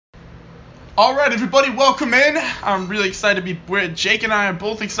All right, everybody, welcome in. I'm really excited to be. Jake and I are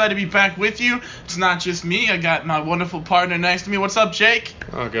both excited to be back with you. It's not just me. I got my wonderful partner next to me. What's up, Jake?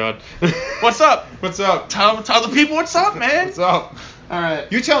 Oh God. What's up? What's up? Tell the people what's up, man. What's up? All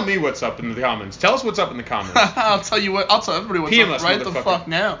right. You tell me what's up in the comments. Tell us what's up in the comments. I'll tell everybody what's PM up us, right the fuck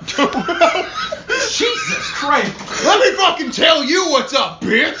now. Jesus Christ! Let me fucking tell you what's up,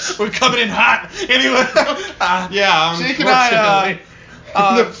 bitch. We're coming in hot. Anyway. Jake and I.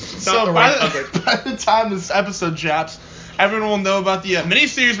 By the time this episode drops, everyone will know about the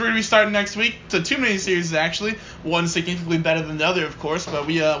mini-series we're going to be starting next week. So 2 mini-series, actually. One significantly better than the other, of course, but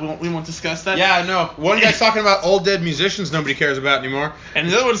we won't discuss that. Yeah, no. One guy's talking about old dead musicians nobody cares about anymore. And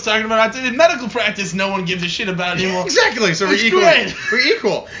the other one's talking about outdated medical practice no one gives a shit about anymore. Exactly, so we're equal. We're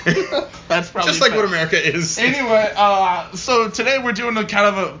equal. That's probably just like what America is. Anyway, so today we're doing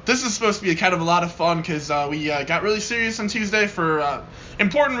this is supposed to be a lot of fun because we got really serious on Tuesday for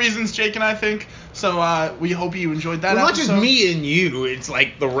important reasons, Jake and I think. So we hope you enjoyed that episode. Not just me and you, it's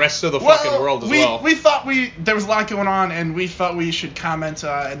like the rest of the fucking world as well. We thought there was a lot going on, and we thought we should comment,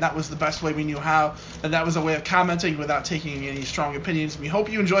 and that was the best way we knew how. And that was a way of commenting without taking any strong opinions. We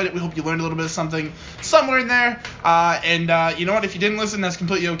hope you enjoyed it. We hope you learned a little bit of something somewhere in there. And you know what? If you didn't listen, that's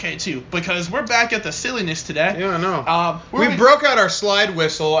completely okay too, because we're back at the silliness today. Yeah, I know. We broke out our slide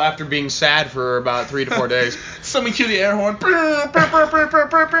whistle after being sad for about 3 to 4 days. Someone cue the air horn.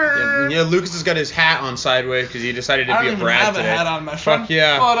 Yeah, Lucas has got his hat on sideways because he decided to be a Brad today. I don't even have a hat on, my friend. Fuck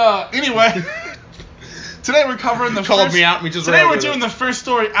yeah. But anyway, today we're covering the Called me out and we just Today we're doing the first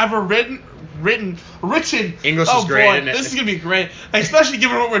story ever written. English is great, isn't it? This is gonna be great, especially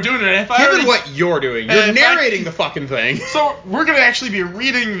given what we're doing today. Given what you're doing, you're narrating the fucking thing. So we're gonna actually be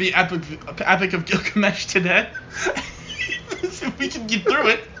reading the Epic of Gilgamesh today. If we can get through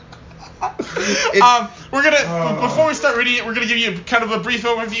it. Before we start reading it, we're gonna give you kind of a brief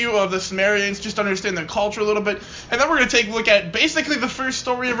overview of the Sumerians, just to understand their culture a little bit, and then we're gonna take a look at basically the first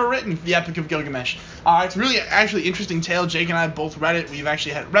story ever written, the Epic of Gilgamesh. It's really actually interesting tale. Jake and I both read it. We've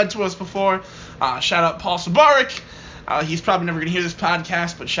actually had it read to us before. Shout out Paul Sabarik. He's probably never gonna hear this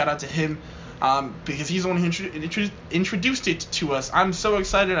podcast, but shout out to him. Because he's the one who introduced it to us. I'm so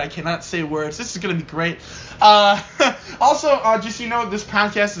excited, I cannot say words. This is going to be great. Also, just so you know, this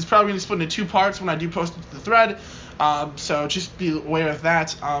podcast is probably going to be split into 2 parts when I do post it to the thread. So just be aware of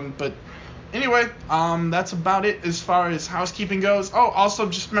that. But anyway, that's about it as far as housekeeping goes. Oh, also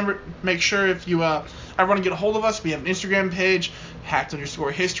just remember, make sure if you ever want to get a hold of us, we have an Instagram page,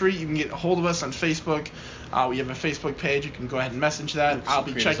 hacked_history. You can get a hold of us on Facebook. We have a Facebook page. You can go ahead and message that. I'll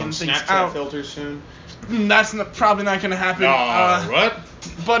be checking things Snapchat out. filters soon. That's probably not going to happen. What?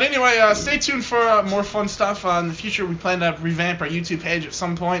 But anyway, stay tuned for more fun stuff. In the future, we plan to revamp our YouTube page at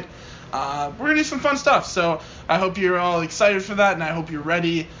some point. We're going to do some fun stuff. So I hope you're all excited for that, and I hope you're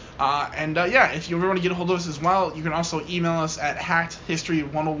ready. If you ever want to get a hold of us as well, you can also email us at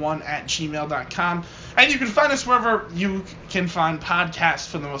hackedhistory101@gmail.com. And you can find us wherever you can find podcasts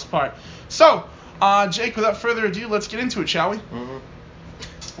for the most part. So, Jake, without further ado, let's get into it, shall we? Mm-hmm.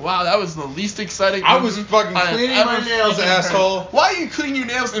 Wow, that was the least exciting. I was fucking cleaning my nails, asshole. Why are you cleaning your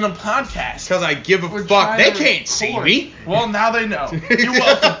nails in a podcast? Because I give a fuck. They can't see me. Well, now they know. You're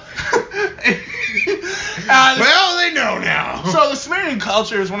welcome. Well, they know now. So the Sumerian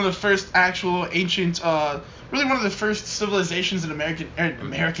culture is one of the first actual ancient, really one of the first civilizations in American.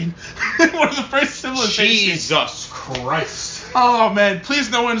 One of the first civilizations. Jesus Christ. Oh man, please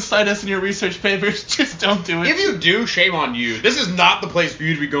no one cite us in your research papers. Just don't do it. If you do, shame on you. This is not the place for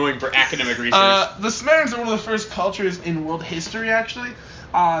you to be going for academic research. The Sumerians are one of the first cultures in world history, actually.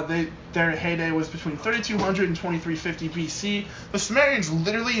 Their heyday was between 3200 and 2350 BC. The Sumerians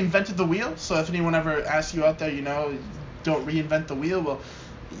literally invented the wheel, so if anyone ever asks you out there, don't reinvent the wheel, well,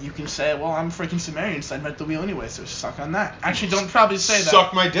 you can say, well, I'm freaking Sumerian, so I invent the wheel anyway, so suck on that. Actually, don't probably say that.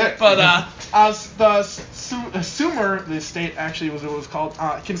 Suck my dick. But the Sumer, the state actually was what it was called,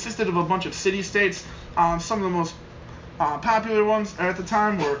 consisted of a bunch of city-states. Some of the most popular ones at the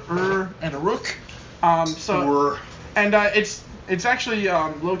time were Ur and Uruk. It's actually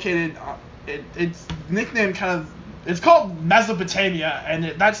located. It's nicknamed it's called Mesopotamia, and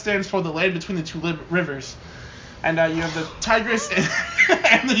that stands for the land between the 2 rivers. And you have the Tigris and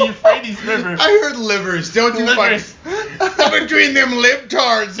the Euphrates River. I heard livers. Don't you livers. Between them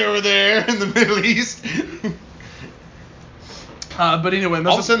libtards over there in the Middle East. But anyway,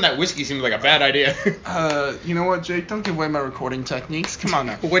 all of a sudden that whiskey seemed like a bad idea. You know what, Jake? Don't give away my recording techniques. Come on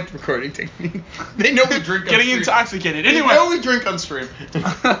now. What recording technique? They know we drink on Getting stream. Intoxicated. Anyway. They know we drink on stream.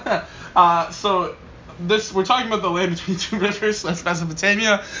 We're talking about the land between 2 rivers, so that's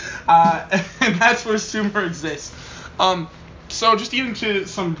Mesopotamia, and that's where Sumer exists. So just to get into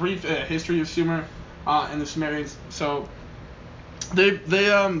some brief history of Sumer and the Sumerians. So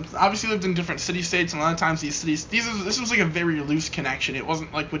they obviously lived in different city-states, and a lot of times these cities, this was like a very loose connection. It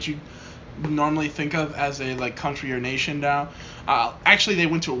wasn't like what you normally think of as a like country or nation now. Actually, they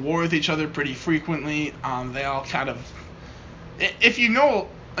went to war with each other pretty frequently. They all kind of, if you know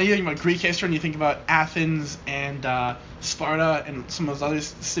anything about Greek history and you think about Athens and Sparta and some of those other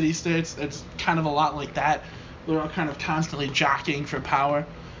city-states, it's kind of a lot like that. They're all kind of constantly jockeying for power.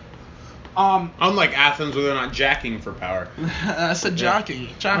 Unlike Athens, where they're not jacking for power. I said jockeying.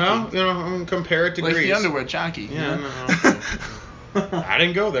 Well, compare it to like Greece. the underwear jockey. Yeah, you know? I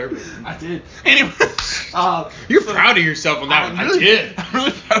didn't go there. But... I did. Anyway. You're proud of yourself on that one. I did. I'm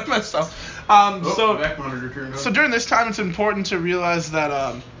really proud of myself. So during this time, it's important to realize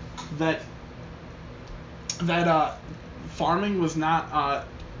that farming was not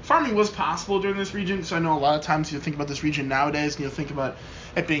farming was possible during this region. So I know a lot of times you think about this region nowadays, and you think about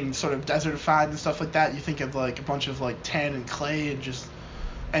it being sort of desertified and stuff like that. You think of like a bunch of like tan and clay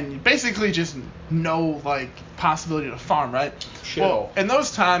and basically just no like possibility to farm, right? Shit. Well, in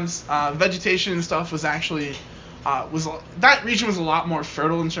those times, vegetation and stuff was actually that region was a lot more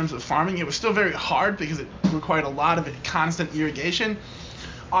fertile in terms of farming. It was still very hard because it required a lot of constant irrigation.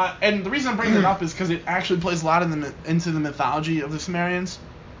 And the reason I'm bringing it up is because it actually plays a lot into the mythology of the Sumerians.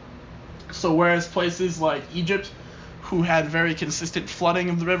 So whereas places like Egypt, who had very consistent flooding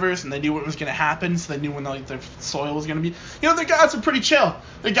of the rivers, and they knew what was going to happen, so they knew when their soil was going to be, their gods were pretty chill.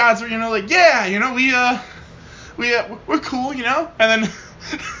 The gods were, like, yeah, we're cool, and then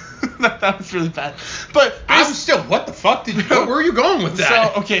that was really bad. But I'm still, what the fuck where were you going with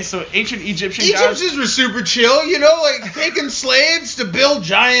that? So ancient Egyptian gods. Egyptians were super chill, like taking slaves to build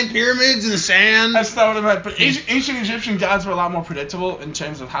giant pyramids in the sand. That's not what I meant. But ancient Egyptian gods were a lot more predictable in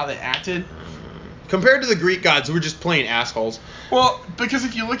terms of how they acted. Compared to the Greek gods, who were just plain assholes. Well, because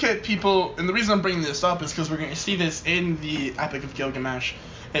if you look at people, and the reason I'm bringing this up is because we're going to see this in the Epic of Gilgamesh,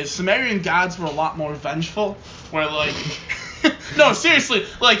 is Sumerian gods were a lot more vengeful, where like... No, seriously,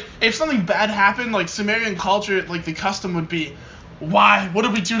 like, if something bad happened, like, Sumerian culture, like, the custom would be, why? What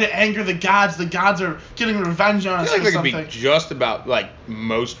did we do to anger the gods? The gods are getting revenge on us or something. It could be just about, like,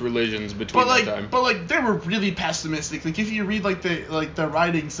 most religions between that time. But, like, they were really pessimistic. Like, if you read, their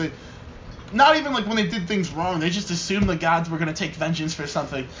writings, not even, like, when they did things wrong, they just assumed the gods were going to take vengeance for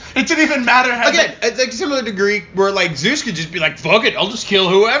something. It didn't even matter how... Again, it's like similar to Greek, where, like, Zeus could just be like, fuck it, I'll just kill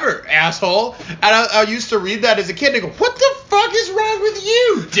whoever, asshole. And I used to read that as a kid and go, what the fuck is wrong with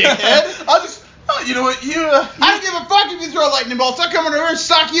you, dickhead? I'll just... Oh, you know what, I don't give a fuck if you throw a lightning bolt, so I'm coming over and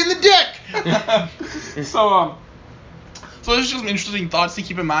sock you in the dick! So there's just some interesting thoughts to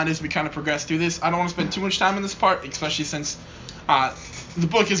keep in mind as we kind of progress through this. I don't want to spend too much time on this part, especially since... the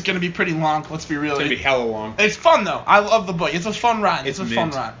book is going to be pretty long, let's be real. It's going to be hella long. It's fun, though. I love the book. It's a fun ride. It's a mint. fun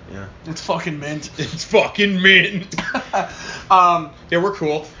ride. Yeah. It's fucking mint. It's fucking mint. Yeah, we're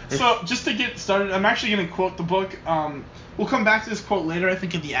cool. So, just to get started, I'm actually going to quote the book. We'll come back to this quote later, I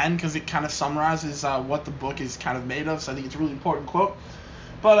think, at the end, because it kind of summarizes what the book is kind of made of, so I think it's a really important quote.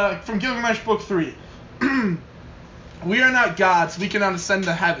 But from Gilgamesh Book 3. We are not gods. We cannot ascend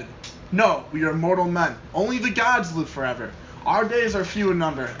to heaven. No, we are mortal men. Only the gods live forever. Our days are few in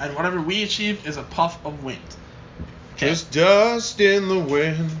number, and whatever we achieve is a puff of wind. Okay. Just dust in the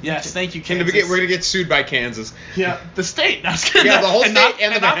wind. Yes, thank you, Kansas. We're going to get sued by Kansas. Yeah, the state. Yeah, the whole state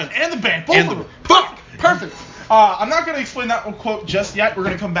and the band. And the band. Both of them. Fuck. Perfect. I'm not going to explain that quote just yet. We're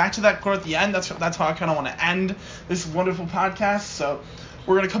going to come back to that quote at the end. That's how I kind of want to end this wonderful podcast. So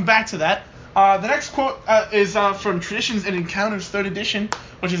we're going to come back to that. The next quote is from Traditions and Encounters 3rd edition,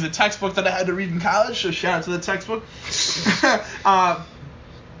 which is a textbook that I had to read in college, so shout out to the textbook.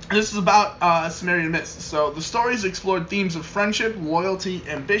 This is about Sumerian myths. So the stories explored themes of friendship, loyalty,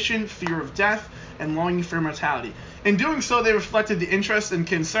 ambition, fear of death, and longing for immortality. In doing so, they reflected the interests and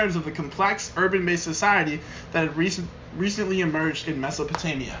concerns of the complex, urban-based society that had recently emerged in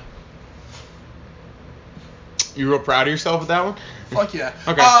Mesopotamia. You real proud of yourself with that one? Fuck yeah.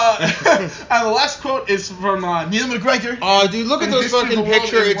 Okay. And the last quote is from Neil McGregor. Oh, dude, look at those fucking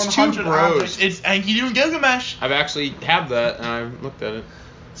pictures. It's 2 bros. It's Enkidu and Gilgamesh. I've actually have that, and I've looked at it.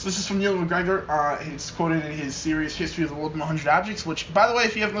 So this is from Neil McGregor. It's quoted in his series History of the World in 100 Objects, which, by the way,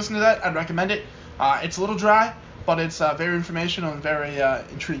 if you haven't listened to that, I'd recommend it. It's a little dry, but it's very informational and very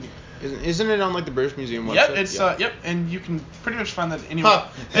intriguing. Isn't it on like the British Museum website? Yep, yep, and you can pretty much find that anywhere.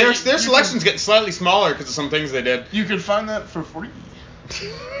 Their selection's getting slightly smaller because of some things they did. You can find that for free.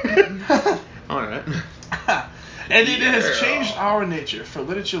 Alright. And it has changed our nature, for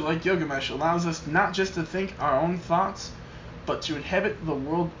literature like Gilgamesh allows us not just to think our own thoughts, but to inhabit the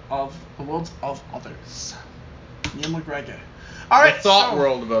worlds of others. Neil McGregor. All right, the thought so,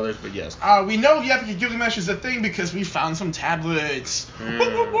 world of others, but yes. We know the Epic of Gilgamesh is a thing because we found some tablets.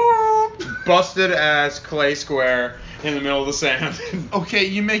 Busted as clay square in the middle of the sand. Okay,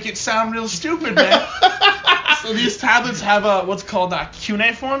 you make it sound real stupid, man. So these tablets have what's called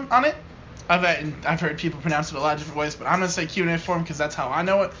cuneiform on it. I've heard people pronounce it a lot of different ways, but I'm gonna say cuneiform because that's how I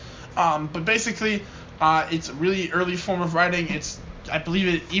know it. But basically, it's a really early form of writing. I believe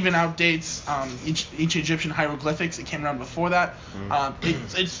it even outdates each Egyptian hieroglyphics. It came around before that.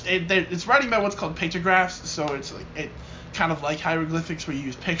 It's writing by what's called pictographs, so it's kind of like hieroglyphics where you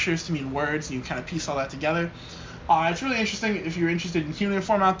use pictures to mean words and you kind of piece all that together. It's really interesting. If you're interested in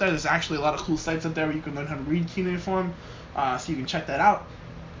cuneiform out there, there's actually a lot of cool sites out there where you can learn how to read cuneiform, so you can check that out.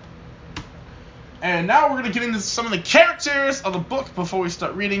 And now we're going to get into some of the characters of the book before we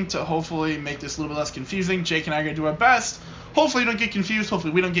start reading to hopefully make this a little bit less confusing. Jake and I are going to do our best. Hopefully you don't get confused.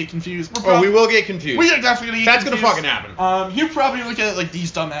 Hopefully we don't get confused. We will get confused. We are definitely going to get confused. That's going to fucking happen. You probably look at it like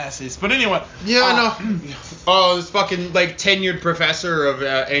these dumbasses. But anyway. Yeah, no. Oh, this fucking, tenured professor of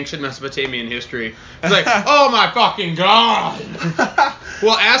ancient Mesopotamian history. He's like, oh my fucking god.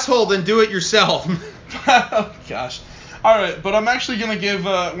 Well, asshole, then do it yourself. Oh, gosh. Alright, but I'm actually going to give,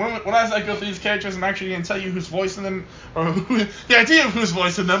 when I go through these characters, I'm actually going to tell you who's voicing them, or the idea of who's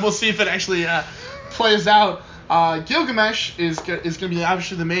voicing them. We'll see if it actually plays out. Gilgamesh is going to be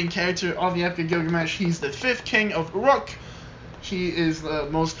obviously the main character of the Epic of Gilgamesh. He's the 5th king of Uruk. He is the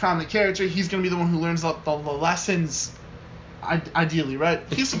most prominent character. He's going to be the one who learns the lessons, ideally, right?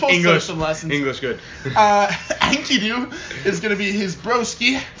 He's supposed to learn some lessons. English good. Enkidu is going to be his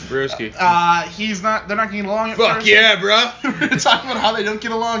broski. Broski. They're not getting along at Fuck first. yeah, bro. We're going to talk about how they don't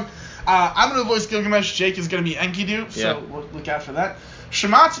get along. I'm going to voice Gilgamesh. Jake is going to be Enkidu, so we'll look out for that.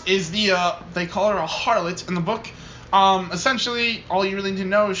 Shamat is they call her a harlot in the book. Essentially, all you really need to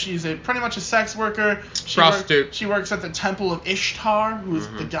know is she's pretty much a sex worker. Prostitute. She works at the Temple of Ishtar, who is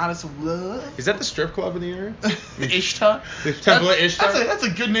the goddess of love. Is that the strip club in the area? Ishtar? The Temple of Ishtar? That's a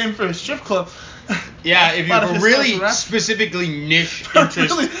good name for a strip club. Yeah, if you have a really specifically niche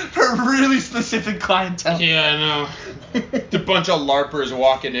interest. For really specific clientele. Yeah, I know. The bunch of LARPers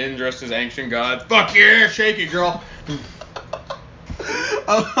walking in dressed as ancient gods. Fuck yeah, shake it, girl.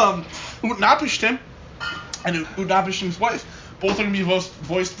 Utnapishtim and Utnapishtim's wife both are going to be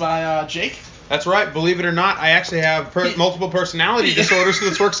voiced by Jake. That's right. Believe it or not, I actually have multiple personality disorders, so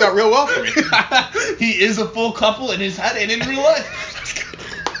this works out real well for me. He is a full couple in his head and in real life.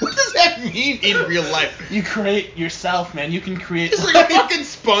 What does that mean in real life? You create yourself, man. You can create. It's like a fucking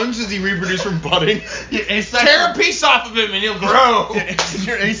sponge as he reproduces from budding. You're asexual. Tear a piece off of him and he'll grow.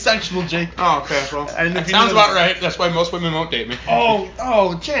 You're asexual, Jake. Oh, okay. Well, that sounds about right. That's why most women won't date me.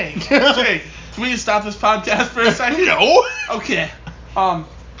 Oh, Jake. Jake, can we just stop this podcast for a second? No. Okay.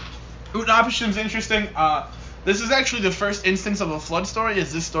 Utnapishtim's interesting. This is actually the first instance of a flood story,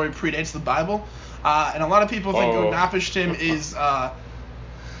 as this story predates the Bible. And a lot of people think Utnapishtim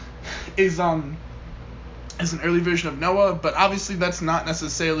is an early version of Noah, but obviously that's not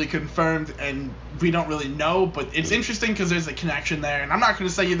necessarily confirmed, and we don't really know. But it's interesting because there's a connection there, and I'm not going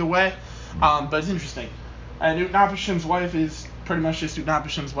to say either way, but it's interesting. And Utnapishtim's wife is pretty much just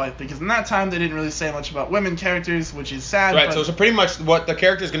Utnapishtim's wife, because in that time they didn't really say much about women characters, which is sad. Right, so pretty much what the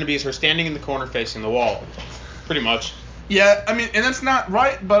character is going to be is her standing in the corner facing the wall, pretty much. Yeah, I mean, and that's not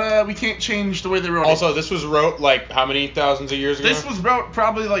right, but we can't change the way they wrote it. Also, this was wrote, how many thousands of years ago? This was wrote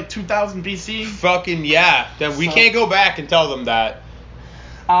probably 2000 BC. Fucking yeah. Then we can't go back and tell them that.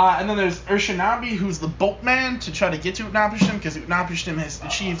 And then there's Urshanabi, who's the boatman to try to get to Utnapishtim, because Utnapishtim has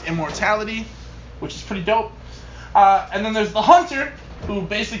achieved immortality, which is pretty dope. And then there's the hunter, who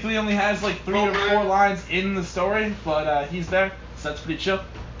basically only has 3 or 4 lines in the story, but he's there, so that's pretty chill.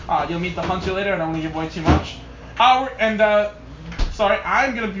 You'll meet the hunter later, I don't want to give away too much. I'm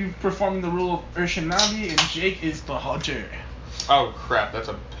going to be performing the role of Urshanabi, and Jake is the hunter. Oh, crap, that's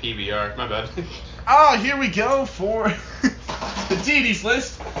a PBR. My bad. Here we go for the deities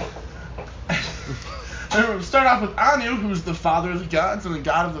list. We'll start off with Anu, who's the father of the gods and the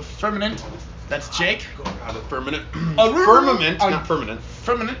god of the firmament. That's Jake. God of firmament. Firmament, not permanent.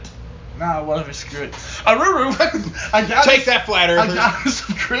 Firmament. Nah, whatever, screw it. Aruru, take that, flat earther. A goddess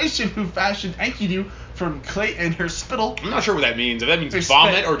of creation who fashioned Enkidu from clay and her spittle. I'm not sure what that means. If that means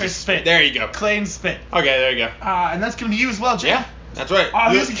vomit or just spit. There you go. Clay and spit. Okay, there you go. And that's going to be you as well, Jake. Yeah, that's right.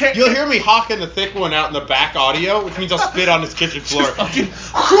 You'll hear me hawking a thick one out in the back audio, which means I'll spit on his kitchen floor.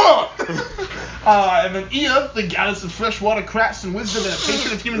 And then Ea, the goddess of freshwater crafts and wisdom and a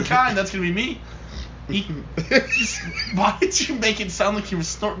patron of humankind. That's going to be me. Why did you make it sound like you were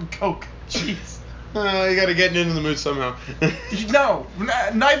snorting coke? Jeez. You gotta get into the mood somehow. No,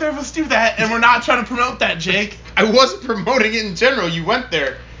 neither of us do that, and we're not trying to promote that, Jake. I wasn't promoting it in general. You went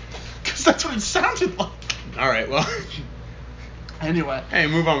there. Because that's what it sounded like. All right, well. Anyway. Hey,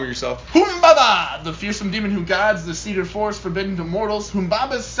 move on with yourself. Humbaba, the fearsome demon who guides the cedar forest forbidden to mortals.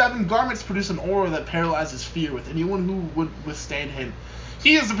 Humbaba's 7 garments produce an aura that paralyzes fear with anyone who would withstand him.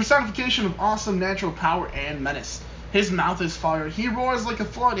 He is the personification of awesome natural power and menace. His mouth is fire. He roars like a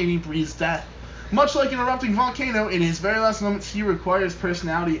flood and he breathes death. Much like an erupting volcano, in his very last moments he requires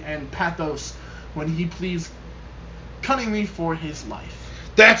personality and pathos when he pleads cunningly for his life.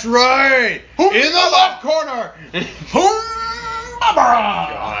 That's right! In the left corner!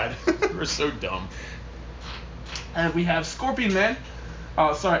 God, we're so dumb. And we have Scorpion Man.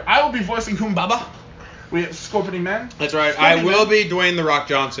 I will be voicing Humbaba. We have Scorpion Man. That's right. Scorpion I will Man. be Dwayne The Rock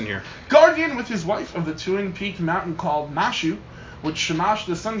Johnson here. Guardian with his wife of the twin-peaked mountain called Mashu, which Shamash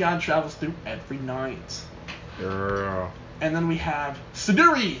the sun god travels through every night. Girl. And then we have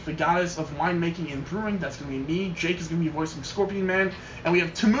Siduri, the goddess of winemaking and brewing. That's going to be me. Jake is going to be voicing Scorpion Man. And we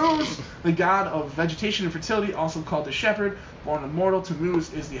have Tammuz, the god of vegetation and fertility, also called the shepherd. Born immortal,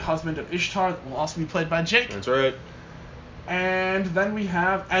 Tammuz is the husband of Ishtar, that will also be played by Jake. That's right. And then we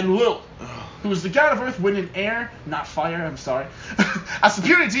have Enlil, who is the god of earth, wind, and air, not fire, I'm sorry. As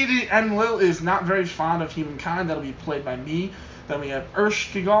superior deity, Enlil is not very fond of humankind. That'll be played by me. Then we have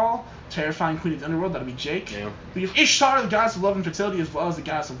Ershkigal, terrifying queen of the underworld. That'll be Jake. Yeah. We have Ishtar, the goddess of love and fertility, as well as the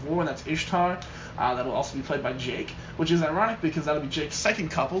goddess of war, and that's Ishtar. That'll also be played by Jake, which is ironic because that'll be Jake's second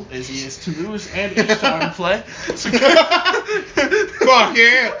couple, as he is Tammuz and Ishtar in play. So, fuck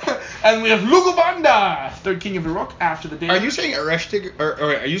yeah! And we have Lugubanda, third king of Uruk, after the day. Are you saying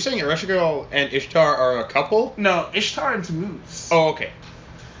Ereshkigal and Ishtar are a couple? No, Ishtar and Tammuz. Oh, okay.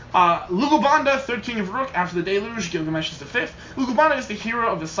 Lugubanda, third king of Uruk, after the deluge. Gilgamesh is the fifth. Lugubanda is the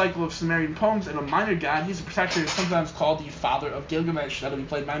hero of the cycle of Sumerian poems and a minor god. He's a protector, sometimes called the father of Gilgamesh. That'll be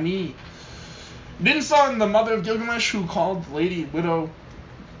played by me. Ninsun, the mother of Gilgamesh, who called Lady Widow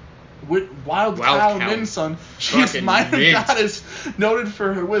Wild Cow Ninsun. She is a minor goddess, noted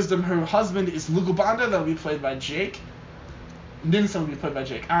for her wisdom. Her husband is Lugubanda. That'll be played by Jake. Ninsun will be played by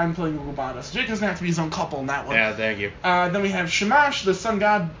Jake. I'm playing Lugubanda. So Jake doesn't have to be his own couple in that one. Yeah, thank you. Then we have Shamash, the sun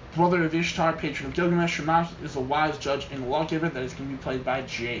god, brother of Ishtar, patron of Gilgamesh. Shamash is a wise judge and lawgiver that is going to be played by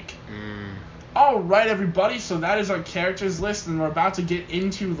Jake. Alright, everybody, so that is our characters list, and we're about to get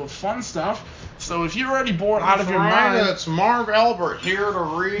into the fun stuff. So if you're already bored out of your mind... It's Marv Albert here to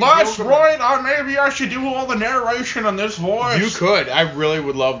read... That's right, maybe I should do all the narration on this voice. You could. I really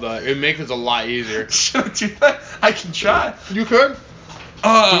would love that. It makes it a lot easier. Should I do that? I can try. You could. Do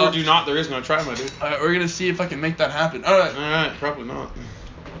or do not. There is no try, my dude. Alright, we're going to see if I can make that happen. Alright. Alright, probably not.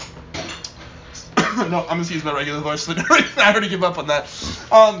 No, I'm going to use my regular voice. I already give up on that.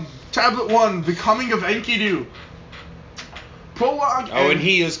 Tablet 1, The Coming of Enkidu. Prologue and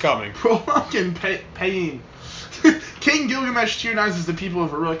he is coming. Prologue and Pain. King Gilgamesh tyrannizes the people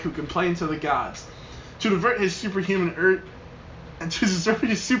of Uruk who complain to the gods. To divert his superhuman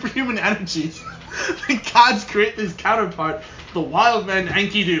energies, the gods create his counterpart, the wild man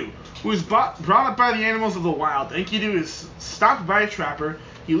Enkidu, who is brought up by the animals of the wild. Enkidu is stopped by a trapper.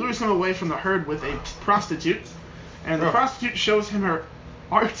 He lures him away from the herd with a prostitute, and the prostitute shows him her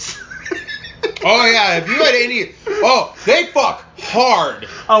arts. Oh yeah, if you had any... Oh, they fuck hard.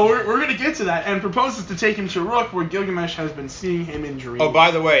 Oh, we're going to get to that, and proposes to take him to Uruk, where Gilgamesh has been seeing him in dreams. Oh,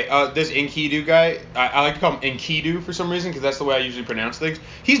 by the way, this Enkidu guy, I like to call him Enkidu for some reason, because that's the way I usually pronounce things.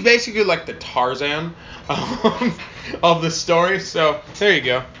 He's basically like the Tarzan of the story, so there you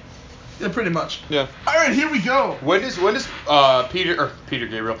go. Yeah, pretty much. Yeah. All right, here we go. When does Peter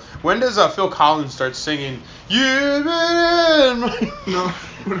Gabriel? When does Phil Collins start singing? You've been in my... No.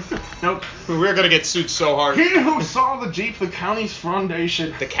 Nope. We're gonna get sued so hard. He who saw the Jeep, the county's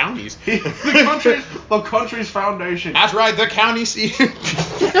foundation. The counties. the country's foundation. That's right, the county seat.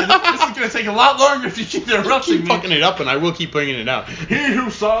 This is gonna take a lot longer if you keep interrupting me. Keep fucking it up, and I will keep bringing it out. He who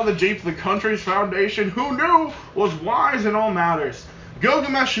saw the Jeep, the country's foundation, who knew was wise in all matters.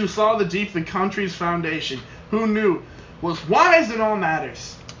 Gilgamesh, who saw the deep, the country's foundation, who knew was wise in all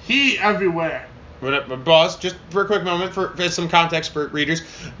matters. He everywhere. Boss, just for a quick moment, for some context for readers,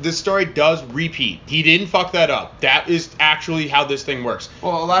 this story does repeat. He didn't fuck that up. That is actually how this thing works.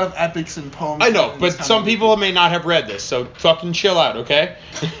 Well, a lot of epics and poems. I know, but some people may not have read this, so fucking chill out, okay?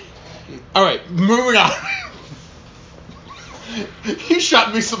 Alright, moving on. You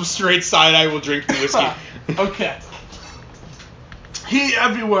shot me some straight side, I will drink the whiskey. Okay. He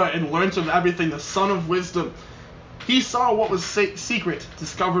everywhere and learnt of everything, the son of wisdom. He saw what was secret,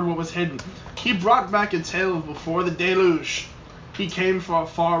 discovered what was hidden. He brought back a tale of before the deluge. He came for a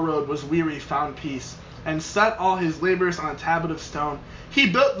far road, was weary, found peace, and set all his labors on a tablet of stone. He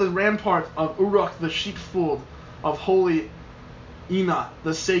built the rampart of Uruk, the sheepfold of holy Ina,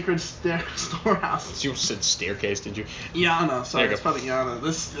 the sacred storehouse. You said staircase, did you? Iana, sorry, There you it's go. probably Iana.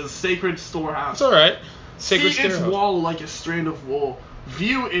 This is sacred storehouse. It's alright. Sacred See its stairhouse. wall like a strand of wool.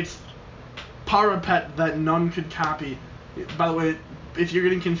 View its parapet that none could copy. By the way, if you're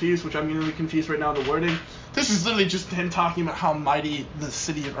getting confused, which I'm getting really confused right now, the wording, this is literally just him talking about how mighty the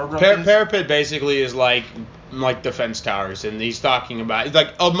city of Uruk is. Parapet basically is like defense towers, and he's talking about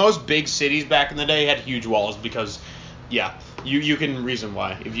most big cities back in the day had huge walls because, yeah, you can reason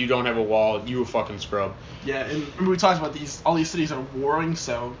why. If you don't have a wall, you a fucking scrub. Yeah, and we talked about all these cities are warring,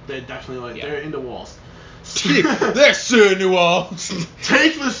 so they're definitely they're into walls. They're so into walls.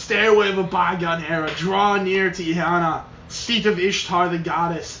 Take the stairway of a bygone era, draw near to Iana, seat of Ishtar the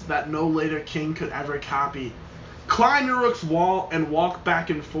goddess that no later king could ever copy. Climb Uruk's wall and walk back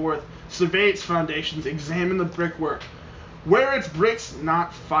and forth, survey its foundations, examine the brickwork. Were its bricks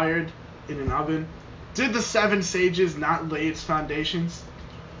not fired in an oven? Did the 7 sages not lay its foundations?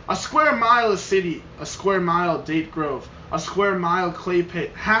 A square mile a city, a square mile date grove, a square mile clay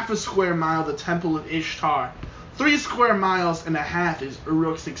pit, half a square mile the temple of Ishtar. 3 square miles and a half is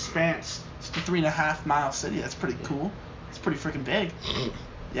Uruk's expanse. It's a 3.5 mile city. That's pretty cool. It's pretty freaking big.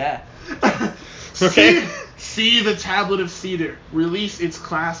 Yeah. Okay. See the tablet of cedar. Release its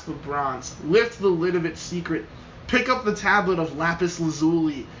clasp of bronze. Lift the lid of its secret. Pick up the tablet of lapis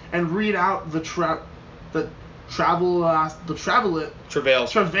lazuli and read out the travails.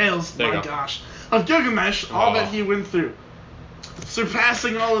 There you My go. gosh, of Gilgamesh, all that he went through,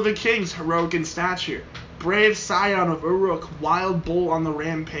 surpassing all of the kings, heroic in stature, brave scion of Uruk, wild bull on the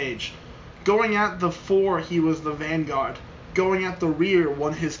rampage. Going at the fore, he was the vanguard. Going at the rear,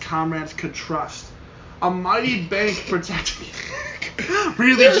 one his comrades could trust. A mighty bank protecting.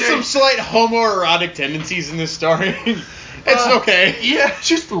 Really, There's Jake? some slight homoerotic tendencies in this story. It's okay. Yeah,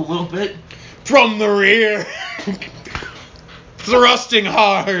 just a little bit. From the rear. Thrusting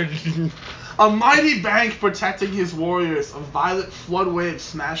hard. A mighty bank protecting his warriors, a violet flood wave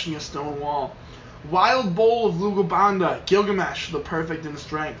smashing a stone wall. Wild bull of Lugubanda, Gilgamesh, the perfect in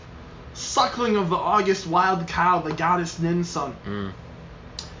strength. Suckling of the august wild cow, the goddess Ninsun.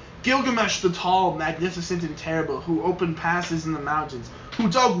 Gilgamesh the tall, magnificent and terrible, who opened passes in the mountains, who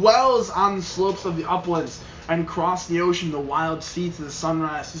dug wells on the slopes of the uplands, and crossed the ocean, the wild sea to the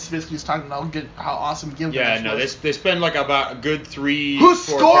sunrise. This basically is talking about how awesome Gilgamesh Yeah, no, was. they spend like about a good 3. Who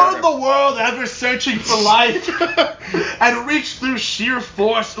 4 scorned the paragraphs. world ever searching for life, and reached through sheer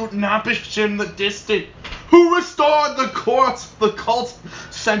force Utnapishtim the distant, who restored the cult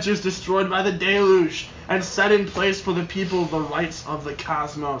centers destroyed by the deluge, and set in place for the people the rights of the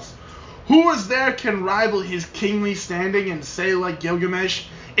cosmos. Who is there can rival his kingly standing and say like Gilgamesh,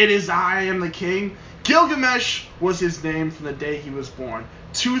 "It is I am the king"? Gilgamesh was his name from the day he was born.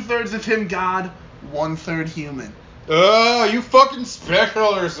 2/3 of him God, 1/3 human. Oh, you fucking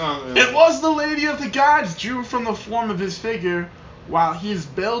special or something. It was the lady of the gods drew from the form of his figure, while his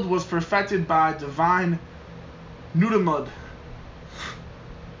build was perfected by divine Nudimmud.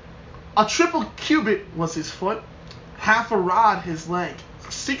 A triple cubit was his foot, half a rod his length,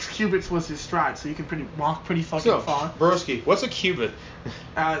 6 cubits was his stride, so you can walk pretty fucking So, far. broski, what's a cubit?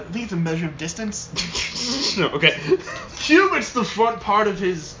 I think it's a measure of distance. No, okay. Cubit's the front part of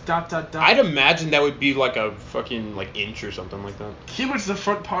his ... I'd imagine that would be like a fucking inch or something like that. Cubit's the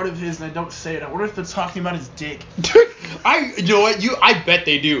front part of his, and I don't say it. I wonder if they're talking about his dick. You know what? I bet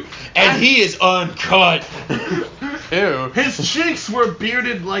they do. And he is uncut. Ew. His cheeks were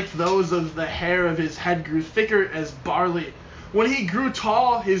bearded like those of the hair of his head grew thicker as barley. When he grew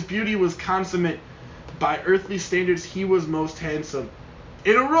tall, his beauty was consummate. By earthly standards, he was most handsome.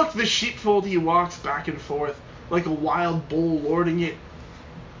 In Uruk, the sheepfold, he walks back and forth, like a wild bull lording it,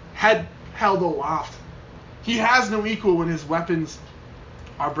 head held aloft. He has no equal when his weapons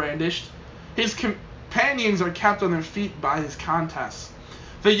are brandished. His companions are kept on their feet by his contests.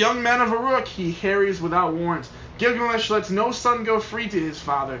 The young men of Uruk he harries without warrant. Gilgamesh lets no son go free to his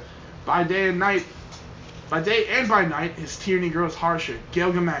father. By day and by night, his tyranny grows harsher.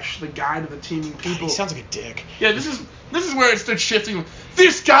 Gilgamesh, the guide of the teeming people. He sounds like a dick. Yeah, this is where it starts shifting.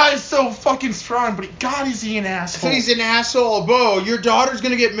 This guy is so fucking strong, but God, is he an asshole? He's an asshole. Bo, your daughter's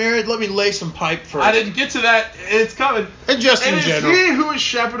gonna get married. Let me lay some pipe first. I didn't get to that. It's coming. And just in It is general. he who is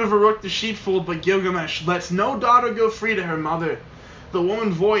shepherd of Uruk the sheepfold, but Gilgamesh lets no daughter go free to her mother. The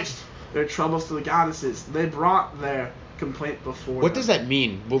woman voiced their troubles to the goddesses. They brought their complaint before. What does that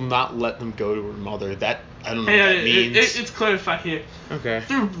mean? Will not let them go to her mother. That I don't know Hey, what that means. it's clarified here. Okay.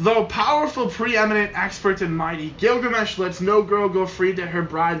 Though powerful, preeminent, expert, and mighty, Gilgamesh lets no girl go free to her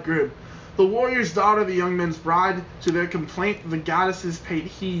bridegroom. The warrior's daughter, the young man's bride, to their complaint, the goddesses paid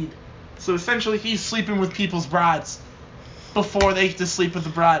heed. So essentially, he's sleeping with people's brides before they get to sleep with the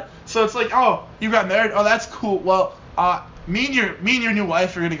bride. So it's like, oh, you got married? Oh, that's cool. Well, me and your new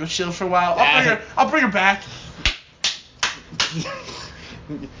wife are gonna go chill for a while. I'll bring her back.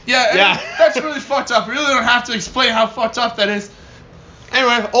 Yeah. That's really fucked up. We really don't have to explain how fucked up that is.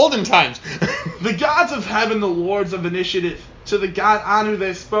 Anyway, olden times. The gods of heaven, the lords of initiative. To the god Anu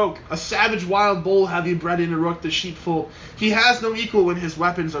they spoke. A savage wild bull have you bred in Uruk the sheepfold. He has no equal when his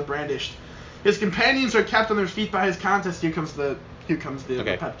weapons are brandished. His companions are kept on their feet by his contest. Here comes the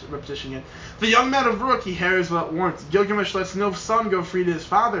repetition again. The young man of Uruk he harries without warrant. Gilgamesh lets no son go free to his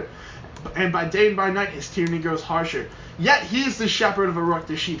father, and by day and by night his tyranny grows harsher. Yet he is the shepherd of Uruk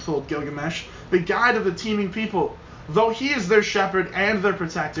the sheepfold, Gilgamesh, the guide of the teeming people. Though he is their shepherd and their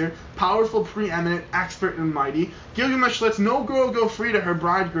protector, powerful, preeminent, expert, and mighty, Gilgamesh lets no girl go free to her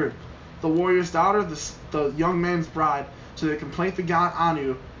bridegroom. The warrior's daughter, the young man's bride, to the complaint the god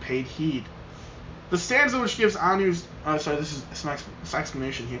Anu paid heed. The stanza which gives Anu's... this is some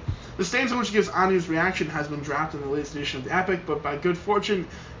explanation here. The stanza which gives Anu's reaction has been drafted in the latest edition of the epic, but by good fortune,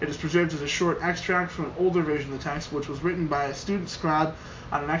 it is preserved as a short extract from an older version of the text, which was written by a student scribe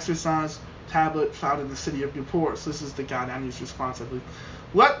on an exercise tablet found in the city of Nippur. So this is the god Anu's response, I believe.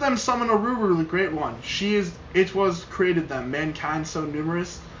 Let them summon Aruru, the great one. It was created them, mankind so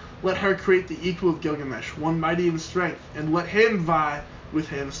numerous. Let her create the equal of Gilgamesh, one mighty in strength, and let him vie with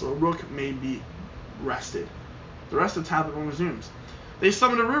him, so Uruk may be rested. The rest of tablet 1 resumes. They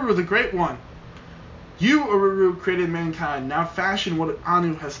summoned Aruru, the great one. You, Aruru, created mankind. Now fashion what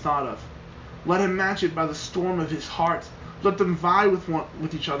Anu has thought of. Let him match it by the storm of his heart. Let them vie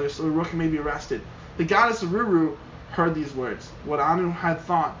with each other, so Uruk may be rested. The goddess Aruru heard these words. What Anu had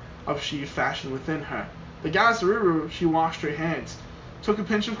thought of she fashioned within her. The goddess Aruru, she washed her hands, took a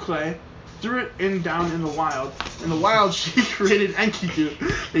pinch of clay, threw it down in the wild. In the wild, she created Enkidu,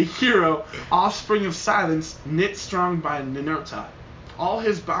 a hero, offspring of silence, knit strong by Ninurta. All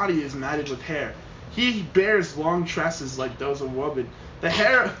his body is matted with hair. He bears long tresses like those of woman. The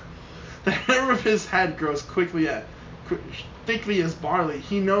hair of his head grows thickly as barley.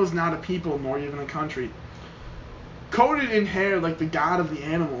 He knows not a people nor even a country. Coated in hair like the god of the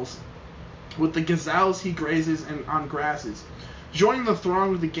animals, with the gazelles he grazes on grasses. Joining the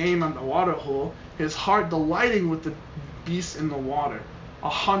throng with the game on the water hole, his heart delighting with the beasts in the water. A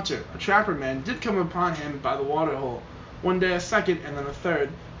hunter, a trapper man, did come upon him by the water hole. One day a second, and then a third,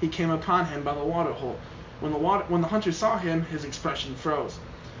 he came upon him by the water hole. When the hunter saw him, his expression froze.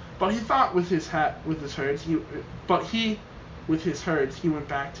 But he thought with his herds, he went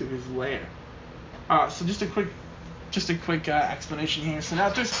back to his lair. So just a quick explanation here. So now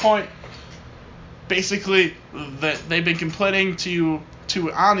at this point, basically, that they've been complaining to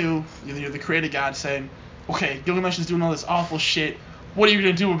Anu, the creator god, saying, okay, Gilgamesh is doing all this awful shit. What are you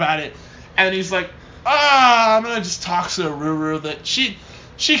gonna do about it? And he's like, I'm gonna just talk to Aruru that she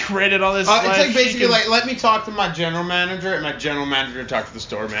created all this. It's like basically like, let me talk to my general manager, and my general manager talk to the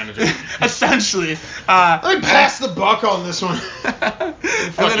store manager. Essentially. Let me pass the buck on this one.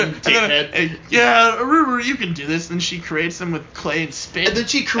 Fucking dickhead. Yeah, Aruru, you can do this. And she creates them with clay and spit. And then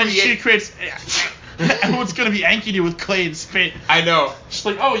she creates. Everyone's gonna be Enkidu with clay and spit. I know. She's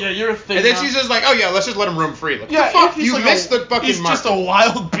like, oh yeah, you're a thing. And then she's just like, oh yeah, let's just let him roam free. Like, yeah, fuck, you like missed the fucking He's mark. just a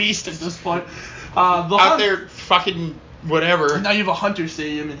wild beast at this point. Out there fucking whatever. Now you have a hunter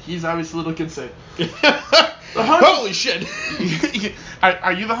stadium, and he's obviously a little concerned. Holy shit.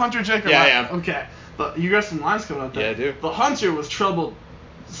 Are you the hunter, Jake? Yeah, I am. Okay. You got some lines coming up there. Yeah, I do. The hunter was troubled,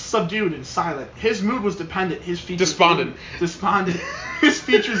 subdued, and silent. His mood was dependent. His features Despondent. His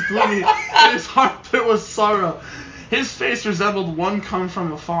features gloomy, and his heart filled with sorrow. His face resembled one come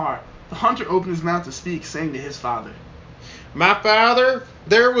from afar. The hunter opened his mouth to speak, saying to his father, my father,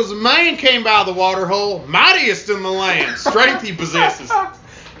 there was a man came by the water hole, mightiest in the land. Strength he possesses.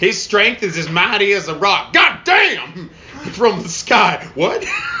 His strength is as mighty as a rock. God damn! From the sky. What?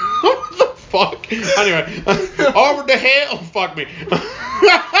 What the fuck? Anyway, over the hell. Fuck me.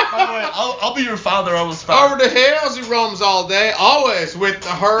 by the way, I'll be your father. I was father. Over the hills he roams all day. Always with the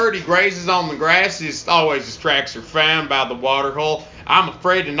herd he grazes on the grass. He always his tracks are found by the water hole. I'm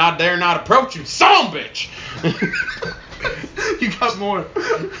afraid to not dare not approach him. Son of a bitch. You got more.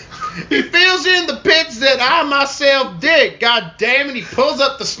 He fills in the pits that I myself dig. God damn it, he pulls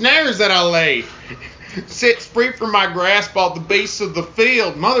up the snares that I lay. Sets free from my grasp all the beasts of the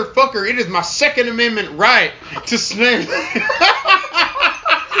field. Motherfucker, it is my Second Amendment right to snare.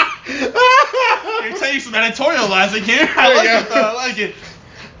 You're taking some editorializing here. I like it.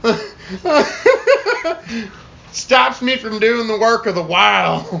 Stops me from doing the work of the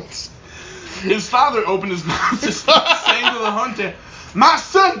wilds. His father opened his mouth to saying to the hunter, "My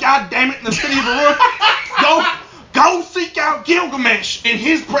son, goddammit, in the city of Uruk, go seek out Gilgamesh. In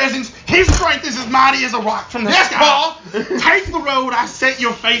his presence, his strength is as mighty as a rock from the sky. Paul. Take the road I set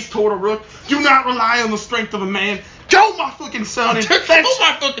your face toward Uruk. Do not rely on the strength of a man. Go, my fucking son, and fetch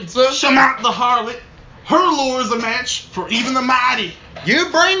my fucking son. Shamat the harlot. Her lure is a match for even the mighty. You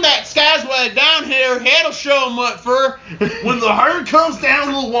bring that Skywag down here, he'll show 'em what for." When the herd comes down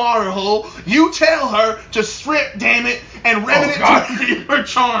to the water hole, you tell her to strip, damn it, and remnant to reveal her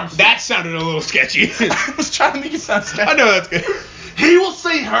charms." That sounded a little sketchy. I was trying to make it sound sketchy. I know that's good. He will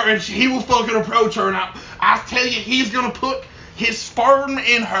see her and he will fucking approach her, and I tell you, he's gonna put his sperm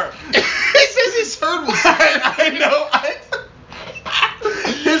in her. He says his herd will. I know.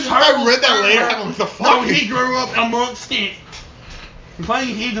 His herd. I read that later. I'm like, what the fuck? So he grew up amongst it.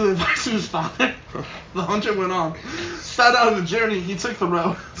 Playing heed to the advice of his father, the hunter went on. Set out on the journey, he took the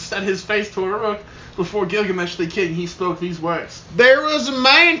road, set his face toward Uruk. Before Gilgamesh the king, he spoke these words. There was a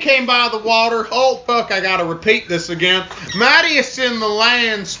man came by the water. Oh, fuck, I gotta repeat this again. Mightiest in the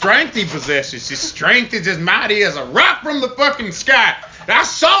land, strength he possesses. His strength is as mighty as a rock from the fucking sky. And I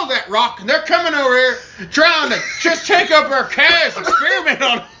saw that rock, and they're coming over here trying to just take up our calves, experiment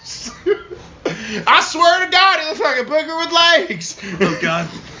on us. I swear to God, it looks like a booger with legs. Oh, God.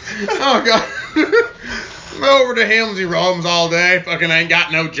 Oh, God. Over to Helmsy roams all day. Fucking ain't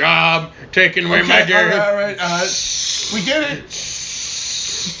got no job. Taking away my deer. All right. We get it.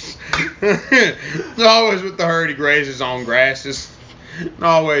 Always with the herd, he grazes on grasses.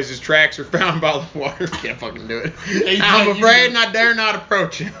 Always his tracks are found by the water. Can't fucking do it. I'm afraid and I dare not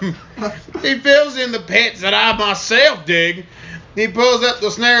approach him. He fills in the pits that I myself dig. He pulls up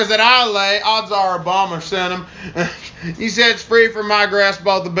the snares that I lay. Odds are a bomber sent him. He sets free from my grasp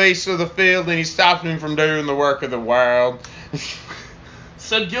all the beasts of the field, and he stops me from doing the work of the wild.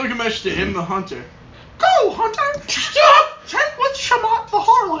 Said Gilgamesh to him, the hunter, "Go, hunter! Stop! Take with Shamat the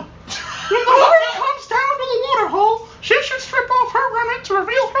harlot. When the herd comes down to the water hole, she should strip off her remnant to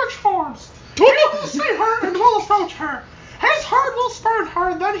reveal her charms. We will see her and will approach her. His herd will spurn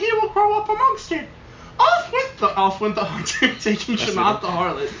her, then he will grow up amongst it." Off went the hunter, taking Shamat the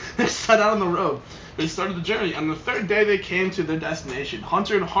harlot. They set out on the road. They started the journey. On the third day they came to their destination.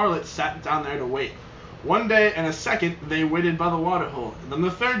 Hunter and harlot sat down there to wait. One day and a second they waited by the water hole. And then the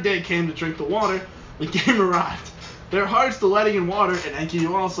third day came to drink the water. The game arrived. Their hearts delighting in water, and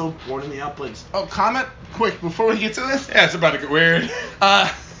Enkidu also born in the uplands. Oh, comment quick before we get to this. Yeah, it's about to get weird.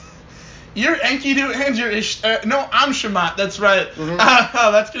 You're Enkidu and you're no, I'm Shamat. That's right. Mm-hmm.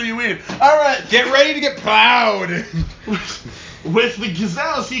 That's gonna be weird. All right, get ready to get plowed. With the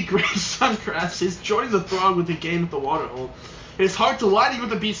gazelles, he grazed some grasses, joining the throng with the game at the water hole. His heart delighting with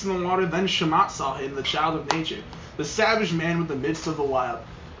the beasts in the water. Then Shamat saw him, the child of nature, the savage man with the midst of the wild.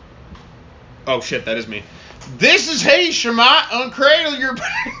 Oh shit, that is me. This is he, Shamat. Uncradle your.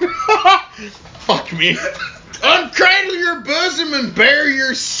 Fuck me. Uncradle your bosom and bear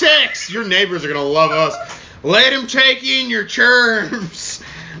your sex. Your neighbors are gonna love us. Let him take in your germs.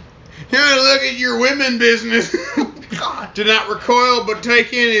 Look at your women business. God. Do not recoil, but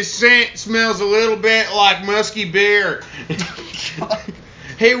take in his scent. Smells a little bit like musky beer.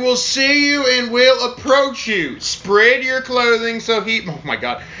 He will see you and will approach you. Spread your clothing so he. Oh my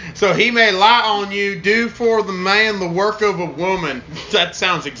God. So he may lie on you. Do for the man the work of a woman. That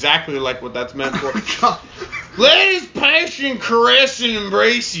sounds exactly like what that's meant for. God. Let his passion caress and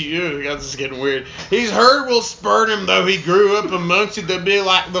embrace you. God, this is getting weird. His herd will spurn him, though he grew up amongst it to be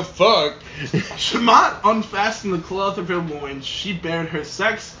like the fuck. Shamat unfastened the cloth of her loins. She bared her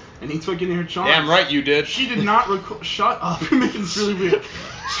sex, and he took in her charms. Damn right you did. She did not Shut up. You're making this really weird.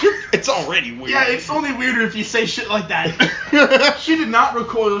 It's already weird. Yeah, it's only weirder if you say shit like that. She did not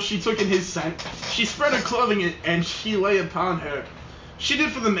recoil. She took in his scent. She spread her clothing, and she lay upon her. She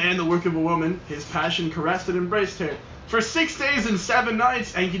did for the man the work of a woman. His passion caressed and embraced her. For 6 days and 7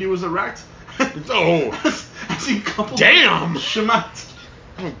 nights, Enkidu was erect. Oh. As he coupled damn. Shamat.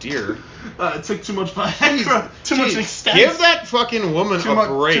 Oh dear. It took too much Viagra. Too much extense. Give that fucking woman a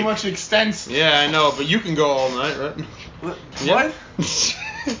break. Too much extense. Yeah, I know, but you can go all night, right? What? Yeah.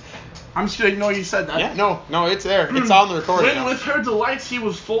 I'm just gonna ignore you said that. Yeah, no, it's there. It's on the recording. When now. with her delights he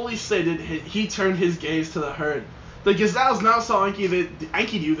was fully sated, he turned his gaze to the herd. The gazelles now saw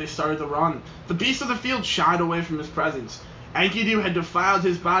Enkidu, they started to run. The beasts of the field shied away from his presence. Enkidu had defiled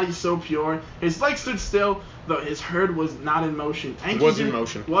his body so pure, his legs stood still, though his herd was not in motion. Was in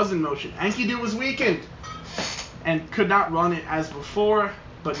motion. Enkidu was weakened and could not run it as before,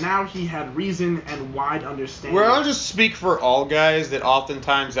 but now he had reason and wide understanding. Well, I'll just speak for all guys that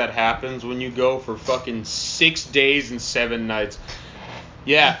oftentimes that happens when you go for fucking 6 days and 7 nights.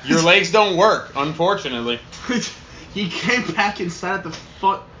 Yeah, your legs don't work, unfortunately. He came back and sat at the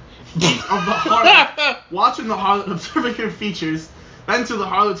foot of the harlot, watching the harlot, observing her features. Then to the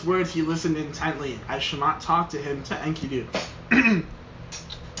harlot's words he listened intently, as Shamat talked to him to Enkidu.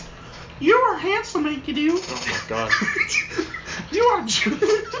 You are handsome, Enkidu. Oh my god.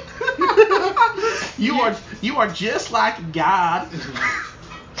 You are just like God.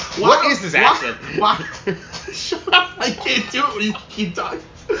 What is this accent? Shut up! I can't do it when you keep talking.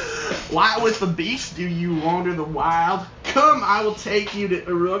 Why with the beast do you wander the wild? Come, I will take you to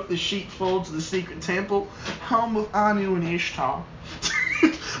Uruk, the sheepfold, to the secret temple, home of Anu and Ishtar.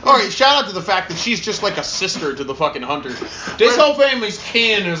 Alright, shout out to the fact that she's just like a sister to the fucking hunter. This whole family's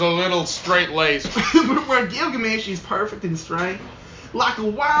kin is a little straight-laced. Where Gilgamesh is perfect in strength, like a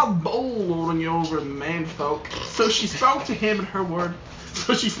wild bull lording over the manfolk. So she spoke to him in her word.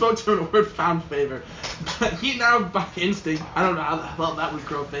 Found favor. But he now, by instinct, I don't know how the hell that would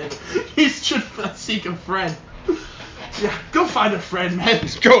grow favor. He should seek a friend. Yeah, go find a friend, man.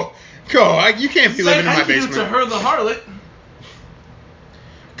 Go. You can't be living in my basement. To her, the harlot.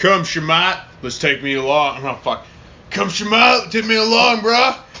 Come, Shamat, let's take me along. Oh, fuck. Come, Shamat, take me along,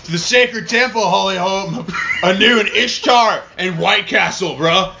 bruh. To the sacred temple, holy home, Anu and Ishtar and White Castle,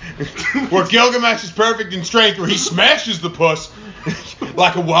 bruh. Where Gilgamesh is perfect in strength, where he smashes the puss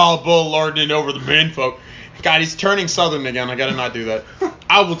like a wild bull lording over the menfolk. God, he's turning southern again. I gotta not do that.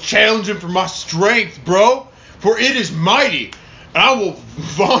 I will challenge him for my strength, bro, for it is mighty. And I will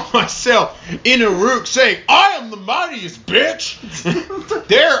vaunt myself in Uruk, saying, I am the mightiest, bitch.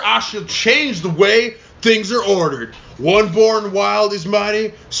 There I shall change the way things are ordered. One born wild is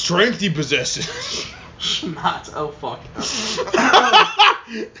mighty, strength he possesses. Shamat, oh fuck.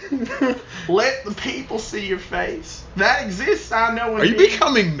 Let the people see your face. That exists, I know. Are you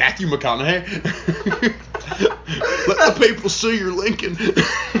becoming Matthew McConaughey? Let the people see your Lincoln.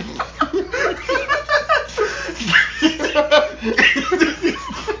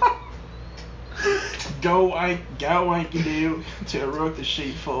 Go Enkidu to Uruk the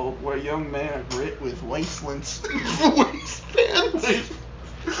sheepfold, where young men are grit with wastelands.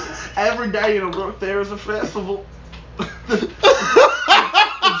 Every day in Uruk there is a festival. The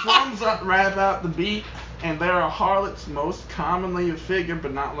drums rap out the beat, and there are harlots, most commonly a figure,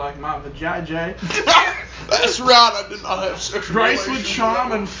 but not like my vajayjay. That's right, I did not have sexual Grace with relations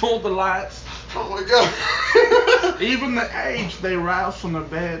charm and full delights. Oh my god. Even the aged they rouse from their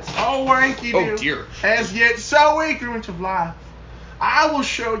beds. Oh, Enkidu. Oh dear. As yet so ignorant of life. I will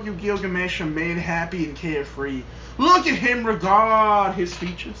show you Gilgamesh, a man happy and carefree. Look at him, regard his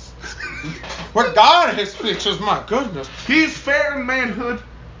features. Regard his features, my goodness. He is fair in manhood,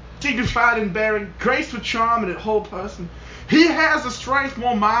 dignified in bearing, graced with charm in his whole person. He has a strength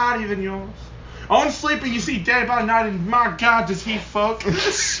more mighty than yours. On sleeping you see day by night, and my God, does he fuck.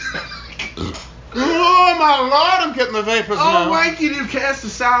 Oh my Lord, I'm getting the vapors now. Oh, Enkidu, cast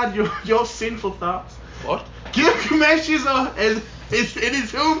aside your sinful thoughts. What? Gilgamesh it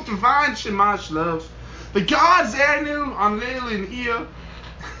is whom divine Shamash loves. The gods Anu, Enlil, and Ea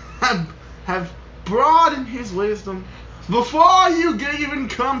have broadened his wisdom. Before you even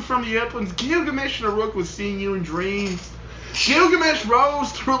come from the uplands, Gilgamesh and Uruk was seeing you in dreams. Gilgamesh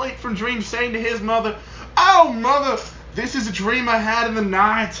rose too late from dreams, saying to his mother, "Oh, mother, this is a dream I had in the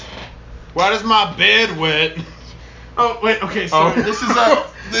night." Why does my bed wet? Oh wait, okay, sorry.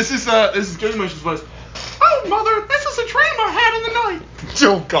 Oh. This is Gilgamesh's voice. Oh, mother, this is a dream I had in the night.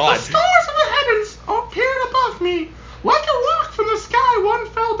 Oh God. The stars of the heavens appeared above me. Like a rock from the sky, one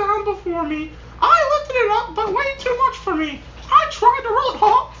fell down before me. I lifted it up, but way too much for me. I tried to roll it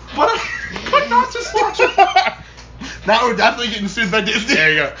off, but I could not dislodge it. Now we're definitely getting sued by Disney.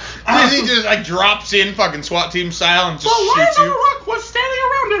 There you go. Disney just like drops in fucking SWAT team style and just shoots shoots you. The rock was standing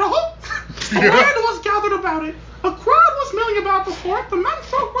around it all. The land was gathered about it. A crowd was milling about before it. The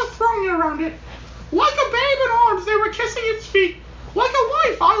menfolk were thronging around it. Like a babe in arms, they were kissing its feet. Like a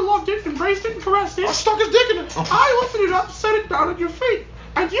wife, I loved it, embraced it, and caressed it. I stuck his dick in it. I lifted it up, set it down at your feet.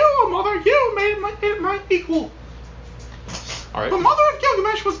 And you, O mother, you made it my equal. All right. The mother of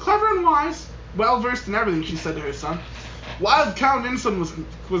Gilgamesh was clever and wise, well versed in everything, she said to her son. While Count Ninsun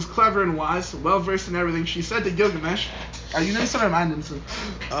was clever and wise, well versed in everything, she said to Gilgamesh, "Are you Ninsun or am I Ninsun?"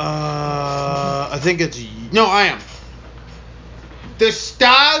 I think it's no, I am. The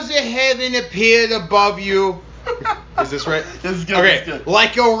stars of heaven appeared above you, Is this right? This is good. Okay. This is good.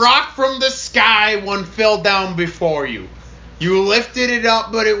 Like a rock from the sky, one fell down before you. You lifted it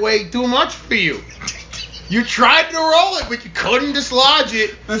up, but it weighed too much for you. You tried to roll it, but you couldn't dislodge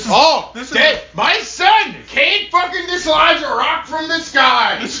it. My son can't fucking dislodge a rock from the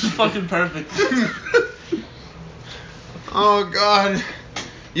sky. This is fucking perfect. Oh, God.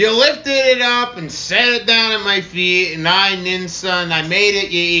 You lifted it up and set it down at my feet, and I, Ninsun, I made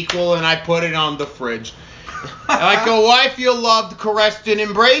it your equal, and I put it on the fridge. Like a wife you loved, caressed and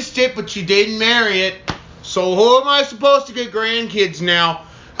embraced it, but you didn't marry it. So who am I supposed to get grandkids now?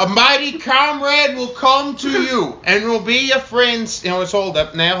 A mighty comrade will come to you, and will be your friends. Let's hold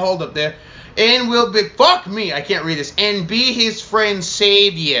up there. And will be, fuck me, I can't read this. And be his friend's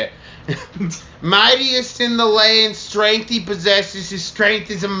savior. Mightiest in the land, strength he possesses. His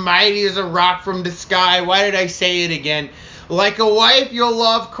strength is as mighty as a rock from the sky. Why did I say it again? Like a wife you'll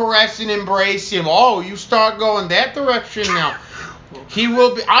love, caress and embrace him. Oh, you start going that direction now. He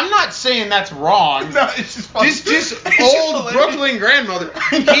will be. I'm not saying that's wrong. No, it's just funny. This old Brooklyn grandmother.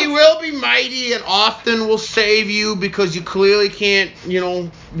 He will be mighty and often will save you because you clearly can't,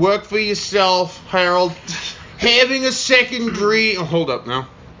 work for yourself, Harold. Having a second dream. Oh, hold up now.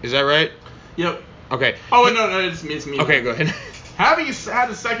 Is that right? Yep. Okay. Oh, no, it's me. Okay, go ahead. Having had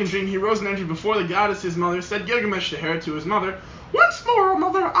a second dream, he rose and entered before the goddess his mother. Said Gilgamesh to her, to his mother, "Once more, O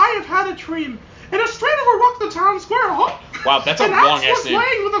mother, I have had a dream. In a strait of a rock, the town square, Wow, that's a an long axe ass was name.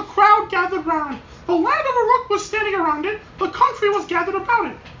 laying with a crowd gathered round. The land of Uruk was standing around it. The country was gathered about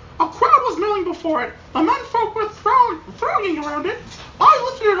it. A crowd was milling before it. The menfolk were thronging around it. I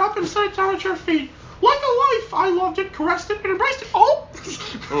lifted it up and set it down at your feet. Like a life, I loved it, caressed it, and embraced it. Oh!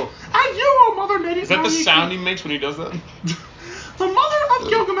 And you, O mother, made it. Is that the sound he makes when he does that? The mother of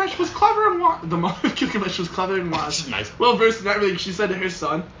Gilgamesh was clever and wise. The mother of Gilgamesh was clever and wise. Nice. Well versed in everything, she said to her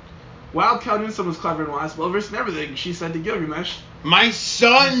son. Wild Cow Ninsun was clever and wise. Well versed in everything, she said to Gilgamesh. My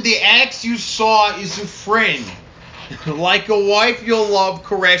son, the axe you saw is a friend. Like a wife you'll love,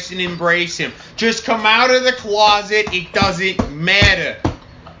 caress and embrace him. Just come out of the closet, it doesn't matter.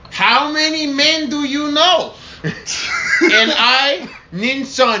 How many men do you know? And I,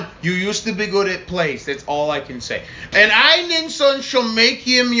 Ninsun, you used to be good at plays. That's all I can say. And I, Ninsun, shall make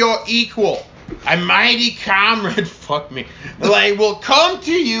him your equal. A mighty comrade, fuck me, will come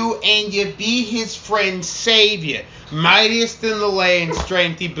to you and you be his friend, savior. Mightiest in the land,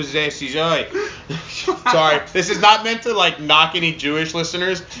 strength he possesses. Oi. Sorry, this is not meant to knock any Jewish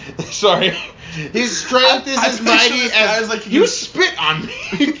listeners. Sorry. His strength is as mighty as... You spit on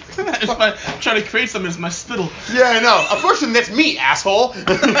me. I'm trying to create something. It's my spittle. Yeah, I know. Unfortunately, that's me, asshole.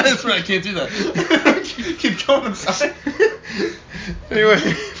 That's right. I can't do that. Keep going. I'm sorry. Anyway,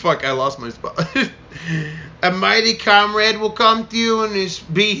 fuck, I lost my spot. A mighty comrade will come to you and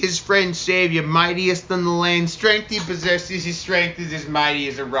be his friend, savior. Mightiest in the land. Strength he possesses. His strength is as mighty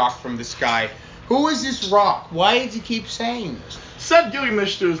as a rock from the sky. Who is this rock? Why does he keep saying this? Said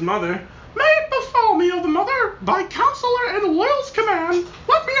Gilgamesh to his mother, "May it befall me, O the mother, by counselor and loyal's command,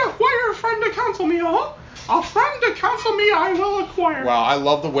 let me acquire a friend to counsel me, A friend to counsel me I will acquire." Wow, I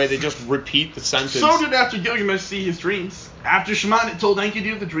love the way they just repeat the sentence. So did after Gilgamesh see his dreams. After Shaman told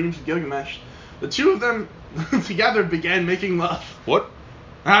Enkidu the dreams of Gilgamesh, the two of them together began making love. What?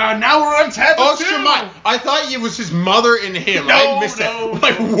 Now we're on tab 2. Oh, Shaman. I thought it was his mother and him. No, I missed that. no. Whoa.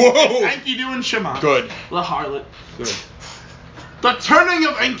 It's Enkidu and Shaman. Good. The harlot. Good. The turning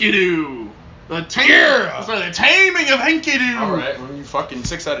of Enkidu. The taming of Enkidu. Alright, well, you fucking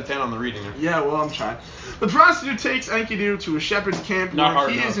 6 out of 10 on the reading. Yeah, well, I'm trying. The prostitute takes Enkidu to a shepherd's camp where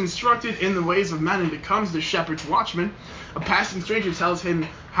he is instructed in the ways of men and becomes the shepherd's watchman. A passing stranger tells him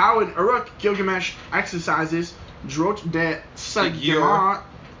how in Uruk Gilgamesh exercises Drot de Segura.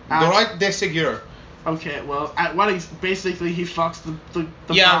 Drot de Segura. Okay, well, at weddings, basically he fucks the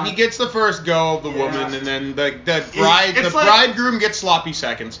yeah, bride. he gets the first go of the woman, and then the bridegroom gets sloppy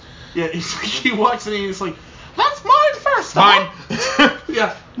seconds. Yeah, he walks in and he's like, "That's mine first, Mine."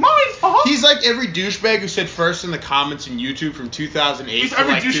 Yeah, mine, He's like every douchebag who said first in the comments in YouTube from 2008 He's to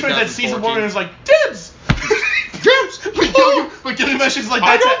every like douchebag that sees a 2014. woman and is like, "Dibs!" Dibs! But Gilgamesh is like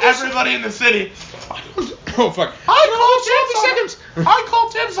that to everybody in the city. Oh, fuck. I call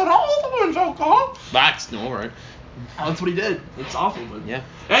dibs on all the women's alcohol. That's alright. That's what he did. It's awful, but yeah.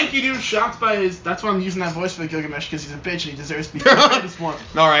 Enkidu, shocked by his... That's why I'm using that voice for Gilgamesh, because he's a bitch and he deserves to be praised more.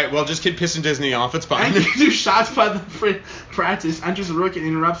 Alright, well, just keep pissing Disney off. It's fine. Enkidu, shocked by the practice, enters the Uruk and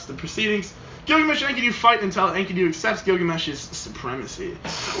interrupts the proceedings. Gilgamesh and Enkidu fight until Enkidu accepts Gilgamesh's supremacy.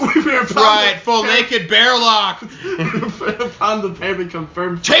 Full naked bear lock. Upon the pair become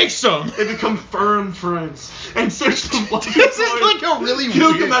firm. Take some. They become firm friends and search the blood. This is like a really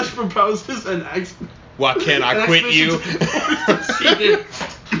Gilgamesh proposes an Why can't I quit you?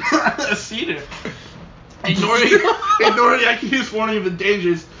 Cedar. Ignoring Enkidu's warning of the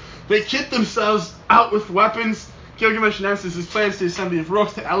dangers, they kit themselves out with weapons. Gilgamesh announces his plans to the assembly of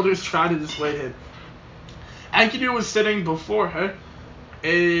Rook. The elders try to dissuade him. Enkidu was sitting before her.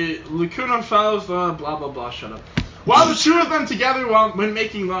 A Lacuna follows the blah blah blah. Shut up. While the two of them together, when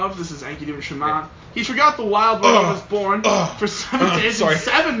making love, this is Enkidu and Shaman. He forgot the wild when he was born. For 7 days and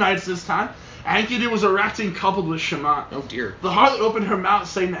 7 nights this time. Enkidu was erecting, coupled with Shaman. Oh dear. The harlot opened her mouth,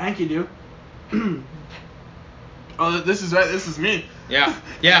 saying to Enkidu, "Oh, this is right. This is me." Yeah.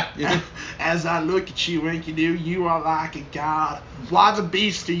 As I look at you, Enkidu, you are like a god. Why the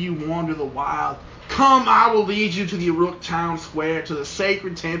beast do you wander the wild? Come, I will lead you to the Uruk town square, to the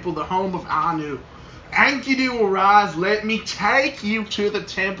sacred temple, the home of Anu. Enkidu, arise, let me take you to the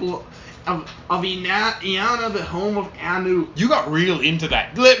temple of Inanna, the home of Anu. You got real into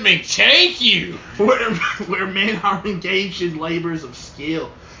that. Let me take you. Where men are engaged in labors of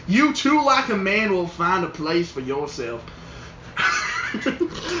skill. You too, like a man, will find a place for yourself.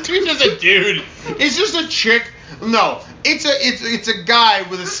 He's just a dude. It's just a chick. No, it's a guy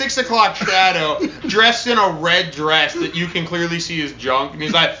with a 6 o'clock shadow dressed in a red dress that you can clearly see his junk, and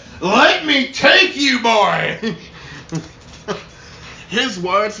he's like, "Let me take you, boy." His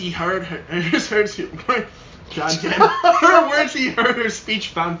words he heard her. God damn. Her words he heard, her speech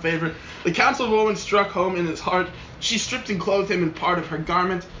found favor. The council woman struck home in his heart. She stripped and clothed him in part of her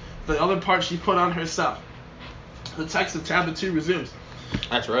garment. The other part she put on herself. The text of Tablet 2 resumes.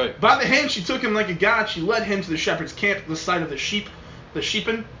 That's right. By the hand she took him like a god. She led him to the shepherd's camp, the site of the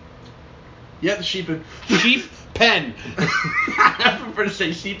sheepen. Yeah, the sheepen. Sheep pen. I prefer to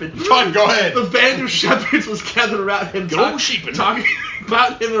say sheepen. Fine, go ahead. The band of shepherds was gathered around him, sheepen. talking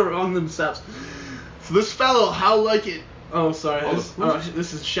about him among themselves. So this fellow, how like it... Oh, sorry.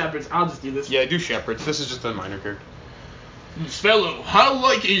 This is shepherds. I'll just do this. Yeah, do shepherds. This is just a minor character. This fellow, how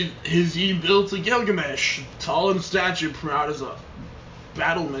like it is he built a Gilgamesh, tall in stature, proud as a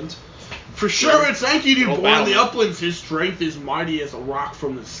battlement. For sure it's Enkidu born in the uplands, his strength is mighty as a rock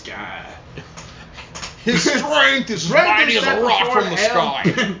from the sky. His strength is mighty as a rock from the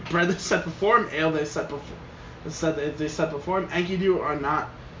sky. Bread they set before him, ale they set before him. Enkidu are not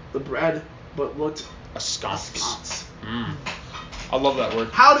the bread, but looked askance. I love that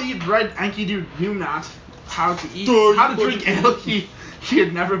word. How to eat bread, Enkidu knew not. How to drink ale, he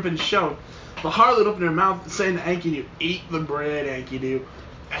had never been shown. The harlot opened her mouth, saying to Enkidu, "Eat the bread, Enkidu,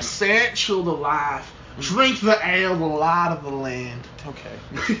 essential to life. Drink the ale, the light of the land." Okay.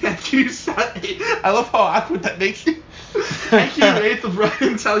 I love how awkward that makes you. Enkidu ate the bread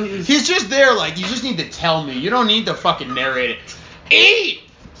until he was... He's just there, like, you just need to tell me. You don't need to fucking narrate it. Eat!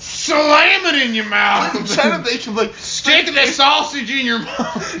 Slam it in your mouth. I'm trying to make him like stick the sausage in your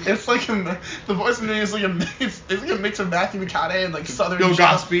mouth. It's like the voice I'm doing is like a mix of Matthew McConaughey and like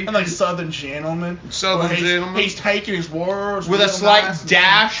Southern Gentleman. He's taking his words with a slight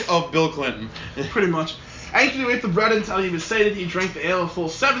dash of Bill Clinton. Pretty much. Enkidu ate the bread until he was sated. He drank the ale, a full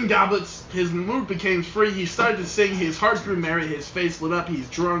 7 goblets. His mood became free. He started to sing. His heart grew merry. His face lit up. He's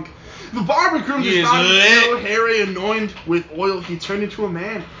drunk. The barber groomed his body so hairy, anointed with oil. He turned into a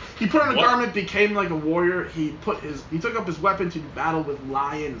man. He put on a garment, became like a warrior. He took up his weapon to battle with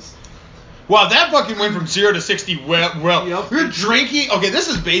lions. Wow, that fucking went from 0 to 60 well. Yep. You're drinking. Okay, this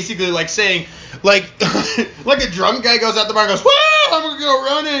is basically like saying, like a drunk guy goes out the bar and goes, "Woo, I'm gonna go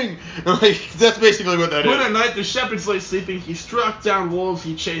running." Like, that's basically what that is. When at night the shepherds lay sleeping, he struck down wolves.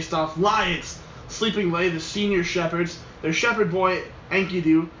 He chased off lions. Sleeping lay the senior shepherds. Their shepherd boy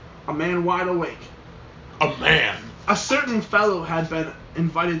Enkidu, a man wide awake. A man. A certain fellow had been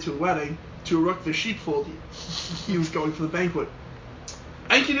invited to a wedding to Uruk the sheepfold. He was going for the banquet.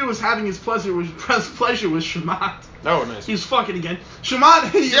 Enkidu was having his pleasure with Shaman. Oh, nice. He was fucking again.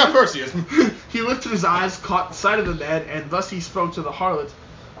 Shaman. Yeah, of course he is. He lifted his eyes, caught sight of the man, and thus he spoke to the harlot.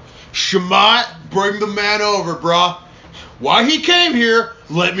 Shaman, bring the man over, brah. Why he came here,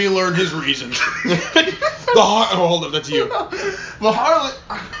 let me learn his reasons. Hold up, that's you. The harlot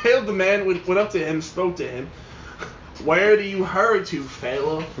hailed the man, went up to him, spoke to him. Where do you hurry to,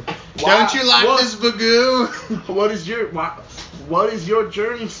 fellow? Don't you like this bagoo? What is your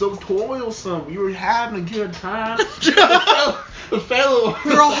journey so toilsome? We were having a good time. The fellow.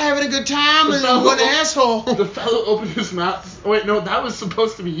 We're all having a good time with one asshole. The fellow opened his mouth. Wait, no, that was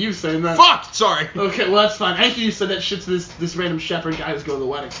supposed to be you saying that. Fuck, sorry. Okay, well that's fine. Enkidu said that shit to this random shepherd guy who's going to the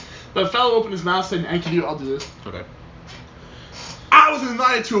wedding. The fellow opened his mouth, saying, "Enkidu, I'll do this." Okay. I was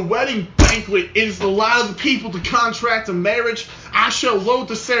invited to a wedding banquet. It is the lot of the people to contract a marriage. I shall load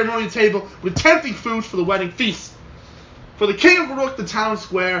the ceremonial table with tempting food for the wedding feast. For the king of Uruk, the town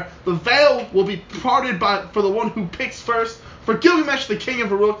square, the veil will be parted for the one who picks first. For Gilgamesh, the king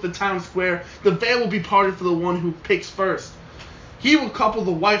of Uruk, the town square, the veil will be parted for the one who picks first. He will couple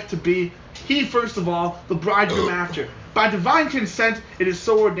the wife to be, he first of all, the after. By divine consent, it is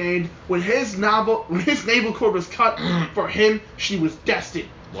so ordained. When his navel cord was cut, for him she was destined.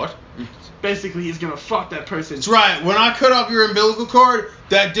 What? Basically, he's gonna fuck that person. That's right. When I cut off your umbilical cord,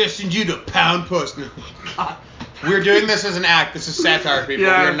 that destined you to pound puss. God. We're doing this as an act. This is satire, people.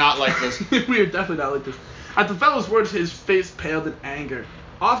 Yeah. We are not like this. We are definitely not like this. At the fellow's words, his face paled in anger.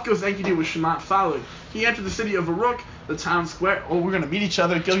 Off goes Enkidu with Shamat following. He entered the city of Uruk, the town square. Oh, we're gonna meet each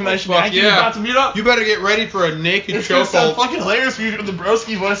other. Gilgamesh and Enkidu about to meet up. You better get ready for a naked It's gonna sound chokehold. fucking hilarious when you do the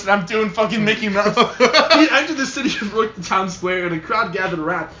broski voice and I'm doing fucking Mickey Mouse. He entered the city of Uruk, the town square, and a crowd gathered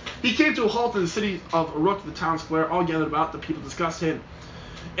around. He came to a halt in the city of Uruk, the town square. All gathered about. The people discussed him.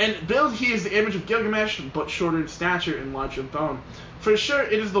 In build, he is the image of Gilgamesh, but shorter in stature and larger of bone. For sure,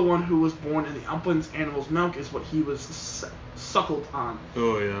 it is the one who was born in the uplands. Animal's milk is what he was suckled on.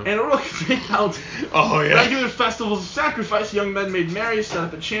 Oh, yeah. In Uruk, they held Oh, regular festivals of sacrifice. Young men made merry, set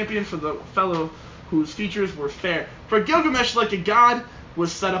up a champion for the fellow whose features were fair. For Gilgamesh, like a god,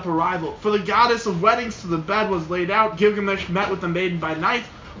 was set up a rival. For the goddess of weddings, to the bed was laid out. Gilgamesh met with the maiden by night.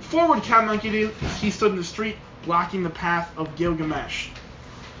 Forward came Enkidu. He stood in the street, blocking the path of Gilgamesh.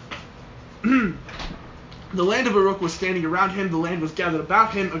 The land of Uruk was standing around him. The land was gathered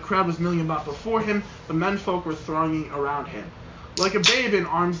about him. A crowd was milling about before him. The menfolk were thronging around him. Like a babe in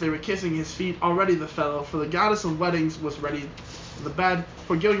arms, they were kissing his feet. Already the fellow, for the goddess of weddings, was ready for the bed.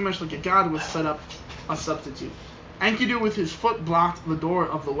 For Gilgamesh, like a god, was set up a substitute. Enkidu, with his foot, blocked the door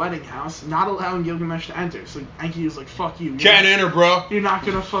of the wedding house, not allowing Gilgamesh to enter. So Enkidu's like, fuck you. Can't enter, bro. You're not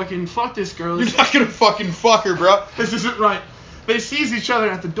gonna fucking fuck this girl. You're not gonna fucking fuck her, bro. This isn't right. They seized each other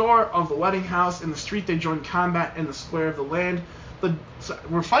at the door of the wedding house. In the street, they joined combat in the square of the land.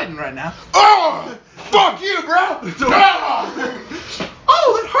 We're fighting right now. Oh! Fuck you, bro!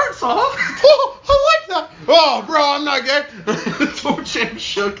 Oh, that hurts, huh? Oh, I like that. Oh, bro, I'm not gay. The door jam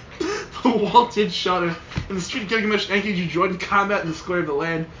shook. The wall did shudder. In the street, Gilgamesh and Enkidu joined combat in the square of the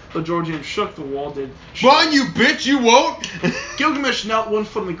land. The door jam shook. The wall did shudder. Fine, you bitch, you won't. Gilgamesh knelt 1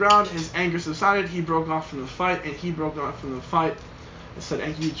 foot on the ground. His anger subsided. He broke off from the fight, and he broke off from the fight. And said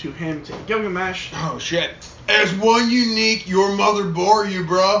Enkidu to him, to Gilgamesh. Oh, shit. As one unique, your mother bore you,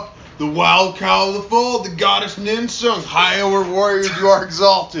 bro. The wild cow of the fold, the goddess Ninsung. High over warriors, you are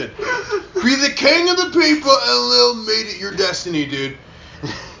exalted. Be the king of the people, and Lil made it your destiny, dude.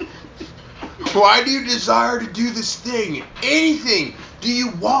 Why do you desire to do this thing? Anything do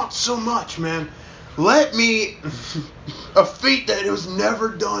you want so much, man? Let me a feat that was never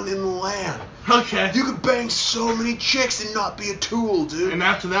done in the land. Okay. You could bang so many chicks and not be a tool, dude. And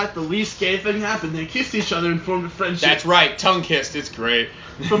after that, the least gay thing happened. They kissed each other and formed a friendship. That's right, tongue kissed. It's great.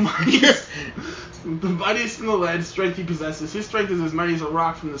 The mightiest in the land, strength he possesses. His strength is as mighty as a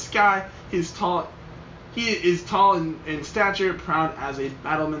rock from the sky. He is tall in stature, proud as a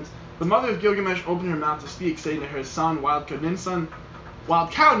battlement. The mother of Gilgamesh opened her mouth to speak, saying to her son, Wild Cow Ninsun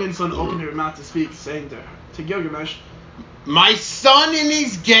opened her mouth to speak, saying to Gilgamesh, My son in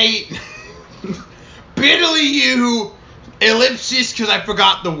his gate, bitterly you, ellipsis, because I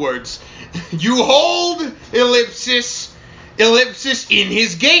forgot the words. You hold, ellipsis in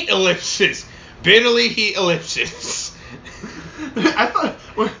his gate, ellipsis. Bitterly he, ellipsis. I thought,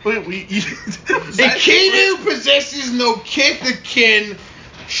 Enkidu possesses no kith of kin,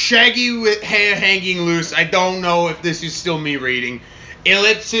 shaggy with hair hanging loose. I don't know if this is still me reading.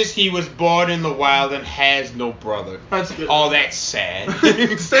 Ellipsis, he was born in the wild and has no brother. That's good. Oh, that's sad.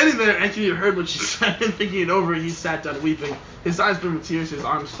 Standing there, Enkidu heard what she said, and thinking it over, he sat down weeping. His eyes brimmed with tears, his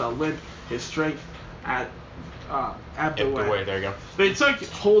arms fell limp, his strength ebbed away. There you go. They took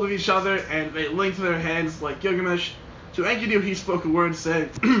hold of each other, and they linked their hands like Gilgamesh. To Enkidu, he spoke a word, saying,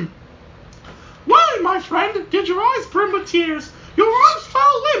 Why, my friend, did your eyes brim with tears? Your arms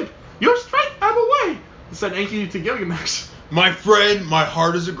fell limp, your strength ebbed away, said Enkidu to Gilgamesh. My friend, my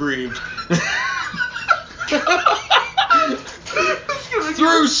heart is aggrieved.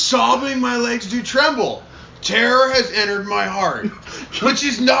 Through sobbing, my legs do tremble. Terror has entered my heart, which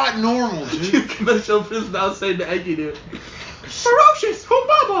is not normal, dude. Gilgamesh opened his mouth, saying to Enkidu, Ferocious,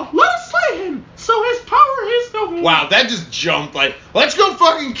 Humbaba, let us slay him, so his power is no more. Wow, that just jumped like, let's go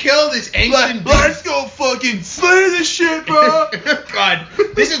fucking kill this ancient Let's go fucking slay this shit, bro. God,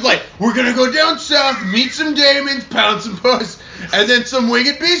 this is like, we're gonna go down south, meet some demons, pound some puss, and then some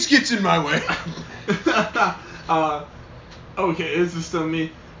winged biscuits in my way. Okay, this is still me. In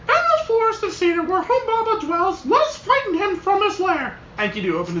the forest of cedar where Humbaba dwells, let us frighten him from his lair.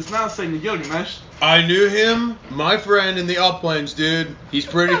 Enkidu opened his mouth, saying to Gilgamesh, I knew him, my friend in the uplands, dude. He's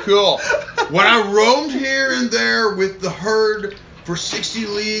pretty cool. When I roamed here and there with the herd for 60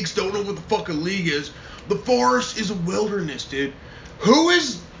 leagues, don't know what the fuck a league is, the forest is a wilderness, dude. Who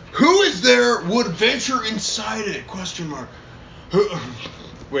is there would venture inside it? Question mark.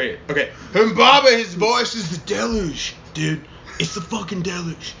 Wait, okay. Humbaba, his voice is the deluge, dude. It's the fucking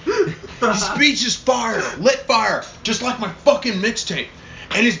deluge. His speech is fire, lit fire, just like my fucking mixtape.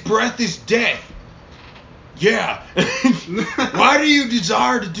 And his breath is death. Yeah. Why do you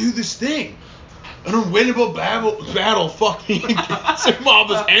desire to do this thing? An unwinnable battle fucking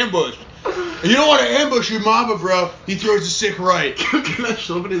Humbaba's ambushed. And you don't want to ambush Humbaba, bro. He throws a sick right. Gilgamesh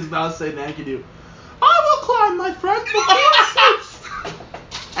opened his mouth, saying to Enkidu, I will climb, my friend, before it sleeps.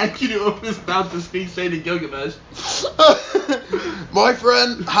 Enkidu opened his mouth to speak, saying to Gilgamesh, my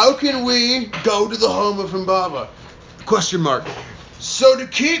friend, how can we go to the home of Humbaba? Question mark. So to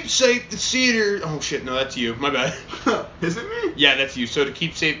keep safe the cedars... Oh shit, no, that's you. My bad. Is it me? Yeah, that's you. So to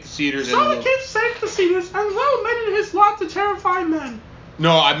keep safe the cedars So to keep safe the cedars, and lo made it his lot to terrify men.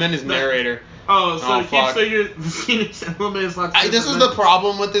 No, I meant his narrator. Oh, so to keep fuck. safe the cedars, and lo made his lot to terrify men. This is the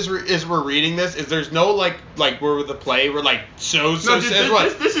problem with this is we're reading this is there's no like where with the play we're like No, dude,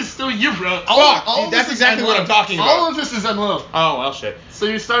 this is still you, bro. Fuck, that's exactly what I'm talking about. All of this is Enlil. Oh, well, shit. So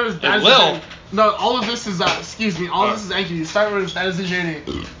you start as bad Enlil? No, all of this is, excuse me, all of this is Enkidu. You start with as bad as the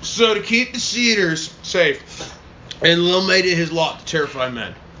JD. So to keep the cedars safe, Enlil made it his lot to terrify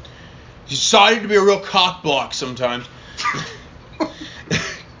men. He decided to be a real cockblock sometimes.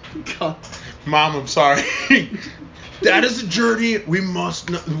 God. Mom, I'm sorry. That is a journey we must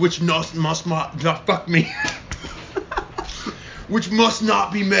not, which must not fuck me. Which must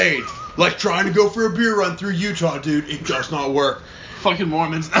not be made. Like trying to go for a beer run through Utah, dude. It does not work. Fucking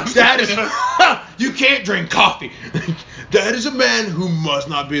Mormons. That is... You can't drink coffee. That is a man who must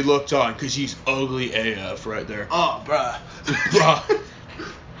not be looked on, because he's ugly AF right there. Oh, bruh. Bruh.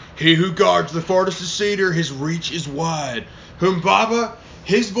 He who guards the forest of cedar, his reach is wide. Humbaba,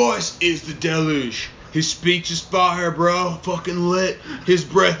 his voice is the deluge. His speech is fire, bro. Fucking lit. His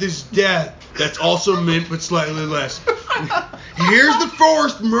breath is death. That's also mint, but slightly less. He hears the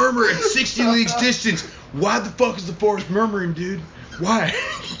forest murmur at 60 leagues distance. Why the fuck is the forest murmuring, dude? Why?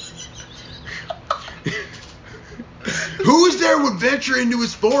 Who is there would venture into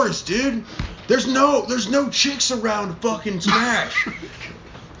his forest, dude? There's no chicks around to fucking smash.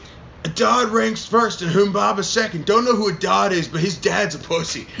 Adad ranks first and Humbaba second. Don't know who Adad is, but his dad's a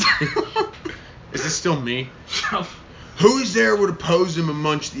pussy. Is this still me? Who is there would oppose him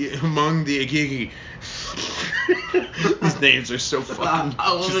among the Agigi? These names are so fucking...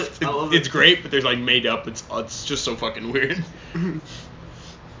 I love it. It's great, but they're like made up. It's just so fucking weird.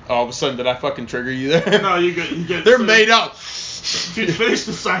 All of a sudden, did I fucking trigger you there? No, you good. They're made up. Dude, finish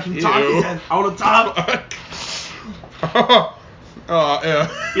the second talk again. I want to talk.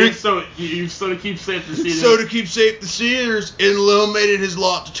 Yeah, so you to keep safe the cedars. So to keep safe the cedars, Enlil made it his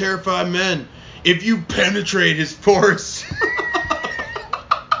lot to terrify men. If you penetrate his forest...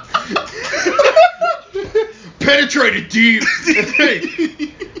 Penetrate it deep.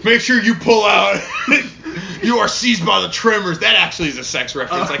 Make sure you pull out. You are seized by the tremors. That actually is a sex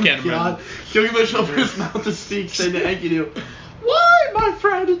reference. I can't imagine. Gilgamesh opened his mouth to speak, saying to Enkidu, Why, my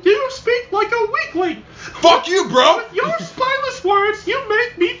friend, do you speak like a weakling? Fuck you, bro. With your spineless words, you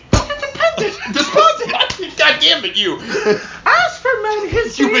make me fucking dependent. God damn it, you. As for men,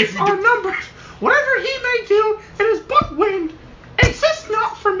 his days are numbered. Whatever he may do, it is but wind. Exists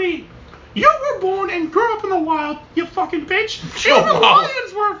not for me. You were born and grew up in the wild, you fucking bitch. Even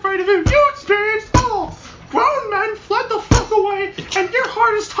lions were afraid of you. You experienced all. Grown men fled the fuck away, and your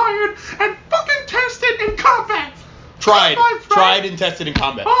heart is tired and fucking tested in combat. Tried and tested in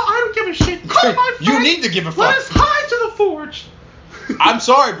combat. Oh, I don't give a shit. Come, my friend. You need to give a fuck. Let us hide to the forge. I'm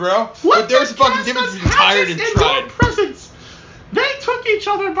sorry, bro, but there's a fucking difference between tired and tried. Presence. They took each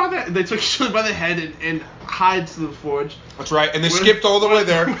other by the head and hide to the forge. That's right, and they skipped all the way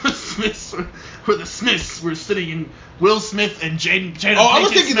there. Where the Smiths were sitting in Will Smith and Jada Pinkett. Oh, I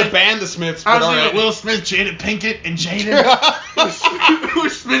was thinking the band The Smiths. I was thinking Will Smith, Jada Pinkett, and Jaden were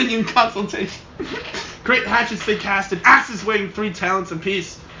spinning in consultation. Great hatchets they cast, and axes weighing 3 talents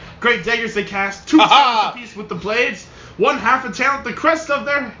apiece. Great daggers they cast, 2 talents apiece with the blades, 1/2 a talent the crest of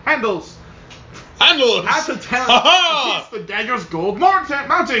their handles. Half a talent apiece the daggers gold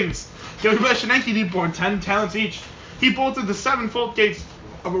mountings. Gilgamesh and Enkidu bore 10 talents each. He bolted the 7-fold gates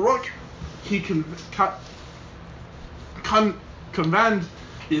of Uruk. He convened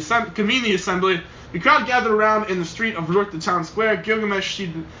the assembly. The crowd gathered around in the street of Uruk, the town square. Gilgamesh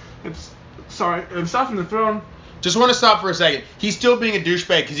seated himself in the throne. Just want to stop for a second. He's still being a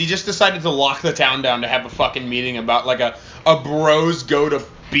douchebag because he just decided to lock the town down to have a fucking meeting about like a bros go to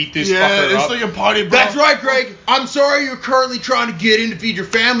beat this fucker it's up. like a party, bro. That's right, Greg. I'm sorry you're currently trying to get in to feed your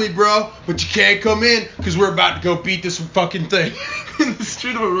family, bro, but you can't come in because we're about to go beat this fucking thing. In the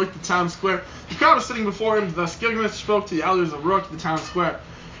street of Uruk, the town square, the crowd was sitting before him. Thus Gilgamesh spoke to the elders of Uruk, the town square.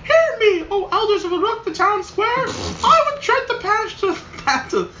 Hear me, O elders of Uruk, the town square. I would tread the path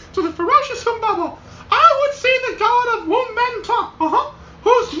to the ferocious Humbaba. I would see the god of Wombenta,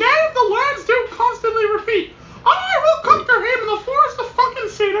 whose name the lands do constantly repeat. I will conquer him in the forest of fucking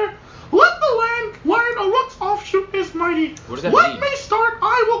cedar. Let the land learn Uruk's offshoot is mighty. What does that Let mean? me start.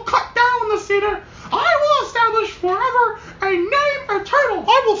 I will cut down the cedar. I will establish forever a name eternal.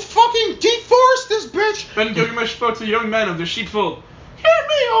 I will fucking deforest this bitch. Then Gilgamesh spoke to the young men of the sheepfold. Hear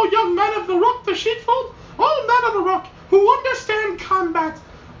me, O young men of the Uruk, the sheepfold, O men of Uruk, who understand combat.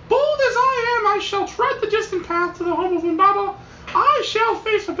 Bold as I am, I shall tread the distant path to the home of Humbaba. I shall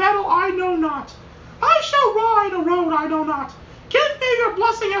face a battle I know not. I shall ride a road I know not. Give me your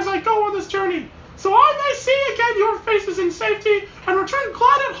blessing as I go on this journey, so I may see again your faces in safety and return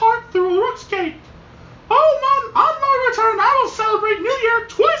glad at heart through Uruk's gate. Oh, man, on my return, I will celebrate New Year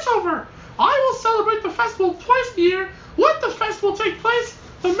twice over. I will celebrate the festival twice a year. Let the festival take place.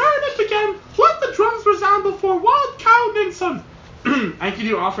 The merriment begin. Let the drums resound before wild cow Ninsun.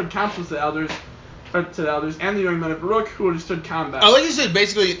 Enkidu offered counsel to the elders and the young men of Uruk who understood combat. I like you said,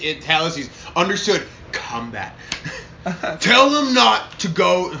 basically, in Talus, understood combat. Tell him not to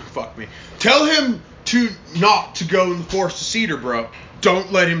go. Fuck me. Tell him not to go in the forest of cedar, bro.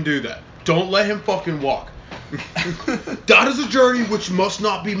 Don't let him do that. Don't let him fucking walk. That is a journey which must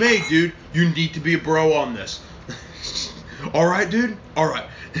not be made, dude. You need to be a bro on this. Alright, dude? Alright.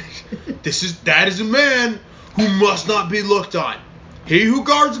 That is a man who must not be looked on. He who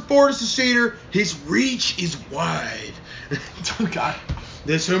guards the forest of cedar, his reach is wide. Oh, God.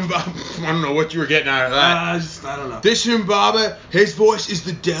 This Humbaba, I don't know what you were getting out of that. I don't know. This Humbaba, his voice is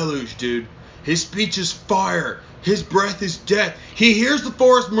the deluge, dude. His speech is fire. His breath is death. He hears the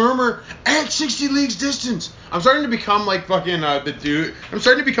forest murmur at 60 leagues distance. I'm starting to become like fucking the dude. I'm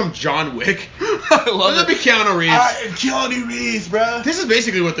starting to become John Wick. I love it. Be Keanu Reeves. Keanu Reeves, bro. This is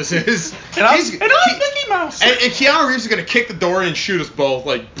basically what this is. And I'm Mickey Mouse. And Keanu Reeves is going to kick the door in and shoot us both.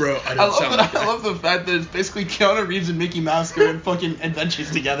 Like, bro, I love the fact that it's basically Keanu Reeves and Mickey Mouse going fucking adventures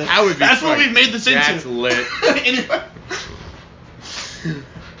together. That would be That's funny. what we've made this into. That's lit. Anyway.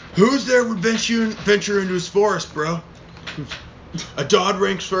 Who's there would venture into his forest, bro? Adad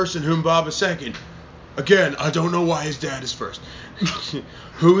ranks first and Humbaba second. Again, I don't know why his dad is first.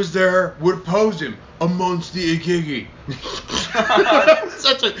 Who is there would oppose him amongst the Igigi?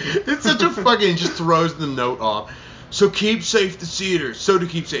 It's such a fucking just throws the note off. So to keep safe the cedars,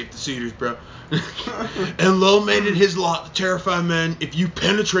 bro. And Lo made it his lot to terrify men. If you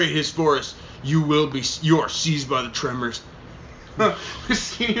penetrate his forest, you are seized by the tremors. The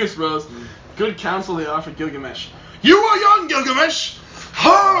seniors rose. Good counsel they offered Gilgamesh. You are young, Gilgamesh.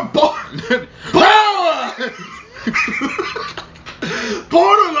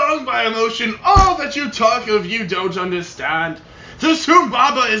 Borne along by emotion, all that you talk of you don't understand. This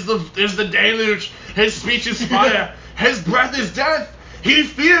Humbaba is the deluge. His speech is fire. His breath is death. He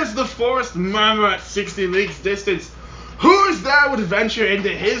fears the forest murmur at 60 leagues distance. Who is there would venture into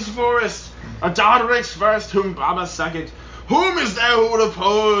his forest? Adad ranks first, Humbaba second. Whom is there who would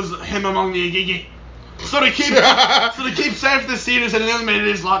oppose him among the Igigi? So to keep safe the cedars and illuminated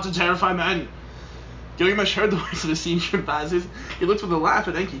his lot to terrify men. Gilgamesh heard the voice of his senior advisors. He looked with a laugh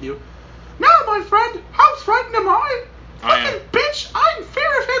at Enkidu. Now, my friend, how frightened am I? Fucking bitch, I in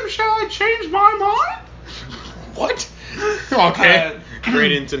fear of him. Shall I change my mind? What? Okay.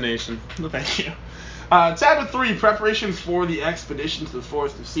 Great intonation. Thank you. Tab 3, preparations for the expedition to the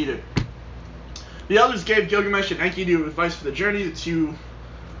forest of cedar. The elders gave Gilgamesh and Enkidu advice for the journey. The two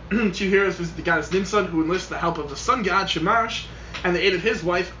heroes visit the goddess Ninsun, who enlists the help of the sun god Shamash and the aid of his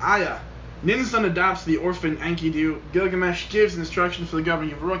wife Aya. Ninsun adopts the orphan Enkidu. Gilgamesh gives instructions for the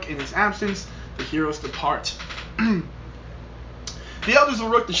governing of Uruk. In his absence, the heroes depart. The elders of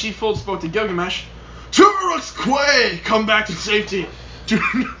Uruk, the sheepfold, spoke to Gilgamesh. To Uruk's quay, come back to safety. Jesus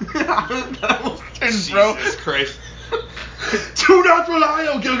Christ. Do not rely,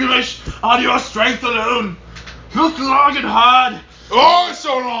 O Gilgamesh, on your strength alone. Look long and hard. Oh,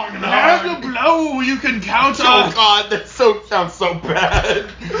 so long and hard. Every blow you can count on. Oh God, that sounds so bad.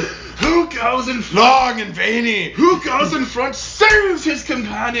 Who goes in front? Long and veiny. Who goes in front saves his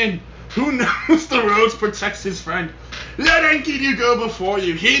companion. Who knows the roads protects his friend. Let Enkidu go before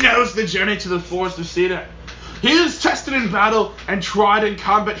you. He knows the journey to the forest of cedar. He is tested in battle and tried in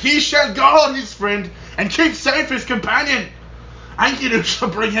combat. He shall guard his friend and keep safe his companion. Enkidu shall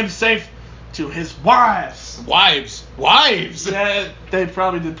bring him safe to his wives. Wives. Yeah, they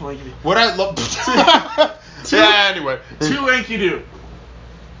probably did play Enkidu. What I love. Yeah, anyway. To Enkidu.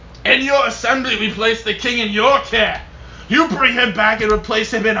 In your assembly we place the king in your care. You bring him back and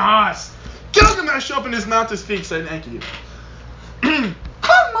replace him in ours. Gilgamesh opened his mouth to speak, said Enkidu.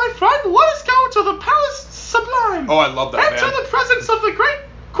 Come, my friend, let us go to the palace sublime. Oh, I love that, Enter man. the presence of the great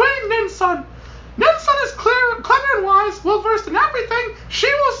Queen Ninsun. Ninsun is clever and wise, well versed in everything.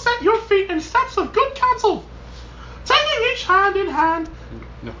 She will set your feet in steps of good counsel. Taking each hand in hand.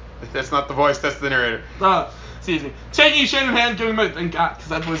 No, that's not the voice, that's the narrator. Excuse me. Taking each hand in hand, Gilgamesh, thank God, because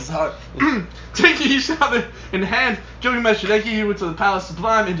that voice is hard. Taking each other in hand, Gilgamesh and Enkidu went to the palace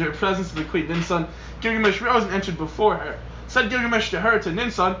sublime into her presence of the Queen Ninsun. Gilgamesh rose and entered before her. Said Gilgamesh to her, to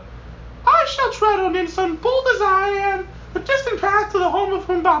Ninsun, I shall tread, O Ninsun, bold as I am, the distant path to the home of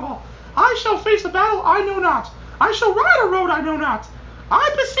Humbaba. I shall face a battle I know not. I shall ride a road I know not. I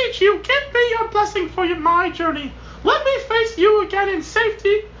beseech you, give me your blessing for my journey. Let me face you again in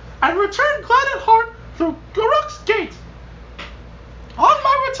safety, and return glad at heart through Uruk's gate. On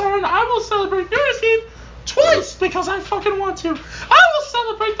my return, I will celebrate New Year's Eve twice because I fucking want to. I will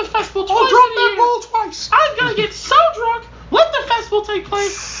celebrate the festival twice. Drop that ball twice. I'm gonna get so drunk. Let the festival take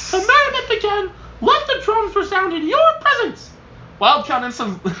place. The merriment begin. Let the drums resound in your presence. Wild Cow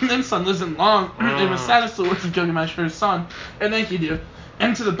Ninsun lives in long and was saddest to the words of Gilgamesh, her son, and Enkidu.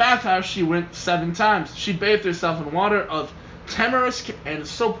 Into the bathhouse she went 7 times. She bathed herself in water of tamarisk and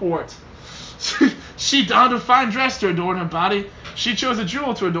soapwort. She donned a fine dress to adorn her body. She chose a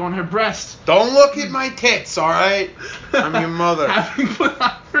jewel to adorn her breast. Don't look at my tits, alright? I'm your mother. Having put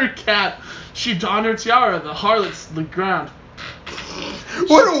on her cap, she donned her tiara, the harlots, the ground.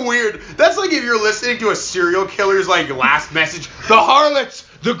 What a weird. That's like if you're listening to a serial killer's like last message. The harlots,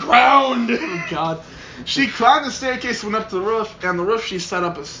 the ground. Oh God. She climbed the staircase, went up to the roof, and on the roof she set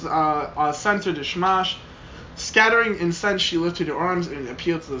up a censer to Shamash. Scattering incense, she lifted her arms and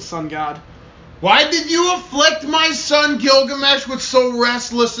appealed to the sun god. Why did you afflict my son Gilgamesh with so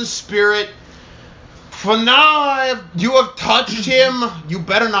restless a spirit? For now you have touched him. You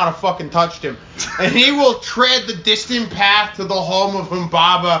better not have fucking touched him. And he will tread the distant path to the home of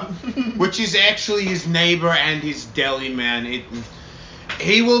Humbaba, which is actually his neighbor and his deli man.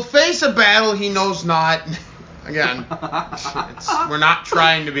 He will face a battle he knows not. Again, we're not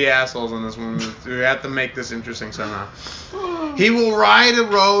trying to be assholes on this one. We have to make this interesting somehow. He will ride a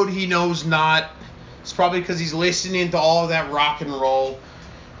road he knows not. It's probably because he's listening to all of that rock and roll.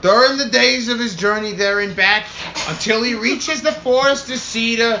 During the days of his journey there and back, until he reaches the forest of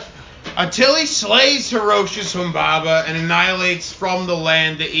cedar, until he slays ferocious Humbaba and annihilates from the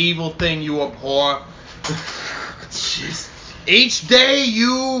land the evil thing you abhor. Each day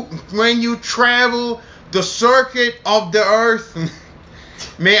when you travel the circuit of the earth,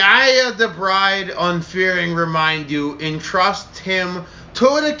 may Aya the bride unfearing remind you, entrust him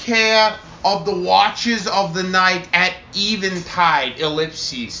to the care of the watches of the night at eventide,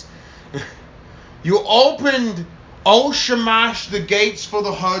 ellipses. You opened, O Shamash, the gates for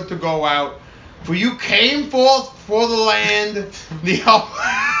the herd to go out, for you came forth for the land, the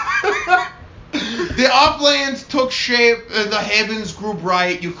uplands took shape, the heavens grew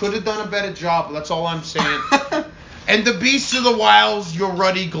bright. You could have done a better job, that's all I'm saying. And the beasts of the wilds, your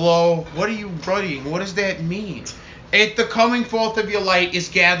ruddy glow. What are you ruddying? What does that mean? At the coming forth of your light is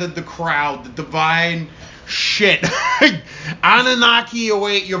gathered the crowd, the divine shit. Anunnaki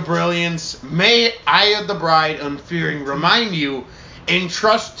await your brilliance. May Aya the bride, unfearing, remind you,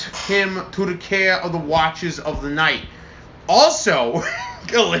 entrust him to the care of the watches of the night. Also,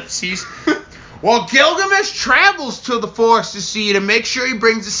 ellipses, while Gilgamesh travels to the forest to see to make sure he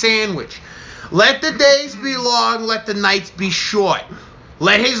brings a sandwich. Let the days be long, let the nights be short.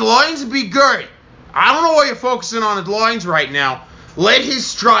 Let his loins be girt. I don't know why you're focusing on his loins right now. Let his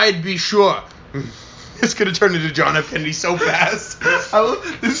stride be sure. It's going to turn into John F. Kennedy so fast.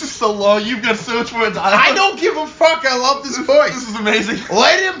 This is so long. You've got so much more time. I don't give a fuck. I love this voice. This is amazing.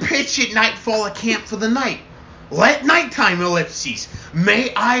 Let him pitch at nightfall a camp for the night. Let nighttime, ellipses.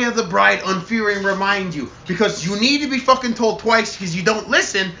 May Aya the bride unfearing remind you. Because you need to be fucking told twice because you don't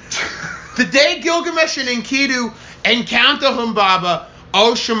listen. The day Gilgamesh and Enkidu encounter Humbaba,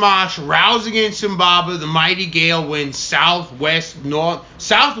 O Shamash, rouse against Humbaba, the mighty gale wind, south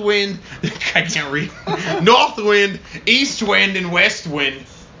wind, I can't read, north wind, east wind, and west wind.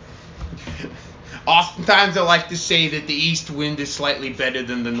 Oftentimes I like to say that the east wind is slightly better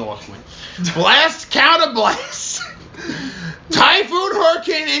than the north wind. Blast, counter blast, typhoon,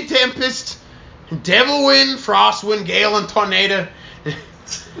 hurricane, and tempest, Devil wind, frost wind, gale, and tornado.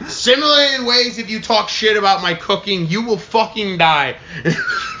 Similar in ways, if you talk shit about my cooking, you will fucking die.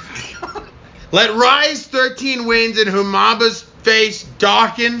 Let rise 13 winds and Humaba's face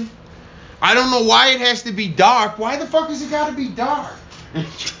darken. I don't know why it has to be dark. Why the fuck has it got to be dark?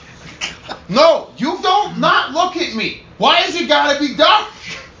 No, you don't not look at me. Why has it got to be dark?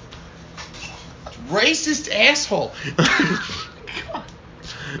 Racist asshole.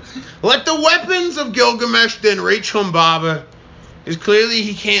 Let the weapons of Gilgamesh then reach Humbaba. Because clearly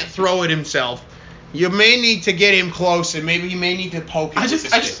he can't throw it himself. You may need to get him close, and maybe you may need to poke him. I just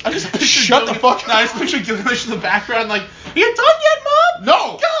pictured Shut the fuck up. No, I just pictured Gilgamesh in the background, like, you done yet, Mom?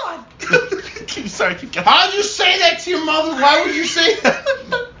 No. God. Sorry, keep going. How'd you say that to your mother? Why would you say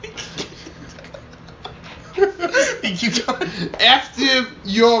that? You keep going. After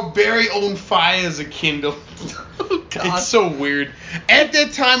your very own fires are kindled. Oh, God. It's so weird. At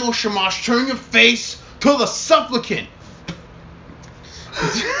that time, O Shamash, turn your face to the supplicant.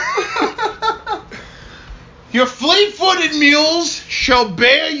 Your fleet-footed mules shall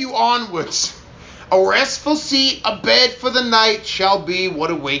bear you onwards. A restful seat, a bed for the night shall be what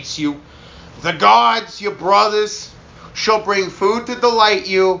awaits you. The gods, your brothers, shall bring food to delight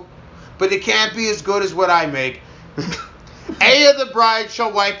you, but it can't be as good as what I make. Aya the bride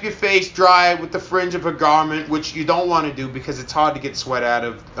shall wipe your face dry with the fringe of her garment, which you don't want to do because it's hard to get sweat out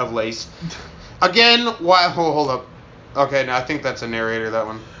of lace. Again, hold up. Okay, now I think that's a narrator, that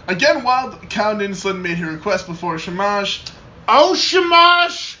one. Again, Wild Cow Ninsun made her request before Shamash. Oh,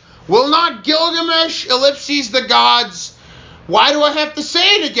 Shamash! Will not Gilgamesh ellipses the gods? Why do I have to say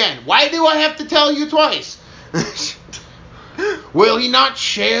it again? Why do I have to tell you twice? Will he not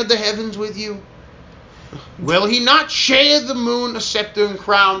share the heavens with you? Will he not share the moon, a scepter and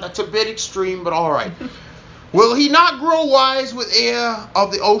crown? That's a bit extreme, but all right. Will he not grow wise with air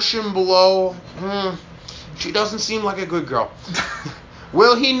of the ocean below? She doesn't seem like a good girl.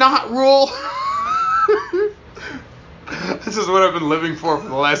 Will he not rule? This is what I've been living for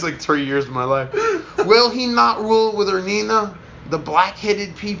the last 3 years of my life. Will he not rule with Ernina, the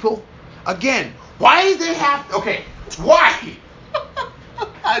black-headed people? Again, why do they have... Okay, why?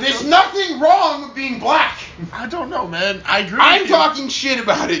 There's nothing wrong with being black. I don't know, man. I agree I'm with you. talking shit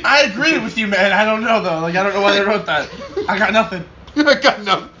about it. I agree with you, man. I don't know, though. I don't know why they wrote that. I got nothing. I got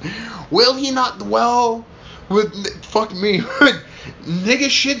nothing. Will he not dwell with... Fuck me. Nigga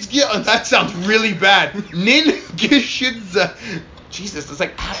shits... That sounds really bad. Nigga shits... Jesus, it's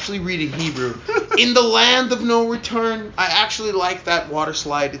like actually reading Hebrew. In the land of no return. I actually like that water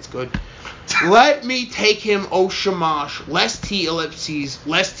slide. It's good. Let me take him, O Shamash, lest he ellipses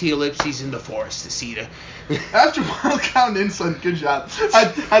in the forest of cedar. After Wild Cow Ninsun, good job,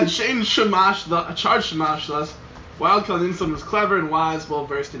 had changed Shamash, charged Shamash thus. Wild Cow Ninsun was clever and wise, well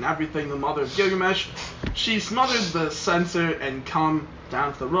versed in everything, the mother of Gilgamesh. She smothered the censer and come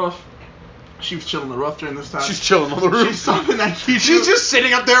down to the roof. She was chilling on the roof during this time. She's chilling on the roof. She summoned Enkidu. She's just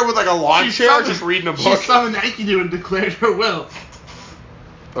sitting up there with a lawn chair, just reading a book. She summoned Enkidu and declared her will.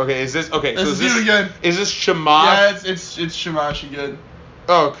 Okay, is this okay? Let's do it again. Is this Shamash? Yeah, it's Shamash again.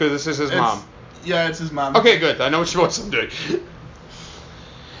 Oh, because this is his mom. Yeah, it's his mom. Okay, good. I know which voice I'm doing.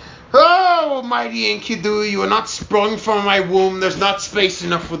 Oh, mighty Enkidu, you are not sprung from my womb. There's not space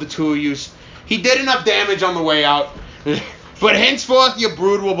enough for the two of you. He did enough damage on the way out. But henceforth your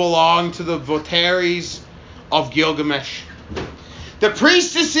brood will belong to the votaries of Gilgamesh. The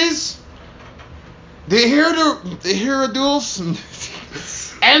priestesses, the Hierodules,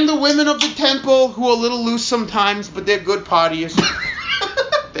 and the women of the temple, who are a little loose sometimes, but they're good partiers.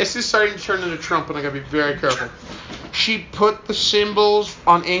 This is starting to turn into Trump, and I gotta be very careful. She put the symbols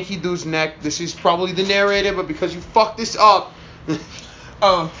on Enkidu's neck. This is probably the narrator, but because you fucked this up.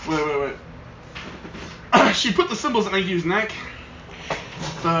 Oh, wait. She put the symbols on Enkidu's neck.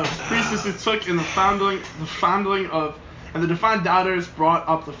 The priestesses took in the fondling of, and the defined daughters brought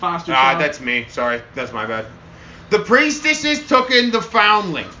up the foster child. That's me. Sorry, that's my bad. The priestesses took in the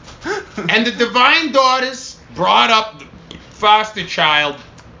foundling, and the divine daughters brought up the foster child.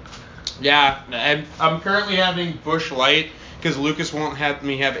 Yeah, I'm currently having Busch Light because Lucas won't have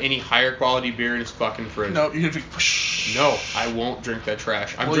me have any higher quality beer in his fucking fridge. No, you're gonna drink Busch. No, I won't drink that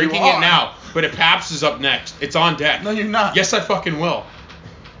trash. I'm Well, drinking it now, but Pabst is up next. It's on deck. No, you're not. Yes, I fucking will.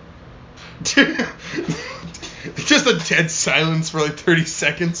 Just a dead silence for 30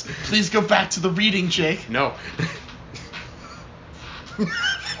 seconds. Please go back to the reading, Jake. No.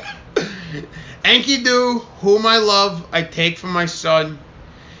 Enkidu, whom I love, I take from my son.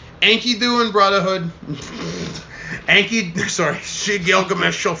 Enkidu and brotherhood.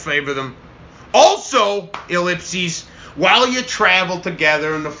 Gilgamesh shall favor them. Also, ellipses, While you travel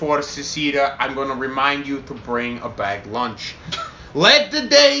together in the forest of Cedar, I'm going to remind you to bring a bag lunch. Let the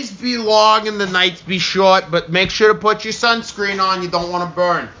days be long and the nights be short, but make sure to put your sunscreen on. You don't want to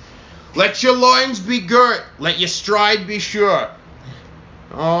burn. Let your loins be girt. Let your stride be sure.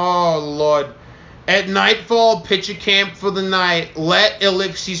 Oh, Lord. At nightfall, pitch a camp for the night. Let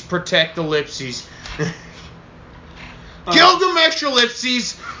ellipses protect ellipses. Gilgamesh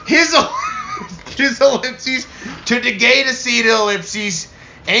ellipses. His ellipses to the gate of Cedar ellipses.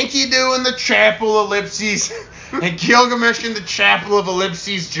 Enkidu in the chapel ellipses. And Gilgamesh in the chapel of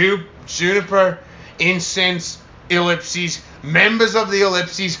ellipses. Juniper, incense ellipses. Members of the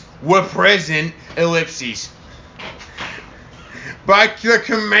ellipses were present ellipses. By the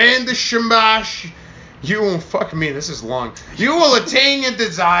command of Shamash, you will, fuck me, this is long. You will attain your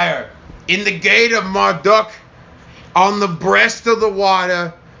desire in the gate of Marduk on the breast of the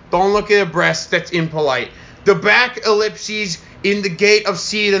water. Don't look at the breast, that's impolite. The back ellipses in the gate of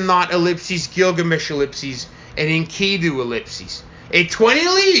Cedar Knot ellipses, Gilgamesh ellipses, and Enkidu ellipses. A 20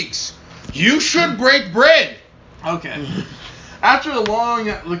 leagues, you should break bread. Okay. After a long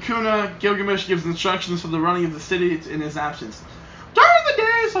lacuna, Gilgamesh gives instructions for the running of the city in his absence. During the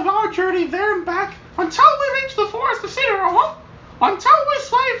days of our journey there and back, until we reach the forest of Cedar, until we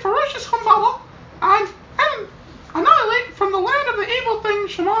slay ferocious Humbaba, and annihilate from the land of the evil thing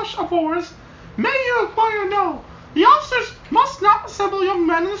Shamash abhors, may you acquire know, the officers must not assemble young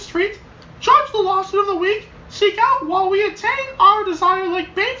men in the street, judge the lawsuit of the weak, seek out while we attain our desire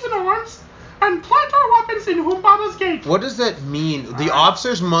like babes in arms, and plant our weapons in Humbaba's gate. What does that mean? The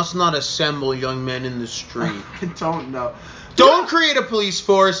officers must not assemble young men in the street. I don't know. Don't create a police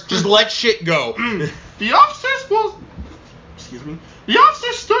force, just let shit go. The officers will... Excuse me. The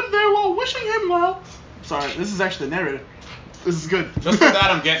officers stood there while wishing him well. Sorry, this is actually the narrator. This is good. Just for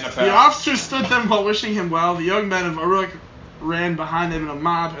that, I'm getting a pass. The officers stood them while wishing him well. The young men of Uruk ran behind him in a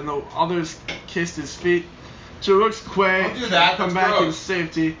mob, and the others kissed his feet. To Uruk's quay, Don't do that, come that's back in gross.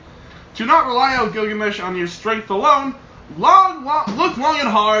 safety. Do not rely, O Gilgamesh, on your strength alone. Look long and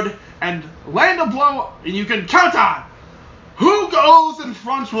hard, and land a blow you can count on. Who goes in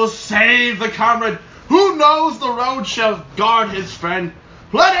front will save the comrade. Who knows the road shall guard his friend.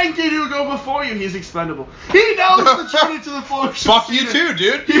 Let Enkidu go before you. He's expendable. He knows the journey to the forest. Fuck you too,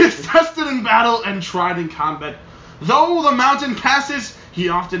 dude. He is tested in battle and tried in combat. Though the mountain passes, he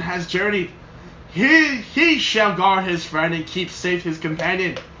often has journeyed. He shall guard his friend and keep safe his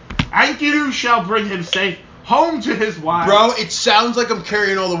companion. Enkidu shall bring him safe home to his wife. Bro, it sounds like I'm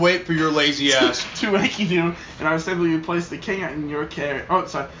carrying all the weight for your lazy ass. To Enkidu, in our assembly we place the king in your care. Oh,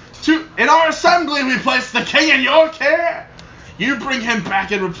 sorry. In our assembly we place the king in your care. You bring him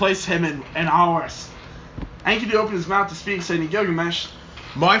back and replace him in ours. Enkidu opened his mouth to speak, saying to Gilgamesh,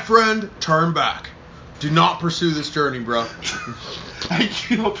 My friend, turn back. Do not pursue this journey, bro.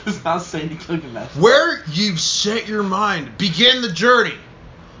 Enkidu opened his mouth, saying to Gilgamesh, Where you've set your mind, begin the journey.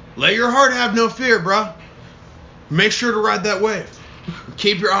 Let your heart have no fear, bro. Make sure to ride that wave.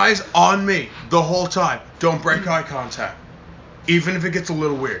 Keep your eyes on me the whole time. Don't break eye contact. Even if it gets a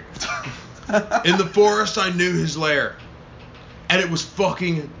little weird. In the forest, I knew his lair. And it was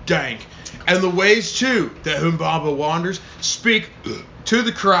fucking dank. And the ways, too, that Humbaba wanders, speak to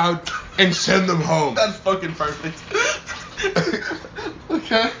the crowd and send them home. That's fucking perfect.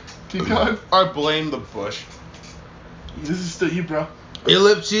 Okay, keep going. I blame the bush. This is still you, bro.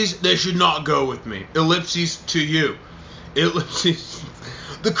 Ellipses, they should not go with me. Ellipses to you. Ellipses.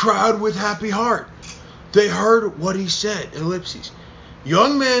 The crowd with happy heart. They heard what he said. Ellipses.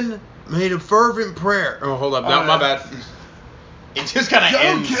 Young men made a fervent prayer. Oh, hold up. No, my bad. It just kind of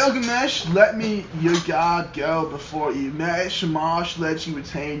ends. Gilgamesh, let me, your god, go before you. May Shamash let you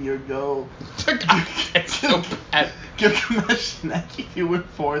attain your goal. It's so bad. Gilgamesh and Enkidu went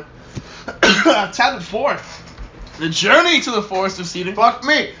forth. Tab 4. The journey to the forest of Cedar. Fuck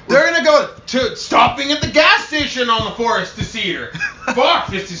me. They're going to go to stopping at the gas station on the forest of Cedar. Fuck,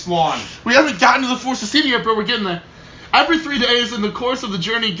 this is long. We haven't gotten to the forest of Cedar yet, but we're getting there. Every 3 days in the course of the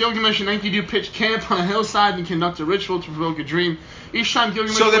journey, Gilgamesh and Enkidu pitch camp on a hillside and conduct a ritual to provoke a dream. Each time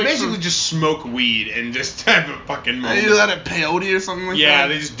Gilgamesh So they wakes basically from- just smoke weed and just have a fucking moment. You let it peyote or something like that? Yeah,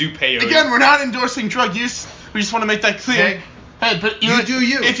 they just do peyote. Again, we're not endorsing drug use. We just want to make that clear. Hey, but You do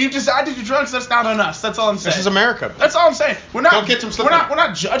you. If you decide to do drugs, that's not on us. That's all I'm saying. This is America. That's all I'm saying. We're not. Don't get them slipping. We're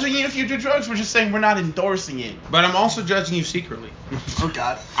not judging you if you do drugs. We're just saying we're not endorsing it. But I'm also judging you secretly. Oh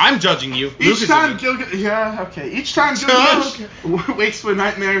God. I'm judging you. Each time Gilgamesh wakes to a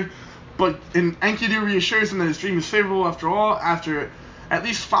nightmare, but Enkidu reassures him that his dream is favorable after all. After at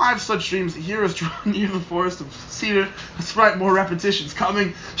least 5 such dreams, the hero is drawn near the forest of Cedar. Despite more repetitions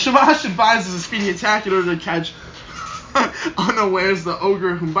coming, Shamash advises a speedy attack in order to catch Unawares, the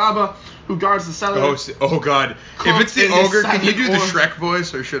ogre Humbaba, who guards the cellar. Oh God! If it's the ogre, can you do the Shrek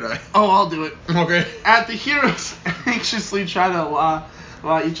voice, or should I? Oh, I'll do it. Okay. At the heroes anxiously try to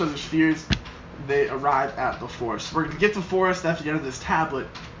allow each other's fears, they arrive at the forest. We're gonna get the forest after the end of this tablet.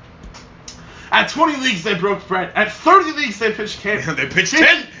 At 20 leagues, they broke bread. At 30 leagues, they pitched camp. They pitched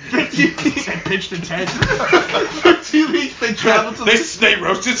 10. 50 leagues, they pitched in 10. 50 leagues, they traveled to They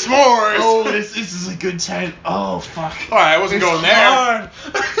roasted s'mores. Oh, this is a good 10. Oh, fuck. All right, I wasn't going there. Hard.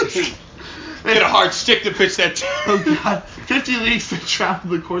 Get a hard stick to pitch that 10. Oh, God. 50 leagues, they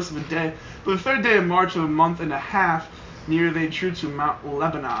traveled the course of a day. But the third day of March of a month and a half, near they drew to Mount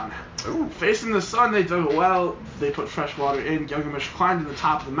Lebanon. Ooh. Facing the sun, they dug a well. They put fresh water in. Gilgamesh climbed to the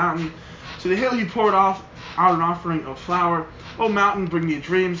top of the mountain. To the hill he poured out an offering of flour. O mountain, bring me a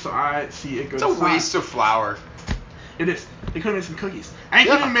dream, so I see a good sign. It's a waste of flour. It is. They could have made some cookies.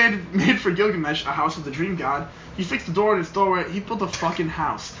 Enkidu made for Gilgamesh a house of the dream god. He fixed the door in its doorway. He built a fucking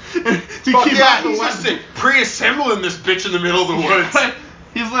house. He's just pre-assembling this bitch in the middle of the woods.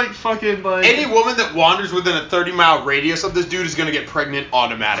 He's like fucking like... Any woman that wanders within a 30-mile radius of this dude is gonna get pregnant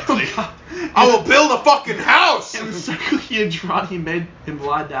automatically. Oh, I will build a fucking house! In the circle he had drawn, he made him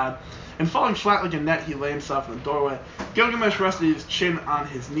lie down. And falling flat like a net, he lay himself in the doorway. Gilgamesh rested his chin on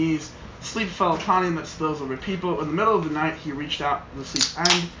his knees. Sleep fell upon him that spills over people. In the middle of the night, he reached out to the sleep's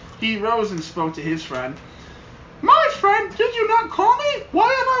end. He rose and spoke to his friend. My friend, did you not call me? Why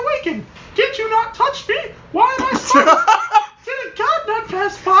am I waking? Did you not touch me? Why am I startled? Did a god not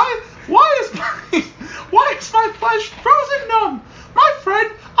pass by? Why is my flesh frozen numb? My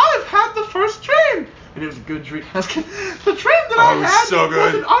friend, I have had the first dream. And it was a good dream. The dream that I had so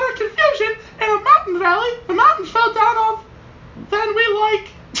was in utter confusion in a mountain valley. The mountain fell down on. Then we like.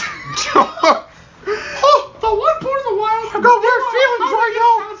 The one born in the wild. I got weird feelings right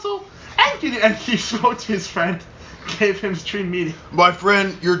now. And he spoke to his friend, gave him his dream meaning. My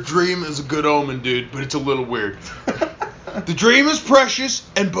friend, your dream is a good omen, dude, but it's a little weird. The dream is precious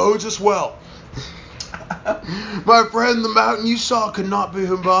and bodes us well. My friend, the mountain you saw could not be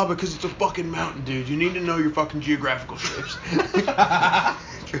Humbaba because it's a fucking mountain, dude. You need to know your fucking geographical shapes.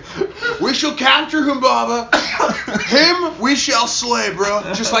 We shall capture Humbaba. Him we shall slay, bro.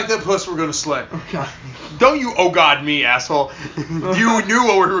 Just like that puss we're gonna slay. Okay. Don't you oh god me, asshole. You knew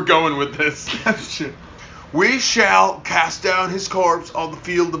where we were going with this. That's true. We shall cast down his corpse on the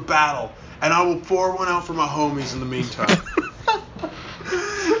field of battle, and I will pour one out for my homies in the meantime.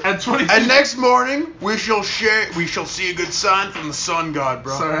 And next morning we shall see a good sign from the sun god,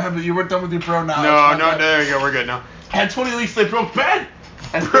 bro. Sorry, you weren't done with your bro now. No, there you go, we're good now. At 20 leagues they broke bed.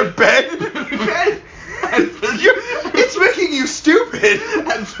 Broke bed? Bed. It's making you stupid.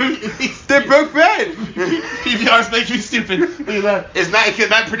 At 30 leagues they broke bed. PBR's making me stupid. Look at that. Isn't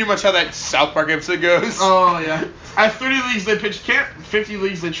that pretty much how that South Park episode goes? Oh, yeah. At 30 leagues they pitched camp. 50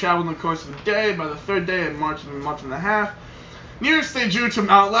 leagues they traveled in the course of the day. By the third day in March of a month and a half, nearest they drew to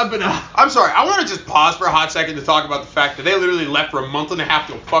Mount Lebanon. I'm sorry, I want to just pause for a hot second to talk about the fact that they literally left for a month and a half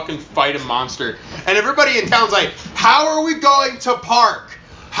to fucking fight a monster. And everybody in town's like, how are we going to park?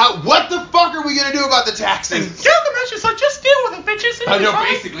 What the fuck are we going to do about the taxes? Gilgamesh is like, just deal with it, bitches. I know,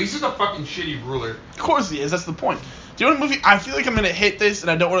 basically, he's just a fucking shitty ruler. Of course he is, that's the point. Do you want to move? I feel like I'm going to hit this and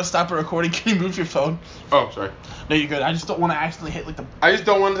I don't want to stop the recording. Can you move your phone? Oh, sorry. No, you're good. I just don't want to accidentally hit like the... I just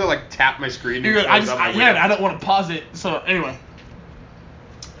don't want to like tap my screen. You're good. I don't want to pause it. So, anyway.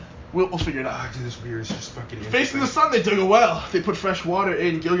 We'll figure it out. Oh, dude, this beer is just fucking Facing the sun, they dug a well. They put fresh water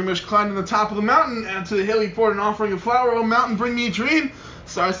in. Gilgamesh climbed to the top of the mountain, and to the hill he poured an offering of flour. O mountain, bring me a dream,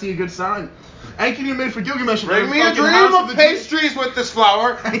 so I see a good sign. Enkidu made for Gilgamesh. Bring me a dream of pastries with this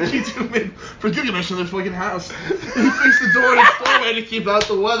flour. Enkidu made for Gilgamesh in their fucking house. He fixed the door in its doorway to keep out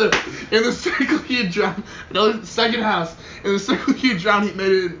the weather. In the circle he had drowned. Another second house. In the circle he had drowned, he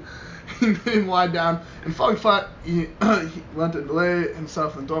made him lie down, and falling flat, he went and lay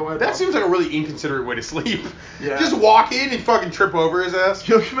himself in the doorway. That seems like a really inconsiderate way to sleep. Yeah. Just walk in and fucking trip over his ass.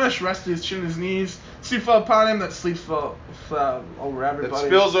 Gilgamesh rested his chin on his knees. Sleep fell upon him. That sleep fell over everybody. It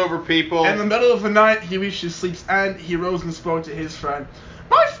spills over people. In the middle of the night, he reached his sleep's end. He rose and spoke to his friend.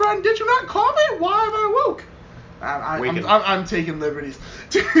 My friend, did you not call me? Why have I woke? I'm taking liberties.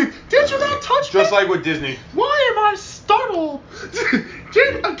 Did you not touch me? Just like with Disney. Why am I startled?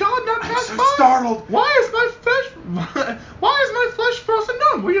 Did a god not pass by? Startled. Why is my flesh frozen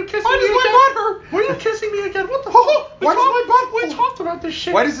numb? Were you kissing me again? Why does my butt hurt? Were you kissing me again? What the fuck? Why does my butt hurt? We talked about this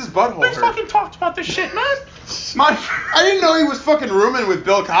shit. Why does his butthole We hurt? fucking talked about this shit, man. I didn't know he was fucking rooming with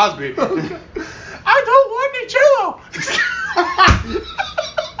Bill Cosby. I don't want any Jello.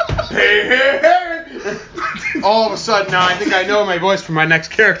 Hey. All of a sudden now I think I know my voice for my next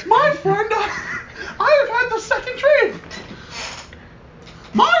character. My friend, I have had the second dream.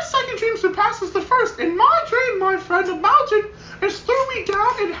 My second dream surpasses the first. In my dream, my friend, a mountain has threw me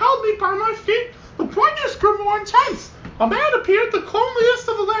down and held me by my feet. The brightness grew more intense. A man appeared, the comeliest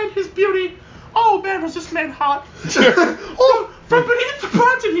of the land, his beauty. Oh man, was this man hot? From beneath the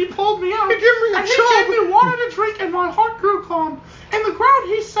mountain he pulled me out. He gave me water to drink, and my heart grew calm. In the ground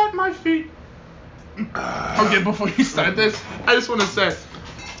he set my feet. Okay, before you start this, I just want to say,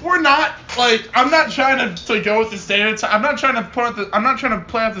 we're not like, I'm not trying to go with the stereotype. I'm not trying to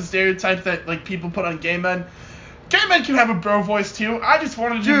play out the stereotype that like people put on gay men. Gay men can have a bro voice too. I just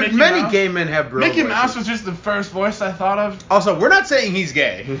wanted to do Mickey many Mouse. gay men have bro Mickey voices. Mouse was just the first voice I thought of. Also, we're not saying he's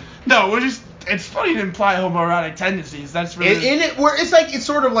gay. No, we're just. It's funny to imply homoerotic tendencies. That's really. It's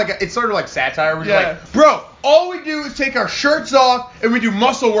sort of like satire. We're Yeah. like, bro, all we do is take our shirts off and we do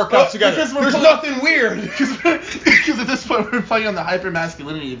muscle workouts together. There's nothing weird. Because at this point we're playing on the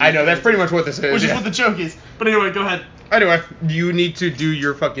hypermasculinity. I know, that's pretty much what this is. Which is what the joke is. But anyway, go ahead. Anyway, you need to do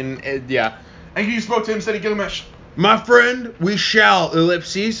your fucking yeah. And you spoke to him, said Gilgamesh. My friend, we shall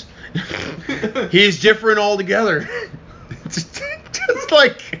ellipses. He is different altogether. Just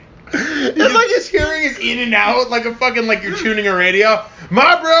like. It's like his hearing is in and out, like a fucking, like you're tuning a radio.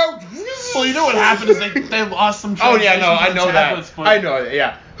 My bro. Well, you know what happened is they lost some. Oh yeah, no, I know tablets, that. but... I know that.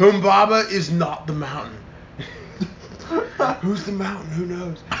 Yeah. Humbaba is not the mountain. Who's the mountain? Who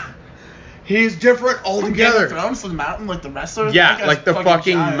knows? He is different altogether. Game of Thrones, the mountain, like the wrestler. Yeah, like the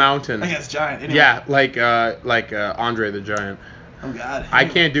fucking giant. mountain. I think it's giant. Anyway. Yeah, like Andre the Giant. Oh God. I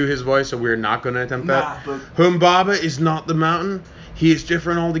can't do his voice, so we're not going to attempt that. But... Humbaba is not the mountain. He is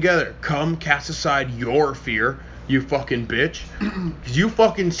different altogether. Come, cast aside your fear, you fucking bitch. Cause you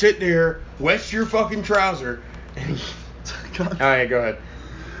fucking sit there, wet your fucking trouser, and Alright, go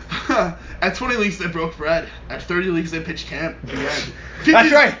ahead. At 20 leagues they broke bread. At 30 leagues they pitched camp.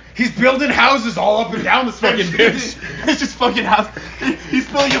 That's right. He's building houses all up and down this fucking bitch. It's just fucking house. He's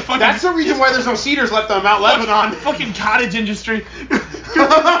building a fucking... That's the reason why there's no cedars left on Mount Lebanon. Fucking cottage industry.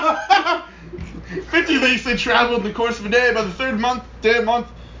 50 leagues they traveled in the course of a day. By the third month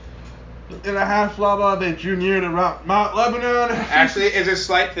and a half, blah, blah, they drew near to Mount Lebanon. Actually, as a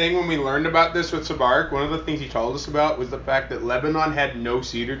slight thing, when we learned about this with Sabarik, one of the things he told us about was the fact that Lebanon had no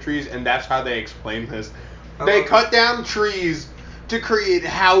cedar trees, and that's how they explained this. They cut down trees to create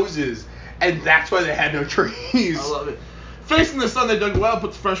houses, and that's why they had no trees. I love it. Facing the sun, they dug a well,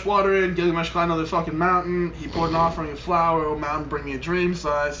 put the fresh water in. Gilgamesh climbed on the fucking mountain. He poured an offering of flour. Oh, mountain, bring me a dream, so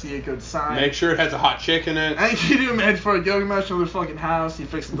I see a good sign. Make sure it has a hot chick in it. And he knew made for a Gilgamesh in the fucking house. He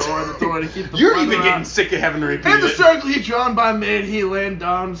fixed the door to keep the You're weather even out. getting sick of having to repeat In the it. circle he drawn by mid, he laid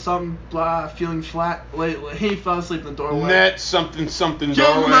down some blah, feeling flat lately. He fell asleep in the doorway. Net something doorway.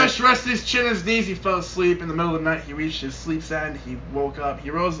 Gilgamesh rested his chin on his knees. He fell asleep. In the middle of the night, he reached his sleep's end. He woke up.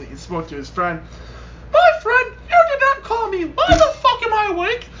 He rose and he spoke to his friend. My friend, you did not call me. Why the fuck am I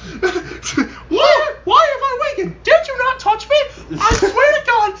awake? Why am I awakened? Did you not touch me? I swear to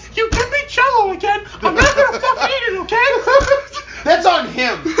God, you give me Jello again. I'm not gonna fucking eat it, okay? That's on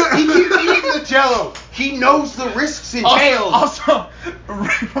him. He keeps eating the Jello. He knows the risks entailed. Also,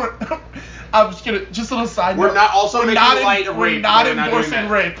 I'm just gonna, just a little side note. We're not light of rape. We're not endorsing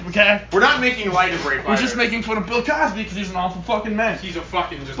rape, okay? We're not making light of rape. We're just making fun of Bill Cosby because he's an awful fucking man. He's a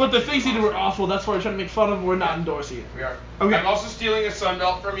fucking just. But the things he did were awful. That's why we're trying to make fun of him. We're not endorsing it. We are. Okay. I'm also stealing a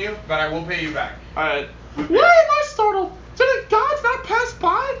sunbelt from you, but I will pay you back. Alright. Why am I startled? Did the gods not pass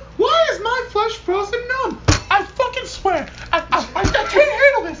by? Why is my flesh frozen numb? I fucking swear. I can't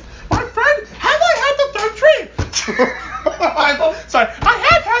handle this. My friend, have I had the third dream? Sorry. I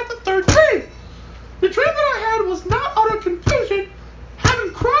have had the third dream. The dream that I had was not utter confusion.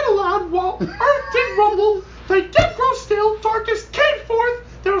 Having cried aloud while earth did rumble, they did grow still, darkness came forth,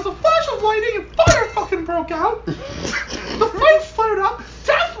 there was a flash of lightning and fire fucking broke out. The flames flared up,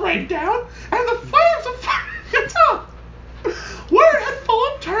 death rained down, and the flames of fire got up. Where it had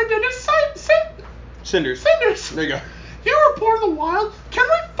fallen turned into Cinders. There you go. You were born in the wild. Can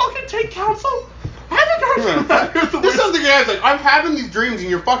we fucking take counsel? There's something guy's like, I'm having these dreams and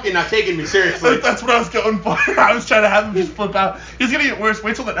you're fucking not taking me seriously. That's what I was going for. I was trying to have him just flip out. He's gonna get worse.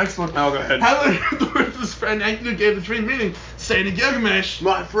 Wait till the next one. Oh, go ahead. How the words of his friend Enkidu gave the dream meaning, saying to Gilgamesh,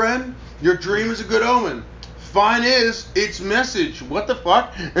 my friend, your dream is a good omen. Fine is its message. What the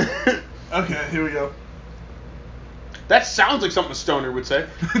fuck? Okay, here we go. That sounds like something a stoner would say.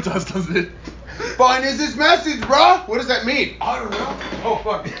 It does, doesn't it? Fine is this message, bruh. What does that mean? I don't know. Oh,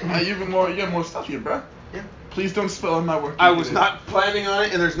 fuck. You got more stuff here, bruh. Yeah. Please don't spill on my work. I was not planning on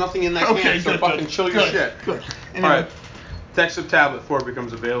it, and there's nothing in that can, so fucking chill your shit. Good. Anyway. Alright. Text of Tablet 4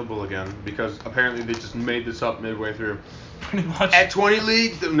 becomes available again, because apparently they just made this up midway through. Pretty much. At 20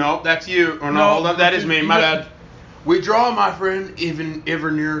 leagues, no, that's you. Or no, hold up, that is me, my bad. We draw, my friend, even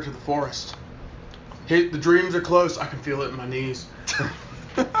ever nearer to the forest. The dreams are close. I can feel it in my knees.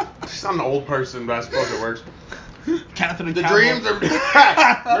 I'm an old person, but I suppose it works. Catherine The Campbell. dreams are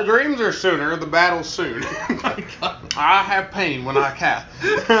the dreams are sooner. The battle's soon. Oh my God. I have pain when I cast.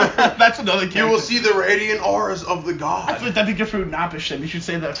 That's another character. You will see the radiant auras of the I god. feel like that'd be good for Napashim. You should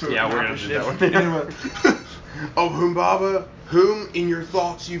say that for Yeah, we're gonna Napashim. do that one. Anyway. Of Humbaba, whom in your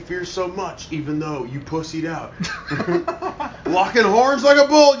thoughts you fear so much, even though you pussied out. Locking horns like a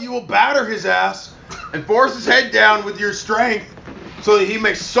bull, you will batter his ass and force his head down with your strength so that he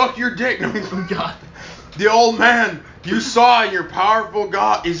may suck your dick. Oh God. The old man you saw in your powerful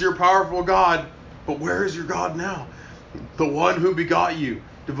God is your powerful God, but where is your God now? The one who begot you,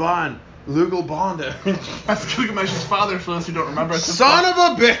 divine Lugal Bonda. That's Gilgamesh's father, for those who don't remember. Son of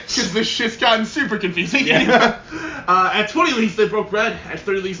a bitch! Because this shit's gotten super confusing. Yeah. At 20 leagues, they broke bread. At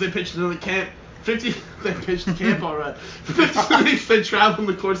 30 leagues, they pitched into the camp. 50, they pitched the camp all right. 50 leagues, they traveled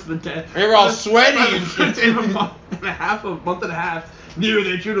in the course of the day. They were all sweaty By the and fifth day of a month and a half, near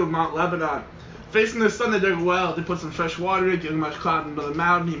they drew to Mount Lebanon. Facing the sun, they dug a well. They put some fresh water in. Gilgamesh climbed another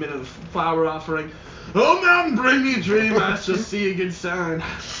mountain. He made a flower offering. Oh, mountain, bring me a dream. I shall see a good sign.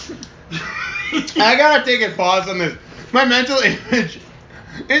 I gotta take a pause on this. My mental image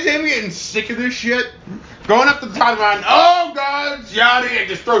is him getting sick of this shit. Going up to the top of the mountain. Oh, God, yachting, and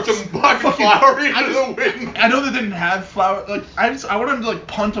just throw some fucking flour into the wind. I know they didn't have flour. Like I want him to like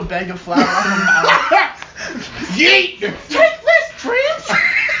punt a bag of flour off the mountain. Yeet! Take this, dreams.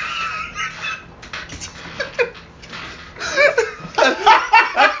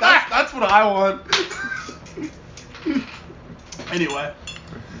 That's what I want. Anyway.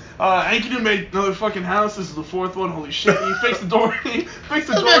 Enkidu made another fucking house. This is the fourth one. Holy shit. He fixed the door. He fixed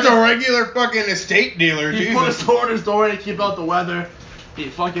the door. That's a regular fucking estate dealer, He Jesus. put a sword in his door to keep out the weather. He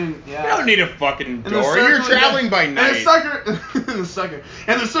fucking, You yeah. don't need a fucking In the door. circle You're he traveling made- by In night.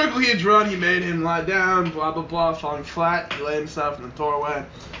 the circle he had drawn, he made him lie down, blah, blah, blah, falling flat. He laid himself in the doorway.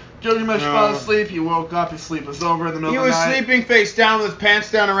 Gilgamesh fell asleep. He woke up. His sleep was over in the middle He of the was night. sleeping face down with his pants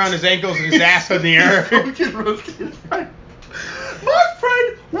down around his ankles and his ass in the air. Fucking roasting his friend. My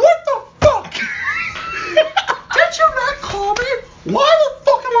friend, what the fuck? Did you not call me? Why the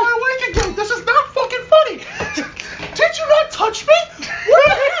fuck am I awake again? This is not fucking funny. Did you not touch me? What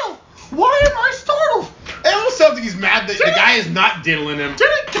the hell? Why am I startled? It almost sounds like he's mad that the guy is not diddling him.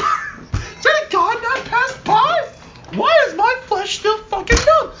 Did God not pass by? Why is my flesh still fucking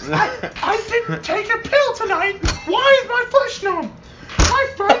numb? I didn't take a pill tonight. Why is my flesh numb? My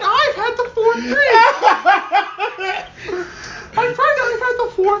friend, I've had the fourth dream. My friend, I've had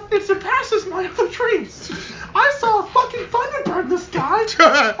the fourth. It surpasses my other dreams. I saw a fucking thunderbird in the sky.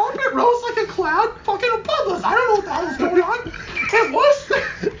 Up it rose like a cloud fucking above us. I don't know what the hell was going on. It was...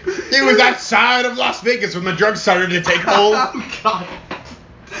 He was outside of Las Vegas when the drugs started to take hold. Oh, God.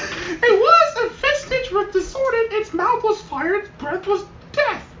 It was a vestige was disordered, its mouth was fire, its breath was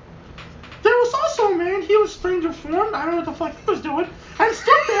death. There was also a man, he was stranger formed, I don't know what the fuck he was doing, and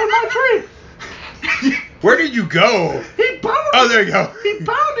stood there in my dream. Where did you go? He bound Oh, there you go. He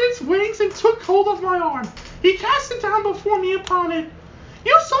bound its wings and took hold of my arm. He cast it down before me upon it.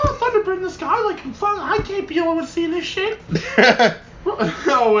 You saw a thunderbird in the sky, like, fuck, I can't be able to see this shit.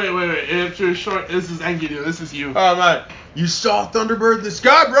 Oh, wait. After short, this is Enkidu, this is you. Oh, man. You saw Thunderbird in the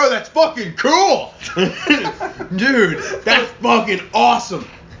sky, bro? That's fucking cool. Dude, that's fucking awesome.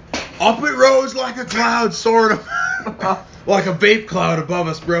 Up it rose like a cloud, sort of. Like a vape cloud above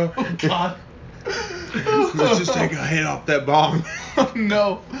us, bro. Oh, God. Let's just take a hit off that bomb. Oh,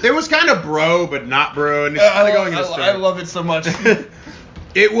 no. It was kind of bro, but not bro, and it's kind of going in a story. I love it so much.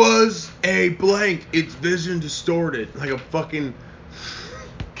 It was a blank. Its vision distorted, like a fucking,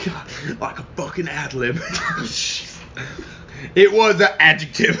 like a fucking ad lib. It was an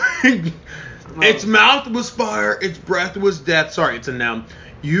adjective. Its mouth was fire. Its breath was death. Sorry, it's a noun.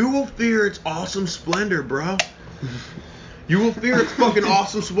 You will fear its awesome splendor, bro. You will fear its fucking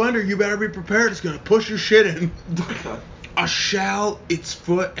awesome splendor. You better be prepared. It's gonna push your shit in. I shall its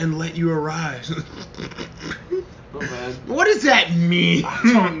foot and let you arise. Oh, man. What does that mean? I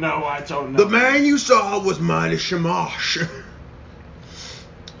don't know. The man you saw was Midas Shamash.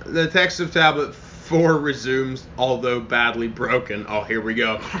 The text of tablet 4 resumes, although badly broken. Oh, here we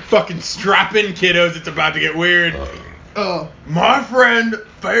go. Fucking strap in, kiddos. It's about to get weird. My friend,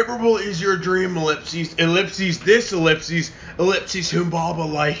 favorable is your dream, ellipses. Ellipses, this ellipses. Ellipses, whom Baba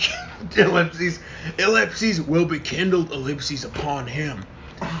like. Ellipses will be kindled, ellipses upon him.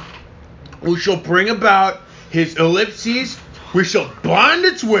 We shall bring about his ellipses. We shall bind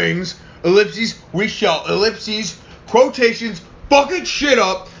its wings. Ellipses, we shall, ellipses, quotations, fucking shit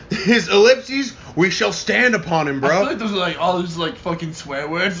up. His ellipses We shall stand upon him, I feel bro. like those are like all those like fucking swear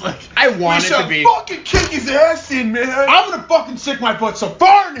words. Like I want we it shall to be. fucking kick his ass in, man. I'm gonna fucking stick my foot so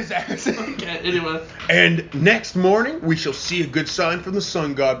far in his ass. Okay, anyway. And next morning, we shall see a good sign from the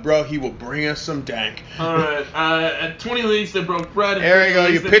sun god, bro. He will bring us some dank. Alright, at 20 leagues they broke bread. At There you 50 go.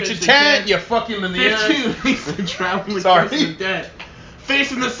 You leagues, they pitch a pitched tent, you fuck him in the air. 15 leagues they traveled Sorry. across the dead.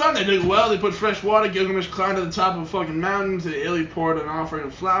 Facing the sun, they did well. They put fresh water. Gilgamesh climbed to the top of a fucking mountain. To the Ili poured an offering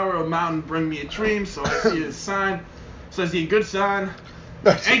of flour. A mountain, bring me a dream. So I see a sign. So I see a good sign.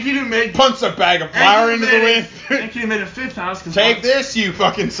 Enkidu made Punch a bag of flour into the wind. Enkidu made a fifth house. Take this, you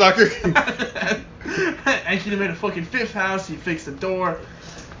fucking sucker. Enkidu made a fucking fifth house. He fixed the door.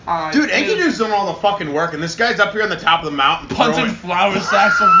 Dude, Enkidu's doing all the fucking work, and this guy's up here on the top of the mountain punching throwing flour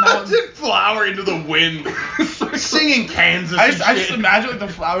sacks of mountains. punching flour into the wind, singing Kansas I and just shit. imagine like the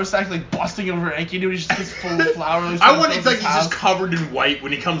flour sack like busting over Enkidu. He just gets full of flour. I want it's like he's just covered in white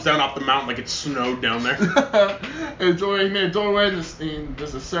when he comes down off the mountain like it's snowed down there. He made a doorway, and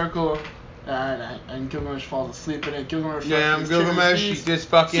there's a circle, and Gilgamesh falls asleep in it. Gilgamesh. Gilgamesh, he just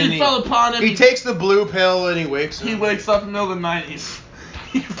fucking... Sleep fell upon him. He takes the blue pill and he wakes He up. wakes up in the middle of the night.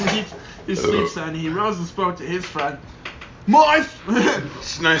 He sleeps and he rose and spoke to his friend. Nice.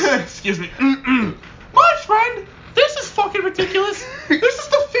 Excuse me. My friend, this is fucking ridiculous. This is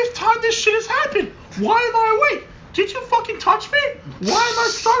the 5th time this shit has happened. Why am I awake? Did you fucking touch me? Why am I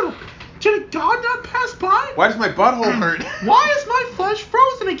startled? Did a god not pass by? Why does my butthole hurt? Why is my flesh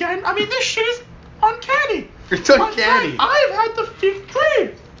frozen again? I mean, this shit is uncanny. It's My uncanny. friend, I have had the 5th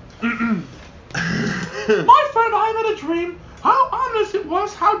dream. My friend, I had a dream. How ominous it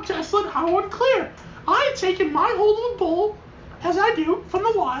was, how desolate, how unclear. I had taken my hold of a bowl, as I do, from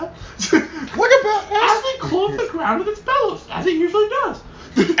the wild. What about as it clothed the ground with its bellows, as it usually does.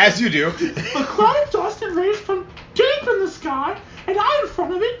 As you do. The cloud of dust had raised from deep in the sky, and I in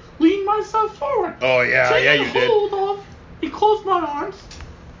front of it leaned myself forward. Oh, yeah, Taking you did. hold of, he closed my arms.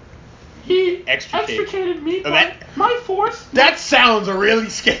 He Extricated. extricated me Oh, by that- my force. That sounds really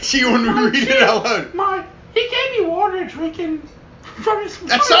sketchy when we my read it cheer, out loud. He gave me water to drink and from his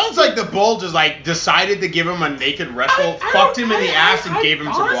That sounds like the bull just like decided to give him a naked wrestle, fucked him in the ass, and gave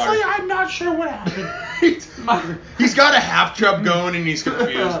him some honestly, water. I'm not sure what happened. He's got a half chub going and he's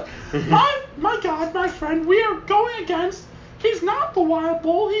confused. my God, my friend, we are going against. He's not the wild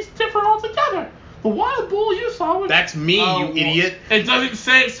bull. He's different altogether. The wild bull you saw was. That's me, you idiot. It doesn't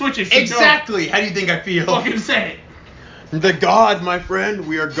say it switches. So Exactly. How do you think I feel? Go. Fucking say it. The god, my friend,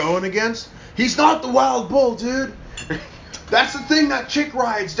 we are going against. He's not the wild bull, dude. That's the thing that chick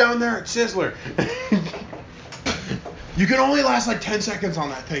rides down there at Sizzler. You can only last like 10 seconds on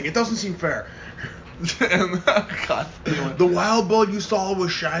that thing. It doesn't seem fair. God. The wild bull you saw was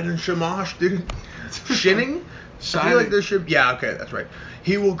Shiden Shamash, dude. Shinning? I feel like there should. Yeah, okay, that's right.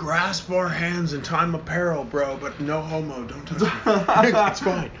 He will grasp our hands in time of peril, bro, but no homo. Don't touch me. It's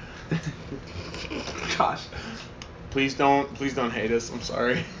fine. Gosh. Please don't hate us. I'm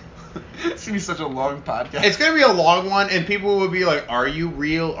sorry. It's gonna be such a long podcast. It's gonna be a long one, and people will be like, "Are you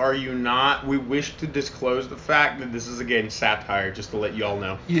real? Are you not?" We wish to disclose the fact that this is again satire, just to let y'all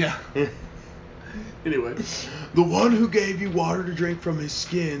know. Yeah. Anyway. The one who gave you water to drink from his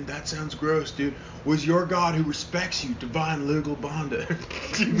skin, that sounds gross, dude, was your god who respects you, Divine Lugal Banda.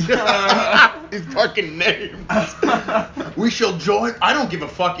 His fucking name. We shall join. I don't give a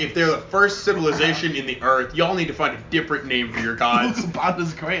fuck if they're the first civilization in the earth. Y'all need to find a different name for your gods. Lugal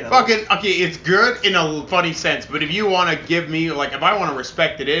Banda's great. Fucking, okay, it's good in a funny sense, but if you want to give me, like, if I want to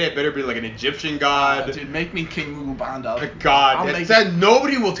respect it better be like an Egyptian god. Dude, make me King Lugal Banda. A god. That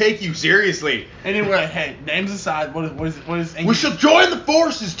nobody will take you seriously. Anyway, hey, names aside, what is We shall join the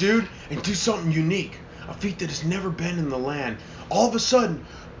forces, dude, and do something unique. A feat that has never been in the land. All of a sudden,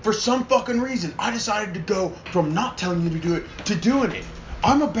 for some fucking reason, I decided to go from not telling you to do it to doing it.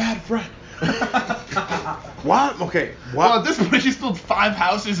 I'm a bad friend. What? Okay. What? Well, at this point, you built 5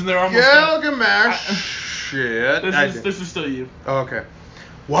 houses and they're almost Gilgamesh. Shit. This is still you. Okay.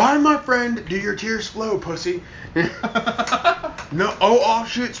 Why, my friend, do your tears flow, pussy? No,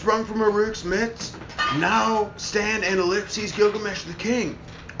 offshoot sprung from Uruk's midst. Now stand and ellipses Gilgamesh the king.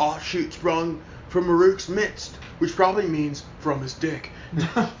 Offshoot sprung from Uruk's midst, which probably means from his dick.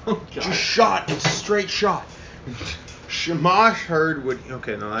 Just shot. It's a straight shot. Shamash heard what.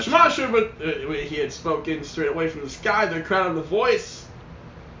 Okay, no, that's. Shamash heard what he had spoken straight away from the sky. The crown of the voice.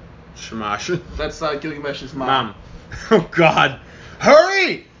 Shamash. That's Gilgamesh's mom. Oh God!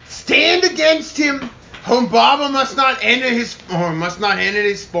 Hurry! Stand against him. Humbaba must not enter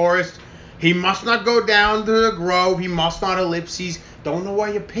his forest. He must not go down to the grove. He must not ellipses. Don't know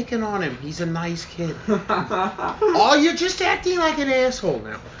why you're picking on him. He's a nice kid. Oh, you're just acting like an asshole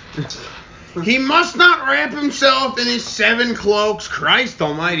now. He must not wrap himself in his 7 cloaks. Christ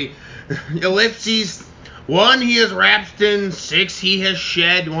almighty. Ellipses. 1 he has wrapped in, 6 he has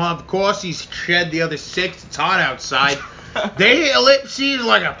shed. Well, of course he's shed the other 6. It's hot outside. They ellipses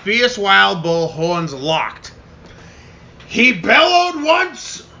like a fierce wild bull, horns locked. He bellowed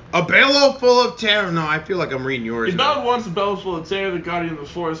once, a bellow full of terror. No, I feel like I'm reading yours. He bellowed once, a bellow full of terror. The guardian of the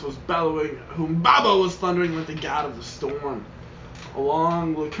forest was bellowing. Humbaba was thundering like the god of the storm.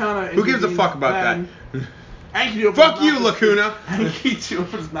 Along Lacuna. Who gives a fuck about that? Enkidu Fuck you, Lacuna. Enkidu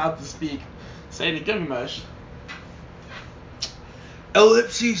opened his mouth to speak, saying to Gilgamesh,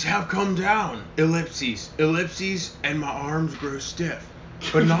 Ellipses have come down. Ellipses, and my arms grow stiff,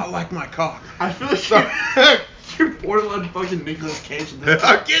 but not like my cock. I feel like you're borderline fucking Nicolas Cage at this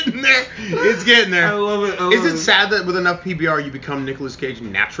I'm point. getting there. It's getting there. I love it. Is it sad that with enough PBR you become Nicolas Cage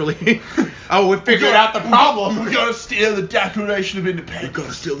naturally? Oh, we figured out the problem. We gotta steal the Declaration of Independence. We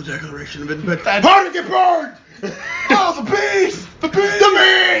gotta steal the Declaration of Independence. That's- How to get burned? Oh, the bees! The bees! The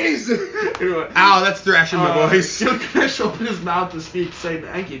bees! Anyway, Ow, that's thrashing my voice. Gilgamesh opened his mouth to speak, saying to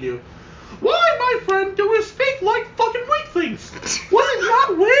Enkidu, "Why, my friend, do we speak like fucking weaklings? Was it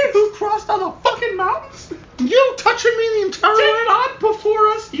not we who crossed all the fucking mountains? You touching me the entire Did way? not before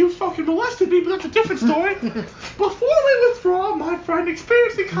us, you fucking molested me, but that's a different story. Before we withdraw, my friend,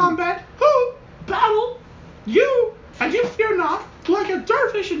 experience in combat, who, battle, you, and you fear not, like a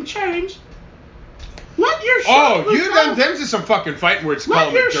dervish in chains. Let your shout Oh, you done them to some fucking fighting words Let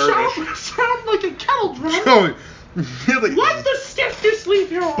calling me your dervish. shout sound like a kettle drum. Oh, you're like, Let the stiffness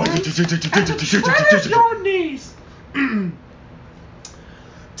leave your arms and the tread of your knees.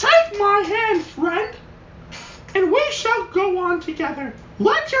 Take my hand, friend, and we shall go on together.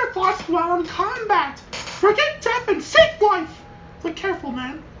 Let your thoughts dwell on combat. Forget death and seek life. But careful,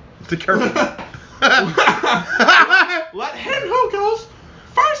 man. the careful. Let him who goes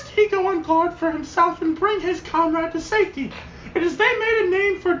first he go on guard for himself and bring his comrade to safety. It is they made a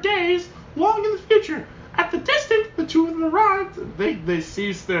name for days long in the future. At the distance, the two of them arrived. They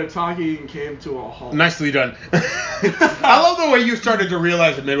ceased their talking and came to a halt. Nicely done. I love the way you started to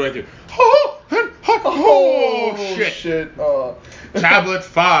realize it midway through. Oh, shit. Tablet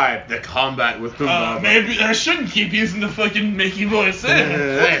 5, the combat with Humbaba. Maybe I shouldn't keep using the fucking Mickey voice. Maybe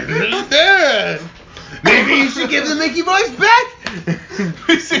you should give the Mickey voice back.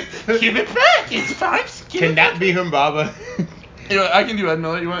 Give it back. It's fine. Can that be Humbaba? You know, I can do Ed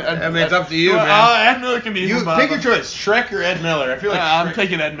Miller. You want? I mean, it's up to you, man. Ed Miller can be. You Humbaba. pick your choice, Shrek or Ed Miller. I feel like I'm Shrek-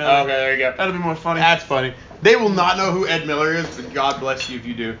 taking Ed Miller. Oh, okay, there you go. That'll be more funny. That's funny. They will not know who Ed Miller is, but God bless you if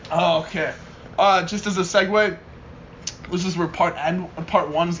you do. Oh, okay. Just as a segue, this is where part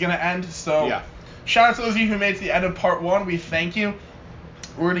 1 is gonna end. So, Yeah. shout out to those of you who made it to the end of part 1. We thank you.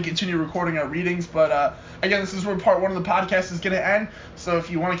 We're gonna continue recording our readings, but again, this is where part 1 of the podcast is gonna end. So if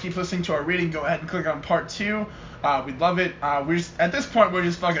you want to keep listening to our reading, go ahead and click on part 2. We'd love it. We're just, at this point, we're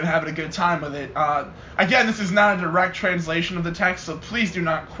just fucking having a good time with it. Again, this is not a direct translation of the text, so please do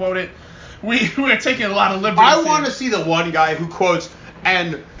not quote it. We're taking a lot of liberties. I want to see the one guy who quotes,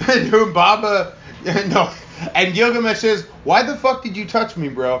 and Humbaba, no, and Gilgamesh says, "Why the fuck did you touch me,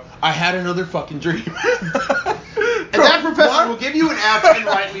 bro? I had another fucking dream." And that professor will give you an F, and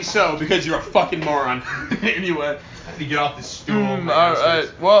rightly so, because you're a fucking moron. Anyway. I have to get off this stool.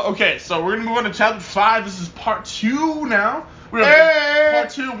 Alright. Well, okay, so we're gonna move on to chapter 5. This is part 2 now. We're Hey! part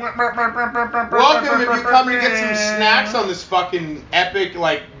 2. Welcome if you come to get some snacks on this fucking epic,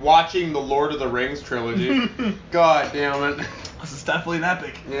 like, watching the Lord of the Rings trilogy. God damn it. This is definitely an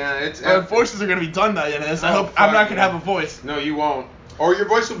epic. Yeah, it's Our epic. voices are gonna be done by the end of this. I Oh, hope I'm not fuck, gonna yeah. have a voice. No, you won't. Or your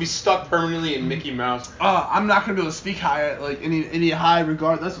voice will be stuck permanently in Mickey Mouse. I'm not gonna be able to speak high, like any high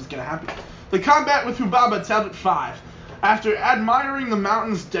regard. That's what's gonna happen. The combat with Humbaba, tablet 5. After admiring the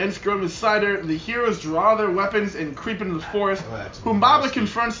mountain's dense growth of cider, the heroes draw their weapons and creep into the forest. Oh, that's Humbaba nasty.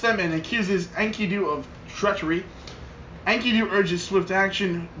 confronts them and accuses Enkidu of treachery. Enkidu urges swift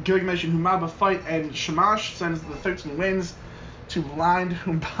action. Gilgamesh and Humbaba fight, and Shamash sends the 13 winds to blind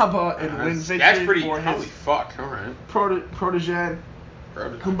Humbaba and win victory That's pretty. for Holy his fuck! All right. protege.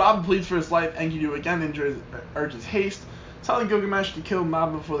 Humbaba pleads for his life. Enkidu again urges haste, telling Gilgamesh to kill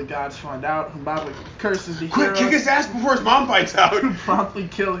Humbaba before the gods find out. Humbaba curses the Quick, hero kick his ass before his mom finds out. who promptly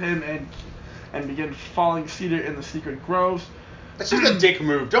kill him and begin falling cedar in the secret groves. That's just a dick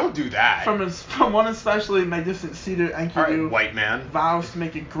move. Don't do that. From one especially magnificent cedar, All right, Enkidu white man. vows to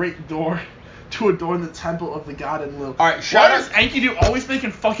make a great door to adorn the temple of the god Enlil. All right, Why shout is out. Enkidu always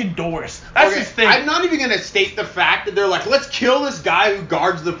making fucking doors? That's his thing. I'm not even gonna state the fact that they're like, let's kill this guy who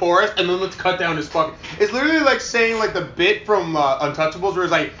guards the forest and then let's cut down his fucking. It's literally like saying like the bit from Untouchables where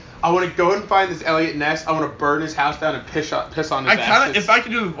it's like, I want to go and find this Elliot Ness. I want to burn his house down and piss on his I kind ashes. of, if I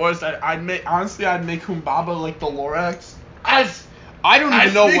could do the voice, I'd make Humbaba like the Lorax. I don't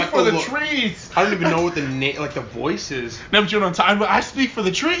even know speak what for the lo- trees. I don't even know what the like the voice is. No, but you know what I'm talking about. I speak for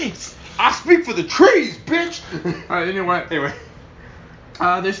the trees. I speak for the trees, bitch. All right. Anyway.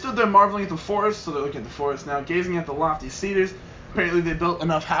 They stood there marveling at the forest, so they're looking at the forest now, gazing at the lofty cedars. Apparently, they built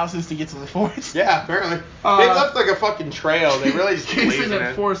enough houses to get to the forest. Yeah, apparently. They left like a fucking trail. They really just Gazing blazing at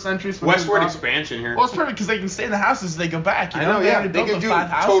it. 4 centuries. from Westward Humbaba. expansion here. Well, it's perfect because they can stay in the houses as they go back. You I know, know, they yeah. already They built can the do 5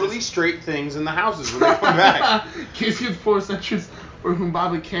 houses. totally straight things in the houses when they come back. Gazing at 4 centuries where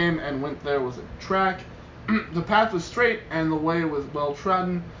Humbaba came and went, there was a track. The path was straight and the way was well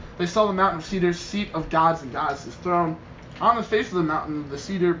trodden. They saw the mountain of cedars, seat of gods and goddesses' throne. On the face of the mountain, the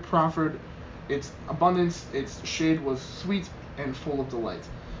cedar proffered its abundance. Its shade was sweet and full of delight.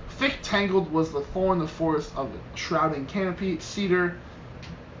 Thick tangled was the thorn, the forest of shrouding canopy, cedar,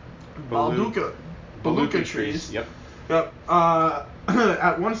 baluka trees. Yep. Yep.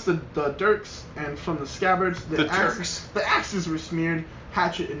 At once the dirks, and from the scabbards the axes were smeared.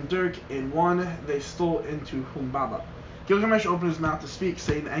 Hatchet and dirk in one, they stole into Humbaba. Gilgamesh opened his mouth to speak,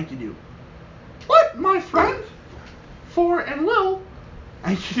 saying to Enkidu, "What, my friend? For and will."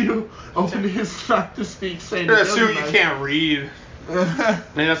 Enkidu opened his mouth to speak, saying to I assume you Gilgamesh. can't read. I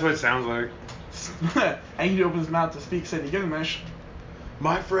mean, that's what it sounds like. Enkidu opened his mouth to speak, saying to Gilgamesh,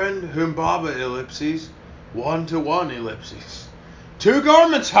 My friend Humbaba ellipses, 1-to-1 ellipses. 2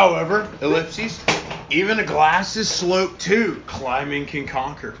 garments, however, ellipses. Even a glass is sloped too. Climbing can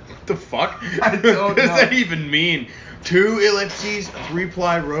conquer. What the fuck? I don't What does know. that even mean? 2 ellipses, a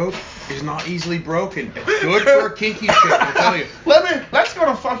 3-ply rope is not easily broken. It's good for a kinky shit, I'll tell you. Let's go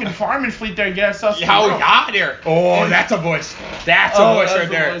to fucking Farming Fleet there and get ourselves some How rope. got here? Oh, that's a voice. That's a voice right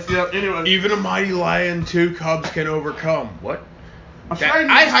there. Yep, anyway. Even a mighty lion 2 cubs can overcome. What? Afraid I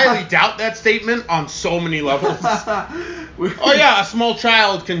not- highly doubt that statement on so many levels. Oh yeah, a small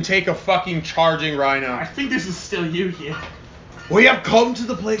child can take a fucking charging I rhino. think this is still you here. We have come to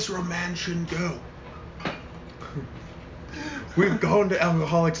the place where a man shouldn't go. We've gone to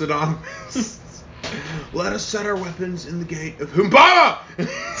Alcoholics Anonymous. Let us set our weapons in the gate of Humbaba!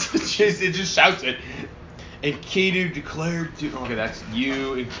 It just shouts it. And Enkidu declared to... Okay, that's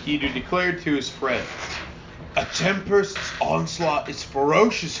you. Enkidu declared to his friend. A tempest's onslaught is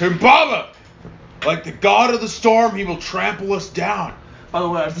ferocious. Humbaba! Like the god of the storm, he will trample us down. By the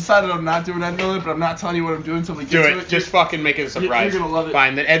way, I've decided I'm not doing Ed Miller, but I'm not telling you what I'm doing until we Do get to it. it. Just fucking make it a surprise. You're gonna love it.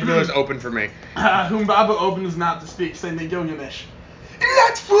 Fine, then Ed Miller's open for me. Humbaba opened his mouth to speak, saying to Gilgamesh,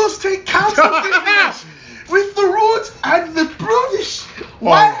 "Let fools take counsel with the rude and the brutish.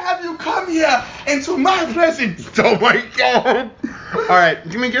 Why have you come here into my presence?" Oh my god. Alright,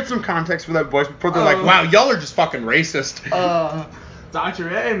 can we get some context for that voice before they're like, wow, y'all are just fucking racist. Dr.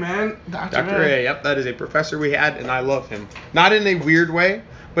 A, man. Dr. A, yep, that is a professor we had, and I love him. Not in a weird way,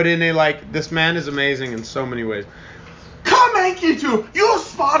 but in a like, this man is amazing in so many ways. Come, Enkidu, you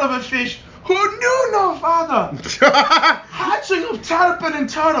spot of a fish who knew no father. Hatching of terrapin and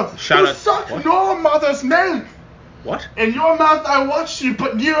turtle, Shout who out- sucked what? no mother's milk. What? In your mouth I watched you,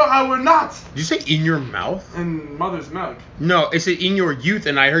 but near I were not. Did you say in your mouth? In mother's milk. No, it said in your youth,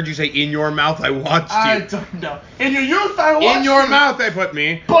 and I heard you say in your mouth I watched I you. don't know. In your youth I watched In your you, mouth they put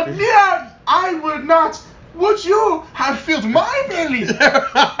me. but near I would not. Would you have filled my belly?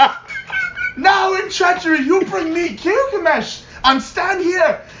 Now in treachery you bring me Gilgamesh, and stand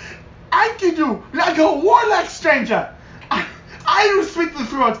here, Enkidu, like a warlike stranger. I will split the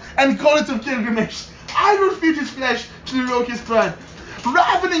throat and call it of Gilgamesh. I will feed his flesh to the locust bird,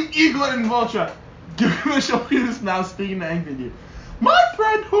 ravening eagle and vulture. Gilgamesh opened his mouth, speaking to Enkidu. My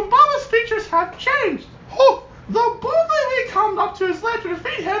friend, Humbaba's features have changed. Oh, though boldly we come up to his lair to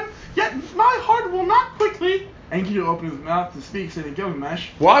defeat him, yet my heart will not quickly. Enkidu opened his mouth to speak, saying to Gilgamesh,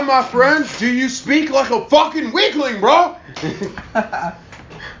 Why, my friend, do you speak like a fucking weakling, bro?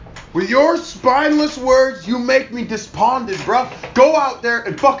 With your spineless words, you make me despondent, bro. Go out there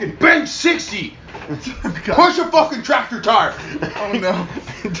and fucking bench 60. Push a fucking tractor tire. Oh no.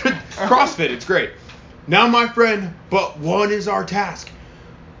 CrossFit, it's great. Now, my friend, but one is our task.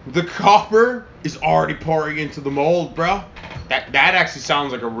 The copper is already pouring into the mold, bro. That actually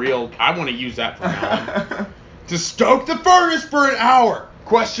sounds like a real. I want to use that from now on. To stoke the furnace for an hour.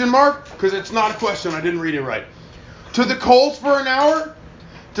 Question mark? Because it's not a question. I didn't read it right. To the coals for an hour.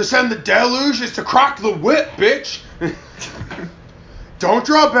 To send the deluge is to crack the whip, bitch. Don't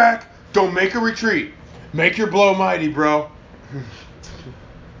draw back. Don't make a retreat. Make your blow mighty, bro.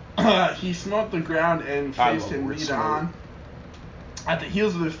 He smote the ground and I faced love the him word lead smote. on. At the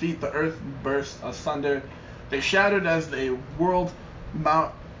heels of their feet, the earth burst asunder. They shouted as they whirled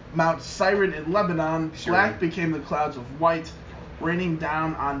Mount Siren in Lebanon, Sure. black became the clouds of white, raining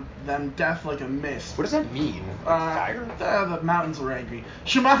down on them death like a mist. What does that mean? Fire? The mountains were angry.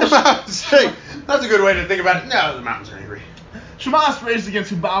 Shamash, That's a good way to think about it. No, the mountains are angry. Shamash raged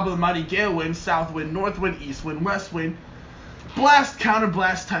against Hubaba, the mighty gale wind, south wind, north wind, east wind, west wind, blast,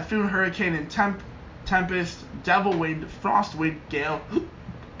 counterblast, typhoon, hurricane, and tempest, devil wind, frost wind, gale,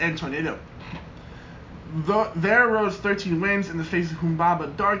 and tornado. There arose 13 winds, and the face of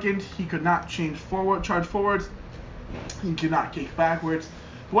Humbaba darkened. He could not charge forwards. He could not kick backwards.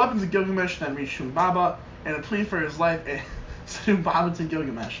 The weapons of Gilgamesh then reached Humbaba, and a plea for his life said Humbaba to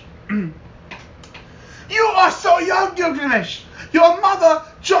Gilgamesh. You are so young, Gilgamesh! Your mother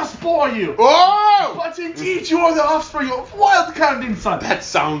just bore you! Oh! But indeed you are the offspring of wild Kandin son! That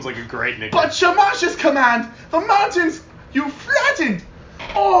sounds like a great nickname. But Shamash's command, the mountains you flattened!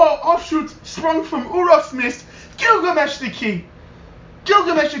 Oh, offshoot sprung from Uruk's mist, Gilgamesh the king!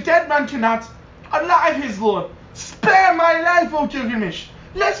 Gilgamesh, a dead man cannot, alive his lord! Spare my life, O Gilgamesh!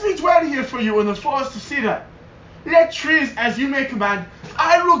 Let me dwell here for you in the forest of Cedar. Let trees, as you may command,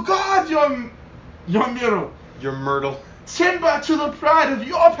 I will guard your mirror. Your myrtle. Timber to the pride of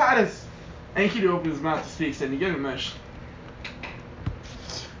your palace. Enkidu opened his mouth to speak, saying to Gilgamesh,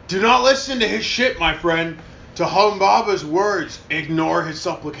 Do not listen to his shit, my friend. To Humbaba's words, ignore his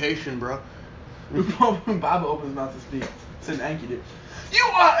supplication, bro. Baba opened his mouth to speak, said to Enkidu, You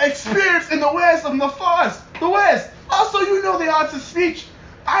are experienced in the ways of the forest, the ways. Also, you know the arts of speech.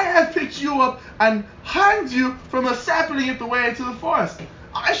 I have picked you up and hanged you from a sapling at the way to the forest.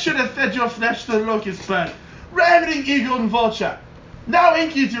 I should have fed your flesh to the locust bird, ravening eagle and vulture. Now,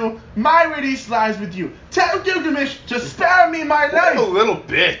 Enkidu, my release lies with you. Tell Gilgamesh to spare me my life. What a little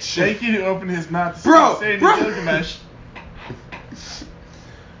bitch. Enkidu opened his mouth to Bro, speak, saying bro. to Gilgamesh,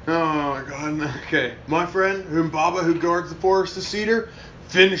 Oh my god. Okay. My friend, Humbaba, who guards the forest of cedar,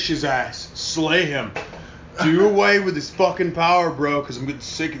 finish his ass. Slay him. Do away with his fucking power, bro, because I'm getting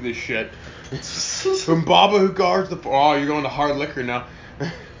sick of this shit. Humbaba, who guards the... Oh, you're going to hard liquor now.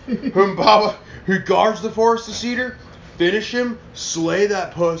 Humbaba, who guards the forest of cedar, finish him, slay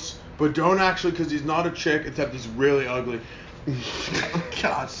that puss, but don't actually, because he's not a chick, except he's really ugly.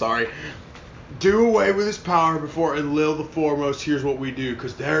 God, sorry. Do away with his power before Enlil the Foremost hears what we do,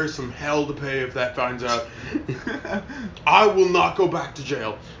 because there is some hell to pay if that finds out. I will not go back to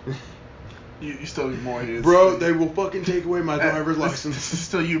jail. You still need more here. Bro, they will fucking take away my driver's This license. is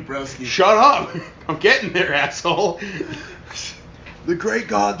still you, broski. Shut up! I'm getting there, asshole. The great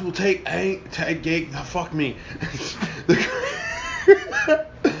gods will take fuck me.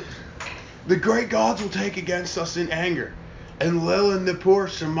 The great gods will take against us in anger. Enlil and Nippur,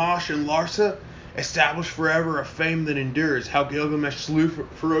 Shamash and Larsa establish forever a fame that endures. How Gilgamesh slew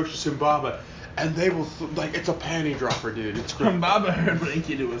ferocious Humbaba. And they will, it's a panty dropper, dude. It's great. Humbaba heard what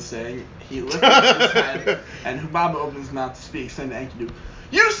Enkidu was saying. He lifted his head, and Humbaba opened his mouth to speak, saying to Enkidu,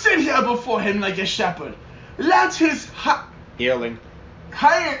 You sit here before him like a shepherd. Let his Healing.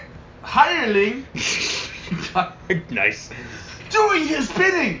 hireling Nice. doing his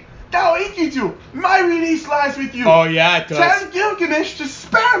bidding. Now, Enkidu, my release lies with you. Oh yeah, it does. Tell Gilgamesh to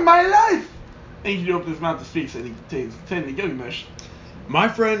spare my life. Enkidu opened his mouth to speak, saying to Gilgamesh, My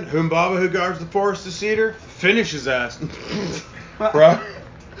friend, Humbaba, who guards the forest of cedar, finish his ass. Bro.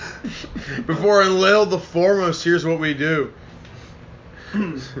 Before Enlil the Foremost hears what we do.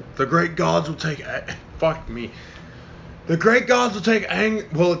 The great gods will take... Fuck me. The great gods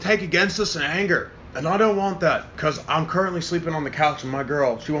will take against us in anger. And I don't want that, because I'm currently sleeping on the couch with my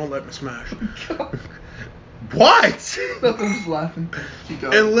girl. She won't let me smash. What? Nothing, just laughing. Keep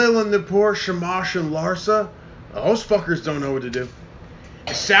going. Enlil and Nippur, Shamash and Larsa, those fuckers don't know what to do.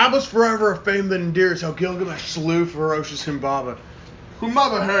 Establish forever a fame that endures. How Gilgamesh slew ferocious Humbaba.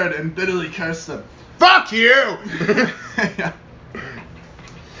 Humbaba heard and bitterly cursed them. Fuck you! Yeah.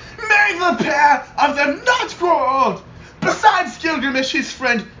 May the pair of them not grow old. Besides Gilgamesh, his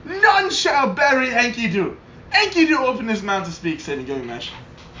friend, none shall bury Enkidu. Enkidu opened his mouth to speak, saying to Gilgamesh,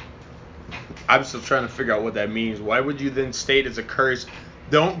 I'm still trying to figure out what that means. Why would you then state as a curse,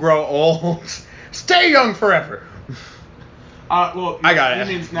 don't grow old, stay young forever? Well, I got it. It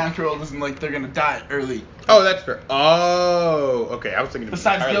means natural, isn't like they're gonna die early. Oh, that's fair. Oh, okay. I was thinking.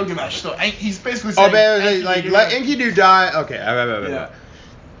 Besides entirely Gilgamesh, different. so he's basically Oh, saying. but let Enkidu die. Okay. Yeah.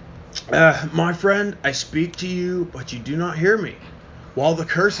 My friend, I speak to you, but you do not hear me. While the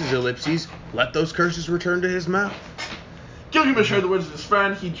curses, ellipses, let those curses return to his mouth. Gilgamesh heard the words of his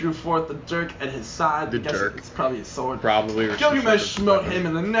friend. He drew forth the dirk at his side. The I guess dirk. It's probably his sword. Probably. Or some Gilgamesh sort smote of him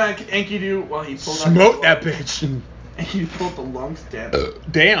in the neck. Enkidu, while he pulled Smoke out that bitch. Enkidu pulled the lungs down.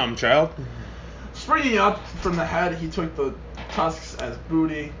 Damn, child. Springing up from the head, he took the tusks as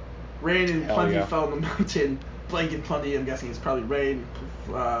booty. Rain and Hell plenty yeah. fell on the mountain. Blanket plenty, I'm guessing it's probably rain.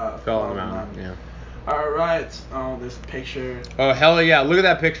 Fell on the mountain. Yeah. Alright. Oh, there's a picture. Oh, hell yeah. Look at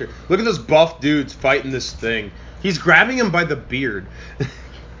that picture. Look at those buff dudes fighting this thing. He's grabbing him by the beard.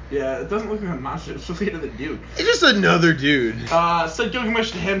 Yeah, it doesn't look like a monster. It's just another dude. It's just another dude. Said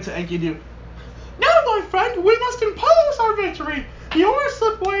Gilgamesh to him, to Enkidu, "Now, my friend, we must impose our victory. The oars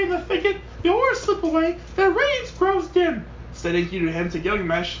slip away in the thicket. The oars slip away. The rains grows dim." Said Enkidu to him, to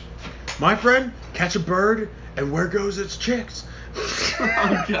Gilgamesh, My friend, catch a bird, and where goes its chicks?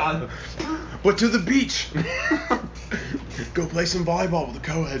 "Oh God." But to the beach. Go play some volleyball with the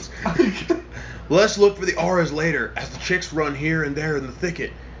co-eds. Let's look for the auras later, as the chicks run here and there in the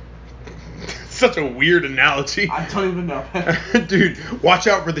thicket. Such a weird analogy. I don't even know. Dude, watch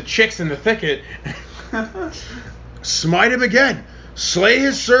out for the chicks in the thicket. Smite him again. Slay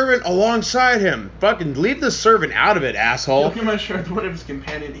his servant alongside him. Fucking leave the servant out of it, asshole. Gilgamesh heard the word of his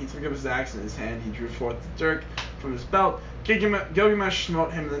companion. He took up his axe in his hand. He drew forth the dirk from his belt. Gilgamesh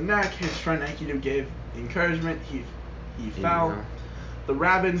smote him in the neck. His friend Enkidu gave encouragement. He fell. Yeah. The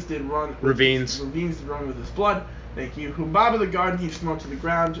ravines did run. Ravines did run with his blood. Thank you. Humbaba the garden he smote to the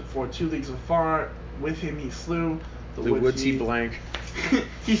ground. For 2 leagues afar, with him he slew the woodsy blank.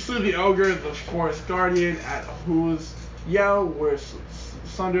 He slew the ogre, the forest guardian, at whose yell were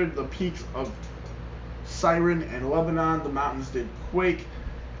sundered the peaks of Siren and Lebanon. The mountains did quake,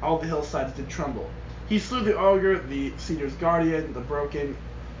 all the hillsides did tremble. He slew the ogre, the cedar's guardian, the broken,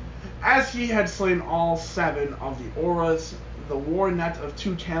 as he had slain all 7 of the auras, the war net of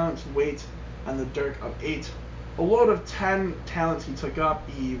 2 talents weight, and the dirk of 8. A load of 10 talents he took up.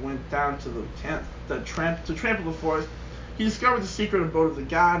 He went down to to trample the forest. He discovered the secret abode of the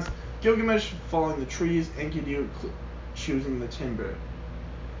gods. Gilgamesh following the trees, Enkidu choosing the timber.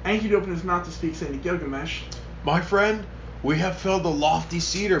 Enkidu opened his mouth to speak, saying to Gilgamesh, My friend, we have felled the lofty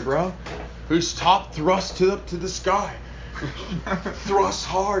cedar, bro, whose top thrusts up to the sky. Thrusts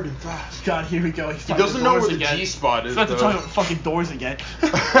hard and fast. God, here we go. He doesn't know where the G-spot is, He's about to though. talk about fucking doors again.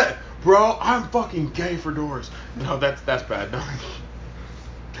 Bro, I'm fucking gay for doors. No, that's bad. No.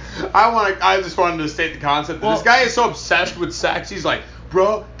 I just wanted to state the concept that this guy is so obsessed with sex. He's like,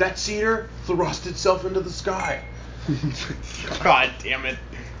 bro, that cedar thrust itself into the sky. God damn it.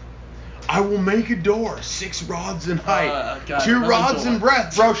 I will make a door 6 rods in height, God, 2 another rods door. in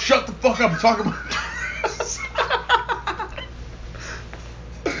breadth. Bro, shut the fuck up. I'm talking about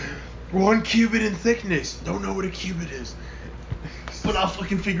 1 cubit in thickness. Don't know what a cubit is. But I'll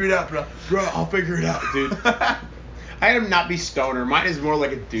fucking figure it out, bro. Bro, I'll figure it out, dude. I had him not be stoner. Mine is more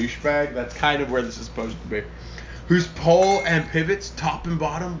like a douchebag. That's kind of where this is supposed to be. Whose pole and pivots, top and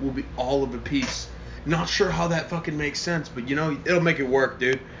bottom, will be all of a piece. Not sure how that fucking makes sense, but you know, it'll make it work,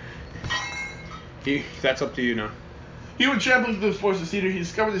 dude. That's up to you now. He went trampling through the forest of cedar. He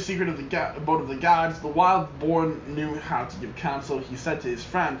discovered the secret of the abode of the gods. The wild-born knew how to give counsel. He said to his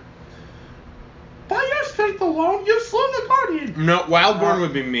friend, "By your strength alone, you slew the guardian." No, Wildborn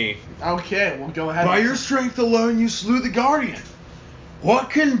would be me. Okay, well, go ahead. By your strength alone, you slew the guardian.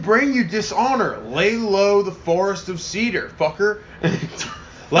 What can bring you dishonor? Lay low the forest of cedar, fucker.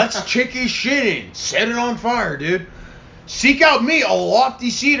 Let's chick his shit in. Set it on fire, dude. Seek out me, a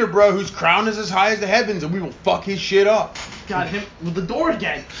lofty cedar, bro, whose crown is as high as the heavens, and we will fuck his shit up. Got him with the door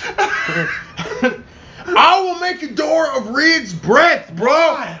again. I will make a door of reed's breadth, bro.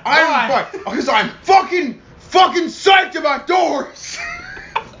 Why? Because I'm fucking psyched about doors.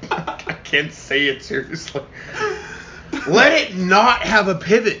 I can't say it seriously. Let it not have a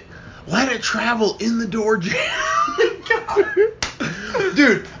pivot. Let it travel in the door jam.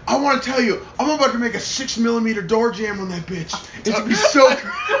 Dude, I want to tell you, I'm about to make a 6mm door jam on that bitch. It's gonna be so.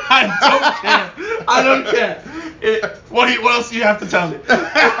 I don't care. What else do you have to tell me?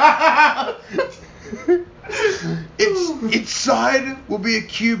 Its side will be a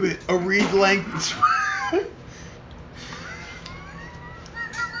cubit, a reed length.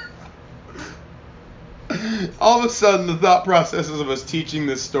 All of a sudden, the thought processes of us teaching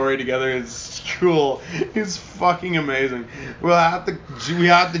this story together is cool. It's fucking amazing. We have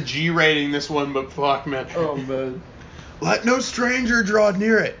the G rating this one, but fuck, man. Oh man. Let no stranger draw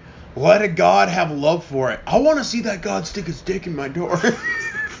near it. Let a god have love for it. I want to see that god stick his dick in my door.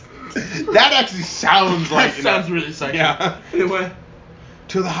 That actually sounds like. That sounds really sexy. Yeah. Anyway.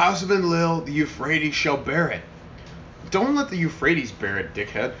 To the house of Enlil, the Euphrates shall bear it. Don't let the Euphrates bear it,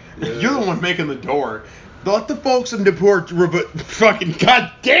 dickhead. Yeah. You're the one making the door. Let the folks in Nippur fucking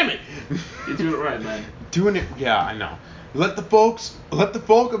god damn it. You're doing it right, man. Doing it, yeah, I know. Let the folks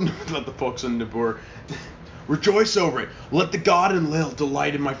in Nippur rejoice over it. Let the god Enlil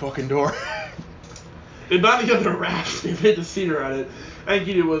delight in my fucking door. They bound together a raft. They laid the cedar on it.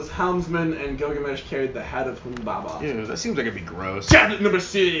 Enkidu was helmsman, and Gilgamesh carried the head of Humbaba. Ew, that seems like it'd be gross. Chapter number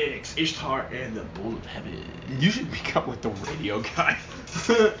 6, Ishtar and the Bull of Heaven. You should become like the radio guy.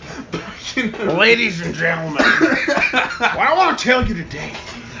 Ladies and gentlemen, what I want to tell you today.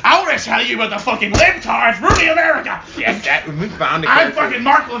 I want to tell you about the fucking libtards ruling America. Yes, that we found a I'm character. fucking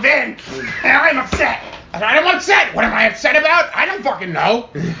Mark Levin, and I'm upset. I'm upset. What am I upset about? I don't fucking know.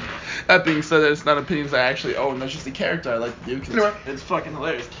 That being said, it's not opinions I actually own. That's just a character I like to do because Anyway. it's fucking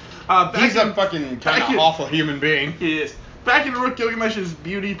hilarious. He's a fucking kind of awful human being. He is. Back in Uruk, Gilgamesh's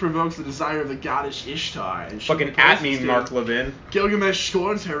beauty provokes the desire of the goddess Ishtar. And she Fucking repulses at me, him. Mark Levin. Gilgamesh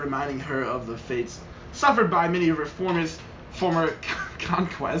scorns her, reminding her of the fates suffered by many of her former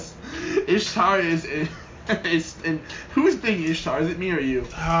conquests. Ishtar is who's being Ishtar? Is it me or you? Do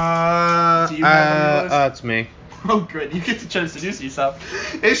you have one of those? It's me. Oh, good. You get to try to seduce yourself.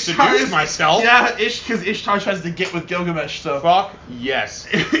 Ishtar Seduce myself? Yeah, because Ishtar tries to get with Gilgamesh, so. Fuck yes.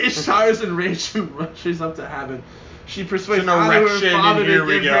 Ishtar is enraged and rushes up to heaven. She persuades It's an Anu, her erection, father, and here to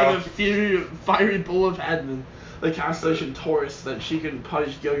we give go. her the fiery bull of Hadmon, the constellation Taurus, that she can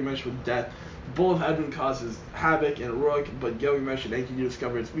punish Gilgamesh with death. The bull of Hadmon causes havoc in Uruk, but Gilgamesh and Enkidu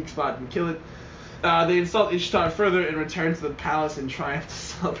discover its weak spot and kill it. They insult Ishtar further and return to the palace in triumph to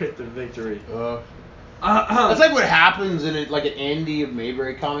celebrate their victory. That's like what happens in like an Andy of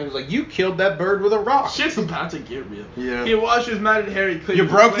Mayberry comic. It's like, you killed that bird with a rock. Shit's about to get real. Yeah. He washed his matted hair. He cleaned You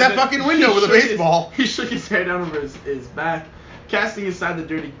his broke that weapon. fucking window He with a shook his- baseball. He shook his hair down over his back, casting aside the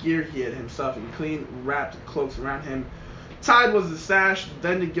dirty gear he had himself and clean wrapped cloaks around him. Tied was the sash.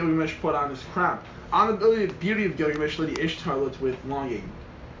 Then did Gilgamesh put on his crown. On the beauty of Gilgamesh, Lady Ishtar looked with longing.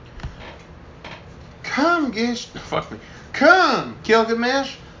 Come, Come,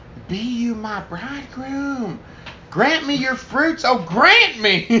 Gilgamesh. Be you my bridegroom. Grant me your fruits. Oh, grant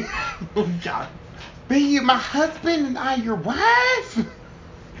me. Oh God. Be you my husband and I your wife.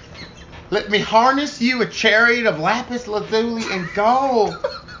 Let me harness you a chariot of lapis lazuli and gold.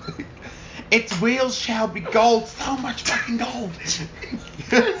 Its wheels shall be gold. So much fucking gold.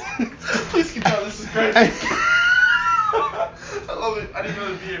 Please keep going. This is great. I love it. I need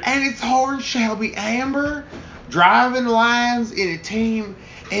another beer. And its horns shall be amber, driving lions in a team,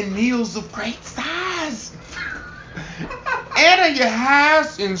 and mules of great size. Enter your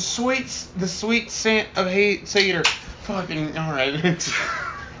house in the sweet scent of cedar. Fucking alright.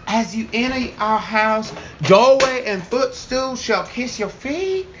 As you enter our house, doorway and footstool shall kiss your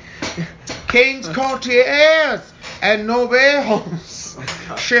feet. Kings, courtiers, and nobles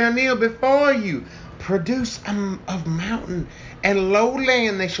shall kneel before you. Produce of mountain and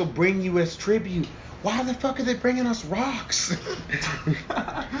lowland they shall bring you as tribute. Why the fuck are they bringing us rocks?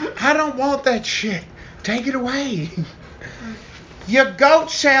 I don't want that shit. Take it away. Your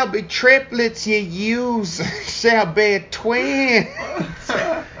goats shall be triplets, your ewes shall bear twins.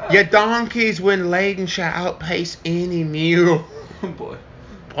 Your donkeys, when laden, shall outpace any mule. Oh boy.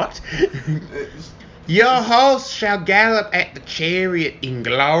 What? Your host shall gallop at the chariot in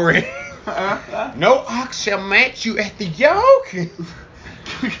glory. No ox shall match you at the yoke.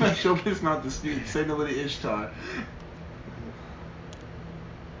 Gilgamesh opened his mouth to speak, saying to Lady Ishtar.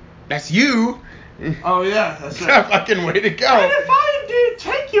 That's you. Oh yeah, that's That's right. a fucking way to And go. if I indeed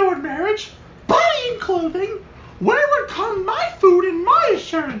take you in marriage, body and clothing, where would come my food and my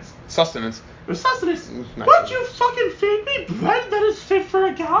assurance? Sustenance. Or sustenance? Nice. Would you fucking feed me bread that is fit for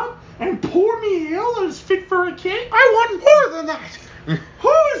a god, and pour me ale that is fit for a king? I want more than that.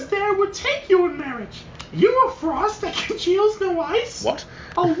 Who is there would take you in marriage? You a frost that congeals no ice? What?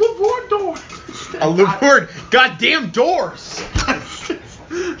 A livered door. A livered goddamn doors.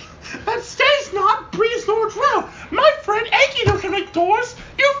 That stays not breeze nor drought. My friend Enkidu can make doors.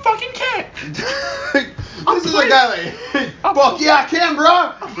 You fucking can't. This is a guy like, fuck yeah, I can,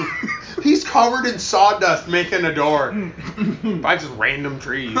 bro. He's covered in sawdust making a door. By just random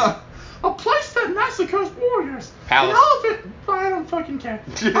trees. A place that massacres warriors. Palace. An elephant. I don't fucking care.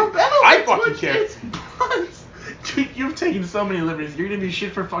 I fucking care. Its buns. Dude, you've taken so many liberties. You're gonna be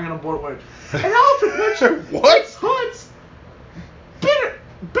shit for fucking a board word. An elephant which What? its hoods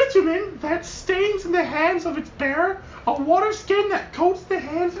bitumen that stains in the hands of its bearer, a water skin that coats the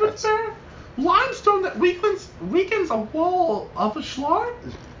hands of its bearer, limestone that weakens a wall of a shlar,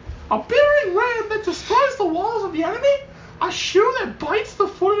 a bearing ram that destroys the walls of the enemy, a shoe that bites the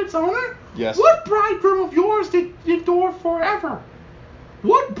foot of its owner. Yes. What bridegroom of yours did endure forever?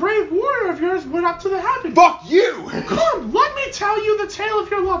 What brave warrior of yours went up to the heavens? Fuck you. Come, let me tell you the tale of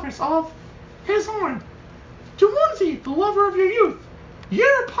your lovers, of his arm. Dumunzi, the lover of your youth.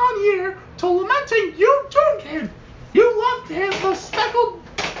 Year upon year, to lamenting, you doomed him. You loved him, the speckled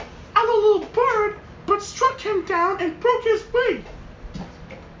and the little bird, but struck him down and broke his wing.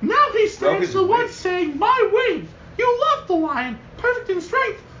 Now he stands his the one wing. saying, "My wing! You loved the lion, perfect in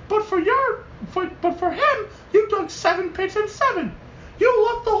strength, but for him, you dug 7 pits and 7. You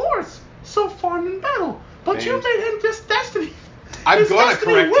loved the horse, so fond in battle, but you And- made him just destiny. I'm His gonna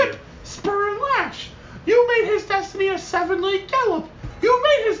destiny correct whip, you. spur and lash. You made his destiny a 7-league gallop. You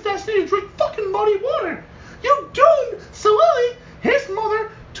made his destiny to drink fucking muddy water. You doomed Salili, his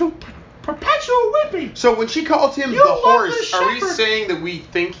mother, to perpetual whipping. So when she calls him You the love horse, the are we shepherd. saying that we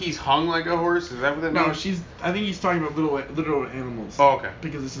think he's hung like a horse? Is that what that No, means? I think he's talking about literal animals. Oh, okay.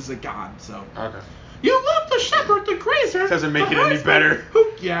 Because this is a god, so. Okay. You love the shepherd, the grazer. Doesn't make the it any herdsman, better.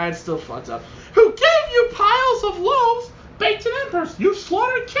 Yeah, it's still fucked up. Who gave you piles of loaves, baked in embers. You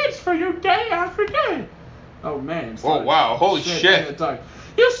slaughtered kids for your day after day. Oh man. Oh wow! Holy shit!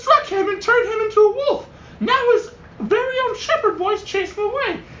 You struck him and turned him into a wolf. Now his very own shepherd boys chase him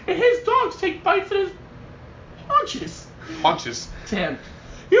away, and his dogs take bites at his haunches. Punches. Damn.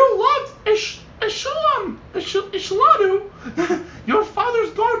 You loved Ishlanu, your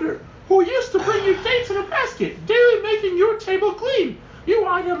father's gardener, who used to bring you dates in a basket, daily making your table clean. You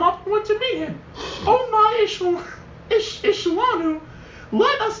eyed him up and went to meet him. Oh my Ishlanu,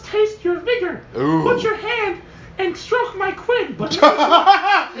 let us taste your vigor. Ooh. Put your hand and stroke my quid. But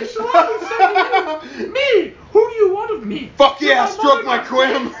Ishlanu said to him, me, who do you want of me? Fuck yeah! Have I Stroke my not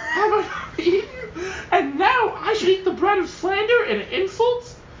quim. Have I not eaten? And now I should eat the bread of slander and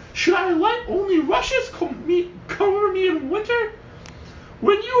insults? Should I let only rushes cover me in winter?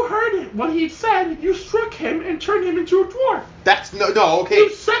 When you heard what he said, you struck him and turned him into a dwarf. That's no. Okay. You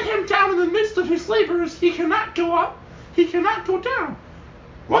set him down in the midst of his labors. He cannot go up. He cannot go down.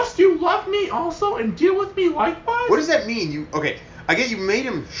 Must you love me also and deal with me likewise? What does that mean? I get you made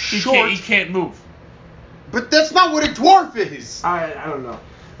him short, He can't move. but that's not what a dwarf is. I don't know.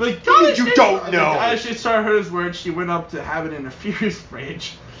 Like, You don't know. As she saw her words, she went up to heaven in a furious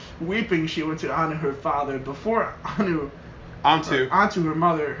rage. Weeping, she went to honor her father. Before Onto. onto her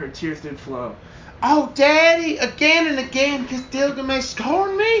mother, her tears did flow. Oh, Daddy, again and again, because Gilgamesh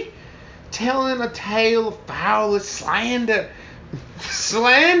scorned me, telling a tale of foulest slander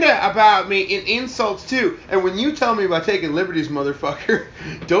about me and insults too. And when you tell me about taking liberties, motherfucker,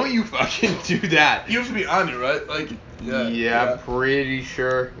 don't you fucking do that. You have to be Anu, right? Like, Yeah, pretty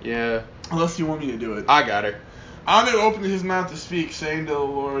sure. Yeah. Unless you want me to do it. I got her. Anu opened his mouth to speak, saying to the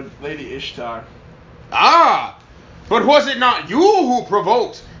Lord, Lady Ishtar, Ah, but was it not you who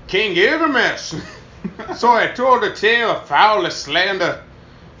provoked King Gilgamesh? So I told a tale of foulest slander.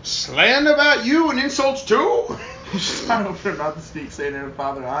 Slander about you and insults too? Ishtar opened her mouth to speak, saying to her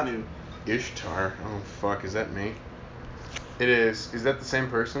father Anu, Ishtar? Oh fuck, is that me? It is. Is that the same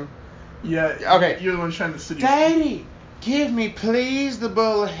person? Yeah, Okay. you're the one trying to seduce Daddy, give me please the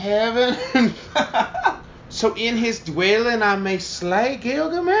bowl of heaven, so in his dwelling I may slay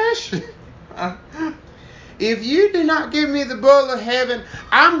Gilgamesh. If you do not give me the bowl of heaven,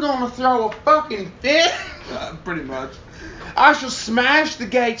 I'm gonna throw a fucking fit. Pretty much. I shall smash the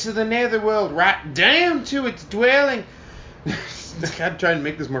gates of the netherworld right down to its dwelling. I'm trying to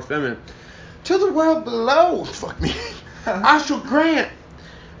make this more feminine. To the world below. Fuck me. I shall grant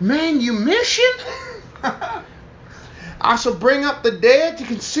manumission. I shall bring up the dead to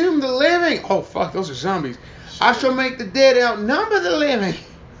consume the living. Oh fuck, those are zombies. I shall make the dead outnumber the living.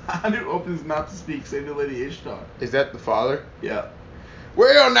 Anu opened his mouth to speak, saying to Lady Ishtar, Is that the father? yeah.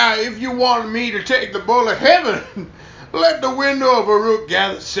 Well, now, if you want me to take the bowl of heaven, let the window of Uruk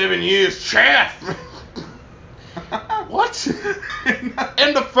gather 7 years chaff. What?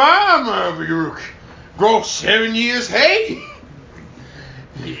 And the farmer of Uruk grow 7 years hay.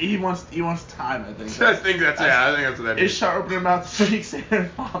 He wants time, I think. I think that's what that is. Ishtar opened her mouth to speak, saying to her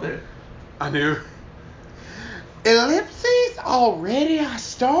father, I knew. Ellipses already I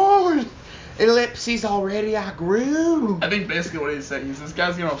stored. Ellipses already I grew. I think basically what he's saying is this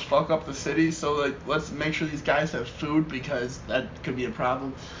guy's gonna fuck up the city, so like let's make sure these guys have food because that could be a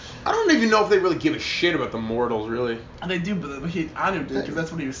problem. I don't even know if they really give a shit about the mortals, really. And they do, but Anu did because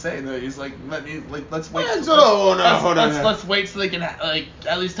that's what he was saying. Though he's like, let's wait. Let's wait so they can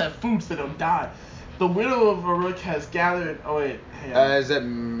at least have food so they don't die. The widow of Uruk has gathered. Oh wait, hang on. Is that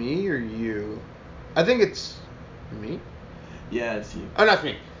me or you? I think it's me. Yeah, it's you. Oh, not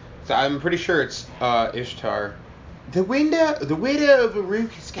me. So I'm pretty sure it's Ishtar. The widow of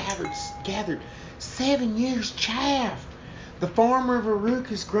Uruk has gathered 7 years chaff. The farmer of Uruk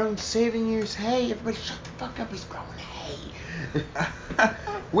has grown 7 years hay. Everybody shut the fuck up, he's growing hay.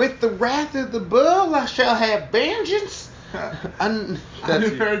 With the wrath of the bull I shall have vengeance. I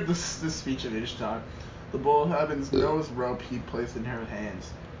heard this speech of Ishtar. The bull of heaven's nose rope he placed in her hands.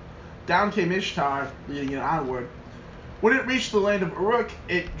 Down came Ishtar, leading it onward. When it reached the land of Uruk,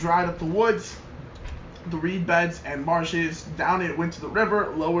 it dried up the woods, the reed beds, and marshes. Down it went to the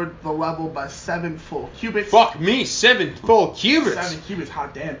river, lowered the level by 7 full cubits. Fuck me, 7 full cubits. 7 cubits,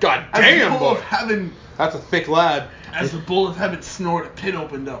 hot damn. God As damn, the bull boy. of heaven, That's a thick lad. as the bull of heaven snored, a pit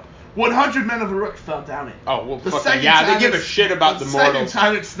opened up. 100 men of Uruk fell down it. Oh, well, The fuck second yeah, time they give a it- shit about the mortals. second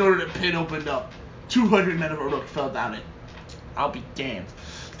time it snorted, a pit opened up. 200 men of Uruk fell down it. I'll be damned.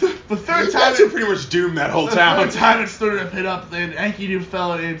 The third time That's it, pretty much doomed that whole the town. third time it snorted a pit up, then Enkidu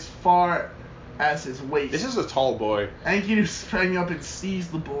fell in as far as his waist. This is a tall boy. Enkidu sprang up and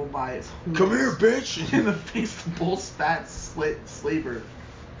seized the bull by its horns. Come here, bitch. In the face, the bull spat slaver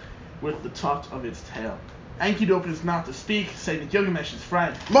with the tuft of its tail. Enkidu opened his mouth to speak, saying to Gilgamesh, his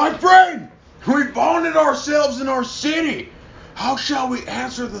friend, My friend, we bonded ourselves in our city. How shall we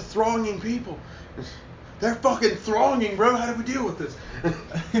answer the thronging people? They're fucking thronging, bro. How do we deal with this? I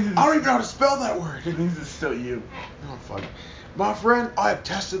don't even know how to spell that word. this is still you. Oh, fuck. My friend, I have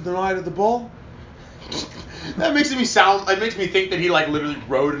tested the night of the bull. That makes me sound. It makes me think that he like literally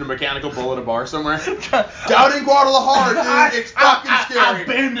rode in a mechanical bull at a bar somewhere. Down in Guadalajara, dude. It's fucking scary. I've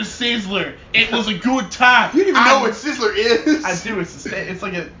been to Sizzler. It was a good time. You don't even know what Sizzler is. I do. It's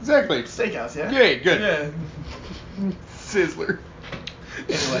like a Exactly. steakhouse, yeah? Yeah, good. Yeah. Sizzler.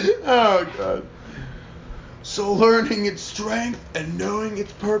 Anyway. Oh god. So learning its strength and knowing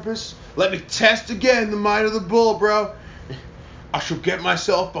its purpose, let me test again the might of the bull, bro. I shall get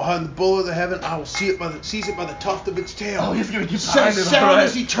myself behind the bull of the heaven. I will seize it by the tuft of its tail. Oh, he's gonna get So behind it, sound alright.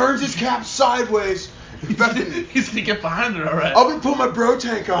 as he turns his cap sideways. He's gonna get behind it, alright. I'm gonna put my bro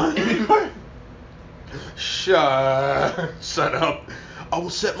tank on. Shut up. I will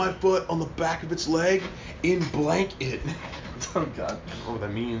set my foot on the back of its leg in blanket. Oh, God. I don't know what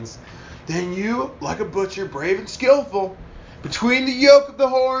that means. Then you, like a butcher, brave and skillful, between the yoke of the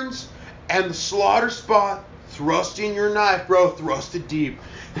horns and the slaughter spot, thrust in your knife, bro. Thrust it deep.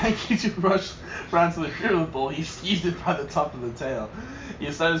 Enkidu rushed round to the rear of the bull. He seized it by the top of the tail.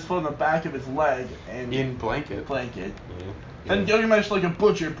 He set his foot on the back of its leg and In blanket. blanket. Yeah. Then Gilgamesh, like a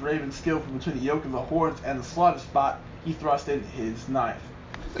butcher, brave and skillful, between the yoke of the horns and the slaughter spot, he thrust in his knife.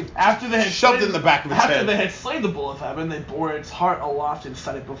 After they had Shoved slain- in the back of its After head. they had slain the bull of heaven, they bore its heart aloft and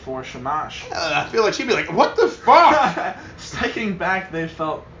set it before Shamash. I feel like she'd be like, what the fuck? Stepping back, they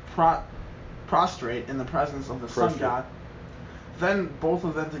felt prostrate in the presence of the sun Prostrate. god. Then both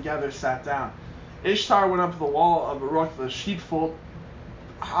of them together sat down. Ishtar went up to the wall of Uruk, the sheepfold,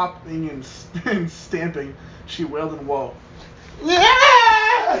 hopping and stamping. She wailed in woe.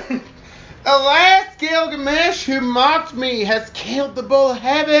 Alas, Gilgamesh, who mocked me, has killed the bull of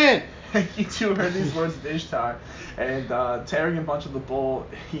heaven. He too heard these words of Ishtar, and tearing a bunch of the bull,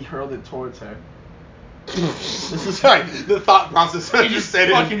 he hurled it towards her. This is sorry, the thought process I He just just said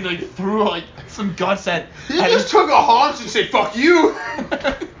fucking like threw like some guts at. He just took a haunch and said, fuck you.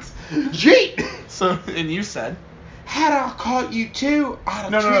 Jeet. So, and you said. Had I caught you too, I'd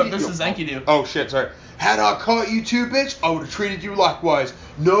have No, treated this you. is Enkidu. Oh shit, sorry. Had I caught you too, bitch, I would have treated you likewise.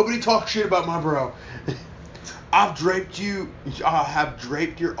 Nobody talk shit about my bro. I have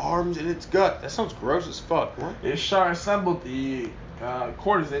draped your arms in its gut. That sounds gross as fuck. What? Ishtar assembled the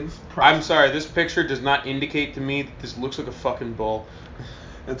courtesans. I'm sorry, this picture does not indicate to me that this looks like a fucking bull.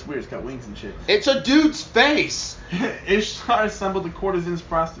 That's weird. It's got wings and shit. It's a dude's face. Ishtar assembled the courtesans,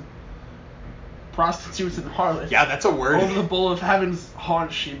 prostitutes, and harlots. Yeah, that's a word. Over the bull of heaven's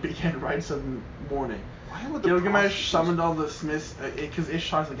haunch, she began rites of mourning. Why would the Gilgamesh prostitutes- summoned all the smiths, because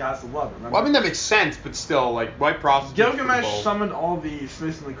Ishtar's the goddess of love, remember? Well, I mean that makes sense, but still, like, why prostitutes? for the Gilgamesh bull? summoned all the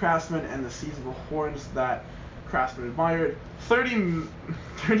smiths and the craftsmen and the seeds of the horns that craftsmen admired. 30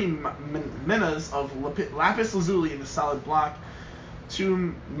 minas of lapis lazuli in the solid block,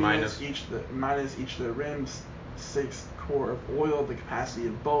 2 minas minus each the rims, 6 core of oil, the capacity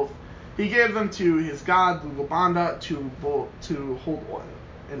of both. He gave them to his god Lugabanda to hold oil,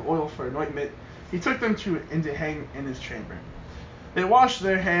 and oil for anointment. He took them to hang in his chamber. They washed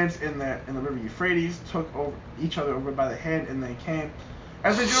their hands in the river Euphrates, took each other over by the hand, and they came.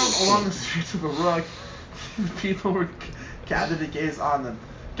 As they drove along the streets of Uruk, the people were gathered to gaze on them.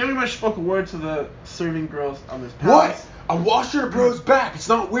 Gilgamesh spoke a word to the serving girls of his palace. What? I washed your bro's back. It's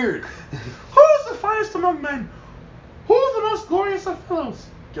not weird. Who is the finest among men? Who is the most glorious of fellows?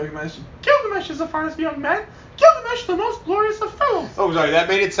 Gilgamesh is the finest among men. Gilgamesh, the most glorious of fellows. Oh, sorry, that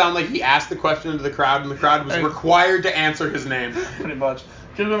made it sound like he asked the question to the crowd, and the crowd was Hey. required to answer his name. Pretty much.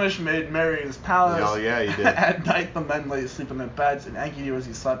 Gilgamesh made merry in his palace. Oh, yeah, he did. At night, the men lay asleep in their beds, and Enkidu, as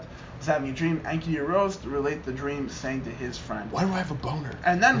he slept, was having a dream. Enkidu arose to relate the dream, saying to his friend. Why do I have a boner?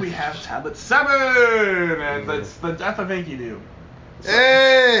 And then we have Tablet 7, and that's the death of Enkidu.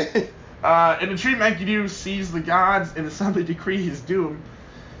 Hey! In a dream, Enkidu sees the gods and suddenly decree his doom.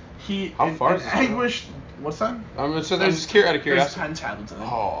 He, How far in is this anguish. What's that? I'm just out of There's curiosity. 10 tablets in it.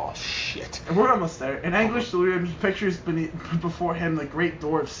 Oh, shit. And we're almost there. In anguish, delirium, he pictures before him the great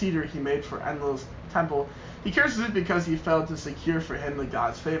door of cedar he made for Enlil's temple. He curses it because he failed to secure for him the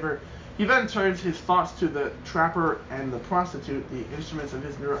god's favor. He then turns his thoughts to the trapper and the prostitute, the instruments of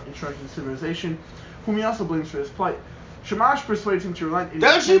his instruction civilization, whom he also blames for his plight. Shamash persuades him to relent.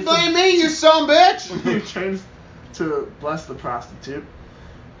 Don't you blame me, you son bitch! He returns to bless the prostitute.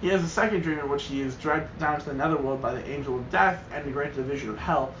 He has a second dream in which he is dragged down to the netherworld by the angel of death and granted a vision of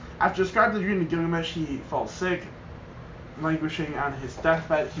hell. After describing the dream to Gilgamesh, he falls sick. Languishing on his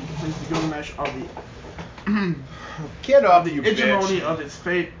deathbed, he complains to Gilgamesh of the Get up, the you ignominy bitch. of his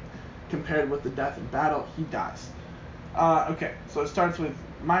fate compared with the death in battle. He dies. Okay, so it starts with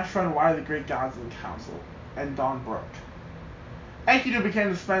my friend, why the great gods in council, and dawn broke. Enkidu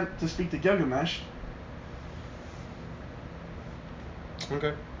began to speak to Gilgamesh.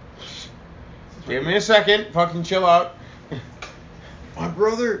 Okay. Give me a second. Fucking chill out. My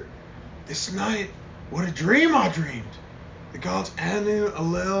brother, this night, what a dream I dreamed. The gods Anu,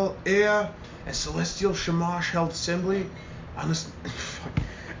 Alel, Ea, and celestial Shamash held assembly.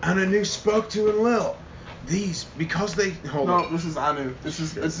 Anu spoke to Enlil. These, because they... Hold No, on. this is Anu. This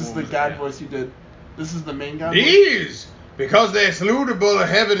is the What god was voice you did. This is the main god voice. These, because they slew the bull of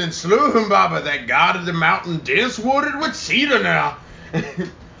heaven and slew him, Baba, that god of the mountain, dense wooded with cedar now.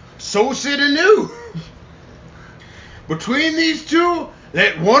 So said Anu. Between these two,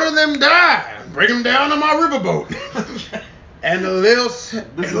 let one of them die and bring him down to my riverboat. And the little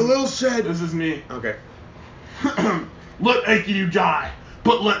said, This is me. okay. Let Enkidu die,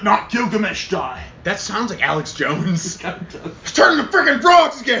 but let not Gilgamesh die. That sounds like Alex Jones. God does. He's turning the freaking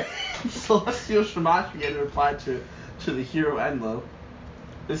frogs again. Celestial Shamash began to reply to the hero Enlil.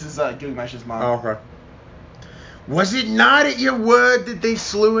 This is Gilgamesh's mom. Okay. Was it not at your word that they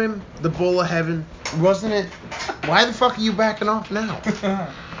slew him, the bull of heaven? Wasn't it? Why the fuck are you backing off now?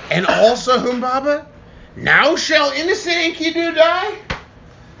 And also, Humbaba, now shall innocent Enkidu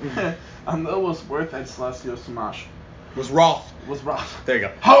die? Enlil was worth at Celestial Shamash. Was Roth. Was rough. There you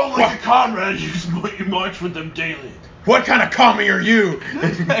go. How like a comrade you march with them daily. What kind of commie are you?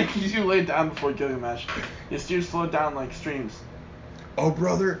 Enkidu laid down before Gilgamesh. His tears flowed down like streams. Oh,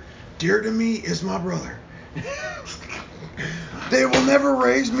 brother, dear to me is my brother. They will never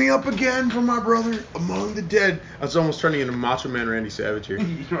raise me up again from my brother among the dead. I was almost turning into Macho Man Randy Savage here.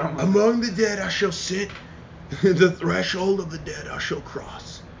 Among the dead I shall sit, the threshold of the dead I shall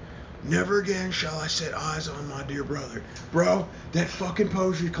cross. Never again shall I set eyes on my dear brother. Bro, that fucking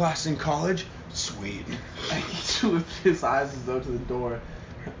poetry class in college, sweet. Enkidu lifted his eyes as though to the door.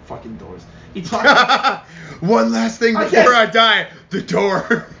 Fucking doors. He talked. One last thing before I die, the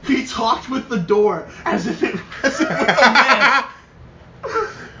door. He talked with the door as if it was a man.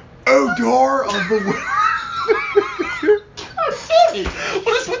 Oh, door of the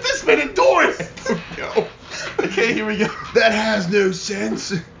What is with this man and doors? No. Okay, here we go. That has no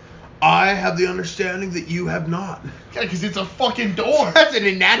sense. I have the understanding that you have not. Yeah, because it's a fucking door. That's an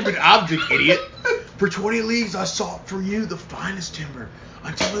inanimate object, idiot. For 20 leagues I sought from you the finest timber,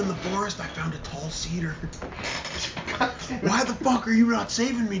 until in the forest I found a tall cedar. Why the fuck are you not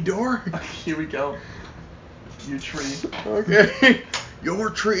saving me, door? Here we go. You tree. Okay. Your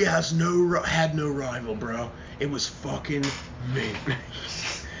tree had no rival, bro. It was fucking me.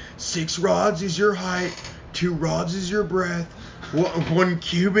 6 rods is your height, 2 rods is your breadth, 1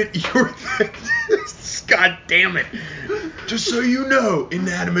 cubit your thickness. God damn it. Just so you know,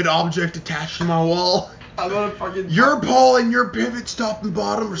 inanimate object attached to my wall. I'm gonna fucking. Your pole and your pivot top and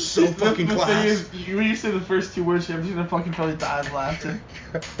bottom are so fucking the class. thing is, when you say the first 2 words, you're gonna fucking probably die of laughter.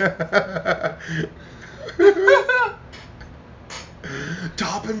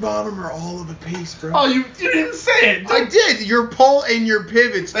 Top and bottom are all of a piece, bro. Oh, you didn't say it. I did. Your pole and your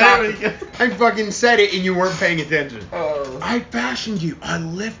pivots. There we go. I fucking said it and you weren't paying attention. Oh. I fashioned you. I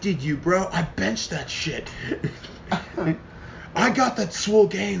lifted you, bro. I benched that shit. I got that swole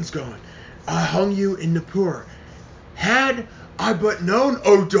gains going. I hung you in Nippur. Had I but known,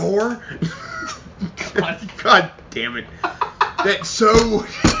 Odor. God damn it. That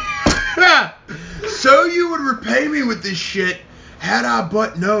so you would repay me with this shit. Had I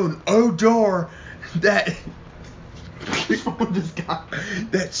but known, Odor, that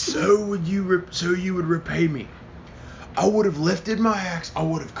so you would repay me. I would have lifted my axe. I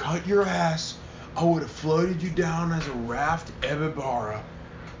would have cut your ass. I would have floated you down as a raft to Ebbara,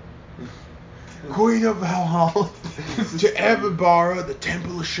 Queen of Valhalla, to Ebbara, the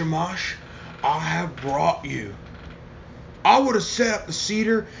temple of Shamash. I have brought you. I would have set up the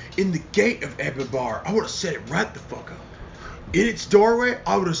cedar in the gate of Ebibar. I would have set it right the fuck up. In its doorway,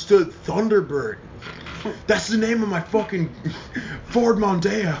 I would have stood Thunderbird. That's the name of my fucking Ford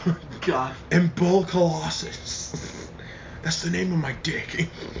Mondeo. God. And Bull Colossus. That's the name of my dick.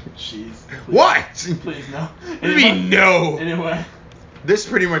 Jeez. What? Please no. What do you mean no? Anyway. This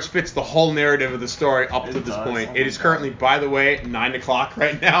pretty much fits the whole narrative of the story up It to this does. point. Oh It my is God. currently, by the way, 9 o'clock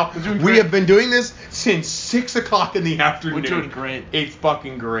right now. We're doing We great. have been doing this since 6 o'clock in the afternoon. We're doing great. It's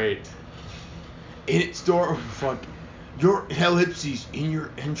fucking great. In its door, fuck. Your ellipses in your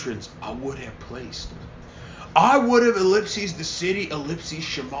entrance, I would have placed. I would have ellipses the city, ellipses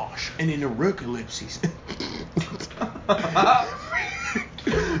Shamash, and in a rook ellipses.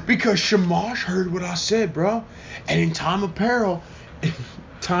 Because Shamash heard what I said, bro. And in time of peril,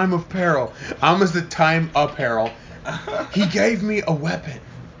 I'm as the time of peril, he gave me a weapon,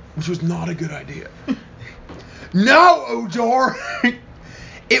 which was not a good idea. No, Odor!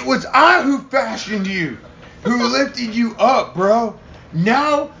 It was I who fashioned you, who lifted you up, bro.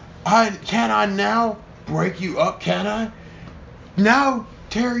 Now, can I now break you up, can I? Now,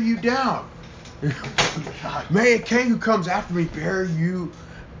 tear you down. May a king who comes after me bear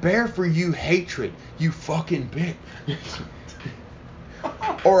for you hatred, you fucking bitch.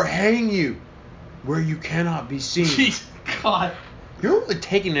 Or hang you where you cannot be seen. Jeez. God. You're really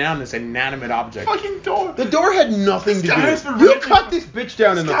taking it on this inanimate object. Fucking door. The door had nothing This to guy do. has been You ranting cut for- this bitch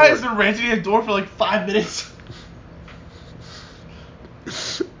down in This the guy has board. been ranting at the door for like 5 minutes.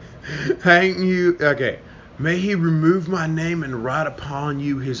 Hang you. Okay. May he remove my name and write upon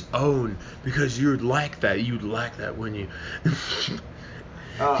you his own, because you'd like that. You'd like that, wouldn't you?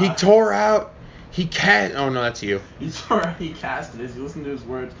 He tore out. He cast. Oh no, that's you. He casted as he listened to his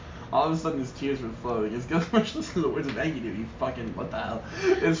words. All of a sudden, his tears were flowing. As Gilgamesh listened to the words of Enkidu, you fucking, what the hell?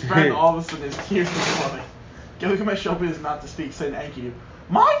 His friend, all of a sudden, his tears were flowing. Gilgamesh opened his mouth to speak, saying to Enkidu,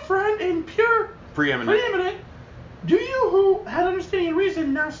 "My friend in pure preeminent, do you who had understanding and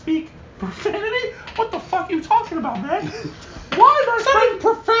reason now speak profanity? What the fuck are you talking about, man? Why, my friend?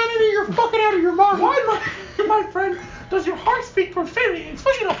 Profanity, you're fucking out of your mind. Why, my friend, does your heart speak profanity,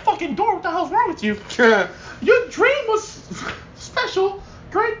 especially in a fucking door? What the hell's wrong with you? Your dream was special,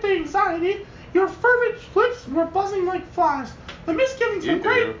 great anxiety. Your fervent lips were buzzing like flies. The misgivings were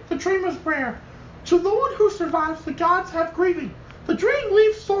great, the dream was rare. To the one who survives, the gods have grieving. The dream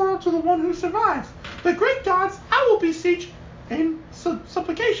leaves sorrow to the one who survives. The great gods, I will beseech in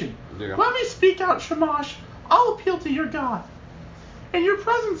supplication. Yeah. Let me speak out, Shamash. I'll appeal to your God. In your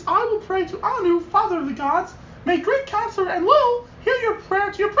presence, I will pray to Anu, father of the gods. May great counselor and Lil hear your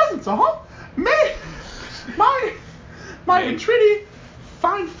prayer to your presence, May my entreaty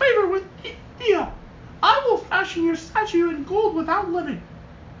find favor with Ea. I will fashion your statue in gold without limit.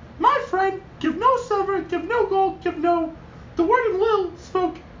 My friend, give no silver, give no gold, give no... The word in Lil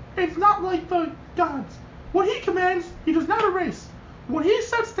spoke, it's not like the gods. What he commands, he does not erase. What he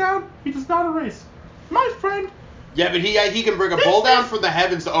sets down, he does not erase. My friend... Yeah, but he can bring a bull down from the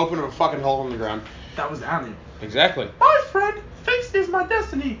heavens to open a fucking hole in the ground. That was Anu. Exactly. My friend, fate is my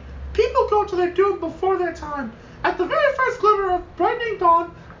destiny. People go to their doom before their time. At the very first glimmer of brightening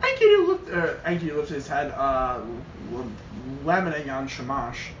dawn, Enkidu lifted his head, lamenting on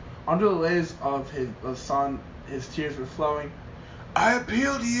Shamash. Under the lays of his sun, his tears were flowing. I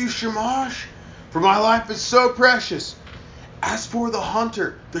appeal to you, Shamash, for my life is so precious. As for the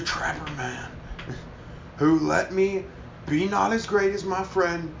hunter, the trapper man, who let me be not as great as my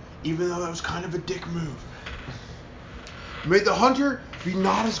friend, even though that was kind of a dick move. May the hunter be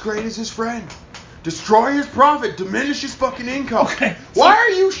not as great as his friend. Destroy his profit, diminish his fucking income. Okay. Why are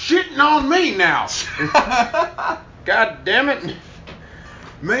you shitting on me now? God damn it.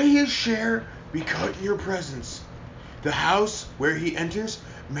 May his share be cut in your presence. The house where he enters,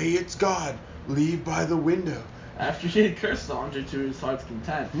 may its God leave by the window. After he had cursed Sandra to his heart's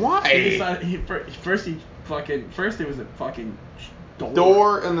content. Why? He decided, first it was a fucking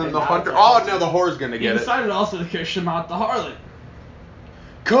Door and then the now hunter. it's a Oh, now the whore's gonna He get it. decided also to curse Shamat the harlot.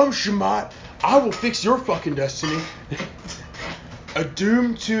 Come, Shamat, I will fix your fucking destiny. A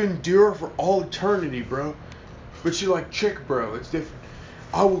doom to endure for all eternity, bro. But you're like, chick, bro, it's different.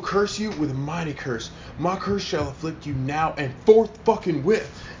 I will curse you with a mighty curse. My curse shall afflict you now and forth fucking with.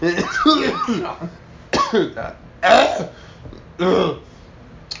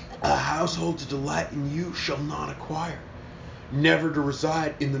 A household to delight in you shall not acquire. Never to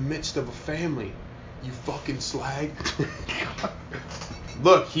reside in the midst of a family. You fucking slag.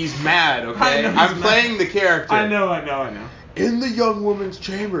 Look, he's mad, okay? I know he's I'm mad. playing the character. I know. In the young woman's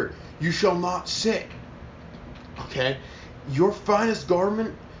chamber you shall not sit. Okay? Your finest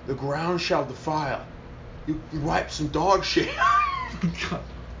garment the ground shall defile. You wipe some dog shit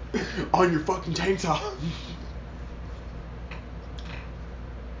on your fucking tank top.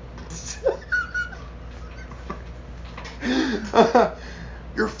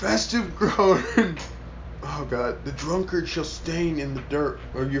 Your festive groan. Oh god, the drunkard shall stain in the dirt.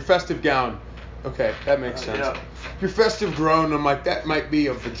 Or your festive gown. Okay, that makes sense. Yeah. Your festive groan, I'm like, that might be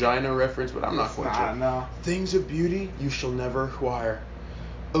a vagina reference, but I'm not It's quite not, sure. no. Things of beauty you shall never acquire.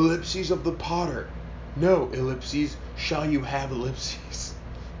 Ellipses of the potter. No ellipses shall you have ellipses.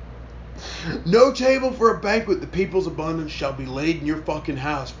 No table for a banquet. The people's abundance shall be laid in your fucking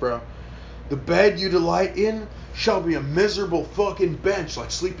house, bro. The bed you delight in shall be a miserable fucking bench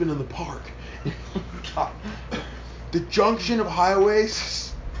like sleeping in the park. The junction of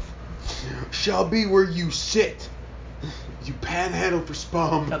highways shall be where you sit. You panhandle for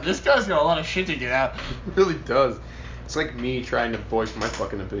spum. Now, this guy's got a lot of shit to get out. It really does. It's like me trying to voice my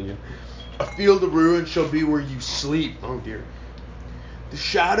fucking opinion. A field of ruin shall be where you sleep. Oh dear. The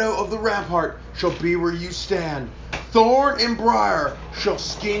shadow of the rampart shall be where you stand. Thorn and briar shall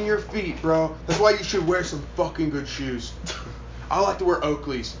skin your feet, bro. That's why you should wear some fucking good shoes. I like to wear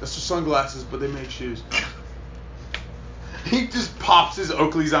Oakleys. That's just sunglasses, but they make shoes. He just pops his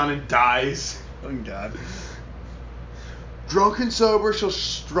Oakleys on and dies. Oh god. Drunk and sober shall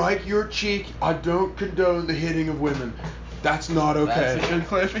strike your cheek. I don't condone the hitting of women. That's not okay. That's a good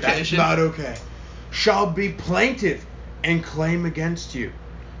clarification. That's not okay. Shall be plaintive and claim against you.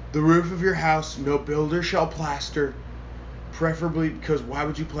 The roof of your house no builder shall plaster. Preferably because why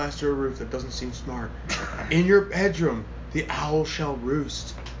would you plaster a roof? That doesn't seem smart. In your bedroom, the owl shall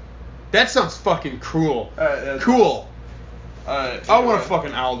roost. That sounds fucking cruel. Cool. I want a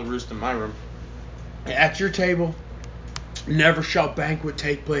fucking owl to roost in my room. At your table, never shall banquet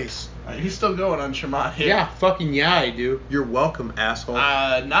take place. He's still going on Shemot here. Yeah, fucking yeah, I do. You're welcome, asshole.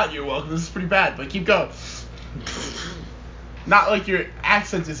 Not you're welcome. This is pretty bad, but keep going. Not like your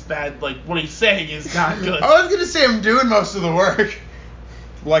accent is bad, like what he's saying is not good. I was gonna say I'm doing most of the work.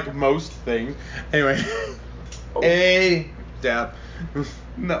 Like most things. Anyway. Oh. A dab.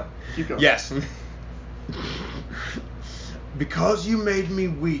 No, keep going. Yes. Because you made me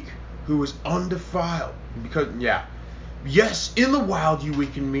weak, who was undefiled. Because, yeah. Yes, in the wild you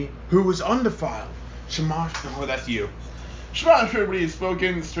weakened me, who was undefiled. Shamash. Oh, that's you. Shamash heard what he had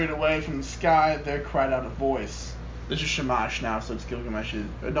spoken. Straight away from the sky there cried out a voice. This is Shamash now, so it's Gilgamesh's.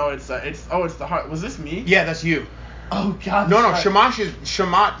 No, it's the heart. Was this me? Yeah, that's you. Oh god. No, that's right.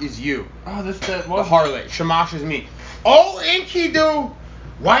 Shamat is you. Oh, this The harlot. Shamash is me. Oh, Enkidu!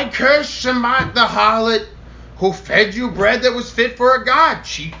 Why curse Shamat the harlot, who fed you bread that was fit for a god?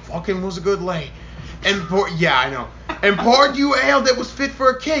 She fucking was a good lay. And yeah, I know. And poured you ale that was fit for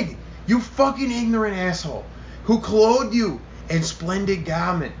a king. You fucking ignorant asshole. Who clothed you in splendid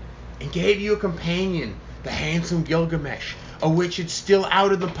garment and gave you a companion, the handsome Gilgamesh, of which it's still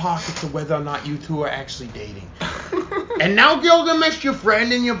out of the pockets of whether or not you two are actually dating. And now Gilgamesh, your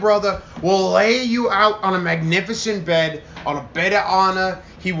friend and your brother, will lay you out on a magnificent bed, on a bed of honor.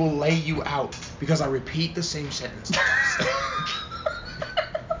 He will lay you out, because I repeat the same sentence.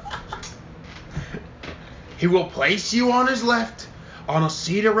 He will place you on his left, on a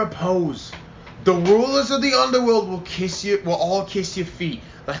seat of repose. The rulers of the underworld will all kiss your feet.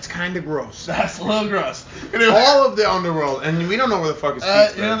 That's kind of gross. That's a little gross. All of the underworld, and we don't know where the fuck his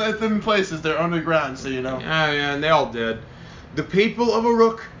feet You know, there's them places, they're underground, so you know. Yeah, and they all dead. The people of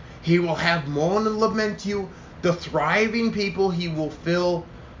Uruk, he will have mourn and lament you. The thriving people he will fill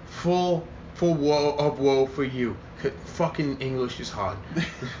full of woe for you. Fucking English is hard.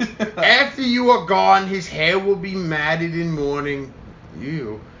 After you are gone, his hair will be matted in mourning.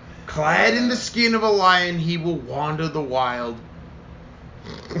 Ew. Clad in the skin of a lion, he will wander the wild.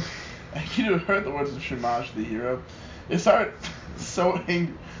 You heard the words of Shamash, the hero. His heart so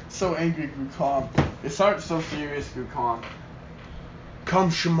angry grew calm. His heart so furious grew calm. Come,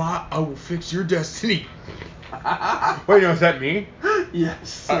 Shema, I will fix your destiny. Wait, no, is that me?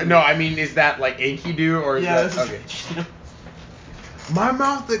 Yes. No, I mean, is that like Enkidu or is yeah, that okay? My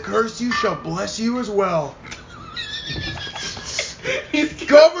mouth that cursed you shall bless you as well.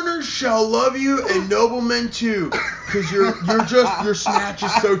 Governors shall love you and noblemen too, because your snatch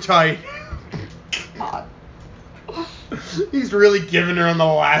is so tight. God. He's really giving her on the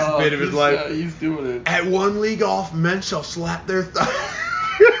last bit of his life. Yeah, he's doing it. At 1 league off, men shall slap their thighs.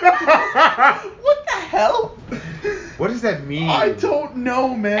 What the hell? What does that mean? I don't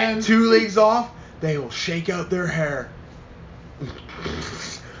know, man. At 2 leagues off, they will shake out their hair.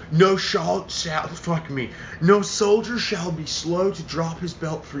 No soldier shall be slow to drop his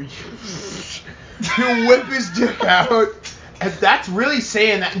belt for you. He'll whip his dick out If that's really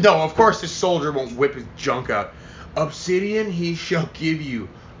saying that. No, of course this soldier won't whip his junk out. Obsidian he shall give you.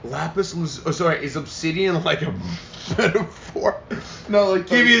 Lapis lazuli. Is obsidian like a metaphor? No, like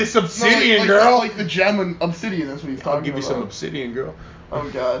Give you this obsidian, like, girl. Like the gem and obsidian. That's what he's talking I'll give you about. some obsidian, girl. Oh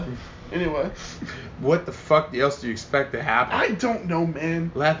God. Anyway, What the fuck else do you expect to happen? I don't know,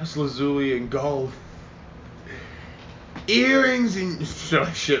 man. Lapis lazuli and gold. Earrings and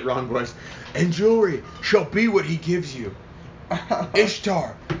shit, wrong voice. And jewelry shall be what he gives you.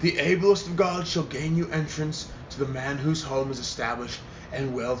 Ishtar, the ablest of gods, shall gain you entrance to the man whose home is established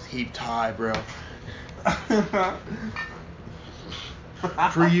and wealth heaped high, bro.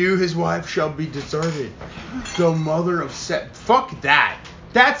 For you, his wife shall be deserted. Though mother of fuck that.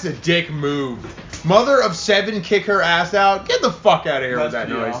 That's a dick move. Mother of 7, kick her ass out. Get the fuck out of here with that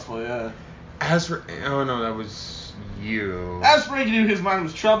pretty noise. awful, yeah. As for, oh no, that was you. As for Enkidu, his mind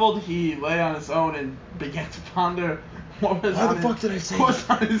was troubled. He lay on his own and began to ponder what was Why on the fuck did I say what was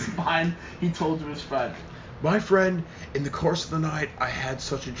that? on his mind. He told to his friend. My friend, in the course of the night, I had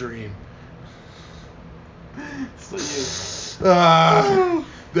such a dream. So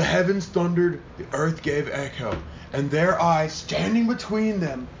The heavens thundered, the earth gave echo, and there I, standing between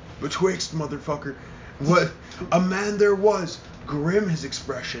them, betwixt motherfucker, what a man there was, grim his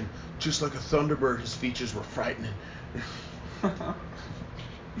expression, just like a thunderbird, his features were frightening.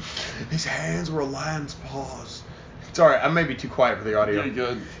 His hands were a lion's paws. Sorry, I may be too quiet for the audio. You're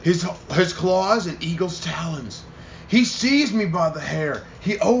good. His claws and eagle's talons. He seized me by the hair.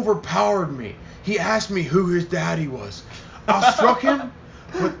 He overpowered me. He asked me who his daddy was. I struck him,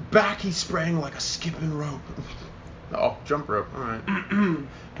 but back he sprang like a skipping rope. Oh, jump rope. All right.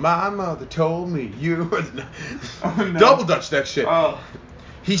 My mother told me you were the... Oh, no. Double Dutch that shit. Oh.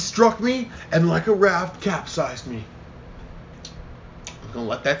 He struck me and like a raft capsized me. I'm gonna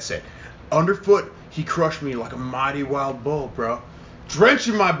let that sit. Underfoot, he crushed me like a mighty wild bull, bro.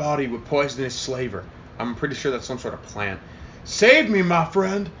 Drenching my body with poisonous slaver. I'm pretty sure that's some sort of plant. Save me, my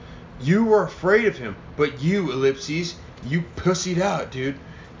friend. You were afraid of him, but you, Ellipses, you pussied out, dude.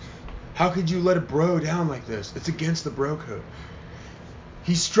 How could you let a bro down like this? It's against the bro code.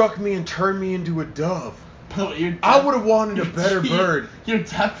 He struck me and turned me into a dove. Oh, I would have wanted a better bird. You're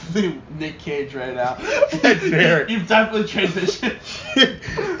definitely Nick Cage right now. That's fair. You've definitely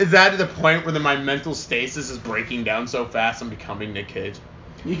transitioned. Is that to the point where my mental stasis is breaking down so fast I'm becoming Nick Cage?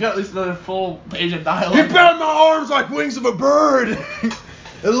 You got at least another full page of dialogue. He bound my arms like wings of a bird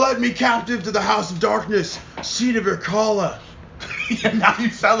and led me captive to the house of darkness, seat of Irkala. Yeah, now you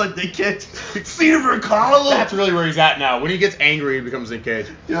sound like Nick Cage. Seat of Irkala. That's really where he's at now. When he gets angry, he becomes Nick Cage.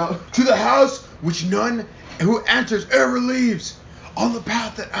 Yeah. To the house which none who enters ever leaves. On the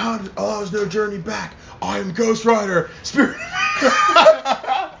path that allows no journey back. I am Ghost Rider, spirit.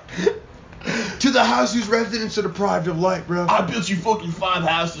 To the house whose residents are deprived of light, bro. I built you fucking 5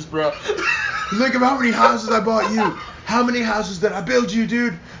 houses, bro. Think of how many houses I bought you. How many houses did I build you,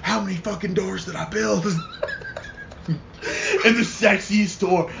 dude? How many fucking doors did I build? In the sexiest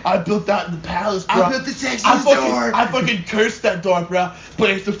door. I built that in the palace, bro. I built the sexiest door. I fucking cursed that door, bro. But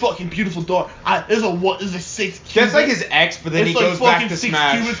it's a fucking beautiful door. There's a 6 cubits. That's like his ex, but then it's he goes back to 6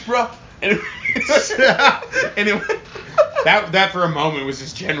 Smash. cubits, bro. Anyway. That for a moment was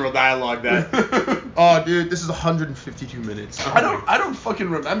just general dialogue. That. Oh, dude, this is 152 minutes. I don't fucking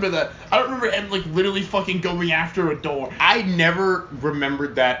remember that. I don't remember him like literally fucking going after a door. I never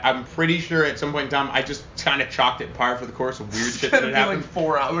remembered that. I'm pretty sure at some point in time I just kind of chalked it par for the course of weird shit that had happened. Like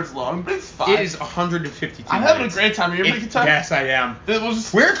 4 hours long, but it's fine. It is 152 I'm minutes. having a great time. Are you having a good time? Yes, I am. We'll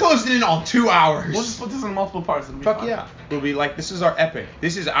We're closing in on 2 hours. just put this in multiple parts. It'll be Fuck fun. yeah. We'll be like, this is our epic.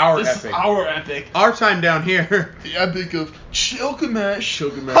 This is our This epic. is our epic. Our time down here. The epic of Gilgamesh.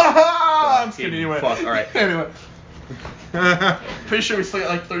 Gilgamesh. I'm just kidding. Anyway. Fuck, alright. Anyway. Pretty sure we still got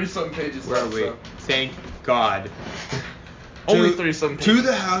like 30-something pages Where are left. we? So. Thank God. Only 30-something pages. To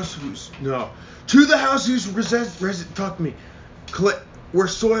the house whose fuck me. Where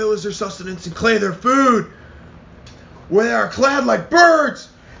soil is their sustenance and clay their food. Where they are clad like birds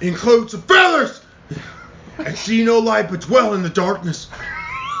in coats of feathers. And see no light but dwell in the darkness.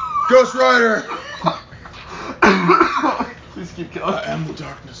 Ghost Rider. Please keep going. I am the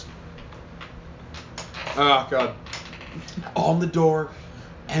darkness. Oh, God. On the door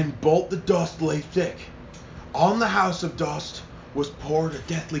and bolt the dust lay thick. On the house of dust was poured a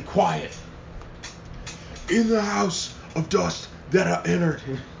deathly quiet. In the house of dust that I entered,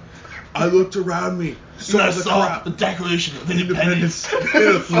 I looked around me, saw the crowd, the Declaration of Independence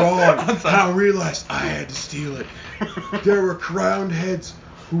in a throng, and I realized I had to steal it. There were crowned heads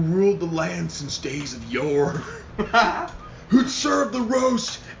who ruled the land since days of yore, who'd served the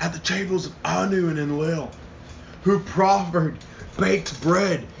roast at the tables of Anu and Enlil. who proffered baked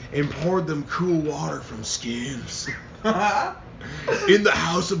bread and poured them cool water from skins. In the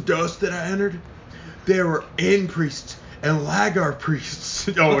house of dust that I entered, there were Inn priests and Lagar priests.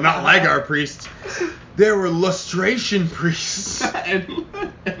 Oh, not Lagar priests. There were lustration priests. and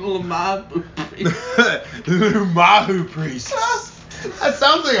Lamabu priests. Lumahu priests.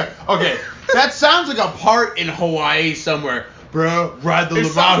 That sounds like a part in Hawaii somewhere. Bro, ride the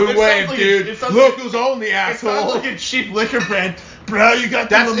Lamahu wave, dude. Locals only, It asshole. sounds like a cheap liquor brand. Bro, you got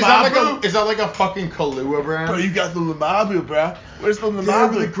the Lamabu? Is that like a fucking Kahlua brand? Bro, you got the Lamabu, bro. Where's the There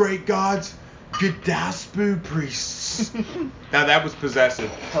were the Lamabu? great gods, Gadaspu priests. Now that was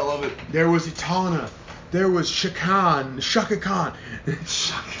possessive. I love it. There was Itana. There was Shaka Khan. Shaka Khan.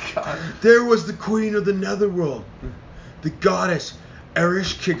 There was the queen of the netherworld, the goddess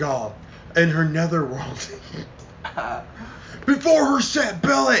Erishkigal, and her netherworld. Before her sat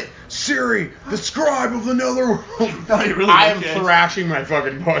Belet, Siri, the scribe of the netherworld, No, you really I am can't. thrashing my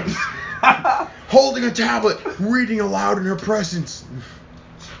fucking voice. holding a tablet, reading aloud in her presence.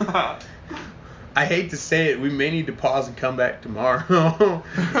 I hate to say it, we may need to pause and come back tomorrow,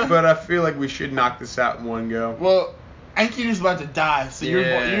 but I feel like we should knock this out in one go. Well, Enkidu's about to die, so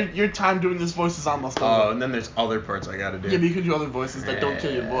Yeah. your time doing this voice is almost Oh, over. and then there's other parts I gotta do. Yeah, but you can do other voices that don't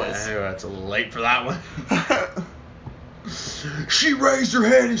kill your voice. That's a little late for that one. She raised her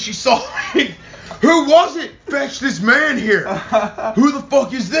head and she saw me. Who was it? Fetch this man here. Who the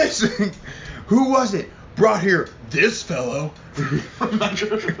fuck is this? Who was it? Brought here this fellow.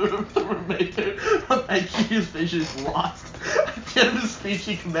 The remainder of Enkidu's vision is lost. At the end of his speech,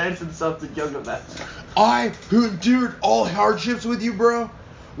 he commands himself to Gilgamesh. I, who endured all hardships with you, bro,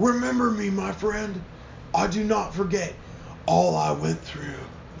 remember me, my friend. I do not forget all I went through.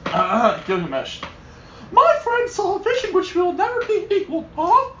 Gilgamesh. My friend saw a vision which will never be equal.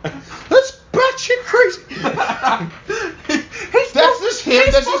 Huh? That's batshit crazy. That's just him.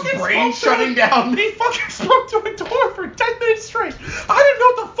 That's his brain shutting down. He fucking spoke to a door for 10 minutes straight. I didn't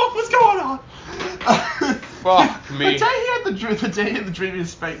know what the fuck was going on. Fuck me. The day he had the dream,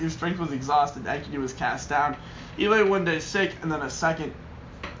 his strength was exhausted. Enkidu was cast down. He lay one day sick, and then a second.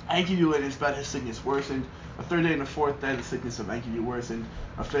 Enkidu lay in his bed. His sickness worsened. A third day and a fourth day, the sickness of Enkidu worsened.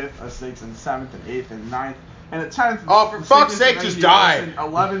 A fifth, a sixth, and seventh, and eighth, and ninth, and a 10th. Oh, for the fuck's sickness of sake, just Enkidu die. worsened.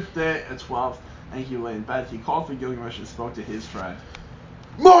 11th day, a 12th. Enkidu lay in bed. He called for Gilgamesh and spoke to his friend.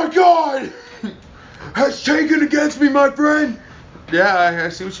 My God has taken against me, my friend. Yeah, I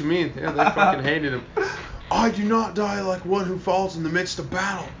see what you mean. Yeah, they fucking hated him. I do not die like one who falls in the midst of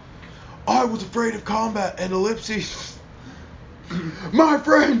battle. I was afraid of combat and ellipses. My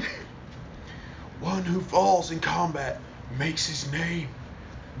friend, one who falls in combat makes his name.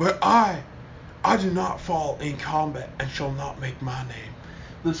 But I do not fall in combat and shall not make my name.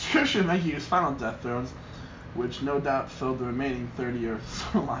 The description of Enkidu's final death thrones, which no doubt filled the remaining 30 or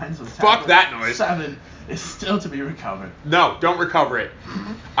so lines of Fuck that noise. 7, is still to be recovered. No, don't recover it.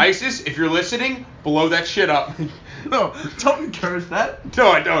 ISIS, if you're listening, blow that shit up. No, don't encourage that. No,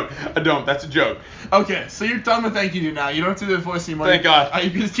 I don't. That's a joke. Okay, so you're done with Enkidu now. You don't have to do the voice anymore. Thank God. Are you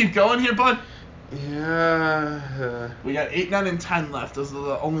going to keep going here, bud? Yeah. We got 8, 9, and 10 left. Those are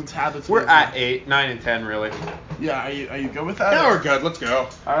the only tablets. We're we have at 8, 9, and 10, really. left. Yeah, are you good with that? Yeah, we're good. Let's go.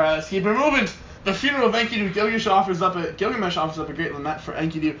 Alright, let's keep it moving. The funeral of Enkidu, Gilgamesh offers up a great lament for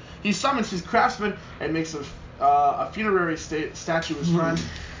Enkidu. He summons his craftsmen and makes a funerary statue of his friend.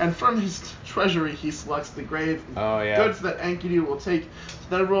 And from his treasury, he selects the grave goods that Enkidu will take to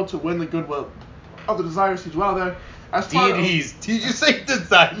the netherworld to win the goodwill of the desires who dwell there. As part Deities. Did you say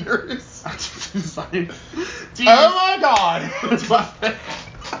designers? Deities. Oh my God.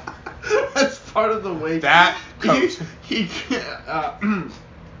 As part of the wake, That coat.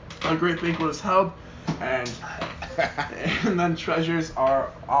 A great banquet was held, and then treasures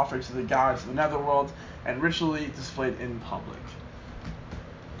are offered to the gods of the netherworld and ritually displayed in public.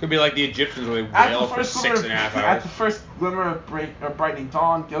 Could be like the Egyptians where they At wail the for first 6.5 At hours. the first glimmer of brightening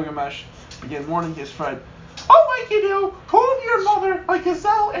dawn, Gilgamesh began warning his friend, "Oh, Enkidu, whom your mother, a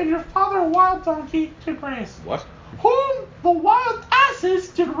gazelle, and your father, a wild donkey, did graze. What? Whom the wild asses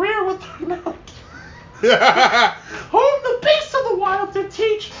did rear with their milk. Whom the beasts of the wild did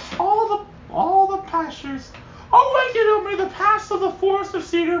teach all the pastures. Oh, Enkidu, may the paths of the forest of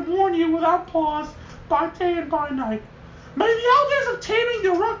cedar warn you without pause, by day and by night. May the elders of taming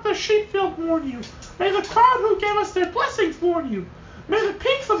the rook the sheepfield warn you. May the crowd who gave us their blessings warn you. May the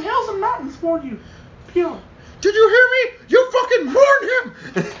peaks of hills and mountains warn you. Pure. Did you hear me? You fucking warned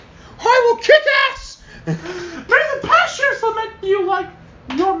him. I will kick ass. May the pastures lament you like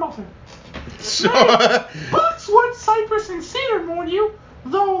your mother. Boxwood, cypress, and cedar warn you,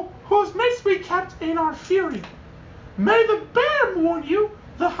 though whose midst we kept in our fury. May the bear mourn you,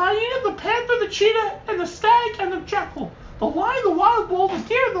 the hyena, the panther, the cheetah, and the stag, and the jackal, the lion, the wild bull, the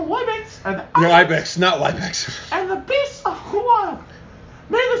deer, the ibex, and the Ibex, not Libex. and the beasts of the wild.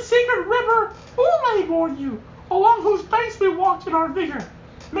 May the secret river Ulay mourn you, along whose banks we walked in our vigor.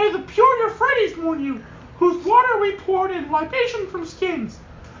 May the pure Euphrates mourn you, whose water we poured in libation from skins.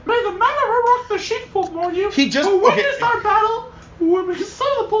 May the men of Uruk the sheepfold mourn you, who witnessed our battle, when we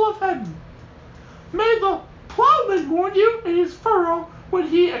saw the bull of Hedon. May the plowman mourn you in his furrow, when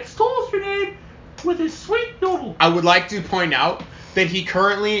he extols your name with his sweet yodel. I would like to point out that he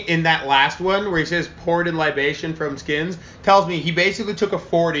currently, in that last one, where he says poured in libation from skins, tells me he basically took a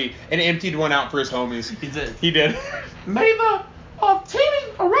 40 and emptied one out for his homies. He did. May the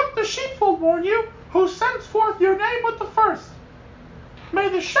teeming Uruk the sheepfold mourn you, who sends forth your name with the first. May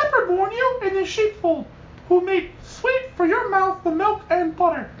the shepherd mourn you in the sheepfold, who made sweet for your mouth the milk and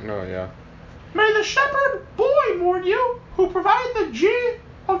butter. Oh, yeah. May the shepherd boy mourn you, who provided the G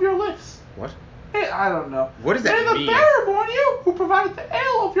of your lips. What? I don't know. What does that mean? May the bearer mourn you, who provided the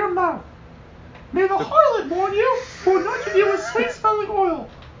ale of your mouth. May the harlot mourn you, who anointed you with sweet-smelling oil.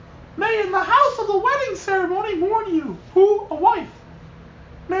 May in the house of the wedding ceremony mourn you, who a wife.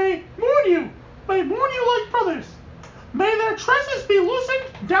 May mourn you like brothers. May their tresses be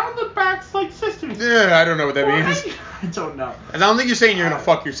loosened down the backs like sisters. Yeah, I don't know what that means. I don't know. And I don't think you're saying you're going to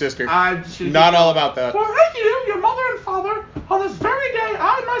fuck your sister. I'm not all about that. For Enkidu, your mother and father, on this very day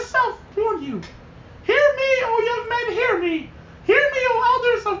I myself warn you. Hear me, O young men, hear me. Hear me,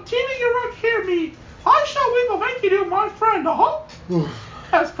 O elders of teeming Uruk, hear me. I shall weep of Enkidu, my friend.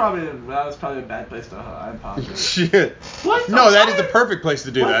 That was probably a bad place to I apologize. Shit. No, that is the perfect place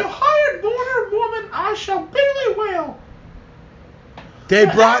to do like that. Like a hired mourner woman, I shall bitterly wail. They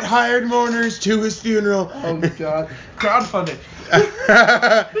brought hired mourners to his funeral. Oh my God. Crowdfunding. The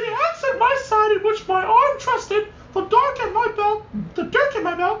axe at my side in which my arm trusted, the dirk at my belt, the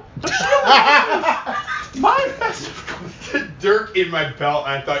shield at my festive Dirk in my belt.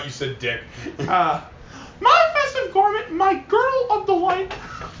 I thought you said dick. My festive garment, my girdle of delight.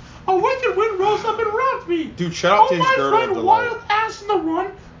 A wicked wind rose up and wrapped me. Dude, shut up to his girdle of my friend, delight. wild ass in the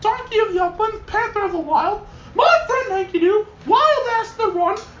run, donkey of the uplands, panther of the wild. My friend Enkidu, wild ass in the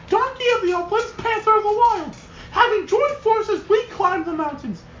run, donkey of the uplands, panther of the wild. Having joined forces, we climbed the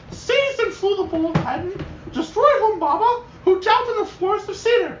mountains, seized and slew the bull of Hedon, destroyed Humbaba, who dwelt in the forest of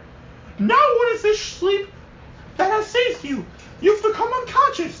cedar. Now what is this sleep that has seized you? You've become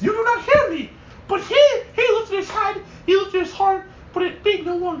unconscious. You do not hear me. But he lifted his head, he lifted his heart, but it beat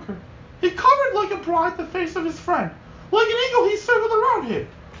no longer. He covered like a bride the face of his friend. Like an eagle, he circled around him.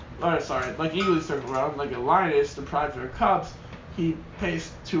 Like an eagle, he circled around. Like a lioness deprived of her cubs, he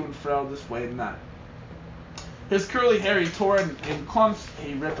paced to and fro this way and that. His curly hair he tore in clumps.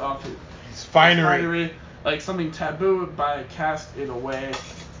 He ripped off his finery like something taboo by cast it away.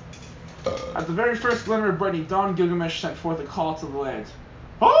 At the very first glimmer of brightening dawn, Gilgamesh sent forth a call to the land.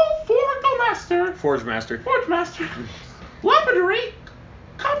 Oh, Forge Master, lapidary,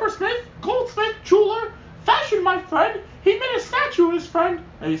 coppersmith, goldsmith, jeweler, fashion my friend. He made a statue of his friend.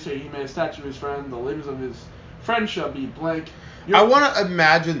 He made a statue of his friend. The limbs of his friend shall be blank. I want to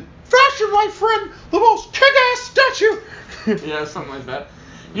imagine, fashion my friend, the most kick-ass statue. Yeah, something like that.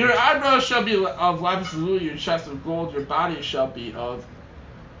 Your eyebrows shall be of lapis lazuli, your chest of gold, your body shall be of...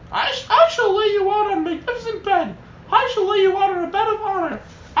 I shall lay you out on a magnificent bed. I shall lay you out on a bed of honor.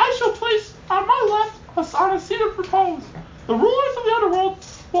 I shall place on my left on a seat of repose. The rulers of the underworld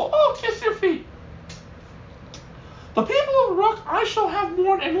will all kiss your feet. The people of Uruk I shall have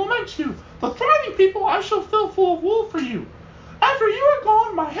mourn and lament you. The thriving people I shall fill full of wool for you. After you are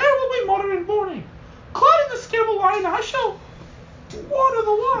gone, my hair will be muttered in mourning. Clad in the skin of a lion, I shall water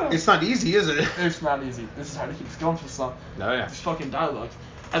the wild. It's not easy, is it? It's not easy. This is how to keep going for some. Oh, yeah. These fucking dialogues.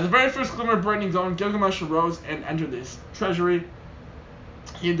 At the very first glimmer of brightening dawn, Gilgamesh arose and entered his treasury.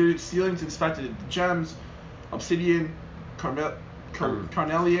 He entered its ceilings, inspected the gems, obsidian,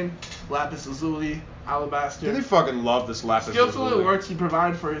 carnelian, lapis lazuli, alabaster. Do they fucking love this lapis lazuli? Skillfully works, he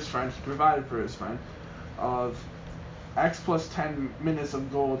provided for his friend. Of X plus 10 minutes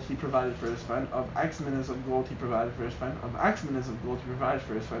of gold, he provided for his friend. Of X minutes of gold, he provided for his friend. Of X minutes of gold, he provided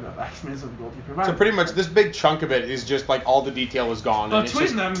for his friend. Of X minutes of gold, he provided So pretty much this big chunk of it is just like all the detail is gone.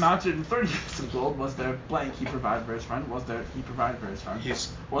 Between them, mounted in 30 minutes of gold, was there blank, he provided for his friend. Was there, he provided for his friend.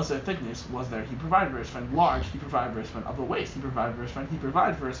 Yes. Was there thickness, was there, he provided for his friend. Large, he provided for his friend. Of the waist, he provided for his friend. He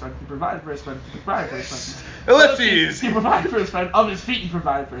provided for his friend. He provided for his friend. He provided for his friend. Ellipses. He provided for his friend. Of his feet, he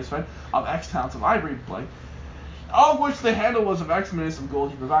provided for his friend. Of X talents of ivory, blank. All of which the handle was of X minutes of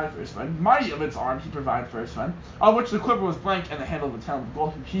gold he provided for his friend. Mighty of its arm he provided for his friend. Of which the quiver was blank and the handle of the talon of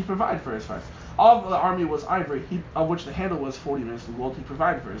gold he provided for his friend. All of the army was ivory, of which the handle was 40 minutes of gold he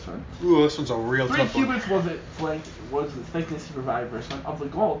provided for his friend. Ooh, this one's a real 3 tough one. cubits was its length, was the thickness he provided for his friend. Of the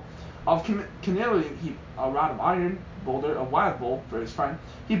gold, of carnelian he a rod of iron, boulder of wild bull for his friend.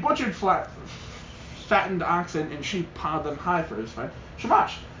 He butchered fattened oxen and sheep, piled them high for his friend.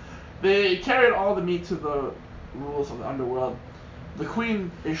 Shamash. They carried all the meat to the rules of the underworld. The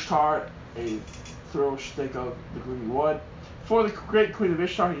queen Ishtar, a throw stick of the gloomy wood. For the great queen of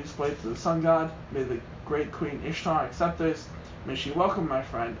Ishtar he displayed to the sun god. May the great queen Ishtar accept this. May she welcome my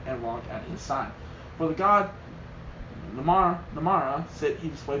friend and walk at his side. For the god Namara sit he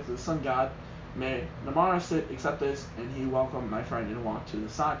displayed to the sun god. May Namara sit, accept this, and he welcome my friend and walk to the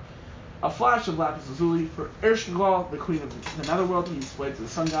side. A flash of lapis lazuli for Ershkigal, the queen of the netherworld, he displayed to the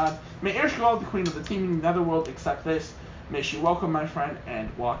sun god. May Ershkigal, the queen of the teeming netherworld, accept this. May she welcome my friend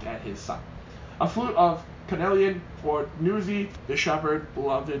and walk at his side. A flute of carnelian for Nuzi, the shepherd,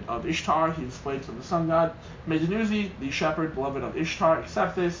 beloved of Ishtar, he displayed to the sun god. May Nuzi, the shepherd, beloved of Ishtar,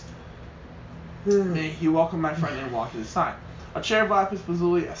 accept this. May he welcome my friend and walk at his side. A chair of lapis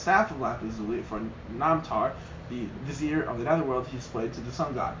lazuli, a staff of lapis lazuli for Namtar, the vizier of the netherworld, he displayed to the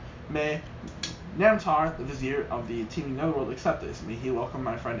sun god. May Namtar, the vizier of the teeming netherworld, accept this. May he welcome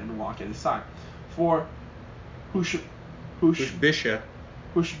my friend and walk at his side. For Hushbisha.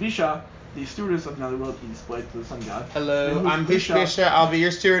 Hushbisha, the stewardess of the netherworld, he displayed to the sun god. Hello, I'm Hushbisha. I'll be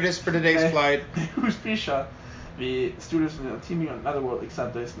your stewardess for today's flight. Hushbisha, the stewardess of the teeming netherworld,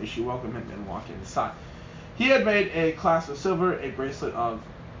 accept this. May she welcome him and walk at his side. He had made a clasp of silver, a bracelet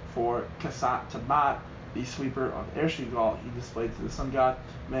for Kasat Tabat, the sweeper of Ershkigal, he displayed to the sun god.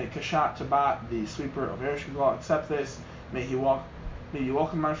 May Kashat Tabat, the sweeper of Ershkigal, accept this. May you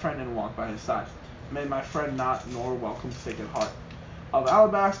welcome my friend and walk by his side. May my friend not nor welcome sacred heart. Of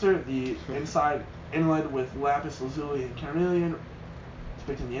alabaster, the inside inlaid with lapis lazuli and carnelian,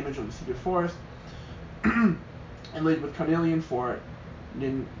 depicting the image of the secret forest. Inlaid with carnelian for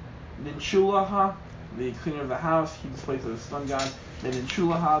Ninchulaha, the cleaner of the house, he displayed to the sun god. May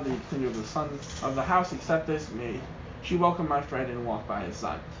Ninchulaha, the cleaner of the house, accept this. May she welcome my friend and walk by his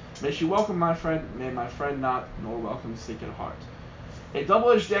side. May she welcome my friend, may my friend not nor welcome sacred heart. A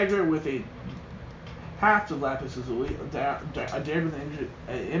double-edged dagger with a haft of lapis lazuli, a dagger with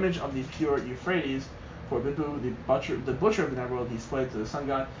an image of the pure Euphrates, for Bibu, the butcher of the netherworld, he displayed to the sun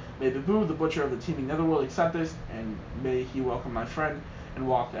god. May Bibu, the butcher of the teeming netherworld, accept this, and may he welcome my friend and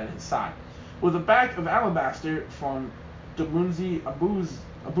walk at his side. With a bag of alabaster from Dumunzi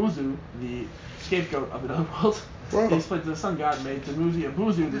Abuzu, the scapegoat of the netherworld, he displayed to the sun god. May Dumunzi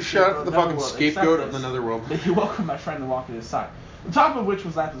Abuzu, the Shout out to the fucking netherworld, scapegoat of the netherworld. May he welcome my friend and walk at his side. The top of which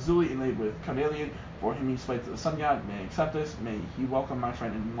was lapis lazuli inlaid with carnelian, for him he displayed to the sun god. May he accept this. May he welcome my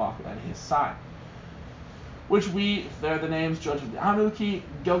friend and walk at his side. Which we, if they're the names, judge of the Anunnaki,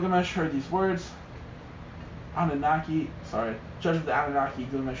 Gilgamesh heard these words. Judge of the Anunnaki,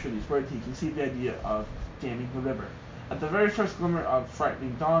 Gilgamesh heard these words. He conceived the idea of damming the river. At the very first glimmer of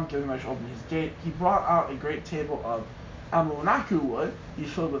frightening dawn, Gilgamesh opened his gate. He brought out a great table of Amunaku wood. He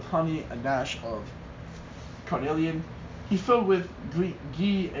filled with honey a dash of carnelian. He filled with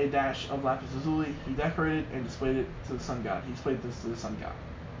ghee a dash of lapis lazuli. He decorated and displayed it to the sun god. He displayed this to the sun god.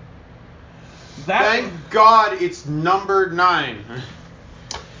 Thank God it's number 9.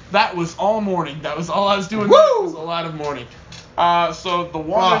 That was all morning. That was all I was doing. Woo! That was a lot of morning. So the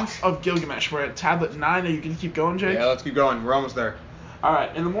Wanderings of Gilgamesh. We're at tablet 9. Are you going to keep going, Jake? Yeah, let's keep going. We're almost there.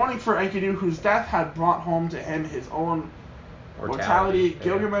 Alright. In the morning for Enkidu, whose death had brought home to him his own mortality,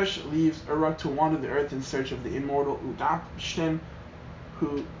 Gilgamesh leaves Uruk to wander the earth in search of the immortal Utnapishtim,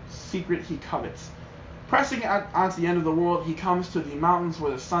 whose secret he covets. Pressing onto the end of the world, he comes to the mountains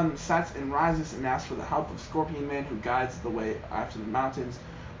where the sun sets and rises and asks for the help of Scorpion Man, who guides the way after the mountains.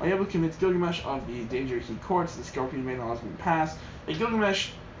 Unable to convince Gilgamesh of the danger he courts, the Scorpion Man allows him to pass. And Gilgamesh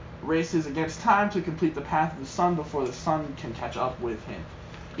races against time to complete the path of the sun before the sun can catch up with him.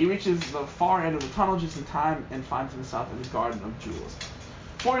 He reaches the far end of the tunnel just in time and finds himself in the Garden of Jewels.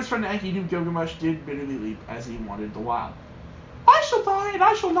 For his friend Enkidu, Gilgamesh did bitterly weep as he wandered the wild. I shall die and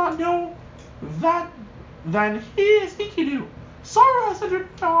I shall not know that then he is Enkidu. Sorrow has entered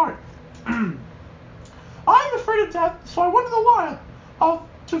my heart. I am afraid of death, so I wander the wild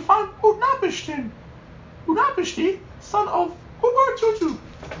to find Utnapishtim, son of Hubartutu.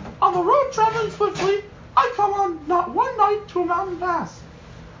 On the road traveling swiftly, I come on not one night to a mountain pass.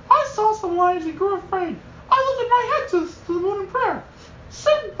 I saw some lions and grew afraid. I lifted my head to the moon in prayer.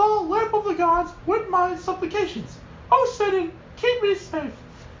 Send the lamp of the gods with my supplications. O Satan, keep me safe.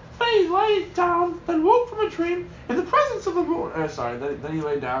 Then he lay down, then woke from a dream in the presence of the moon. Then he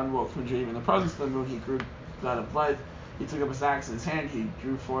lay down, woke from a dream in the presence of the moon. He grew out of life. He took up his axe in his hand. He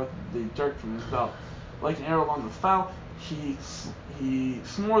drew forth the dirk from his belt. Like an arrow along the fell, he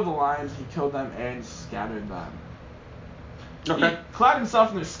smote the lions. He killed them and scattered them. Okay. He clad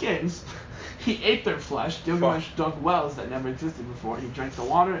himself in their skins. He ate their flesh. Gilgamesh dug wells that never existed before. He drank the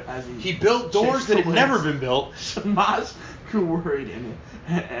water as He built doors that had never been built. Shamash grew worried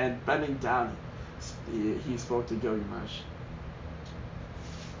and bending down, he spoke to Gilgamesh.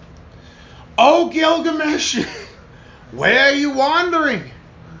 Oh, Gilgamesh, where are you wandering?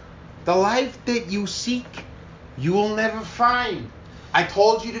 The life that you seek, you will never find. I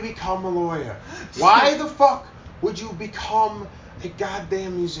told you to become a lawyer. Why the fuck would you become a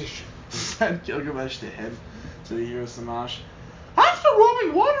goddamn musician? Said Gilgamesh to him, to the hero Shamash. After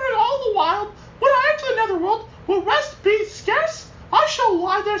roaming, wandering all the while, when I enter the netherworld, where rest be scarce, I shall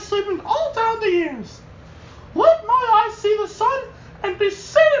lie there sleeping all down the years. Let my eyes see the sun, and be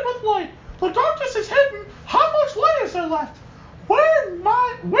sated with light. The darkness is hidden, how much light is there left? When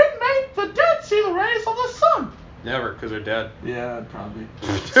may the dead see the rays of the sun? Never, because they're dead. Yeah, probably.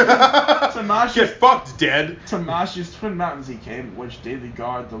 Get fucked, dead. To Mash's twin mountains he came, which daily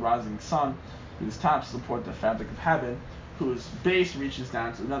guard the rising sun, whose tops support the fabric of heaven, whose base reaches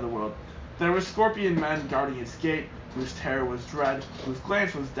down to the netherworld. There were scorpion men guarding its gate, whose terror was dread, whose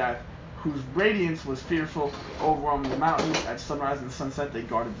glance was death, whose radiance was fearful. Overwhelming the mountains, at sunrise and sunset they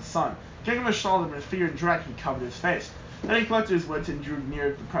guarded the sun. Gilgamesh saw them in fear and dread. He covered his face. Then he collected his wits and drew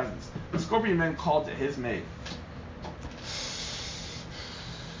near the presence. The scorpion men called to his maid.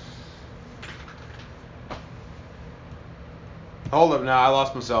 Hold up now, I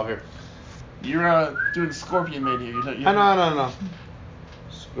lost myself here. You're doing scorpion maid here. No.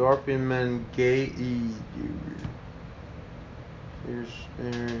 Scorpion men gate.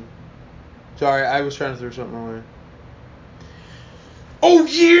 Sorry, I was trying to throw something away. Oh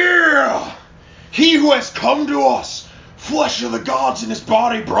yeah! He who has come to us, flesh of the gods in his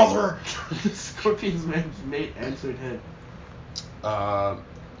body, brother. The scorpion's mate answered him. 2/3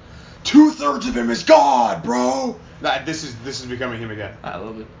 of him is God, bro. This is becoming him again. I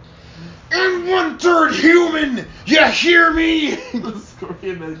love it. And 1/3 human. You hear me? The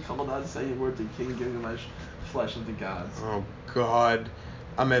scorpion man called out, saying a word to King Gilgamesh, flesh of the gods. Oh God,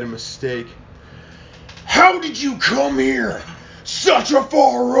 I made a mistake. How did you come here? Such a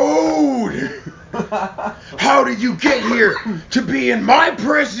far road. How did you get here to be in my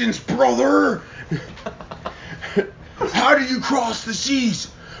presence, brother? How did you cross the seas?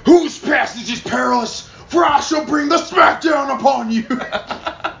 Whose passage is perilous? For I shall bring the smackdown upon you.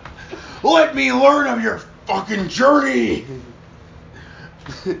 Let me learn of your fucking journey.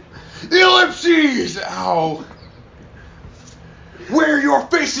 Ellipses! Ow. Where your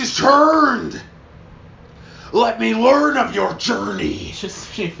face is turned. Let me learn of your journey. Just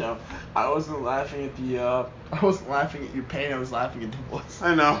so you know, I wasn't laughing at your pain. I was laughing at the voice.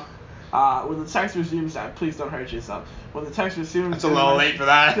 I know. When the text resumes, please don't hurt yourself. When the text resumes, It's a little late for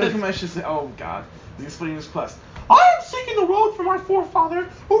that. Gilgamesh should say, "Oh God," he's explaining his quest. I am seeking the road for my forefather,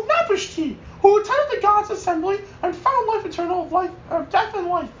 Utnapishti, who attended the gods' assembly and found life eternal of death and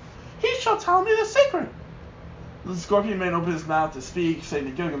life. He shall tell me the secret. The scorpion man opened his mouth to speak, saying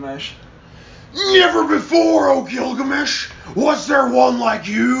to Gilgamesh, Never before, O Gilgamesh, was there one like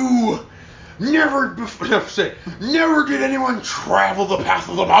you. Never did anyone travel the path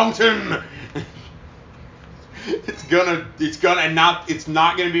of the mountain. It's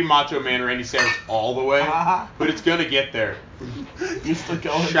not gonna be Macho Man Randy Savage all the way, but it's gonna get there. "You still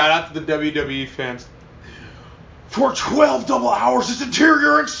going?" Shout out to the WWE fans. For 12 double hours its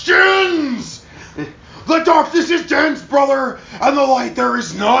interior extends. The darkness is dense, brother, and the light there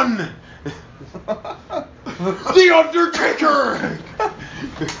is none. The Undertaker.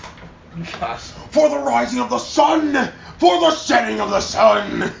 Gosh. For the rising of the sun, for the setting of the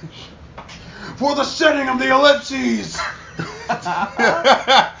sun, for the setting of the ellipses.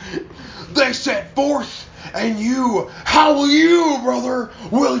 They set forth, and you, how will you, brother?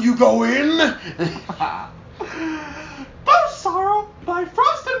 Will you go in? By sorrow, by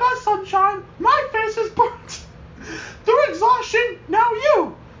frost and by sunshine, my face is burnt. Through exhaustion, now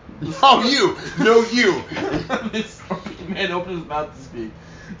you. Oh, you. No, you. The scorpion man opened his mouth to speak.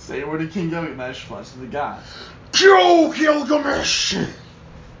 Say a word to King Gilgamesh, flesh of the gods. Go, Gilgamesh.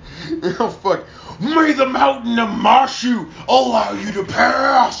 Oh, fuck. May the mountain of Mashu allow you to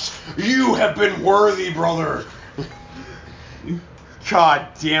pass. You have been worthy, brother. God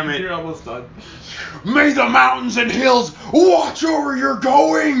damn it. You're almost done. May the mountains and hills watch over your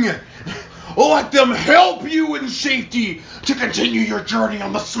going. Let them help you in safety to continue your journey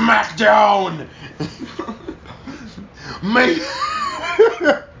on the SmackDown. May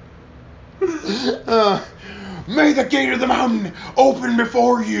May the gate of the mountain open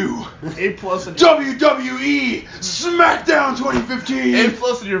before you. A plus in WWE SmackDown 2015.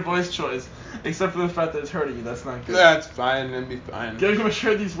 A+ in your voice choice, except for the fact that it's hurting you. That's not good. That's fine. It'll be fine. Gilgamesh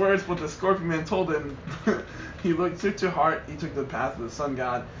heard these words, but the Scorpion Man told him he took to heart. He took the path of the sun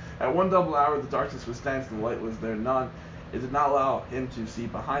god. At 1 double hour, the darkness was dense and the light was there none. It did not allow him to see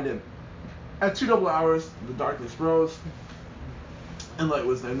behind him. At 2 double hours, the darkness rose and light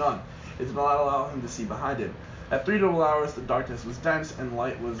was there none. It did not allow him to see behind him. At 3 double hours, the darkness was dense and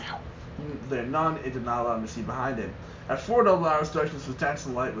light was there none. It did not allow him to see behind him. At 4 double hours, darkness was dense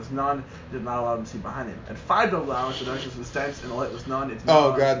and light was none. It did not allow him to see behind him. At 5 double hours, the darkness was dense and the light was none. It did not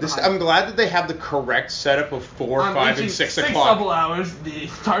allow him to see behind I'm glad that they have the correct setup of 4, On 5, reaching and 6 6 o'clock. double hours, the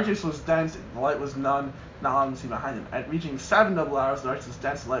darkness was dense and the light was none. Not allowed him to see behind him. At reaching 7 double hours, the darkness was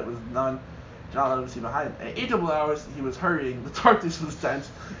dense and light was none. Not allowed him to see behind him. At 8 double hours, he was hurrying. The darkness was dense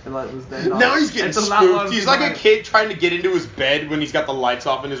and light was there none. Now he's getting It did not allow him spooked. to He's see like a behind him. kid trying to get into his bed when he's got the lights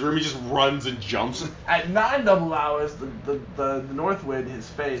off in his room. He just runs and jumps. At 9 double hours, the north wind, his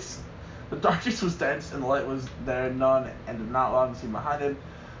face, the darkness was dense and the light was there none and did not allow him to see behind him.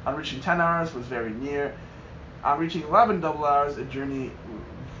 On reaching 10 hours, was very near. On reaching 11 double hours, a journey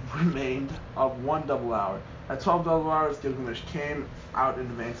remained of 1 double hour. At 12 double hours, Gilgamesh came out in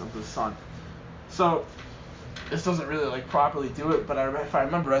advance of the sun. So, this doesn't really like properly do it, but if I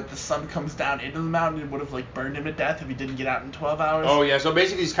remember right, the sun comes down into the mountain and would have like burned him to death if he didn't get out in 12 hours. Oh yeah, so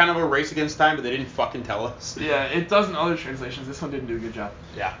basically it's kind of a race against time, but they didn't fucking tell us. Yeah, it does in other translations. This one didn't do a good job.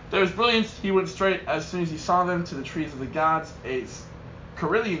 Yeah. There was brilliance. He went straight as soon as he saw them to the trees of the gods. A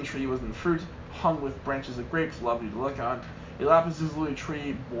Carillion tree was in fruit, hung with branches of grapes, lovely to look on. A lapis lazuli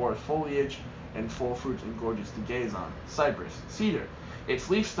tree bore foliage and full fruit and gorgeous to gaze on. Cypress, cedar. Its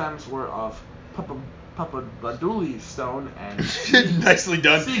leaf stems were of papaduli stone and Nicely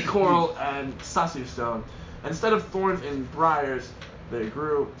done. sea coral and sasu stone. Instead of thorns and briars, there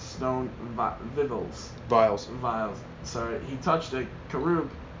grew stone Vials. vials. So he touched a karub.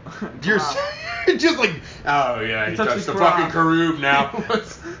 You're just like, oh yeah, he touched the Karab. fucking Karoob now. It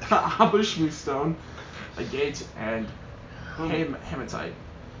was Abishmu stone, a gate, and hematite.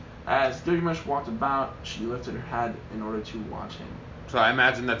 As Gilgamesh walked about, she lifted her head in order to watch him. So I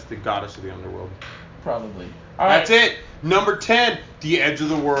imagine that's the goddess of the underworld. Probably. That's it. Number 10, the edge of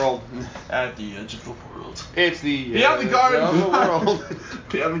the world. At the edge of the world. It's the Beyond the edge garden, of the world.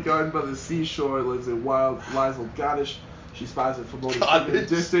 beyond the garden by the seashore lives a wise old goddess. She spies a foreboding in the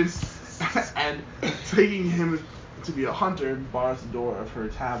distance, and taking him to be a hunter, bars the door of her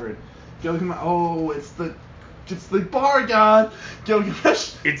tavern. Gilgamesh, it's the bar god.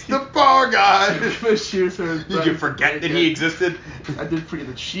 Gilgamesh. It's the bar god. Gilgamesh shears her. Did you forget that he existed? I did forget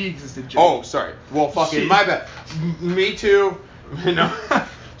that she existed. Jake. Oh, sorry. Well, fucking my bad. Me too. No.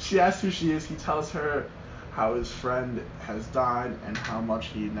 She asks who she is. He tells her how his friend has died and how much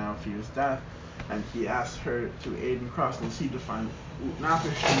he now fears death. And he asks her to aid in crossing the sea to find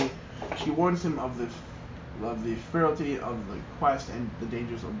Utnapishtim. She warns him of the frailty of the quest and the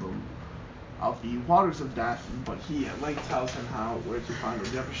dangers of the waters of death. But he at length tells him where to find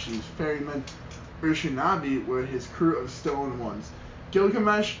Utnapishtim's ferryman, Urshanabi, were his crew of stone ones.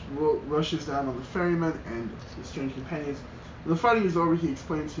 Gilgamesh rushes down on the ferryman and his strange companions. When the fighting is over, he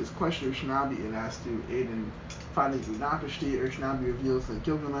explains his question to Urshanabi and asks to aid in finding Utnapishtim. Urshanabi reveals that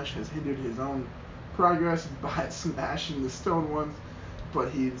Gilgamesh has hindered his own progress by smashing the stone ones, but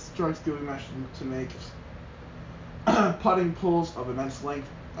he instructs Gilgamesh to make putting poles of immense length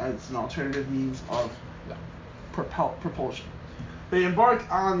as an alternative means of propulsion. They embark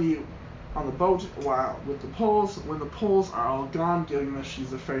on the boat with the poles. When the poles are all gone, Gilgamesh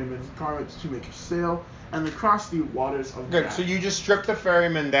uses the ferryman's garments to make a sail, and they cross the waters of Good. death. So you just stripped the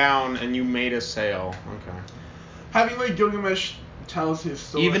ferryman down and you made a sail. Okay. Having landed, Gilgamesh tells his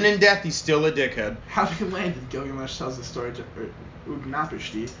story. Even in death, he's still a dickhead. Having landed, Gilgamesh tells the story to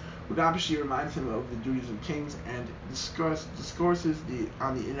Utnapishtim. Utnapishtim reminds him of the duties of kings and discourses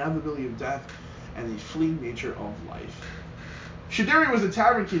on the inevitability of death and the fleeting nature of life. Shaduri was a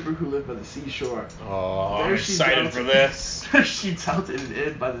tavern keeper who lived by the seashore. Oh, There I'm she excited dwelt- for this. She dealt in an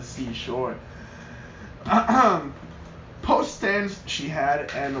inn by the seashore. Post stands she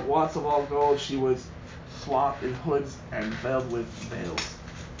had, and lots of all gold. She was swathed in hoods and veiled with veils.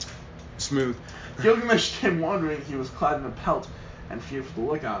 Smooth. Gilgamesh came wandering. He was clad in a pelt and fearful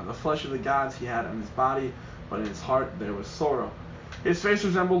to look on. The flesh of the gods he had on his body, but in his heart there was sorrow. His face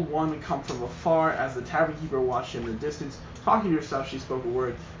resembled one come from afar. As the tavern keeper watched him in the distance, Talking to herself, she spoke a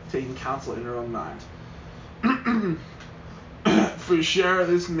word, taking counsel in her own mind. For sure,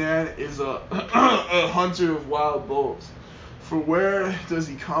 this man is a hunter of wild bulls. For where does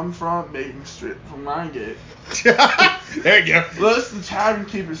he come from? Making straight from my gate. There you go. Thus the tavern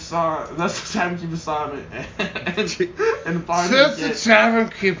keeper saw him, and find Since the tavern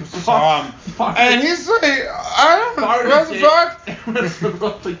keeper saw him, and he's like, what the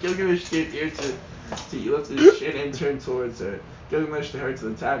fuck? Gilgamesh gave ear to he lifted his chin and turned towards her. Gilgamesh to her to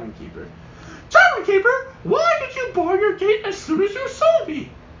the tavern keeper. Tavern keeper, why did you bar your gate as soon as you saw me?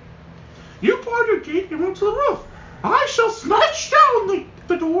 You barred your gate and went to the roof. I shall smash down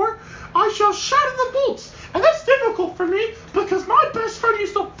the door. I shall shatter the bolts. And that's difficult for me because my best friend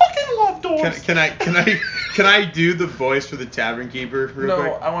used to fucking love doors. Can I do the voice for the tavern keeper real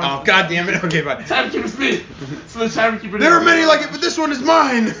quick? I want. Oh, god damn it. Okay, fine. Tavern keeper's me. So the tavern keeper. There are many like it, but this one is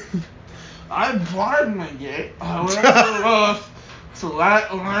mine. I barred my gate. I went to the roof to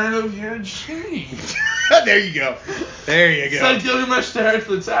learn of your journey. There you go. There you go. Said Gilgamesh to her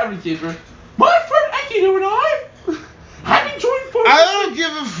to the tavern keeper. My friend Enkidu and I, having joined forces, I don't give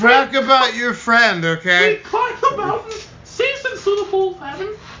a fuck about your friend, we okay? climbed the mountain, seized and slew the fool of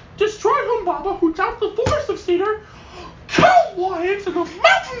heaven, destroyed Humbaba, who topped the forest of cedar, killed lions in the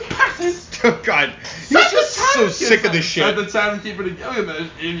mountain passes. Oh god. He's just so sick of this shit. Said the tavern keeper to Gilgamesh,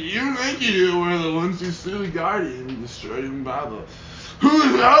 and you and Enkidu were the ones who slew the guardian and destroyed Humbaba, who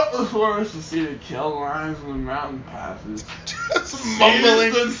was out the forest of cedar, killed lions in the mountain passes. Just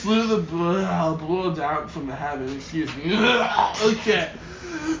mumbling. And slew the blow down from the heaven. Excuse me. Okay.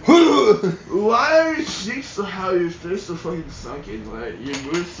 Why are your cheeks so high, your face so fucking sunken, like your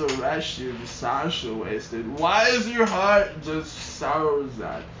mood so rash, your visage so wasted? Why is your heart just sour as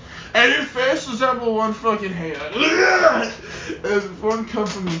that? And your face resemble one fucking hand. As one come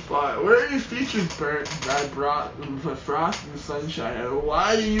from the fire. Where are your features burnt by frost and sunshine? And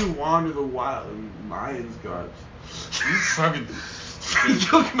why do you wander the wild in lion's garbs? You fucking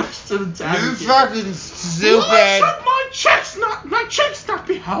Gilgamesh to the tavern You keeper. fucking stupid. Why should my checks not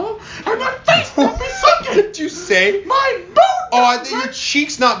be hollow and my face not be sunken? What did you say? My mood. Oh, I think your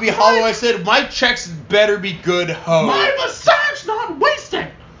cheeks not be hollow. I said my checks better be good, ho. My visage not wasted.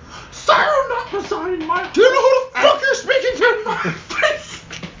 Sorrow not reside in my heart. Do you know who the fuck you're speaking to? My face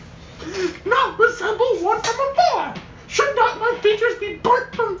not resemble one from afar. Should not my features be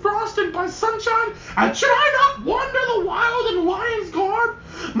burnt from frost and by sunshine? And should I not wander the wild in lion's garb?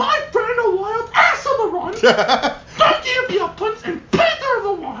 My friend a wild ass on the run. Donkey of the uplands and panther of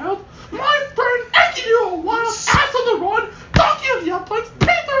the wild. My friend Enkidu a wild ass on the run. Donkey of the uplands,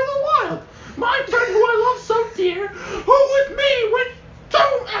 panther of the wild. My friend who I love so dear, who with me went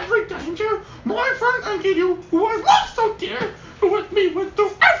through every danger. My friend Enkidu who I love so dear, who with me went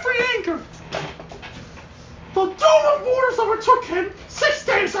through every anger. The doom of wars overtook him. 6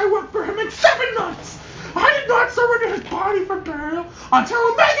 days I worked for him and 7 nights. I did not surrender his body for burial until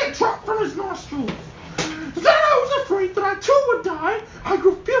a maggot dropped from his nostrils. Then I was afraid that I too would die. I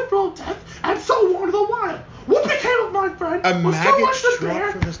grew fearful of death and so wandered the wild. What became of my friend A was too maggot much to dropped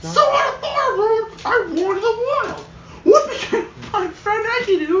bear, from his so nostrils? on a far road I wandered the wild. What became of my friend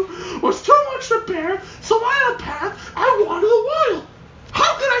Enkidu was too much to bear, so on a path I wandered the wild.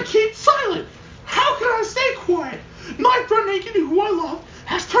 How can I keep silent? How can I stay quiet? My friend Enkidu, who I love,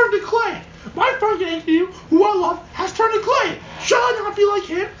 has turned to clay. My friend Enkidu, who I love, has turned to clay. Shall I not be like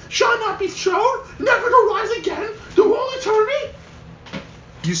him? Shall I not be shown, never to rise again through all eternity?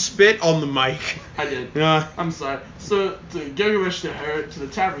 You spit on the mic. I did. Yeah. I'm sorry. So, to Gilgamesh to her, to the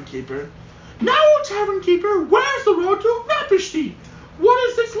tavern keeper. Now, O tavern keeper, where's the road to Napishti? What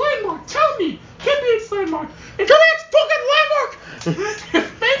is its landmark? Tell me. Give me its landmark. Give me its fucking landmark!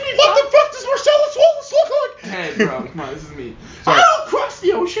 What the fuck does Marcellus Wallace look like? Hey, bro, come on, this is me. Sorry. I will cross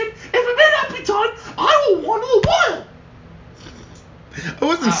the ocean. If it may not be done, I will wander the wild. I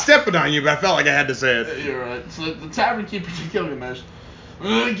wasn't stepping on you, but I felt like I had to say it. You're right. So the tavern keeper to Gilgamesh.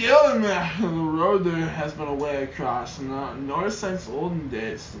 Gilgamesh, the road there has been a way across, nor since olden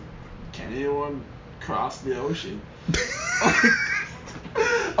days can anyone cross the ocean.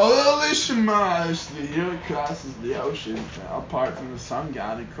 Only Shamash, the hero crosses the ocean. Apart from the sun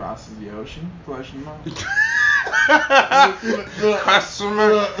god who crosses the ocean. Question mark.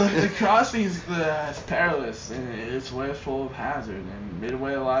 The crossing is perilous, and its way is full of hazard, and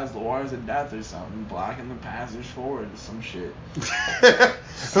midway lies the waters of death or something, blocking the passage forward to some shit.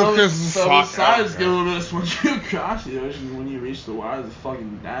 So besides Gilgamesh, once you cross the ocean, when you reach the waters of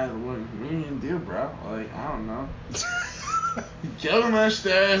fucking death, what are you gonna do, bro? Like, I don't know. Gilgamesh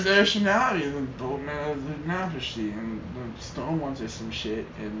stares at Shinabi, the boatman of the Napashi, and the stone ones or some shit,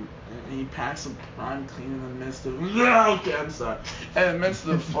 and he packs a prime clean in the midst of okay, I'm sorry. In the midst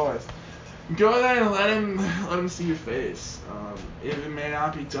of the forest. Go there and let him see your face. If it may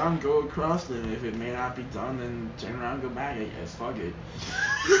not be done, go across them. If it may not be done, then turn around and go back, I guess. Fuck it.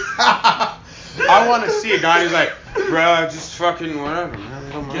 I want to see a guy who's like, bro, just fucking whatever, man.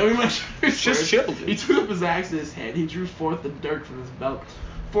 I don't mind." Gilgamesh Just chill, dude. He took up his axe in his hand. He drew forth the dirt from his belt.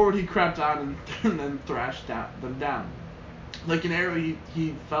 Forward he crept on and then thrashed them down. Like an arrow,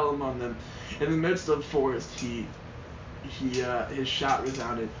 he fell among them. In the midst of the forest, his shot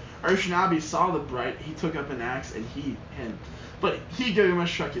resounded. Urshanabi saw the bright. He took up an axe and him. But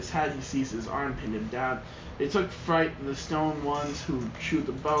Gilgamesh struck his head. He seized his arm, pinned him down. They took fright the stone ones who chewed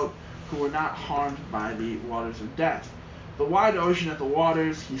the boat, who were not harmed by the waters of death. The wide ocean at the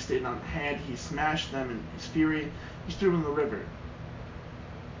waters, he stayed on hand. He smashed them in his fury. He threw them in the river.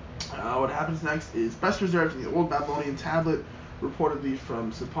 What happens next is best preserved in the old Babylonian tablet, reportedly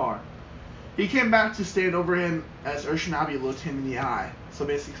from Sippar. He came back to stand over him as Urshanabi looked him in the eye. So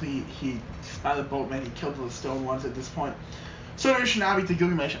basically, by the boatman, he killed the stone ones at this point. So Urshanabi to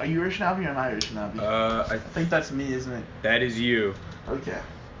Gilgamesh. Are you Urshanabi or am I Urshanabi? I I think that's me, isn't it? That is you. Okay.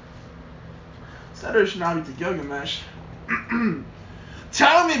 Said Urshanabi to Gilgamesh.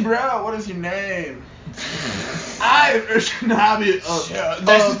 Tell me, bro, what is your name? I am Urshanabi.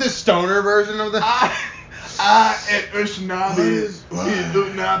 This is the stoner version of the. I am Urshanabi.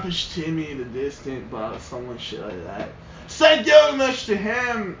 Utnapishtimmy, the distant, but someone shit like that. Said Gilgamesh to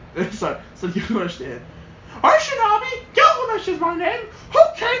him. Said Gilgamesh to him. Urshanabi, Gilgamesh is my name, who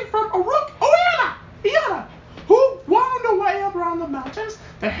came from Uruk Iana, who wound away up around the mountains,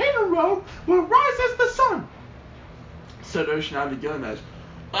 the hidden road where rises the sun. Said Urshanabi to Gilgamesh.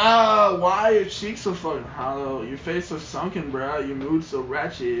 Why are your cheeks so fucking hollow? Your face so sunken, bro. Your mood so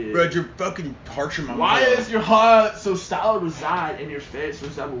wretched. Bro, you're fucking harshing my Why mouth. is your heart so stolid reside, and your face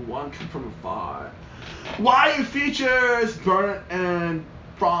resemble one come from afar? Why are your features burnt and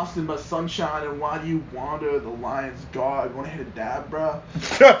frosted by sunshine, and why do you wander the lion's guard? You want to hit a dab, bro?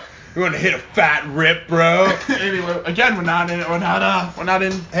 You want to hit a fat rip, bro? Anyway, again, we're not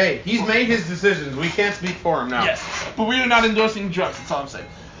in. Hey, he's made his decisions. We can't speak for him now. Yes, but we are not endorsing drugs. That's all I'm saying.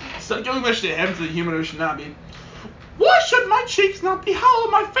 So Gilgamesh to him, to the human Urshanabi. Why should my cheeks not be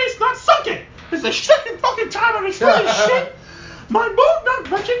hollow, my face not sunken? It's the second fucking time I've explained this shit. My mood not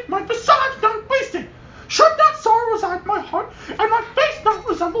wretched, my visage not wasted. Should not sorrow reside in my heart, and my face not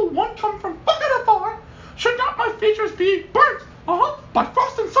resemble one come from fucking afar? Should not my features be burnt, by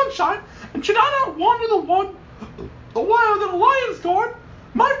frost and sunshine, and should I not wander the wild in a lion's guard?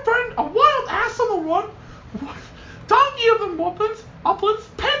 My friend, a wild ass on the run, donkey of the uplands,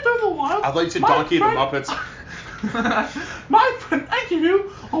 panther of the wild. I thought you said donkey of the Muppets. My friend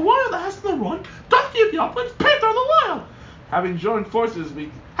Enkidu, a wild ass on the run, donkey of the uplands, panther of the wild. Having joined forces, we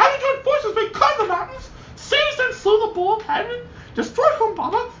climbed the mountains, seized and slew the bull of heaven, destroyed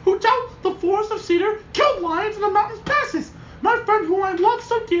Humbaba, who dealt the forest of cedar, killed lions in the mountains passes. My friend whom I love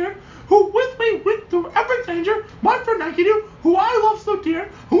so dear, who with me went through every danger, my friend Enkidu, who I love so dear,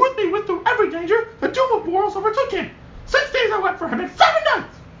 who with me went through every danger, the doom of Boros overtook him. 6 days I wept for him, and 7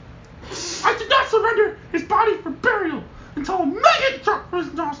 nights! I did not surrender his body for burial until a maggot dropped from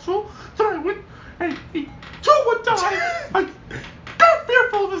his nostril. Then I went, and he too would die. I got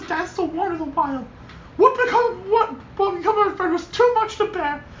fearful of his death, so wandered the wild. What become of my friend was too much to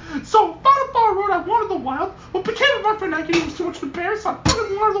bear. So found a far road, I wandered the wild. What became of my friend Enkidu was too much to bear, so I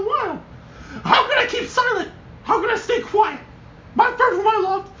fucking wandered the wild. How can I keep silent? How can I stay quiet? My friend whom I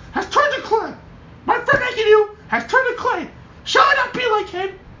loved has turned to clay. My friend Enkidu has turned to clay. Shall I not be like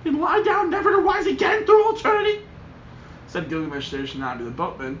him and lie down never to rise again through all eternity? Said Gilgamesh to Urshanabi the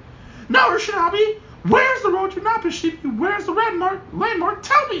boatman. Now Urshanabi, where's the road to Napishtim? Where's the landmark?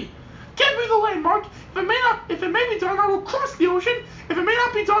 Tell me. Give me the landmark. If it may be done, I will cross the ocean. If it may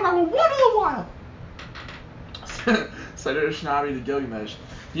not be done, I will wander the wild. Said Urshanabi to Gilgamesh.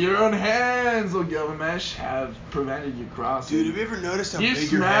 Your own hands, O Gilgamesh, have prevented you crossing. Dude, have you ever noticed how You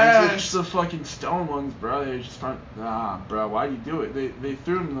big your hands smashed is? the fucking stone ones, bro. They just bro, why'd you do it? They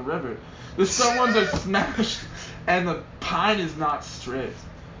threw them in the river. The stone ones are smashed, and the pine is not stripped.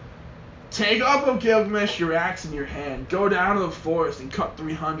 Take up, O Gilgamesh, your axe in your hand. Go down to the forest and cut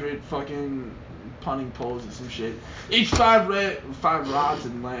 300 fucking punning poles or some shit. Each 5 rods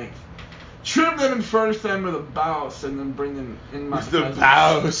in length. Trim them and furnish them with a bouse, and then bring them in my presence. The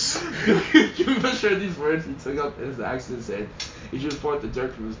bouse. Gilgamesh heard these words. He took up his axe in his hand. He drew forth the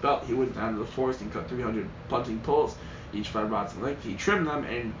dirt from his belt. He went down to the forest and cut 300 punching poles, each 5 rods in length. He trimmed them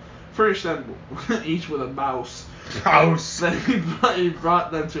and Furnished them each with a mouse. Mouse. Then he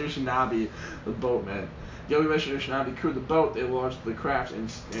brought them to Ushinabi, the boatman. Gilgamesh and Ushinabi crewed the boat. They launched the craft and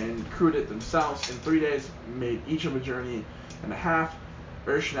crewed it themselves. In 3 days, made each of a journey and a half.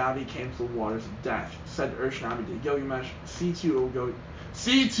 Ushinabi came to the waters of death. Said Ushinabi to Gilgamesh, See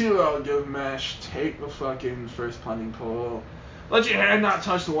to, O Gilgamesh, take the fucking first punting pole. Let your hand not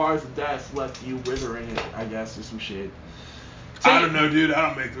touch the waters of death, lest you wither in it, I guess, or some shit. I don't know, dude. I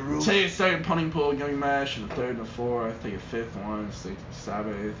don't make the rules. Take a second punting pole, Gilgamesh, and a third and a fourth. Take a fifth one, sixth,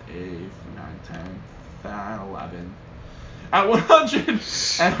 seventh, eighth, 9, 10, 11. At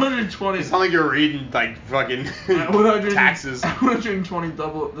 120. It's not like you're reading like fucking At 100, taxes. At 120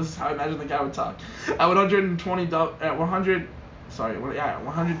 double. This is how I imagine the guy would talk. At 120 double. At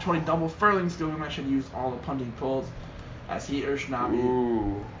 120 double furlings, Gilgamesh had used all the punting poles. As he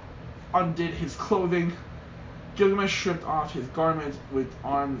Ushinabi undid his clothing, Gilgamesh stripped off his garments with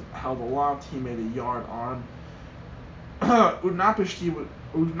arms held aloft. He made a yard arm. Utnapishti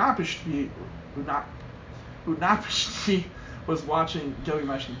was watching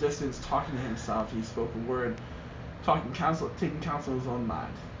Gilgamesh in the distance, talking to himself. He spoke a word, taking counsel in his own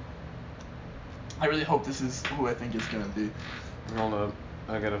mind. I really hope this is who I think it's gonna be. Hold up.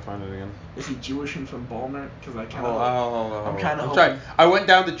 I gotta find it again. Is he Jewish and from Balmer? Because I kind of. I'm kind of. Sorry, I went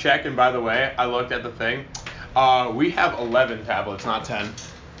down to check, and by the way, I looked at the thing. We have 11 tablets, not 10.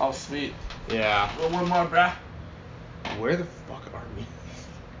 Oh, sweet. Yeah. Well, one more, bruh. Where the fuck are we?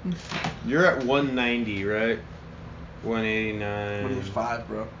 You're at 190, right? 189. 185,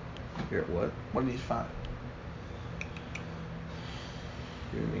 bro. You're at what? 185.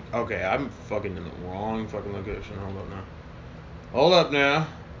 Okay, I'm fucking in the wrong fucking location. Hold up now. Hold up now.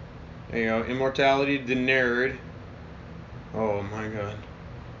 There you go. Immortality the nerd. Oh my god.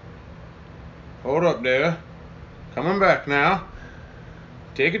 Hold up there. Coming back now.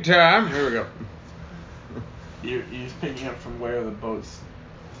 Take your time. Here we go. He's picking up from where the boats.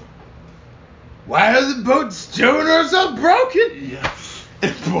 Why are the boat's stoners so broken? Yes.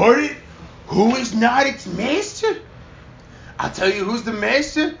 Important. Who is not its master? I'll tell you who's the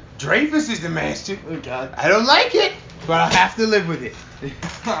master. Dreyfus is the master. Oh, God. I don't like it, but I'll have to live with it.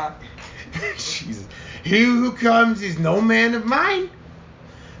 Jesus. He who comes is no man of mine.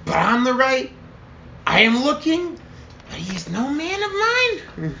 But on the right, I am looking, but he is no man of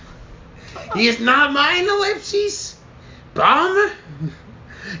mine. He is not mine, ellipses. Bomber.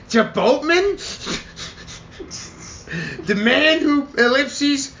 The boatman. The man who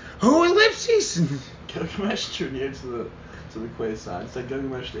ellipses. Who ellipses? Gilgamesh drew near to the quayside. Said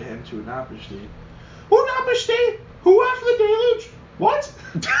Gilgamesh to him to Utnapishti. Utnapishti, who after the deluge? What?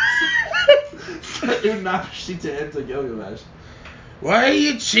 Said Utnapishti to him to Gilgamesh. Why are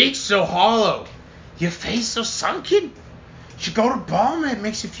your cheeks so hollow? Your face so sunken? You should go to Balmer, it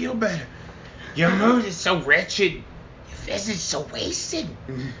makes you feel better. Your mood is so wretched. Your visage so wasted.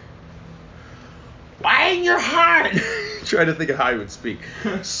 Why in your heart? Try to think of how he would speak.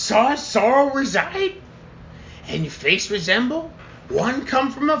 Sorrow reside? And your face resemble one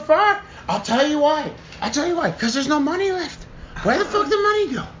come from afar? I'll tell you why. Because there's no money left. Where the fuck did the money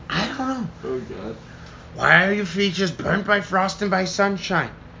go? I don't know. Oh, God. Why are your features burnt by frost and by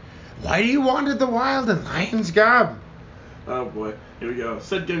sunshine? Why do you wander the wild in lion's garb? Oh, boy. Here we go.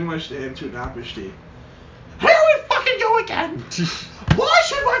 Said Gilgamesh to him to Utnapishti. Here we fucking go again. Why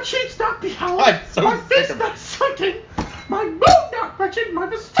should my cheeks not be hollow? I'm so my sick face of not sunken? My mood not wretched? My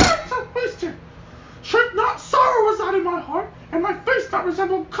visage not wasted? Should not sorrow reside in my heart, and my face not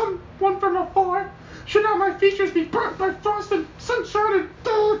resemble come one from afar? Should not my features be burnt by frost and sunshine and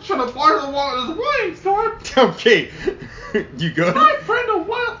should I fire the water the wines, God? Okay. You good? My friend a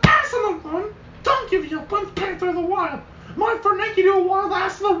wild ass on the run, don't give you up on Panther of the Wild. My friend naked you a wild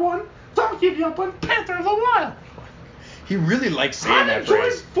ass on the run, don't give you up on Panther of the Wild. He really likes saying I that enjoy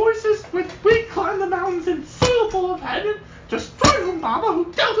phrase. voices with we climb the mountains in sail full of heaven, destroy Humbaba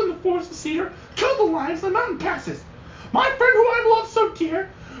who dealt in the forest of cedar, killed the lions the mountain passes. My friend who I love so dear,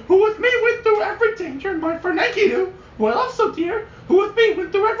 who with me went through every danger, my friend Enkidu, who I love so dear, who with me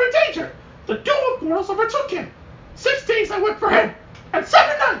went through every danger. The doom of mortals overtook him. 6 days I went for him, and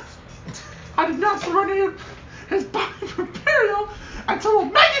 7 nights. I did not surrender his body for burial until a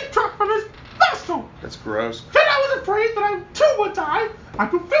maggot dropped from his nostril. That's gross. Then I was afraid that I too would die. I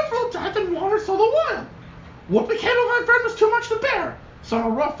grew fearful of death and wandered so the wild. What became of my friend was too much to bear. So on a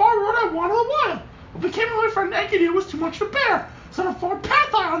rough far road I wandered the wild. What became of my friend Enkidu was too much to bear. So on a far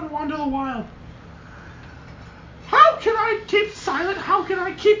path I wandered the wild. How can I keep silent? How can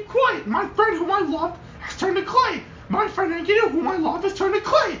I keep quiet? My friend whom I loved has turned to clay. My friend Enkidu whom I love has turned to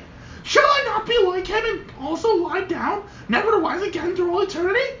clay. Shall I not be like him and also lie down, never to rise again through all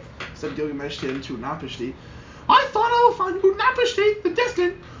eternity? said Gilgamesh to Utnapishti. "I thought I would find Utnapishti, the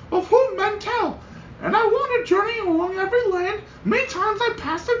distant, of whom men tell. And I wandered journeying along every land. Many times I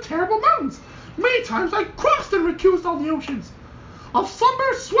passed through terrible mountains. Many times I crossed and recused all the oceans. Of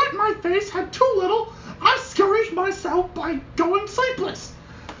slumber, sweat my face had too little. I scourged myself by going sleepless.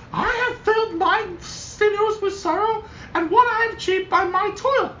 I have filled my sinews with sorrow, and what I have achieved by my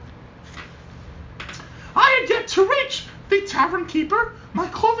toil. I had yet to reach the tavern keeper. My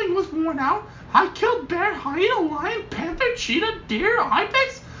clothing was worn out. I killed bear, hyena, lion, panther, cheetah, deer,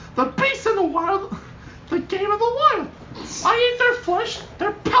 ibex, the beasts in the wild, the game of the wild. I ate their flesh,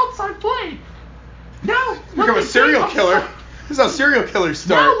 their pelts I flayed. Now Become a serial killer. This is how serial killers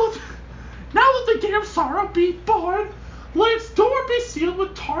start. Now let the gate of sorrow be barred. Let its door be sealed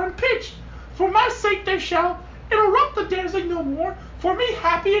with tar and pitch. For my sake they shall interrupt the dancing no more. For me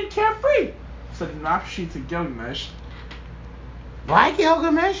happy and carefree," said Utnapishti to Gilgamesh. Why,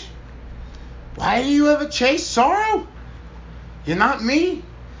 Gilgamesh? Why do you ever chase sorrow? You're not me.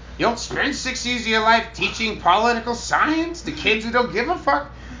 You don't spend 6 years of your life teaching political science to kids who don't give a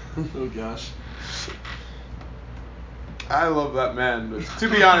fuck. Oh gosh. I love that man, but to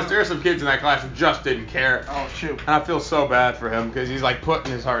be honest, there are some kids in that class who just didn't care. Oh shoot. And I feel so bad for him because he's like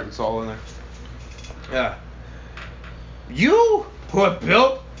putting his heart and soul in there. Yeah. You who are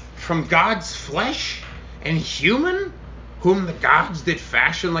built from God's flesh and human, whom the gods did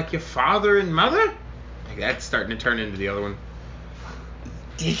fashion like your father and mother? Like that's starting to turn into the other one.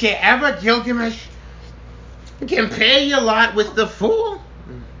 Did you ever, Gilgamesh, compare your lot with the fool?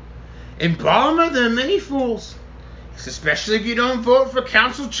 In Balma, there are many fools, especially if you don't vote for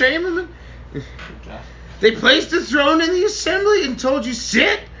council chamberlain. They placed a throne in the assembly and told you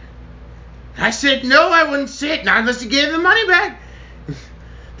sit. I said no, I wouldn't sit, not unless you gave the money back.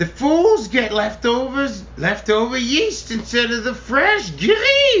 The fools get leftover yeast instead of the fresh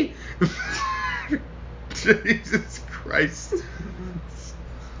ghee. Jesus Christ.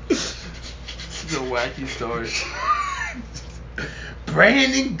 This is a wacky story.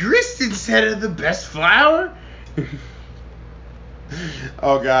 Bran and grist instead of the best flour.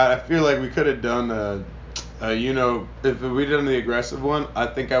 Oh God, I feel like we could have done if we done the aggressive one, I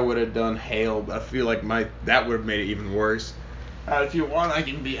think I would have done hail, but I feel like that would have made it even worse. If you want, I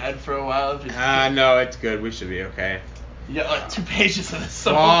can be Ed for a while. No, it's good. We should be okay. You got like 2 pages of this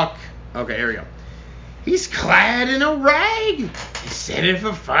song. Fuck. Okay, here we go. He's clad in a rag instead of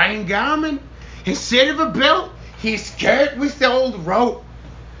a fine garment. Instead of a belt, he's girt with old rope.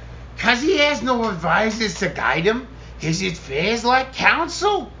 'Cause he has no advisors to guide him, his affairs like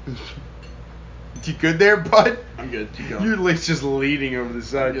counsel. You good there, bud? I'm good. Keep going. You're at least just leading over the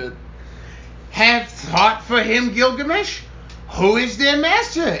side. I'm good. Have thought for him, Gilgamesh? Who is their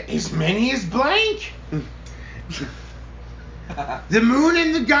master? As many as blank. The moon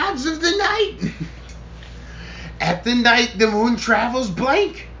and the gods of the night. At the night, the moon travels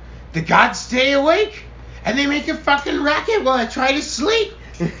blank. The gods stay awake, and they make a fucking racket while I try to sleep.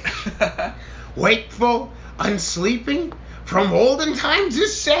 Wakeful, unsleeping, from olden times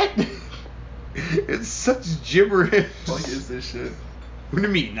is set. It's such gibberish. What is this shit? What do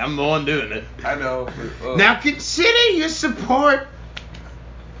you mean? I'm the one doing it. I know. But, Now consider your support.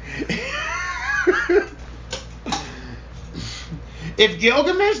 If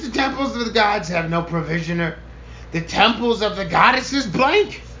Gilgamesh, the temples of the gods have no provisioner, the temples of the goddesses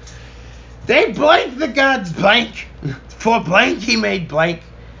blank. They blank the gods blank. For blank he made blank.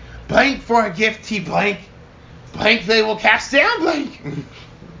 Blank for a gift he blank. Blank they will cast down blank.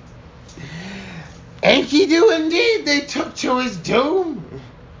 Enkidu indeed they took to his doom.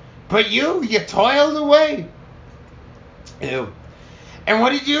 But you toiled away. Ew. And what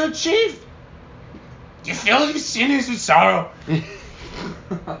did you achieve? You filled your sinners with sorrow.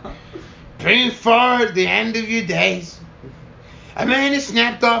 Bring forward the end of your days. A man is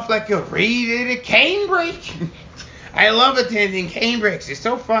snapped off like a reed at a cane break. I love attending cane breaks. It's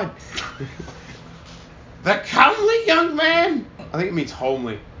so fun. The comely young man. I think it means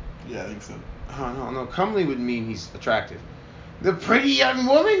homely. yeah, I think so. Oh, no. Comely would mean he's attractive. The pretty young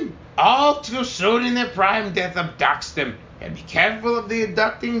woman. All too soon in their prime, death abducts them. And be careful of the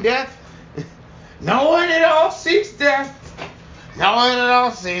abducting death. No one at all sees death. No one at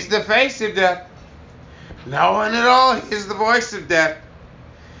all sees the face of death. No one at all hears the voice of death.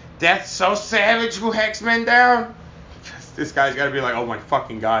 Death so savage who hacks men down. This guy's got to be like, oh my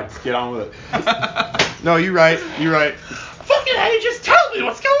fucking God, just get on with it. No, you're right. Fucking hey, just tell me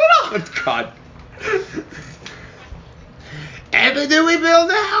what's going on. God. Ever do we build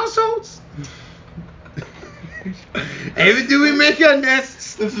our households? Ever do we make our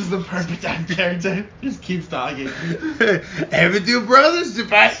nests This is the perfect character. Just keeps talking. Ever do brothers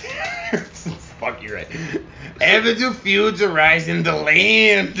divide? Fuck, you're right. Ever do feuds arise in the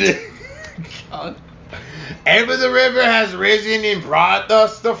land? God. Ever the river has risen and brought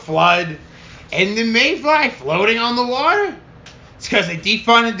us the flood, and the mayfly floating on the water? It's because they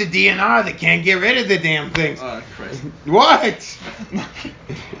defunded the DNR. They can't get rid of the damn things. Oh, Christ. What?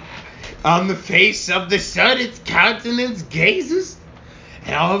 On the face of the sun, its countenance gazes,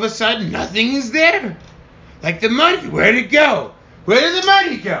 and all of a sudden, nothing is there. Like the money, where'd it go? Where did the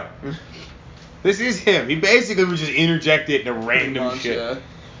money go? This is him. He basically would just interject it into random Pretty much, shit. yeah.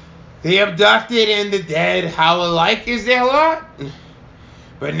 The abducted and the dead, how alike is their lot?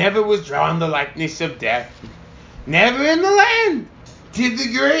 But never was drawn the likeness of death. Never in the land did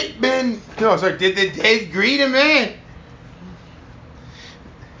the did the dead greet a man.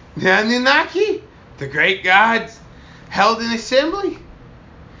 The Anunnaki, the great gods, held an assembly.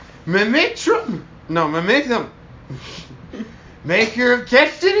 Mimicrum, maker of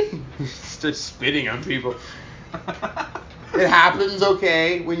destiny. Starts spitting on people. It happens,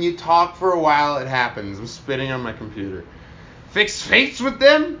 okay? When you talk for a while, it happens. I'm spitting on my computer. Fix fates with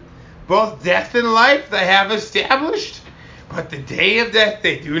them. Both death and life they have established. But the day of death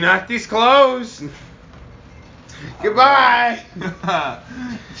they do not disclose. Goodbye.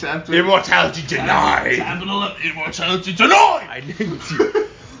 Immortality denied. Capital immortality denied.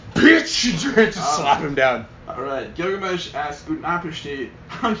 Bitch! Just slap him down. Alright, Gilgamesh asks Utnapishti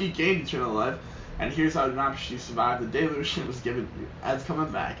how he gained eternal life, and here's how Utnapishti survived the deluge and was given, as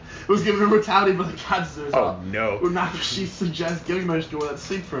coming back, was given immortality by the gods as a result. Oh no. Utnapishti suggests Gilgamesh go without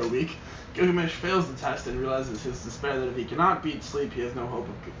sleep for a week. Gilgamesh fails the test and realizes his despair that if he cannot beat sleep, he has no hope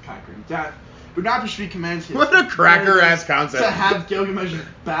of conquering death. Utnapishti commands him What a cracker-ass concept. to have Gilgamesh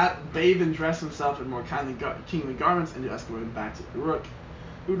bathe and dress himself in more kingly garments and to escort him back to Uruk.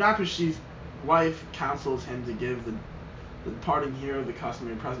 Utnapishti's wife counsels him to give the departing hero the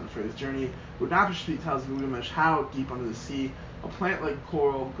customary present for his journey. Utnapishti tells Gilgamesh how, deep under the sea, a plant like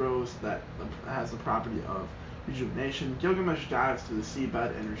coral grows that has the property of rejuvenation. Gilgamesh dives to the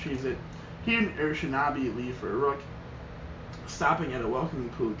seabed and retrieves it. He and Urshanabi leave for Uruk. Stopping at a welcoming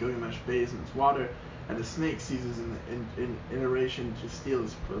pool, Gilgamesh bathes in its water, and a snake seizes in iteration to steal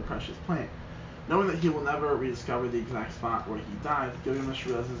his precious plant. Knowing that he will never rediscover the exact spot where he died, Gilgamesh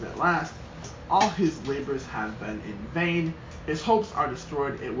realizes at last all his labors have been in vain. His hopes are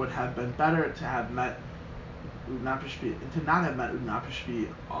destroyed. It would have been better to have met Utnapishti, to not have met Utnapishti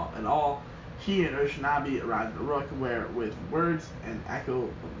at all. He and Urshanabi arrive in Uruk, where, with words and echo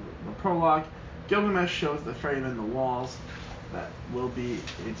the prologue, Gilgamesh shows the ferryman the walls that will be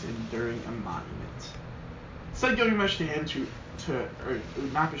its enduring a monument. Said Gilgamesh to him to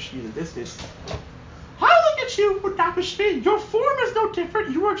Utnapishti in the distance. I look at you, Utnapishti. Your form is no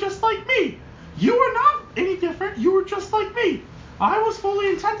different. You are just like me. You are not any different. You are just like me. I was fully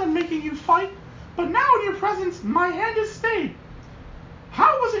intent on making you fight, but now in your presence, my hand is stayed.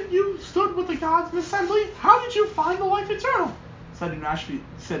 How was it you stood with the gods in assembly? How did you find the life eternal? Said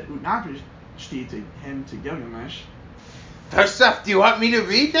Utnapishti to him to Gilgamesh. First off, do you want me to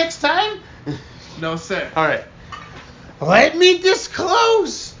read next time? No, sir. Alright. Let me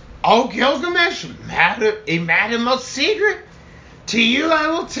disclose, O Gilgamesh, a matter most secret. To you I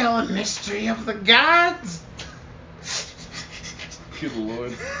will tell a mystery of the gods. Good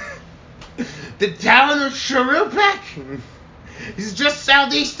lord. The town of Shuruppak is just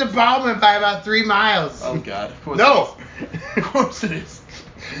southeast of Balmer by about 3 miles. Oh god, of course. No. Of course it is.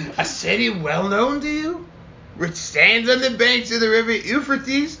 A city well known to you, which stands on the banks of the river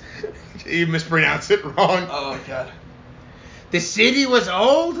Euphrates. You mispronounced it wrong. Oh god. The city was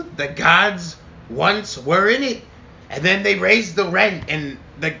old, the gods once were in it, and then they raised the rent, and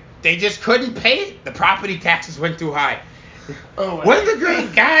they just couldn't pay it. The property taxes went too high. Oh, when the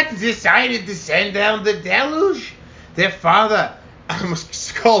great gods decided to send down the deluge, their father, I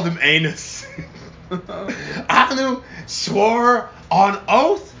almost called him Anus, Anu swore on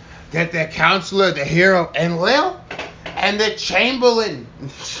oath that their counselor, the hero Enlil, and the chamberlain,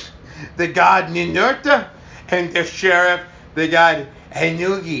 the god Ninurta, and the sheriff, the god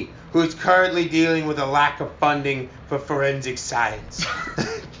Henugi, who's currently dealing with a lack of funding for forensic science.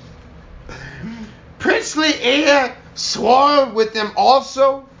 Princely Ea swore with them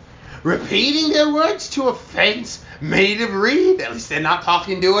also, repeating their words to a fence made of reed. At least they're not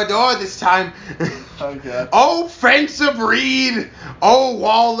talking to a door this time. Oh god. Oh, fence of reed! Oh,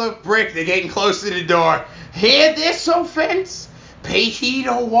 wall of brick! They're getting close to the door. Hear this, oh fence! Pay heed,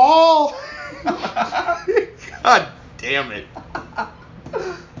 oh wall! God damn it.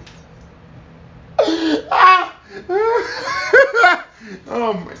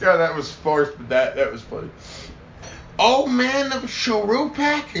 Oh my god, that was forced, but that was funny. Oh man of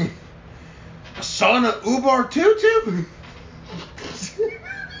Sharupak, son of Ubar Tutu.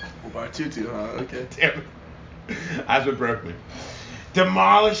 Ubar Tutu, huh? Okay. Damn it. That's what broke me.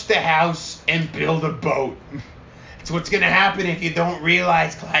 Demolish the house and build a boat. It's what's gonna happen if you don't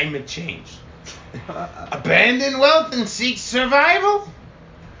realize climate change. Abandon wealth and seek survival.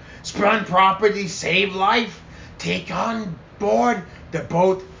 Spurn property, save life. Take on board the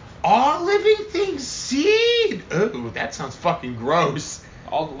boat all living things seed. Ooh, that sounds fucking gross.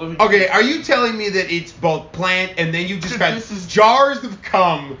 All the living. Okay, are you telling me that it's both plant and then you just got This is- jars of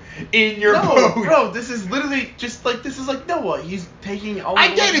cum in your No, boat? bro, this is literally just like Noah. He's taking all. I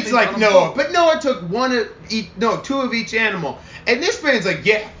the get living it's things like on a Noah, boat. but Noah took two of each animal, and this man's like,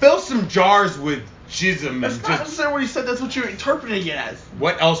 yeah, fill some jars with jism That's and not just. necessarily what he said. That's what you're interpreting it as.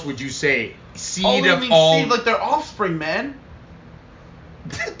 What else would you say? Seed All of living all. seed, like their offspring, man.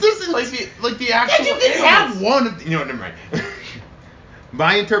 This is Like the actual. you can have animals. one of. You know what? Never mind.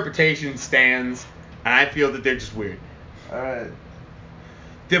 My interpretation stands, and I feel that they're just weird. Alright.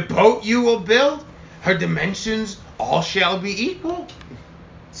 The boat you will build, her dimensions all shall be equal.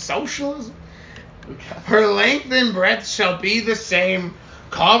 Socialism. Her length and breadth shall be the same.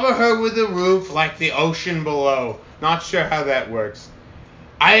 Cover her with a roof like the ocean below. Not sure how that works.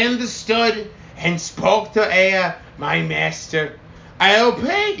 I understood and spoke to Ea, my master. I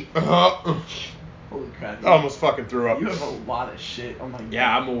obey. Holy crap. I almost fucking threw up. You have a lot of shit. Oh my god.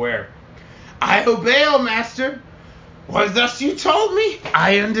 Yeah, I'm aware. I obey, O master. Was thus you told me?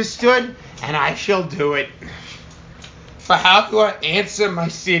 I understood, and I shall do it. For how do I answer my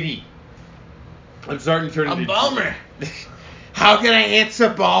city? I'm starting to turn A into Balmer. How can I answer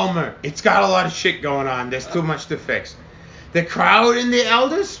Balmer? It's got a lot of shit going on. There's too much to fix. The crowd and the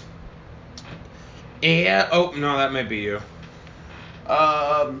elders? Yeah. Oh, no, that might be you.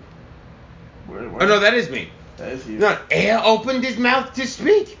 Where, Oh, no, that is me. that is you. No, Ea opened his mouth to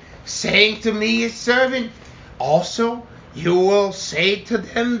speak, saying to me, his servant, also, you will say to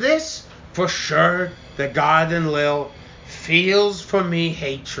them this, for sure, the god Enlil feels for me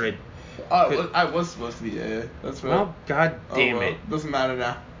hatred. I was supposed to be that's right. Well, god damn well, it. Doesn't matter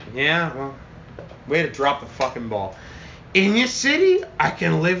now. Yeah, well, way to drop the fucking ball. In your city, I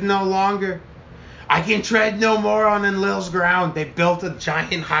can live no longer. I can tread no more on Enlil's ground. They built a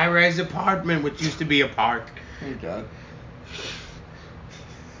giant high-rise apartment, which used to be a park. Oh god.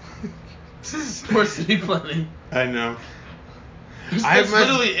 This is poor city planning. I know. This I must-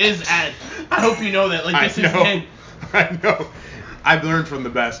 literally is ad. I hope you know that. Like this I is know. ad. I know. I've learned from the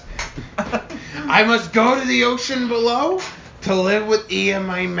best. I must go to the ocean below to live with Ea,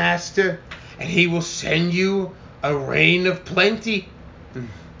 my master, and he will send you a rain of plenty.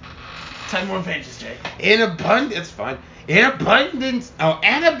 10 more pages, Jay. In abundance, fine. An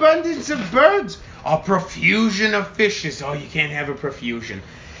abundance of birds, a profusion of fishes. Oh, you can't have a profusion.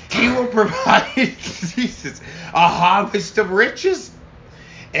 He will provide Jesus, a harvest of riches.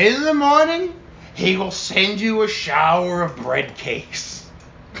 In the morning, he will send you a shower of bread cakes.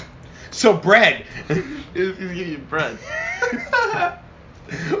 So bread. He's gonna give you bread.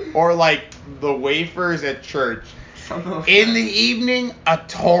 Or like the wafers at church. Something like In that. the evening, a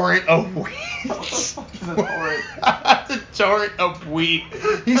torrent of wheat. What the fuck is a torrent? A torrent of wheat.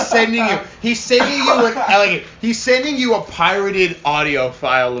 He's sending you I like it. He's sending you a pirated audio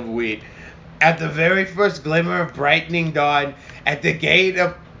file of wheat. At the very first glimmer of brightening dawn, at the gate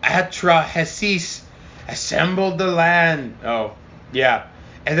of Atrahasis, assembled the land. Oh, yeah.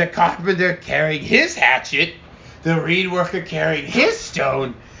 And the carpenter carrying his hatchet, the reed worker carrying his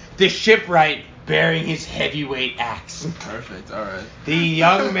stone, the shipwright bearing his heavyweight axe. Perfect, alright. The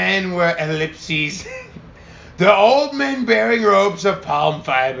young men were ellipses, the old men bearing ropes of palm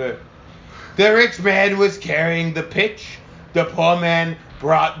fiber. The rich man was carrying the pitch, the poor man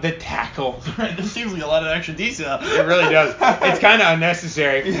brought the tackle. This seems like a lot of extra detail. It really does. It's kind of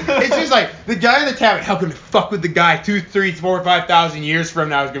unnecessary. It's just like the guy in the tavern. How can I fuck with the guy 2, 3, 4, 5,000 years from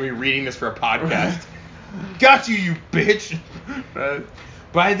now is gonna be reading this for a podcast? Got you, you bitch. Right.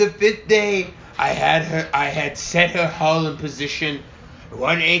 By the 5th day, I had set her hull in position.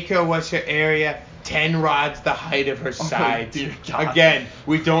 1 acre was her area, 10 rods the height of her sides. dear God. Again,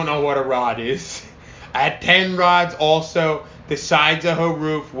 we don't know what a rod is. At 10 rods also, the sides of her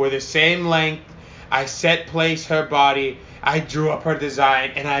roof were the same length. I set place her body. I drew up her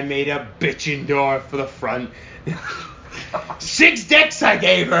design, and I made a bitchin' door for the front. 6 decks I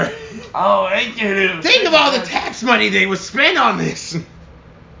gave her. Oh, thank you. Think of all the tax money they would spend on this.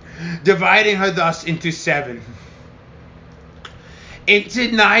 Dividing her thus into 7.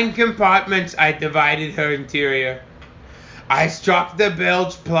 Into 9 compartments I divided her interior. I struck the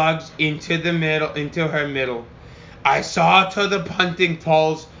bilge plugs into her middle. I saw to the punting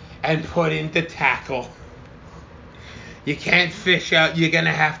poles and put in the tackle. You can't fish out, you're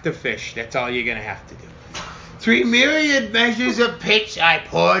gonna have to fish. That's all you're gonna have to do. 3 myriad measures of pitch I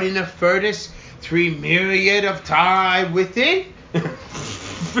poured in a furnace. 3 myriad of tar I within.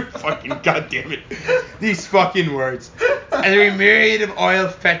 Fucking goddamn it. These fucking words. And 3 myriad of oil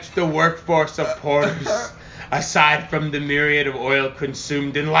fetched the workforce of porters. Aside from the myriad of oil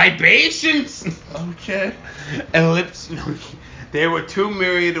consumed in libations. Okay. There were 2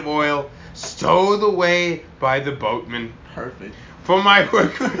 myriad of oil stowed away by the boatman. Perfect. For my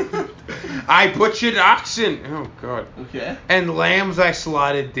work, I butchered oxen. Oh, God. Okay. And lambs I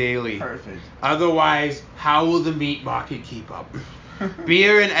slaughtered daily. Perfect. Otherwise, how will the meat market keep up?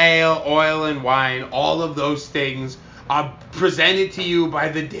 Beer and ale, oil and wine, all of those things are presented to you by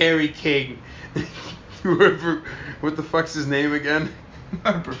the Dairy King. Whoever, what the fuck's his name again?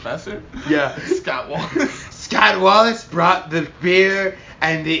 Professor? Yeah. Scott Wallace. Scott Wallace brought the beer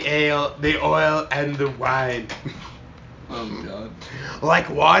and the ale, the oil and the wine. Oh, God. Like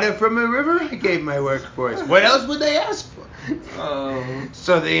water from a river, I gave my workforce. What else would they ask for? Oh.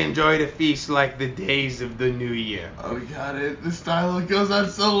 So they enjoyed a feast like the days of the new year. Oh, got it. This dialogue goes on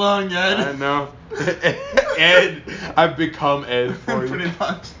so long, Ed. I know. Ed, I've become Ed for you. Pretty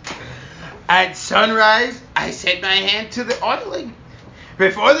much. At sunrise, I set my hand to the oiling.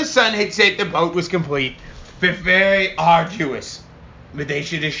 Before the sun had set, the boat was complete. Very arduous. But they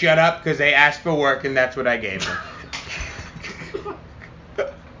should have shut up because they asked for work and that's what I gave them.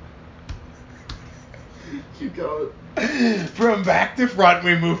 Keep going. From back to front,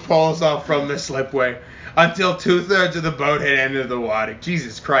 we moved poles off from the slipway until 2/3 of the boat had entered the water.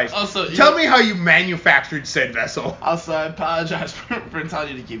 Jesus Christ. Also, tell me how you manufactured said vessel. Also, I apologize for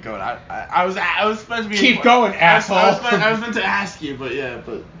telling you to keep going. I was supposed to be... Keep going, asshole. I was meant to ask you, but yeah,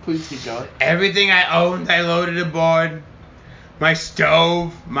 but please keep going. Everything I owned, I loaded aboard. My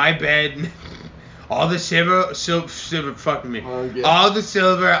stove, my bed, all the silver, fucking me. Oh, yeah. All the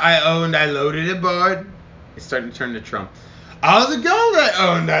silver I owned, I loaded aboard. It's starting to turn to Trump. All the gold I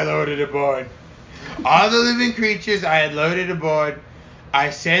owned, I loaded aboard. All the living creatures I had loaded aboard. I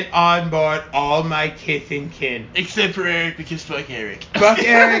sent on board all my kith and kin. Except for Eric, because fuck Eric. Fuck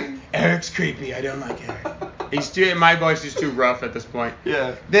Eric. Eric's creepy. I don't like Eric. My voice is too rough at this point.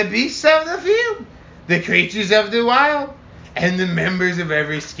 Yeah. The beasts of the field, the creatures of the wild, and the members of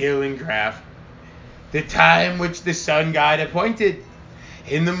every skill and craft. The time which the sun god appointed.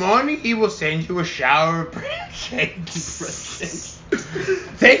 In the morning he will send you a shower of bread cakes.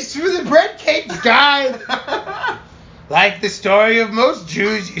 Thanks for the bread cakes, God. Like the story of most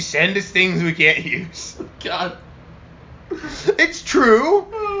Jews, you send us things we can't use. God. It's true.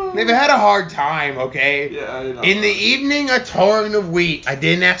 They've had a hard time, okay? Yeah, I know. In the evening, a torrent of wheat. I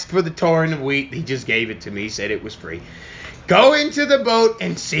didn't ask for the torrent of wheat. He just gave it to me. He said it was free. Go into the boat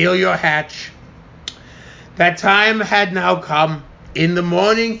and seal your hatch. That time had now come. In the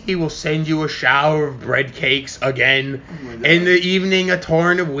morning, he will send you a shower of bread cakes again. Oh, In the evening, a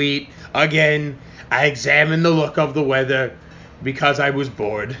torrent of wheat again. I examined the look of the weather because I was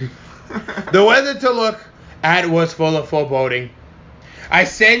bored. The weather to look at was full of foreboding. I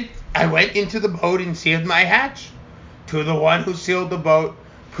went into the boat and sealed my hatch. To the one who sealed the boat,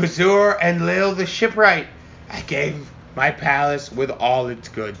 Pazur and Lil the shipwright, I gave my palace with all its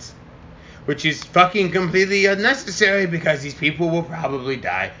goods. Which is fucking completely unnecessary because these people will probably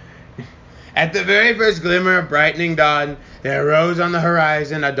die. At the very first glimmer of brightening dawn, there arose on the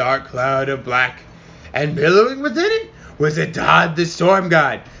horizon a dark cloud of black, and billowing within it was Adad the storm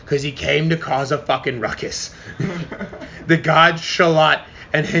god, because he came to cause a fucking ruckus. The gods Shalat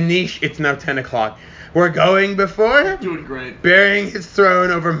and Hanish, it's now 10 o'clock, were going before him, Doing great. bearing his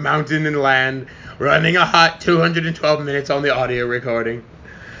throne over mountain and land, running a hot 212 minutes on the audio recording.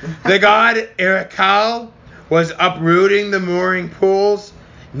 The god Irakal was uprooting the mooring pools.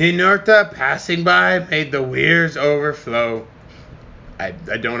 Ninurta, passing by, made the weirs overflow. I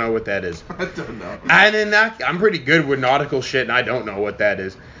don't know what that is. I don't know. Anunnaki, I'm pretty good with nautical shit, and I don't know what that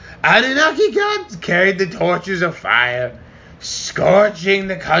is. Anunnaki gods carried the torches of fire, scorching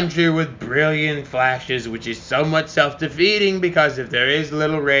the country with brilliant flashes, which is somewhat self-defeating because if there is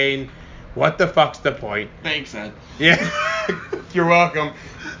little rain, what the fuck's the point? Thanks, Ed. Yeah, you're welcome.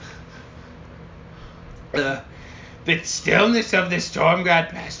 The stillness of the storm god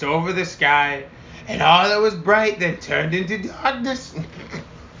passed over the sky, and all that was bright then turned into darkness.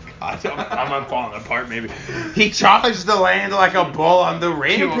 I'm falling apart, maybe. He charged the land like a bull on the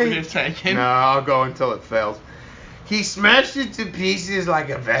You want me to rampage. take him? No, I'll go until it fails. He smashed it to pieces like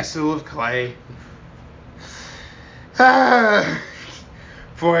a vessel of clay. For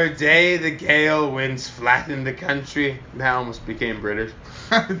a day, the gale winds flattened the country. That almost became British.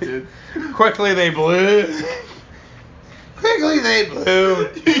 Dude. Quickly they blew. Quickly they blew.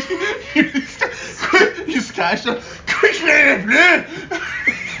 You scratched up. Quickly they blew.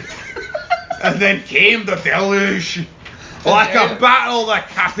 And then came the deluge. Like a battle that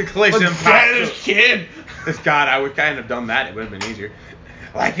cataclysm Spanish kid. God, I would kind of done that. It would have been easier.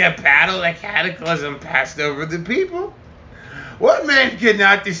 Like a battle that cataclysm passed over the people. One man could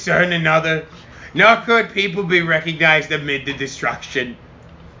not discern another, nor could people be recognized amid the destruction.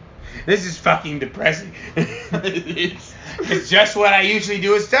 This is fucking depressing. It's just what I usually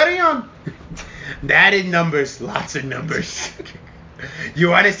do a study on. That in numbers, lots of numbers. You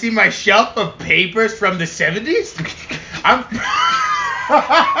want to see my shelf of papers from the 70s?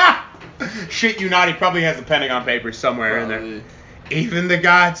 Shit you not, he probably has the Pentagon Papers somewhere in there. Even the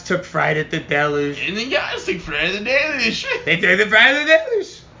gods took fright at the deluge. And the guys took fright of the deluge. They took the fright of the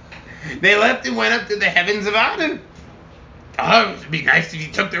deluge. They left and went up to the heavens of Anu. Oh, it'd be nice if you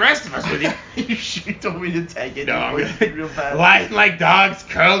took the rest of us with you. You told me to take it. No, I'm It was gonna real fast. lying like dogs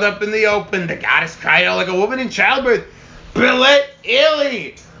curled up in the open. The goddess cried out like a woman in childbirth. Billet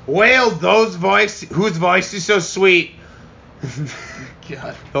Illy wailed those whose voice is so sweet.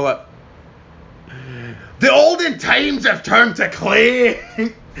 God. Hold up. The olden times have turned to clay.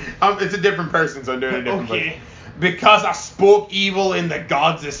 It's a different person, so I'm doing a different Okay. person. Because I spoke evil in the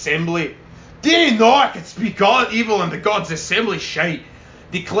gods' assembly. Didn't know I could speak evil in the gods' assembly, shite.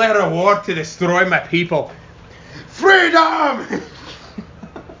 Declare a war to destroy my people. Freedom!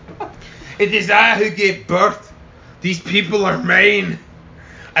 It is I who gave birth. These people are mine.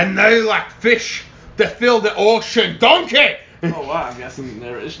 And now like fish that fill the ocean. Donkey! Oh wow, I'm guessing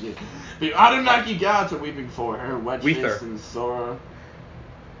there is new. The Anunnaki gods are weeping for her, wet Weether. face and Sora.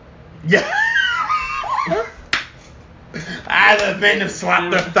 Yeah. The men have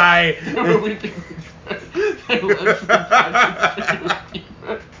slapped their thigh. They were weeping they lived for 5 6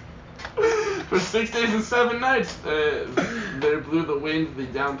 years. For 6 days and 7 nights, there blew the wind, the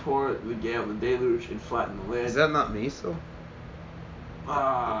downpour, the gale, the deluge, and flattened the land. Is that not me still?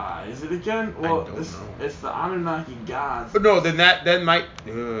 Is it again? Well, don't know. it's the Anunnaki gods. But no, then that might.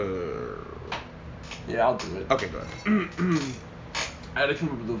 Yeah, I'll do it. Okay, go ahead. I had to come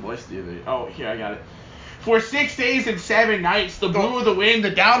up with a voice the other day. Oh, here, I got it. For 6 days and 7 nights, the blew of the wind,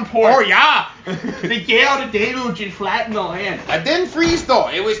 the downpour. Oh yeah. The gale, the deluge, and flattened the land. I didn't freeze though.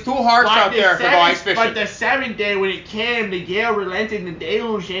 It was too harsh out there for the ice fishing. But the 7th day, when it came, the gale relented and the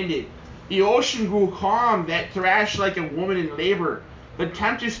deluge ended. The ocean grew calm, that thrashed like a woman in labor. The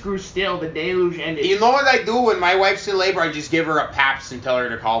tempest grew still, the deluge ended. You know what I do when my wife's in labor? I just give her a paps and tell her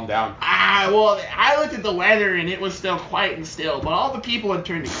to calm down. Well, I looked at the weather and it was still quiet and still, but all the people had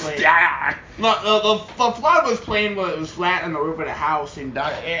turned to clay. Yeah. The flood was plain, but it was flat on the roof of the house, and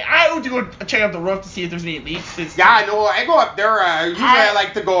I went to go check out the roof to see if there's any leaks. Yeah, I know. I go up there. Usually I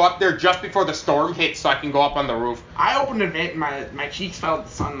like to go up there just before the storm hits so I can go up on the roof. I opened the vent and my cheeks felt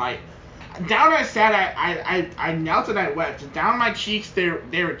the sunlight. Down I sat, I knelt and I wept. Down my cheeks,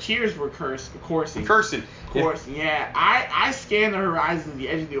 their tears were coursing. Cursing. Yeah. I scanned the horizon, the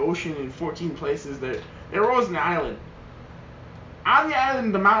edge of the ocean in 14 places. There rose an island. On the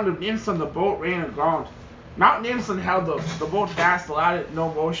island, the mountain of Nimson, the boat ran aground. Mount Nimson held the boat fast, allowed it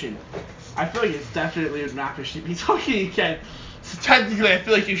no motion. I feel like it's definitely obnoxious to be talking again. So technically, I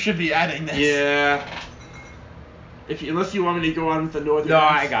feel like you should be adding this. Yeah. Unless you want me to go on with the northern. No,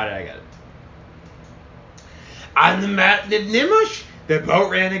 I got it. On the mountain of Nimush, the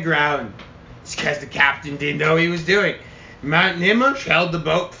boat ran aground. It's because the captain didn't know what he was doing. Mount Nimush held the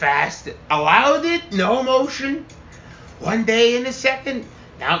boat fast, allowed it no motion. One day in a second,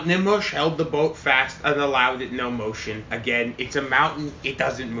 Mount Nimush held the boat fast and allowed it no motion. Again, it's a mountain, it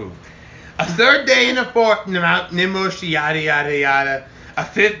doesn't move. A third day and a fourth, Mount Nimush, yada yada yada. A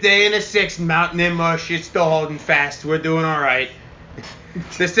fifth day and a sixth, Mount Nimush, it's still holding fast. We're doing all right.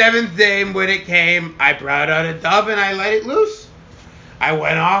 The 7th day, when it came, I brought out a dove and I let it loose. I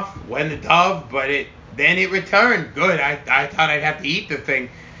went off when the dove, but then it returned. Good, I thought I'd have to eat the thing.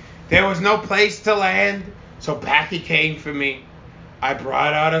 There was no place to land, so back it came for me. I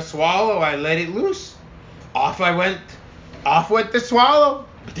brought out a swallow, I let it loose. Off went the swallow,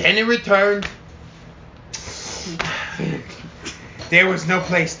 but then it returned. There was no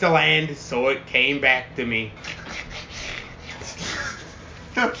place to land, so it came back to me.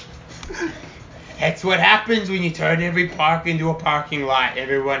 That's what happens when you turn every park into a parking lot.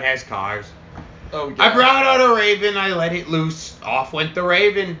 Everyone has cars. Oh, God. I brought out a raven, I let it loose. Off went the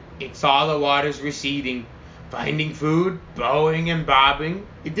raven. It saw the waters receding. Finding food, bowing and bobbing.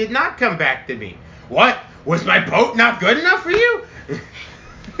 It did not come back to me. What Was my boat not good enough for you?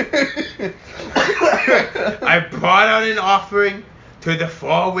 I brought out an offering. To the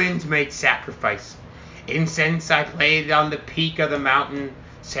four winds made sacrifice. Incense I played on the peak of the mountain.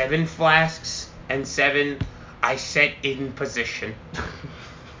 7 flasks and 7 I set in position.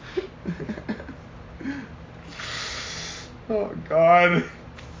 Oh, God.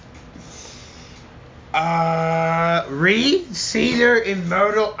 Reed, cedar, and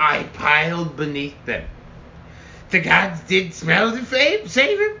myrtle I piled beneath them. The gods did smell the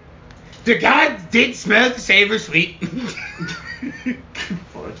savor. The gods did smell the savor sweet.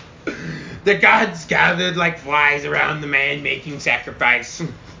 The gods gathered like flies around the man making sacrifice.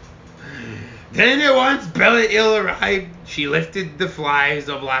 Then at once Belle-Ile arrived. She lifted the flies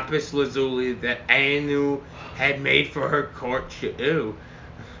of lapis lazuli that Anu had made for her courtship.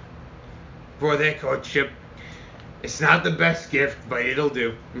 For their courtship. It's not the best gift, but it'll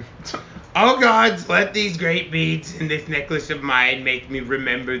do. Oh gods, let these great beads and this necklace of mine make me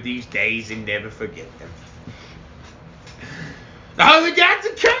remember these days and never forget them. Oh, the gods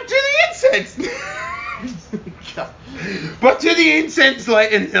have come to the incense! But to the incense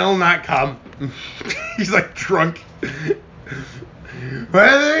let and he'll not come. He's like drunk.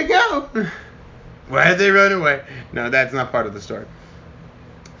 Where did they go? Why did they run away? No, that's not part of the story.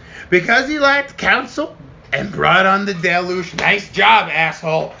 Because he lacked counsel and brought on the deluge. Nice job,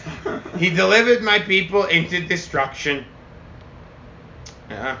 asshole. He delivered my people into destruction.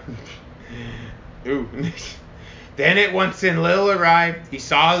 Ooh. Then at once Enlil arrived. He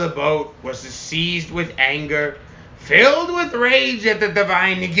saw the boat, was seized with anger, filled with rage at the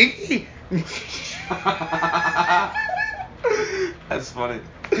divine Nagiki. That's funny.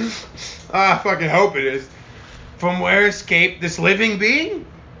 I fucking hope it is. From where escaped this living being?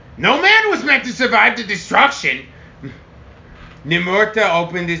 No man was meant to survive the destruction. Nimurta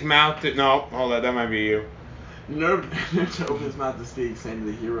opened his mouth to... No, hold on, that might be you. Ninurta opened his mouth to speak, saying to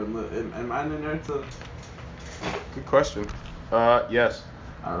the hero, am I Ninurta? Good question. Yes.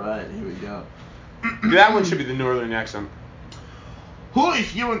 Alright, here we go. That one should be the northern accent. Who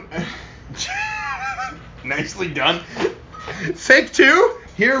if you and... Nicely done. Take 2.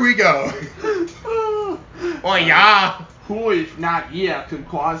 Here we go. Oh, yeah. Who if not Ea could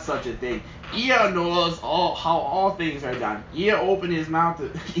cause such a thing? Ea knows how all things are done. Ea opened his mouth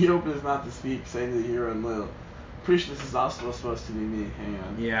to speak, saying to the hero Enlil. Pretty sure this is also supposed to be me. Hang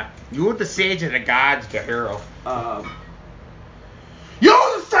on. Yeah. You're the sage of the gods, the hero.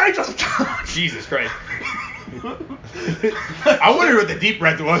 You're the sage of the gods! Jesus Christ. I wonder what the deep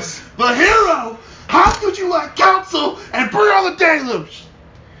breath was. The hero! How could you lack counsel and bring on the deluge?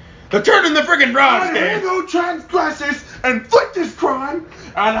 They're turning the friggin' rods, And man. him who transgresses inflict his crime,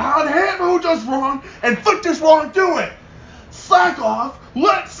 and on him who does wrong inflict his wrongdoing. Slack off,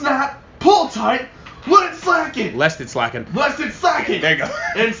 let it snap, pull tight, let it slacken. Lest it's slacking. Lest it slacken. There you go.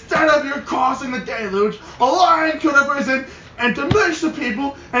 Instead of your causing the deluge, a lion could have risen and diminished the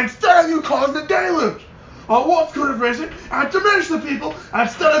people instead of you causing the deluge. A wolf could have risen and diminished the people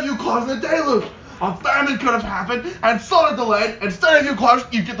instead of you causing the deluge. A famine could have happened and slaughtered the land instead of you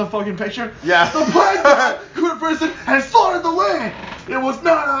causing... You get the fucking picture? Yeah. The plague god could have risen and slaughtered the land. It was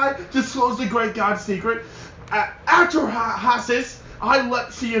not I disclosed the great God's secret. After Hasis, I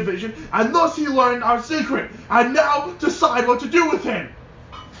let see a vision, and thus he learned our secret, and now decide what to do with him.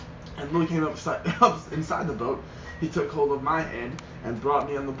 And when he came up inside the boat, he took hold of my hand and brought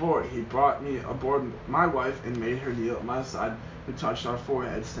me on the board. He brought me aboard my wife and made her kneel at my side, who touched our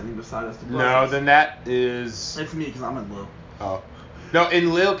foreheads, standing beside us to bless No, us. then that is... It's me, because I'm in Lil. Oh. No,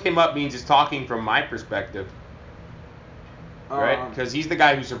 Enlil came up means he's talking from my perspective. Right? Because he's the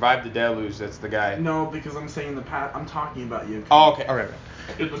guy who survived the deluge. That's the guy. No, because I'm saying in the past, I'm talking about you. Oh, okay. All right.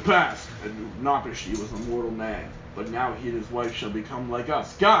 In the past, Utnapishti was a mortal man, but now he and his wife shall become like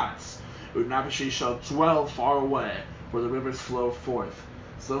us, gods. Utnapishti shall dwell far away, where the rivers flow forth.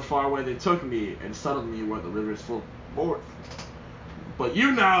 So far away they took me, and settled me where the rivers flow forth. But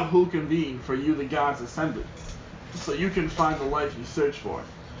you now who convene, for you the gods assembled, so you can find the life you search for.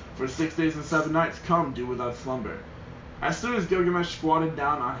 For 6 days and 7 nights come, do without slumber. As soon as Gilgamesh squatted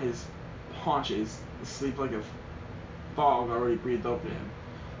down on his haunches, sleep like a fog already breathed over him.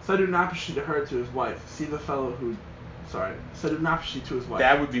 Said Utnapishti to her, to his wife, see the fellow who... Sorry. Said Utnapishti to his wife.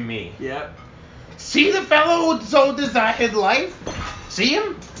 That would be me. Yep. See the fellow who so desired life? See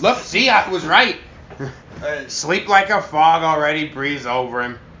him? Look, see, I was right. Sleep like a fog already breathes over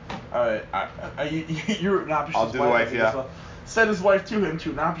him. Alright. You're Utnapishti's I'll do the wife, yeah. Well. Said his wife to him,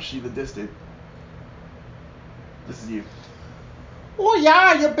 to Utnapishti the distant. This is you. Oh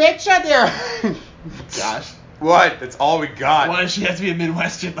yeah, you betcha there. Gosh. What? That's all we got. Why does she have to be a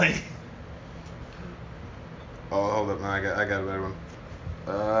Midwestern lady? Oh, hold up, man. I got a better one.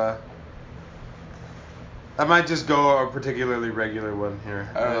 I might just go a particularly regular one here.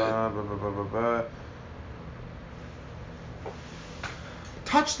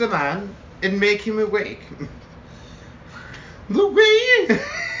 Touch the man and make him awake. The way.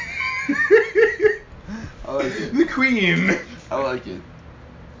 I like it. The queen. I like it.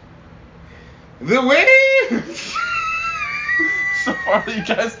 The way. So far, you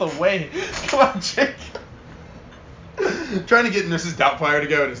guys, the way. Come on, Jake. Trying to get Mrs. Doubtfire to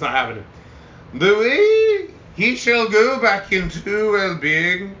go, and it's not happening. The way he shall go back into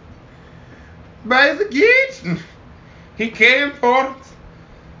well-being by the gate he came forth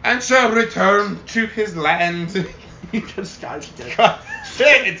and shall return to his land. Because guys, God,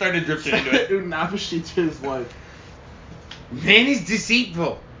 it started drifting into it. Unapashi to his wife. Man is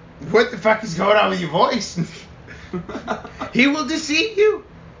deceitful. What the fuck is going on with your voice? He will deceive you.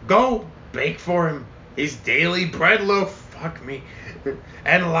 Go bake for him his daily bread loaf. Fuck me.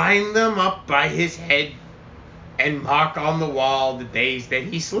 And line them up by his head and mark on the wall the days that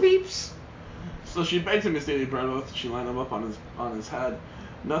he sleeps. So she baked him his daily bread loaf. She lined them up on his head.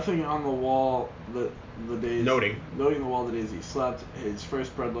 Nothing on the wall the days. Noting the wall the days he slept. His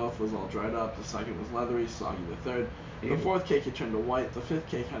first bread loaf was all dried up. The second was leathery, soggy. The third. Ew. The fourth cake had turned to white. The fifth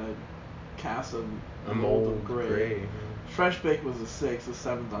cake had a cast of a mold mold of gray. gray. Fresh bake was the sixth. The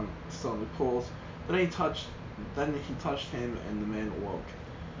seventh still on the coals. Then he touched him, and the man awoke.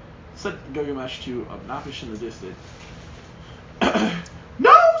 Said Gilgamesh to Napish in the distance.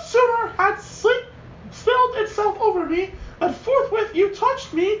 No sooner had sleep spilled itself over me, but forthwith you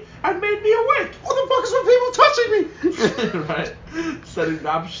touched me and made me awake. What the fuck is with people touching me? Right. Said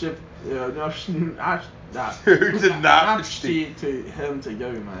Napish to him to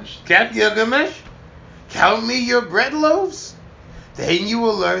Gilgamesh. Captain Gilgamesh, count me your bread loaves. Then you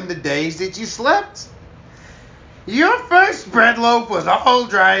will learn the days that you slept. Your first bread loaf was all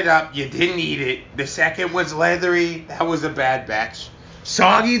dried up. You didn't eat it. The second was leathery. That was a bad batch.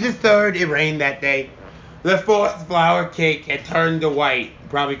 Soggy the third. It rained that day. The fourth flour cake had turned to white,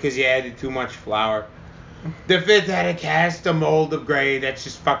 probably because you added too much flour. The fifth had a cast of mold of gray. That's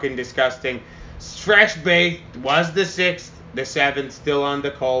just fucking disgusting. Fresh baked was the sixth. The seventh still on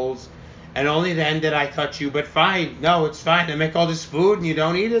the coals. And only then did I touch you, but fine. No, it's fine. I make all this food and you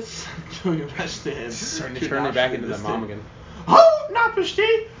don't eat it. Gilgamesh to him. Starting to turn me back into that mom again. Oh,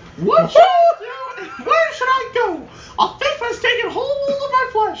 Napishti! What should I do and where should I go? A thief has taken hold of my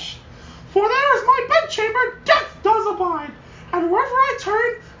flesh. For there is my bedchamber, death does abide. And wherever I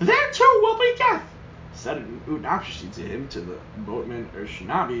turn, there too will be death. Said Utnapishti to him, to the boatman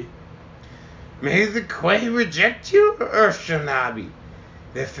Urshanabi. May the Quay reject you, Urshanabi.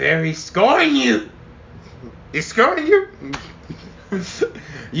 The fairy scorn you. They scorn you?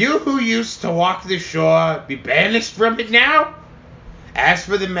 You who used to walk the shore, be banished from it now? As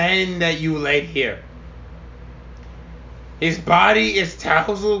for the man that you laid here, his body is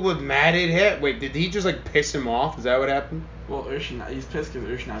tousled with matted hair. Wait, did he just like piss him off? Is that what happened? Well, he's pissed because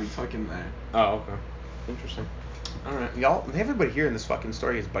Urshanabi took him there. Oh, okay. Interesting. Alright, y'all, everybody here in this fucking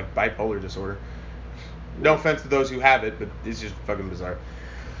story has like bipolar disorder. No offense to those who have it, but it's just fucking bizarre.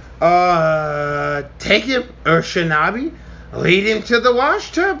 Take him, Urshanabi. Lead him to the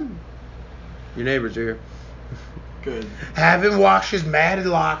wash tub. Your neighbors are here. Good. Have him wash his matted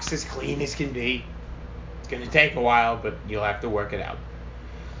locks as clean as can be. It's gonna take a while, but you'll have to work it out.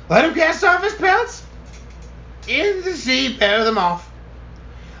 Let him cast off his pelts. In the sea, bear them off.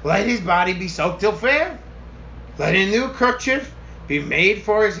 Let his body be soaked till fair. Let a new kerchief be made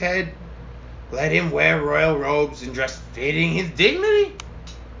for his head. Let him wear royal robes and dress fitting his dignity.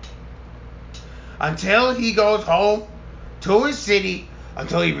 Until he goes home to his city,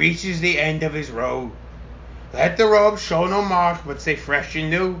 until he reaches the end of his road. Let the robe show no mark, but stay fresh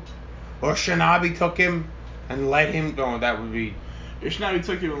and new. Urshanabi took him and let him. Oh, that would be. Urshanabi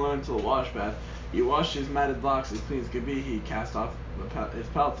took him and led him to the wash bath. He washed his matted locks as clean as could be. He cast off his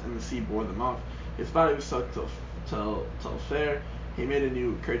pelts, and the sea bore them off. His body was soaked till fair. He made a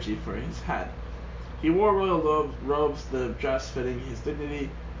new kerchief for his head. He wore royal robes, the dress fitting his dignity,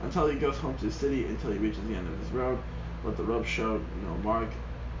 until he goes home to the city, until he reaches the end of his road. Let the robe show no mark,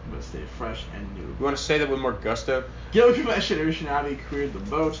 but stay fresh and new. You want to say that with more gusto? Gilgamesh and Urshanabi crewed the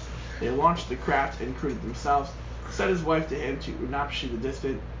boat. They launched the craft and crewed it themselves. Said his wife to him, to Utnapishti the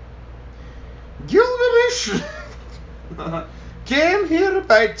distant. Gilgamesh came here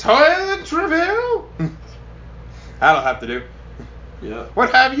by toil and travail. That'll have to do. Yeah.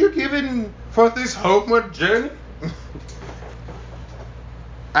 What have you given for this homeward journey?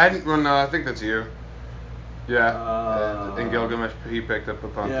 I think that's you. Yeah. And Gilgamesh, he picked up a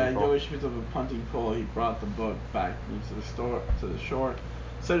punting Yeah, pole. Gilgamesh picked up a punting pole. He brought the boat back to the shore.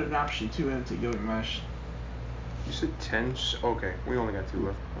 Said Unapshi to him to Gilgamesh. You said 10? Okay, we only got 2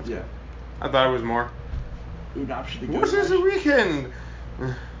 left. That's Yeah. good. I thought it was more. Unapshi to What's Gilgamesh. this weekend?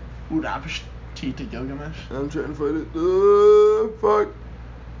 Unapshi to Gilgamesh. I'm trying to find it. Fuck.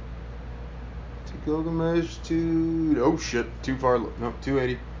 To Gilgamesh to. Oh shit, too far. No,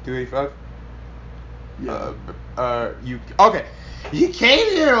 280. 285. Yeah. You. Okay. You came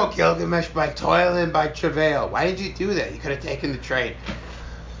here, O Gilgamesh, by toil and by travail. Why did you do that? You could have taken the train.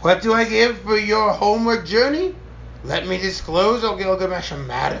 What do I give for your homeward journey? Let me disclose, O Gilgamesh, a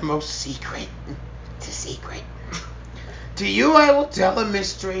matter most secret. It's a secret. To you I will tell a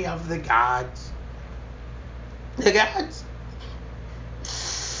mystery of the gods. The gods?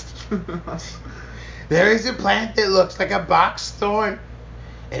 There is a plant that looks like a box thorn.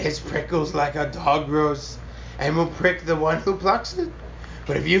 It has prickles like a dog rose, and will prick the one who plucks it.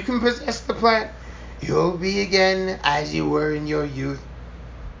 But if you can possess the plant, you'll be again as you were in your youth.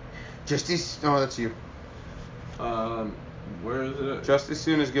 Just as... Oh, that's you. Where is it? Just as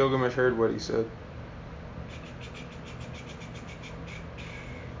soon as Gilgamesh heard what he said.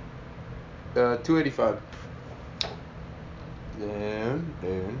 285. There.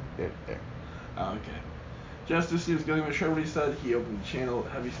 Okay. Just as soon as Gilgamesh heard what he said, he opened the channel,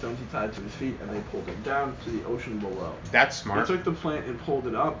 heavy stones he tied to his feet, and they pulled him down to the ocean below. That's He smart. took the plant and pulled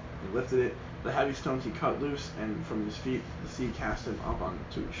it up, and lifted it. The heavy stones he cut loose, and from his feet, the sea cast him up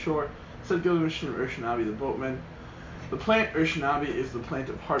onto the shore. Said Gilgamesh to Urshanabi the boatman. The plant Urshanabi is the plant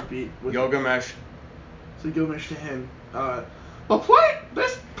of heartbeat. With Gilgamesh. Said Gilgamesh to him,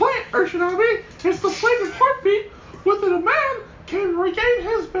 this plant Urshanabi is the plant of heartbeat. With it a man can regain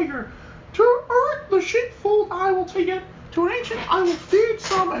his vigor. To Uruk the sheepfold I will take it. To an ancient I will feed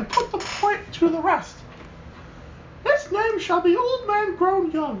some and put the plant to the rest. Its name shall be Old Man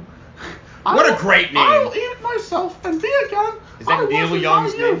Grown Young. What a great name. I will eat it myself and be again. Is that I Neil was in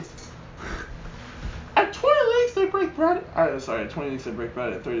Young's my name? youth. At 20 leagues they break bread. At 20 leagues they break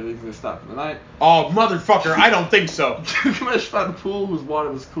bread. At 30 leagues they stop for the night. Oh, motherfucker, I don't think so. Gilgamesh found a pool whose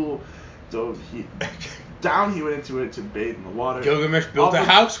water was cool. So down he went into it to bathe in the water. Gilgamesh built a Off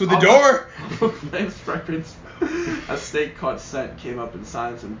house with a off door. of plants records. A snake caught scent, came up in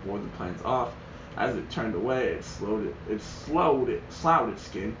silence and bore the plants off. As it turned away, it sloughed its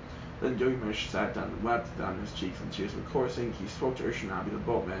skin. Then Gilgamesh sat down and wept. Down his cheeks and tears were coursing. He spoke to Urshanabi the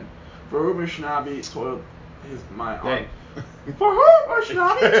boatman. For whom Urshanabi toiled my arm. For whom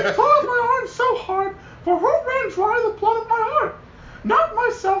Urshanabi toiled my arm so hard? For whom ran dry the blood of my heart? Not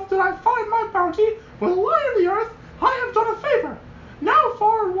myself did I find my bounty. With a lion of the earth, I have done a favor. Now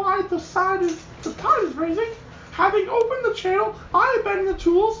far and wide the tide is raising. Having opened the channel, I have been the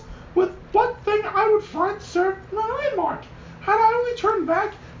tools. With what thing I would find served my landmark. Had I only turned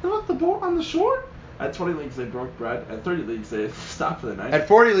back and left the boat on the shore? At 20 leagues they broke bread. At 30 leagues they stopped for the night. At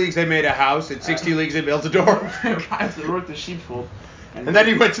 40 leagues they made a house. At 60 leagues they built a door. Arrived to work the sheepfold. And then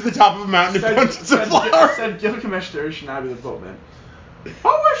he went to the top of a mountain and planted some flowers. Said Gilgamesh to Urshanabi the boatman.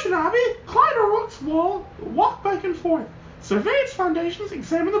 Oh, Urshanabi, climb Uruk's wall, walk back and forth, survey its foundations,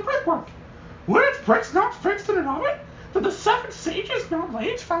 examine the brickwork. Were its bricks not fixed in an oven? Did the 7 sages not lay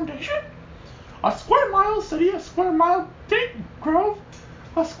its foundation? A square mile city, a square mile date grove,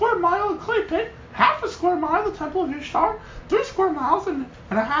 a square mile clay pit, half a square mile the temple of Ishtar, 3 square miles and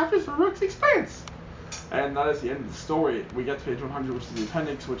a half is Uruk's expanse. And that is the end of the story. We get to page 100, which is the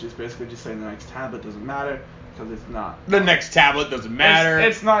appendix, which is basically just saying the next tablet doesn't matter, because it's not. The next tablet doesn't matter.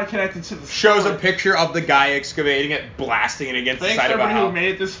 It's not connected to the Shows story. a picture of the guy excavating it, blasting it against Thanks the side to of a everybody who house.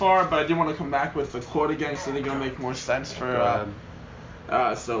 made it this far, but I do want to come back with the quote again, so they're going to make more sense for...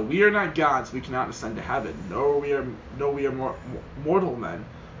 so, we are not gods, we cannot ascend to heaven. No, we are mortal men.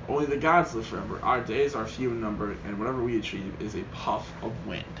 Only the gods live forever. Our days are few in number, and whatever we achieve is a puff of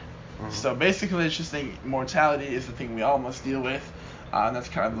wind. So basically, it's just saying mortality is the thing we all must deal with, and that's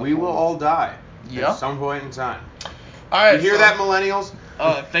kind of the We will whole- all die Yep. at some point in time. All right, You hear so, that, millennials?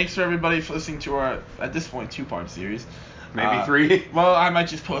 Thanks for everybody for listening to our, at this point, 2-part series. Maybe 3. Well, I might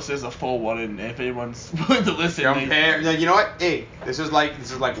just post it as a full one, and if anyone's willing to listen, they- Compare. You know what? Hey, this is like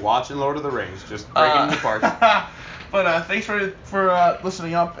watching Lord of the Rings. Just break it into parts. But thanks for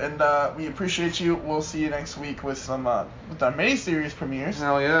listening up, and we appreciate you. We'll see you next week with some with our mini series premieres.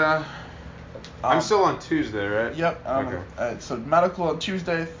 Hell yeah. I'm still on Tuesday, right? Yep. Okay. So medical on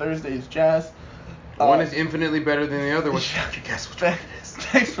Tuesday, Thursday is jazz. One is infinitely better than the other. Which guess which one it is?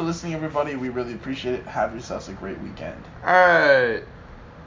 Thanks for listening, everybody. We really appreciate it. Have yourselves a great weekend. All right.